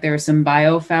looked like there was some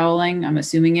biofouling. I'm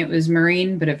assuming it was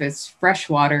marine, but if it's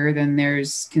freshwater, then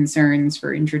there's concerns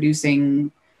for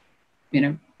introducing, you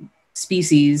know,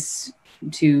 species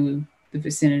to the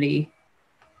vicinity.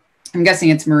 I'm guessing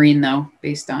it's marine though,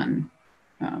 based on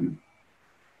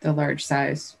the large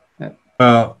size. But.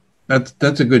 Well,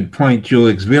 that's a good point,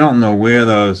 Julie, because we don't know where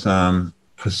those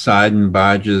Poseidon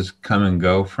barges come and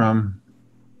go from.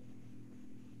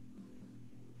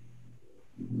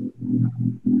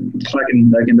 I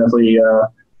can definitely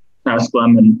ask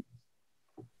them and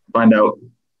find out.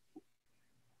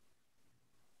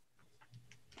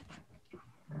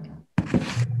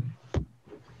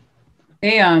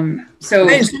 So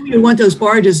I assume you want those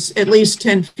barges at least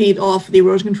 10 feet off the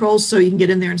erosion controls so you can get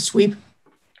in there and sweep.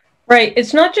 Right.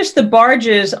 It's not just the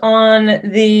barges. On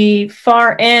the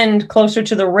far end, closer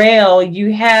to the rail,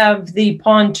 you have the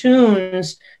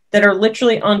pontoons that are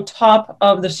literally on top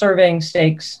of the surveying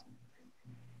stakes.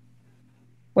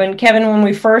 When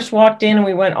we first walked in and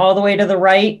we went all the way to the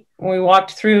right, when we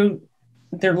walked through,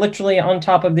 they're literally on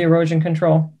top of the erosion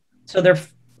control. So they're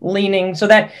leaning, so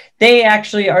that they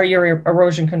actually are your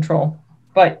erosion control,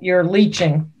 but you're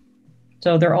leaching.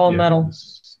 So they're all metal.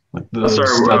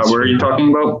 Sorry, where are you talking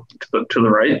about? To the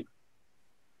right?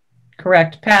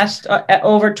 Correct. Past,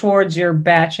 over towards your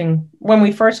batching. When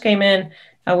we first came in,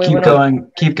 keep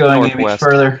going, Amy,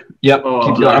 further. Yep,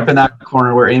 keep going up in that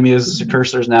corner where Amy is. Your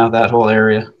cursor's now that whole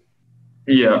area.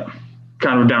 Yeah,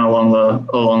 kind of down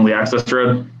along the access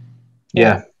road.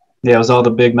 Yeah, it was all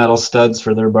the big metal studs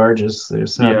for their barges. They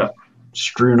just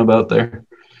strewn about there.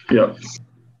 Yeah.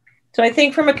 So I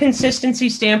think from a consistency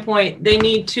standpoint, they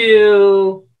need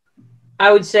to.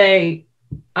 I would say,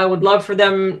 I would love for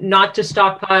them not to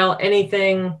stockpile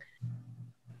anything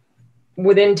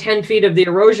within 10 feet of the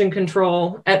erosion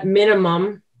control at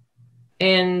minimum,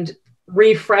 and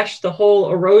refresh the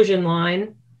whole erosion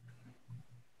line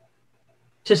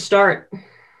to start.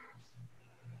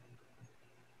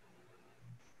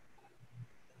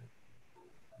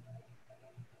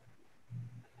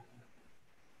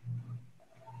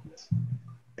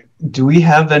 Do we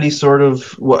have any sort of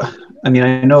what? I mean,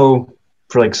 I know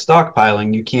for like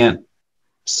stockpiling, you can't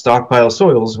stockpile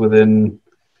soils within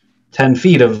 10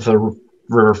 feet of the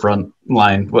riverfront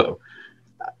line. Well,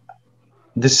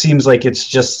 this seems like it's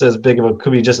just as big of a,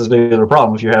 could be just as big of a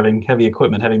problem if you're having heavy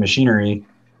equipment, heavy machinery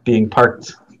being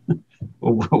parked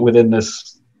within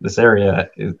this area.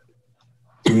 Do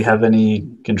we have any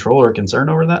control or concern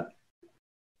over that?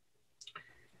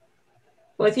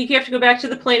 Well, I think you have to go back to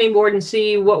the planning board and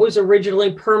see what was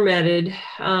originally permitted.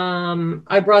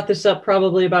 I brought this up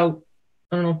probably about,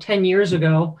 I don't know, 10 years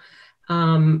ago,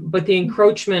 but the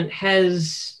encroachment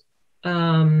has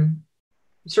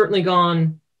certainly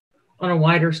gone on a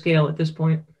wider scale at this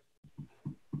point.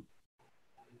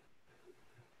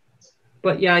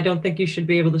 But yeah, I don't think you should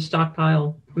be able to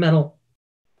stockpile metal.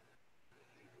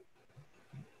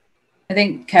 I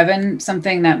think, Kevin,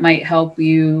 something that might help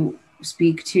you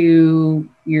speak to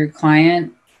your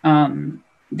client.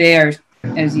 They are,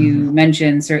 as you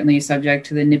mentioned, certainly subject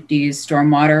to the NIPD's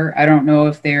stormwater. I don't know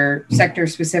if they're sector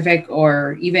specific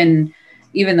or even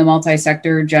even the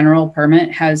multi-sector general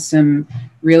permit has some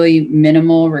really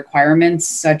minimal requirements,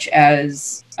 such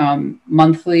as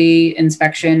monthly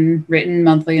inspection, written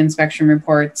monthly inspection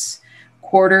reports,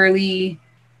 quarterly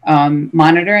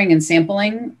monitoring and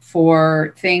sampling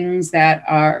for things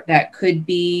that could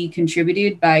be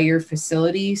contributed by your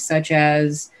facility, such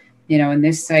as, in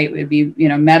this site would be,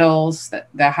 metals,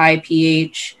 the high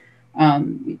pH,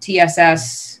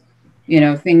 TSS,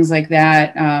 things like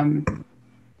that.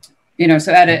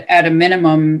 So at a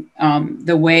minimum,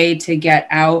 the way to get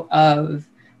out of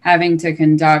having to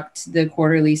conduct the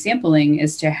quarterly sampling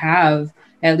is to have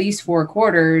at least 4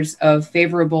 quarters of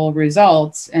favorable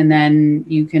results, and then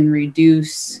you can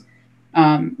reduce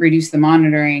the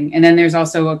monitoring. And then there's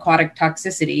also aquatic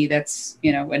toxicity that's,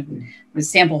 the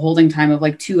sample holding time of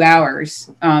like 2 hours.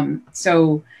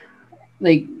 So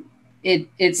like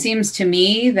it seems to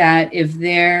me that if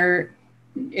there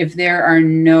are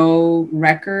no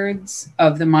records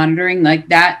of the monitoring, like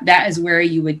that is where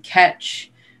you would catch,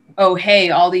 oh,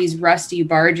 hey, all these rusty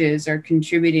barges are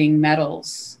contributing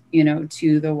metals,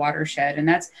 to the watershed. And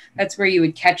that's where you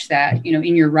would catch that,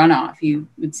 in your runoff. You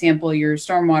would sample your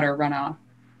stormwater runoff.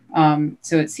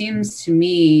 So it seems to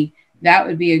me that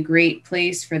would be a great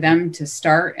place for them to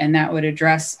start, and that would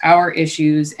address our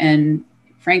issues. And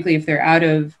frankly, if they're out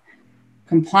of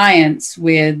compliance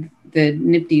with the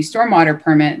NIPD stormwater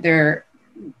permit, they're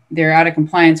out of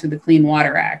compliance with the Clean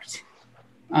Water Act.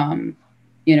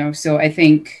 So I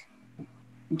think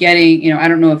getting, I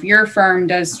don't know if your firm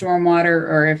does stormwater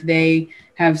or if they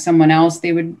have someone else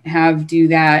they would have do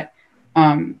that.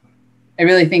 I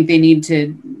really think they need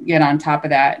to get on top of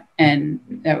that, and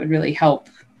that would really help,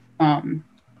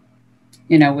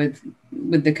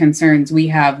 with the concerns we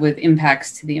have with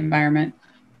impacts to the environment.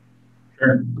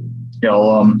 Sure. Yeah,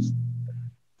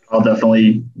 I'll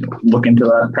definitely look into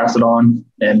that, pass it on,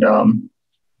 and I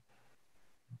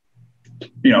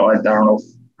don't know if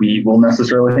we will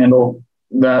necessarily handle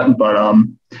that, but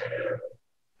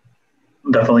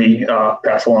definitely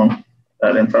pass along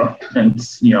that info and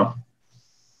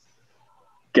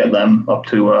get them up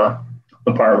to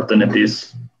the par with the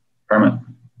NIPD's permit.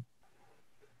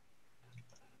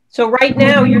 So right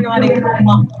now you're not in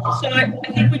compliance. So I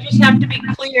think we just have to be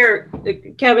clear,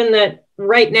 Kevin, that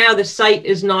right now the site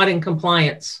is not in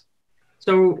compliance.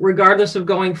 So regardless of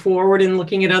going forward and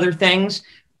looking at other things,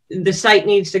 the site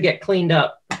needs to get cleaned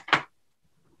up.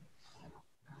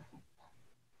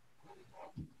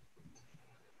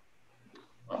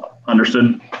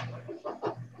 Understood.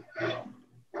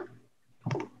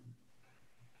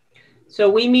 So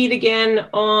we meet again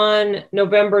on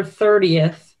November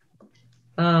 30th.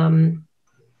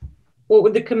 What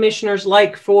would the commissioners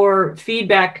like for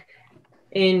feedback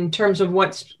in terms of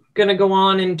what's going to go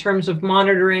on in terms of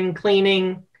monitoring,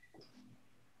 cleaning,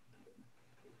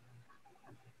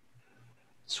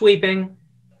 sweeping,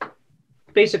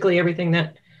 basically everything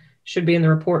that should be in the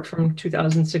report from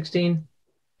 2016?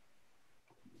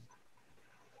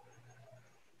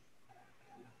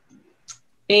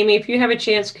 Amy, if you have a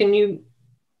chance, can you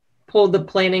pull the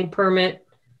planning permit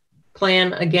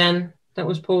plan again that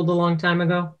was pulled a long time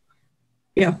ago?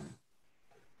 Yeah.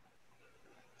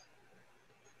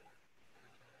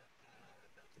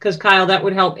 Because Kyle, that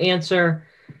would help answer,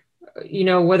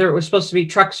 whether it was supposed to be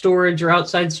truck storage or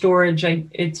outside storage.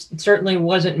 It certainly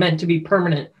wasn't meant to be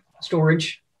permanent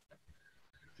storage.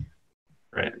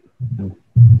 Right.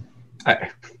 I'm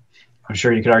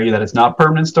sure you could argue that it's not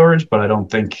permanent storage, but I don't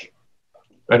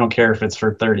care if it's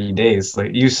for 30 days.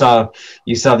 Like you saw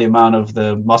the amount of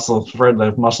the mussel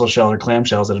shell or clam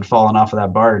shells that had fallen off of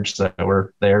that barge that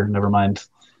were there. Never mind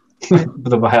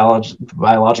the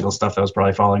biological stuff that was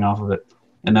probably falling off of it,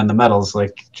 and then the metals,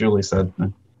 like Julie said.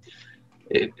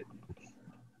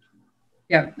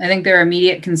 Yeah, I think there are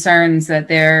immediate concerns that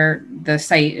the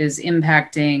site is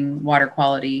impacting water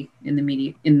quality in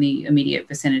the immediate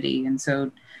vicinity, and so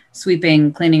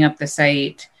sweeping, cleaning up the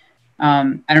site.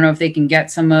 I don't know if they can get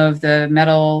some of the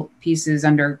metal pieces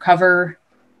under cover,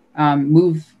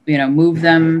 move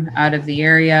them out of the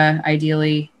area,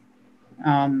 ideally.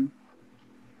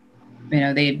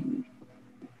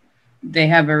 They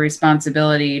have a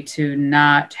responsibility to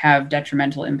not have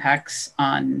detrimental impacts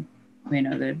on,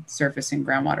 the surface and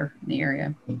groundwater in the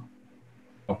area.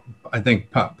 I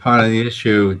think part of the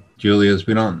issue, Julie, is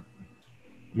we also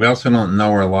don't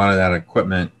know where a lot of that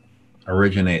equipment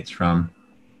originates from.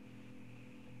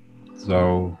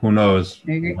 So who knows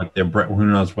what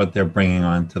they're bringing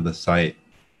onto the site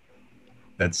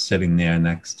that's sitting there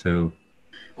next to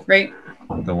the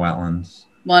wetlands.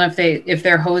 Well, and if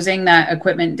they're hosing that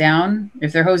equipment down,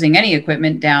 if they're hosing any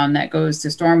equipment down that goes to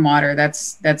stormwater,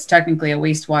 that's technically a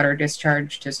wastewater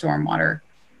discharge to stormwater.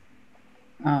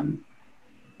 You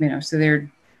know, so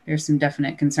there's some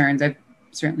definite concerns. I've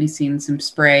certainly seen some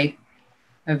spray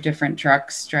of different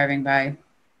trucks driving by.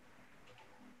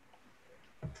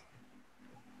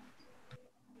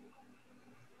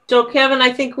 So Kevin,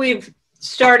 I think we've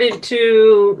started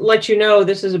to let you know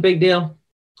this is a big deal.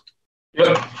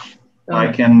 Yep.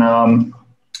 I can,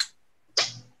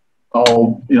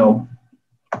 I'll, you know,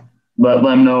 let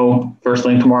them know first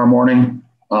thing tomorrow morning,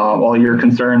 all your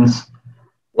concerns.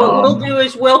 What we'll do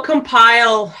is we'll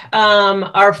compile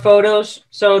our photos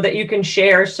so that you can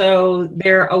share, so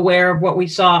they're aware of what we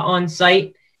saw on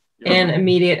site and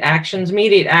immediate actions.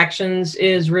 Immediate actions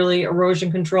is really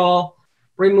erosion control,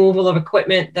 removal of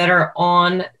equipment that are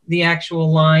on the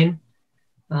actual line.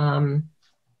 You're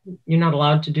not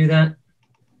allowed to do that.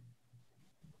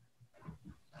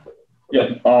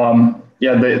 Yeah.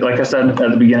 Yeah. They, like I said at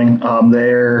the beginning,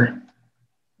 they're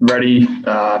ready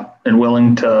and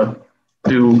willing to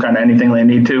do kind of anything they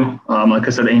need to. Like I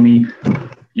said, Amy,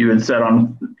 you had said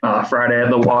on Friday at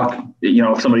the walk, you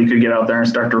know, if somebody could get out there and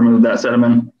start to remove that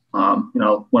sediment. You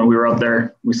know, when we were out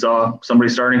there, we saw somebody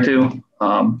starting to,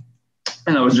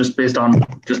 and that was just based on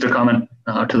just a comment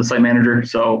to the site manager.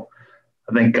 So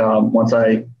I think once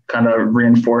I kind of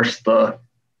reinforce the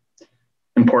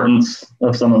importance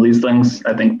of some of these things,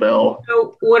 I think they'll.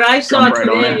 So what I saw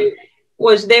today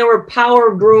was they were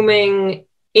power brooming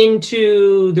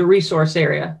into the resource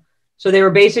area. So they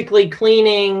were basically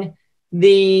cleaning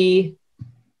the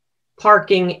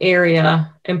parking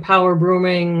area and power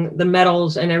brooming the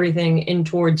metals and everything in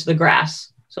towards the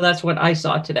grass. So that's what I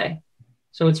saw today.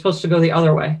 So it's supposed to go the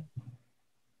other way.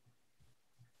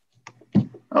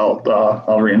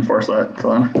 I'll reinforce that to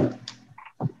them.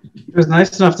 It was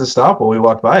nice enough to stop while we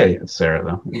walked by Sarah,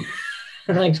 though.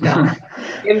 Thanks, God.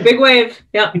 In big wave.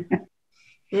 Yeah.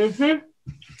 Mm-hmm.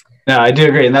 No, I do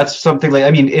agree, and that's something like,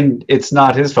 I mean, it's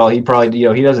not his fault. He probably, you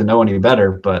know, he doesn't know any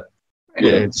better, but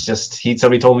it's just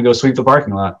somebody told him to go sweep the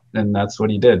parking lot, and that's what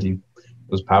he did. He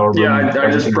was power. Yeah, I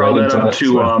just brought that up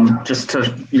too, just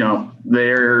to, you know,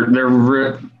 they're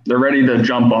ready to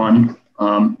jump on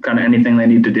kind of anything they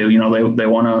need to do. You know, they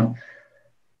want to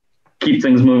keep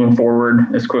things moving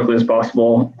forward as quickly as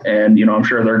possible, and you know, I'm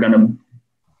sure they're going to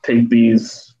take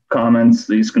these comments,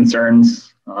 these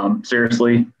concerns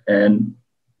seriously, and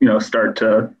you know, start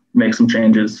to make some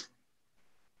changes.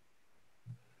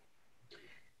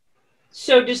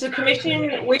 So does the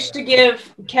commission wish to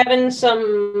give Kevin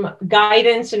some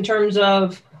guidance in terms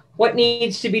of what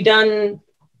needs to be done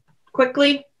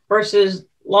quickly versus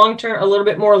long-term, a little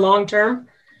bit more long-term?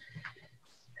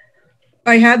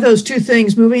 I had those two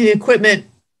things, moving the equipment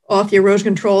off the erosion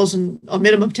controls and a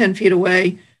minimum of 10 feet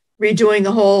away, redoing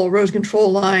the whole erosion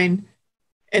control line,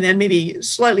 and then maybe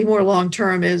slightly more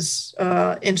long-term is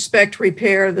inspect,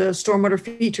 repair the stormwater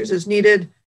features as needed,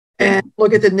 and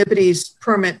look at the NIPID's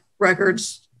permit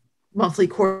records, monthly,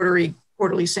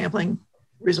 quarterly sampling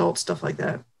results, stuff like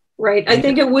that. Right. I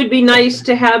think it would be nice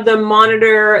to have them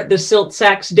monitor the silt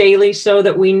sacks daily so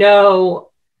that we know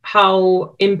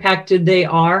how impacted they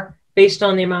are based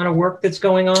on the amount of work that's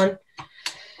going on.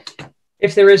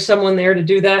 If there is someone there to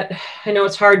do that. I know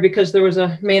it's hard because there was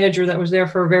a manager that was there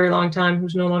for a very long time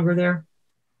who's no longer there.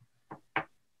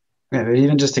 Yeah, but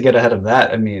even just to get ahead of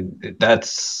that, I mean,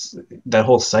 that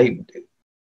whole site,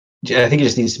 I think it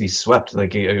just needs to be swept,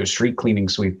 like a street cleaning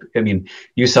sweep. I mean,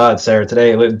 you saw it, Sarah,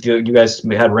 today. You guys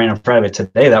had ran on Friday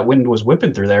today. That wind was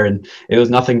whipping through there, and it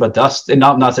was nothing but dust. And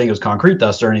not saying it was concrete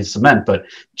dust or any cement, but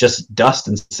just dust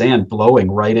and sand blowing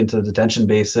right into the detention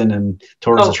basin and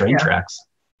towards the train tracks.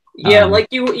 Yeah, like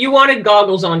you wanted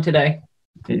goggles on today.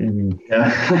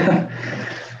 Yeah.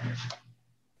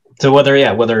 So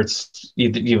whether it's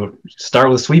you start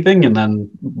with sweeping and then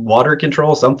water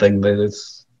control, something that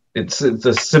it's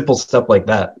a simple step like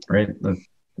that, right? That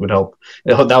would help.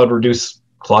 That would reduce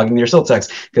clogging your silt sacks,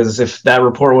 because if that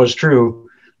report was true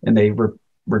and they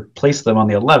replaced them on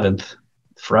the 11th,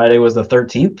 Friday was the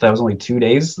 13th. That was only 2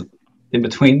 days in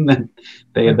between that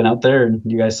they had been out there, and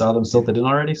you guys saw them silted in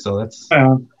already. So that's.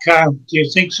 Kyle, do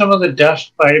you think some of the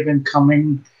dust might have been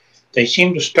coming? They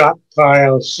seem to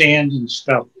stockpile sand and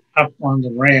stuff up on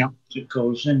the ramp that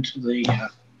goes into the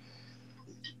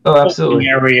absolutely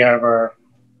area or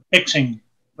mixing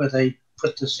where they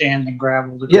put the sand and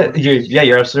gravel together.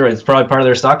 You're absolutely right. It's probably part of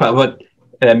their stockpile, but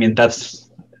I mean, that's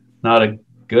not a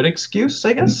good excuse,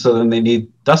 I guess. So then they need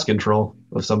dust control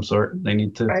of some sort. They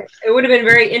need to. Right. It would have been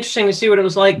very interesting to see what it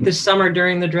was like this summer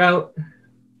during the drought.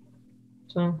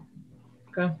 So,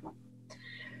 okay.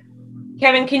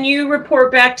 Kevin, can you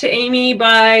report back to Amy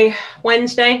by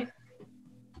Wednesday?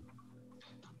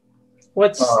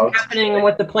 What's happening and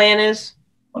what the plan is?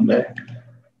 Monday.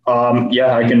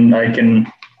 Yeah, I can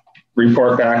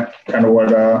report back kind of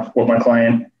what my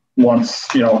client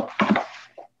wants. You know,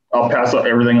 I'll pass up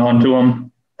everything on to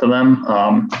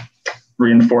them.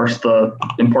 Reinforce the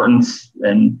importance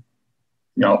and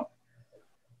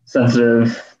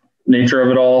sensitive nature of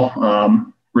it all.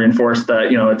 Reinforce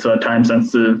that it's a time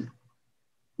sensitive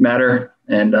matter,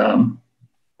 and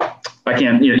I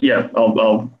can't.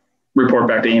 I'll report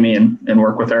back to Amy and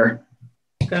work with her.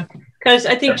 Okay. Because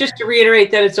I think just to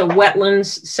reiterate that it's a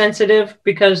wetlands sensitive,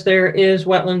 because there is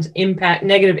wetlands impact,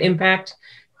 negative impact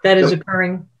that is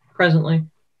occurring presently.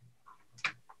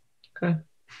 Okay. All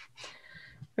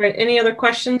right. Any other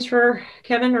questions for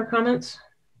Kevin or comments?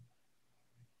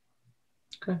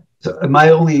 Okay. So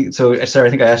sorry, I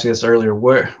think I asked you this earlier.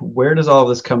 Where does all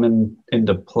this come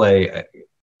into play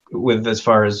with, as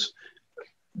far as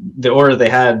the order they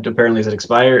had apparently is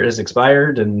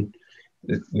expired, and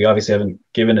we obviously haven't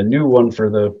given a new one for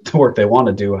the work they want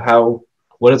to do.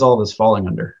 What is all this falling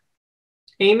under?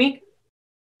 Amy?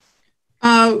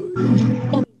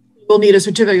 We'll need a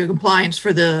certificate of compliance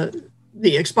for the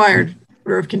expired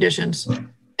order of conditions.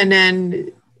 And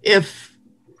then if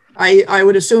I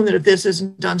would assume that if this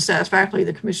isn't done satisfactorily,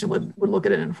 the commission would look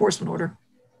at an enforcement order.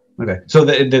 Okay. So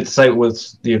the site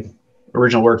was the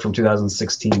original work from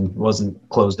 2016 wasn't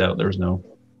closed out. There was no.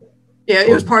 Yeah,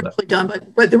 it was partially done,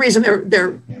 but the reason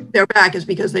they're back is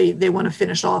because they want to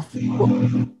finish off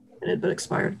what had been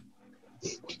expired.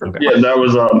 Okay. Yeah, that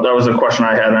was a question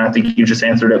I had, and I think you just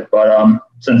answered it. But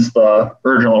since the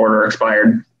original order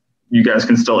expired, you guys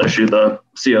can still issue the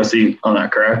COC on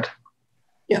that, correct?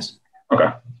 Yes.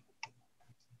 Okay.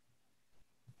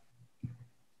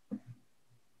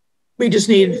 We just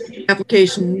need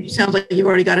application. Sounds like you've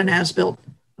already got an as-built.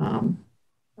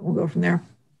 We'll go from there.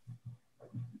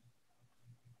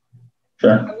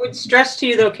 Sure. I would stress to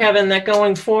you, though, Kevin, that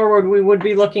going forward, we would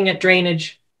be looking at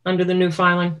drainage under the new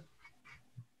filing.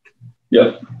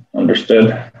 Yep,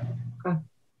 understood. Okay. All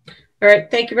right,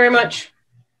 thank you very much.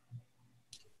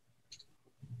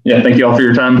 Yeah, thank you all for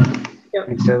your time. Yep.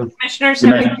 Thanks, Kevin. Commissioners,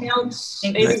 have anything else?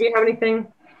 Amy, do you have anything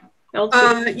else?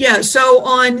 Yeah, so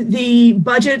on the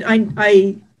budget,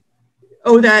 I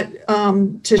owe that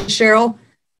to Cheryl.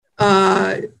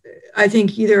 I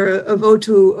think either a vote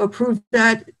to approve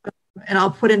that, and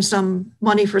I'll put in some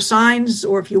money for signs,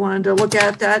 or if you wanted to look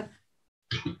at that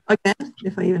again,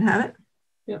 if I even have it.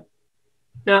 Yeah.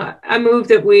 Now, I move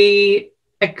that we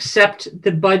accept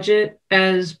the budget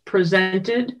as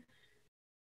presented.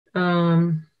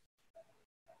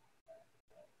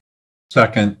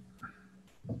 Second.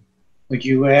 Would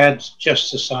you add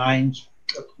just the signs,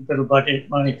 a bit of budget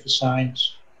money for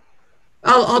signs?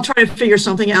 I'll try to figure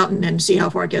something out and see how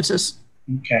far it gets us.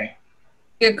 Okay.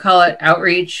 You could call it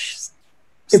outreach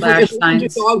slash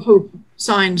signs. Dog poop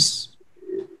signs,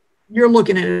 you're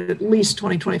looking at least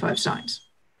 20-25 signs.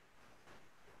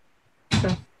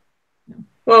 Okay.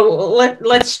 Well,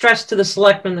 let's stress to the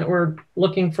selectmen that we're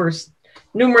looking for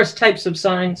numerous types of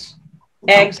signs: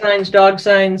 ag signs, dog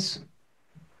signs.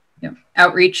 Yep.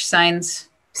 Outreach signs,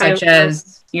 such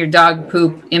as your dog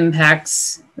poop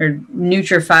impacts or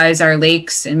nutrifies our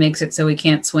lakes and makes it so we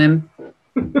can't swim.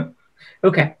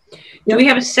 Okay. Do we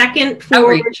have a second for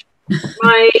outreach?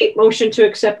 My motion to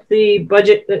accept the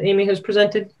budget that Amy has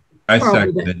presented? I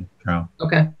seconded, Carl.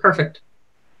 Okay, perfect.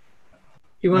 Do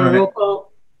you want a roll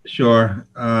call? Sure.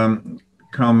 Carl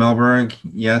Melberg,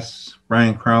 yes.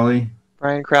 Brian Crowley.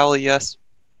 Brian Crowley, yes.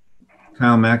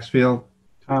 Kyle Maxfield.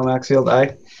 Kyle Maxfield,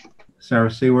 aye.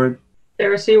 Sarah Seward.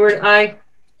 Sarah Seward, aye.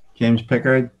 James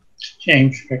Pickard.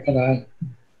 James Pickard, aye.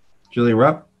 Julie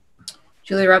Rupp.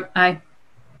 Julie Rupp, aye.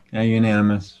 Yeah,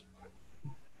 unanimous.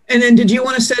 And then did you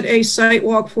want to set a site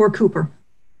walk for Cooper?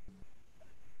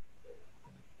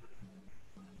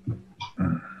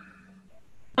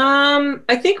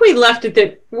 I think we left it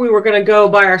that we were going to go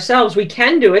by ourselves. We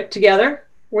can do it together,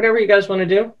 whatever you guys want to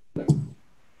do.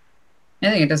 I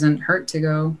think it doesn't hurt to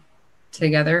go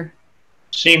together.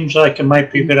 Seems like it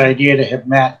might be a good idea to have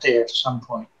Matt there at some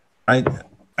point. I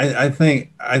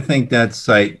think that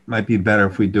site might be better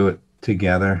if we do it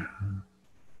together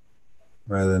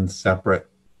rather than separate.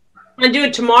 Want to do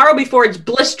it tomorrow before it's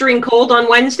blistering cold on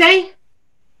Wednesday?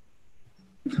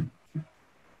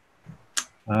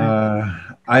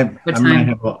 I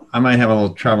might have a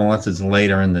little trouble unless it's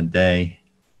later in the day.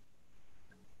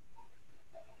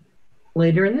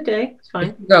 Later in the day, it's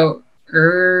fine. Go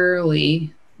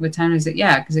early. What time is it?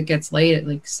 Yeah, because it gets late at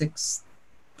like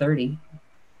 6:30.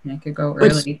 And I could go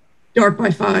early. It's dark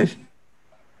by 5.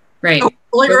 Right.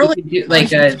 Early?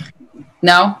 Like a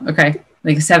no? Okay.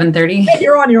 Like 7:30?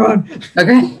 You're on your own.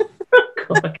 Okay.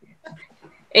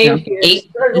 Amy, No,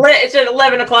 8. it's at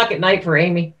 11 o'clock at night for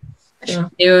Amy. So.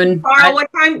 Noon. Tomorrow, what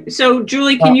time? So,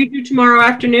 Julie, can you do tomorrow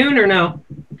afternoon or no?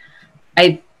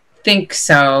 I think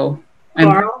so.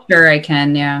 I'm sure I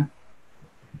can, yeah.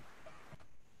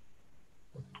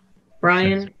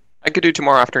 Brian? I could do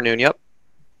tomorrow afternoon, yep.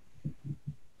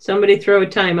 Somebody throw a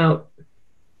timeout.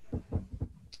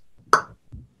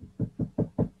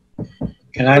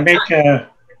 Can I make a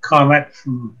comment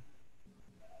from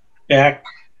back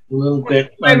a little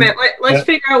bit? Wait a minute. Let's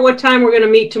figure out what time we're going to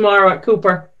meet tomorrow at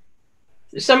Cooper.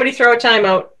 Somebody throw a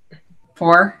timeout.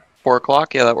 4? 4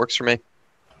 o'clock? Yeah, that works for me.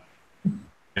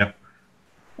 Yep.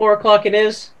 4 o'clock it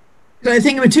is. But I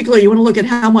think in particular, you want to look at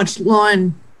how much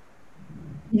lawn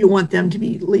you want them to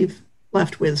be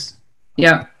left with.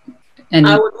 Yeah. And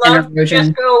I would love to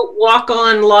just go walk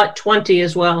on lot 20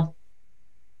 as well.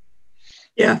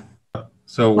 Yeah.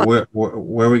 So where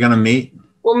are we going to meet?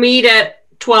 We'll meet at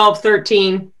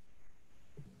 12:13.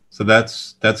 So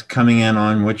that's coming in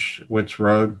on which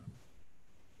road?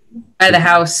 By the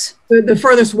house. The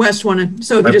furthest west one.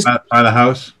 So if you just by the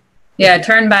house. Yeah,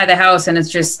 turn by the house, and it's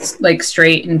just like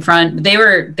straight in front. They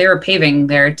were paving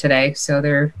there today, so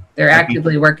they're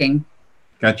actively working.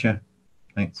 Gotcha.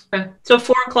 Thanks. Okay. So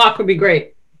 4 o'clock would be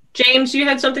great. James, you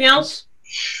had something else?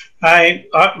 My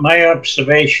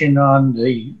observation on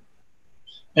the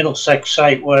Middlesex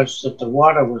site was that the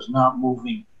water was not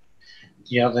moving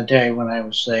the other day when I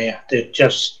was there. It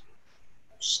just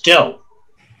still,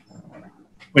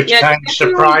 which kind of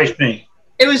surprised me.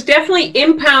 It was definitely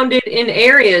impounded in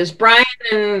areas. Brian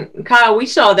and Kyle, we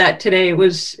saw that today. It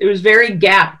was very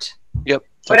gapped. Yep.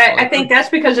 But I think that's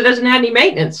because it doesn't have any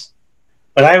maintenance.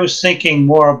 But I was thinking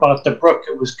more about the brook.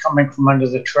 It was coming from under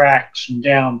the tracks and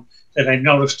down that I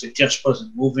noticed it just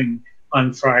wasn't moving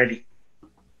on Friday.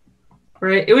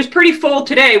 Right. It was pretty full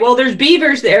today. Well, there's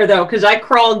beavers there, though, because I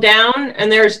crawled down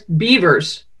and there's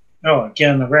beavers. Oh,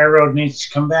 again, the railroad needs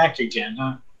to come back again,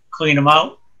 huh? Clean them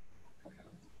out.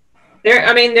 There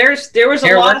was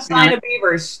a lot of sign of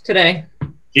beavers today.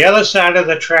 The other side of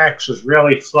the tracks was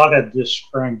really flooded this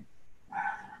spring.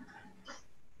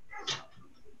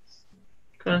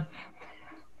 Okay.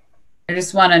 I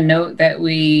just want to note that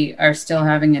we are still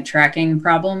having a tracking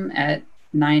problem at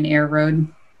 9 Air Road.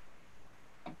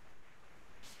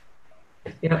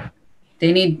 Yeah.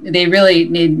 They really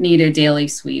need a daily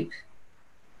sweep.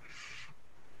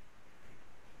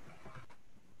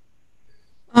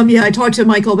 Yeah, I talked to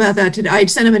Michael about that today. I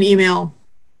sent him an email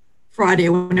Friday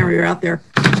whenever we were out there.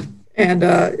 And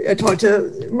I talked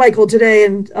to Michael today,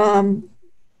 and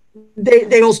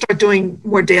they will start doing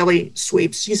more daily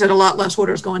sweeps. He said a lot less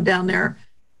water is going down there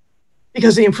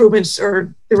because the improvements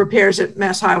or the repairs that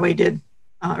Mass Highway did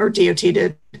or DOT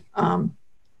did.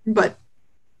 But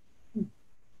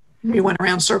we went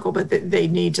around circle, but they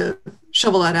need to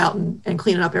shovel that out and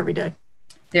clean it up every day.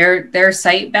 Their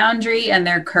site boundary and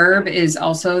their curb is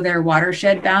also their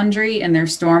watershed boundary and their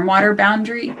stormwater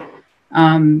boundary.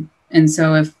 And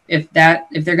so if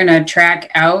they're going to track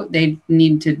out, they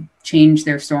need to change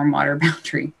their stormwater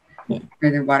boundary or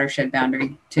their watershed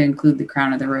boundary to include the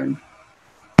crown of the road.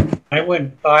 I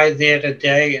went by there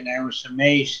today and I was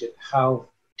amazed at how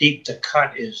deep the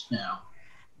cut is now.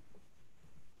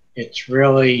 It's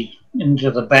really into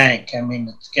the bank. I mean,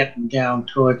 it's getting down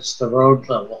towards the road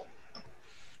level.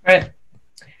 Right.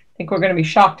 I think we're going to be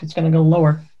shocked it's going to go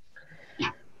lower.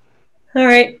 All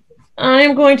right.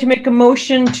 I'm going to make a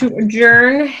motion to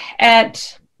adjourn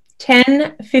at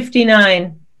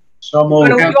 10:59. So moved.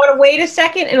 You want to wait a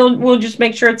second and we'll just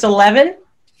make sure it's 11?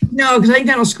 No, because I think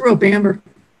that'll screw up Amber.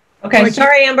 Okay.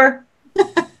 Sorry, Amber.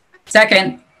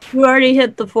 Second. You already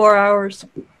hit the 4 hours.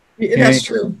 Yeah, that's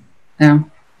true. Yeah.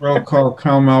 Roll call.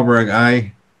 Kyle Melberg,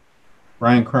 aye.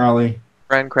 Brian Crowley.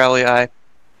 Brian Crowley, aye.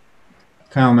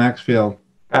 Kyle Maxfield.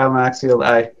 Kyle Maxfield,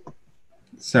 aye.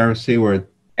 Sarah Seward.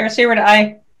 Sarah Seward,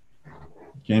 aye.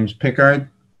 James Pickard.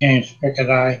 James Pickard,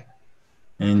 aye.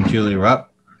 And Julie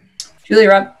Rupp. Julie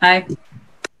Rupp, aye.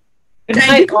 Good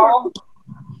night, all.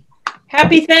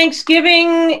 Happy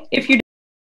Thanksgiving. If you're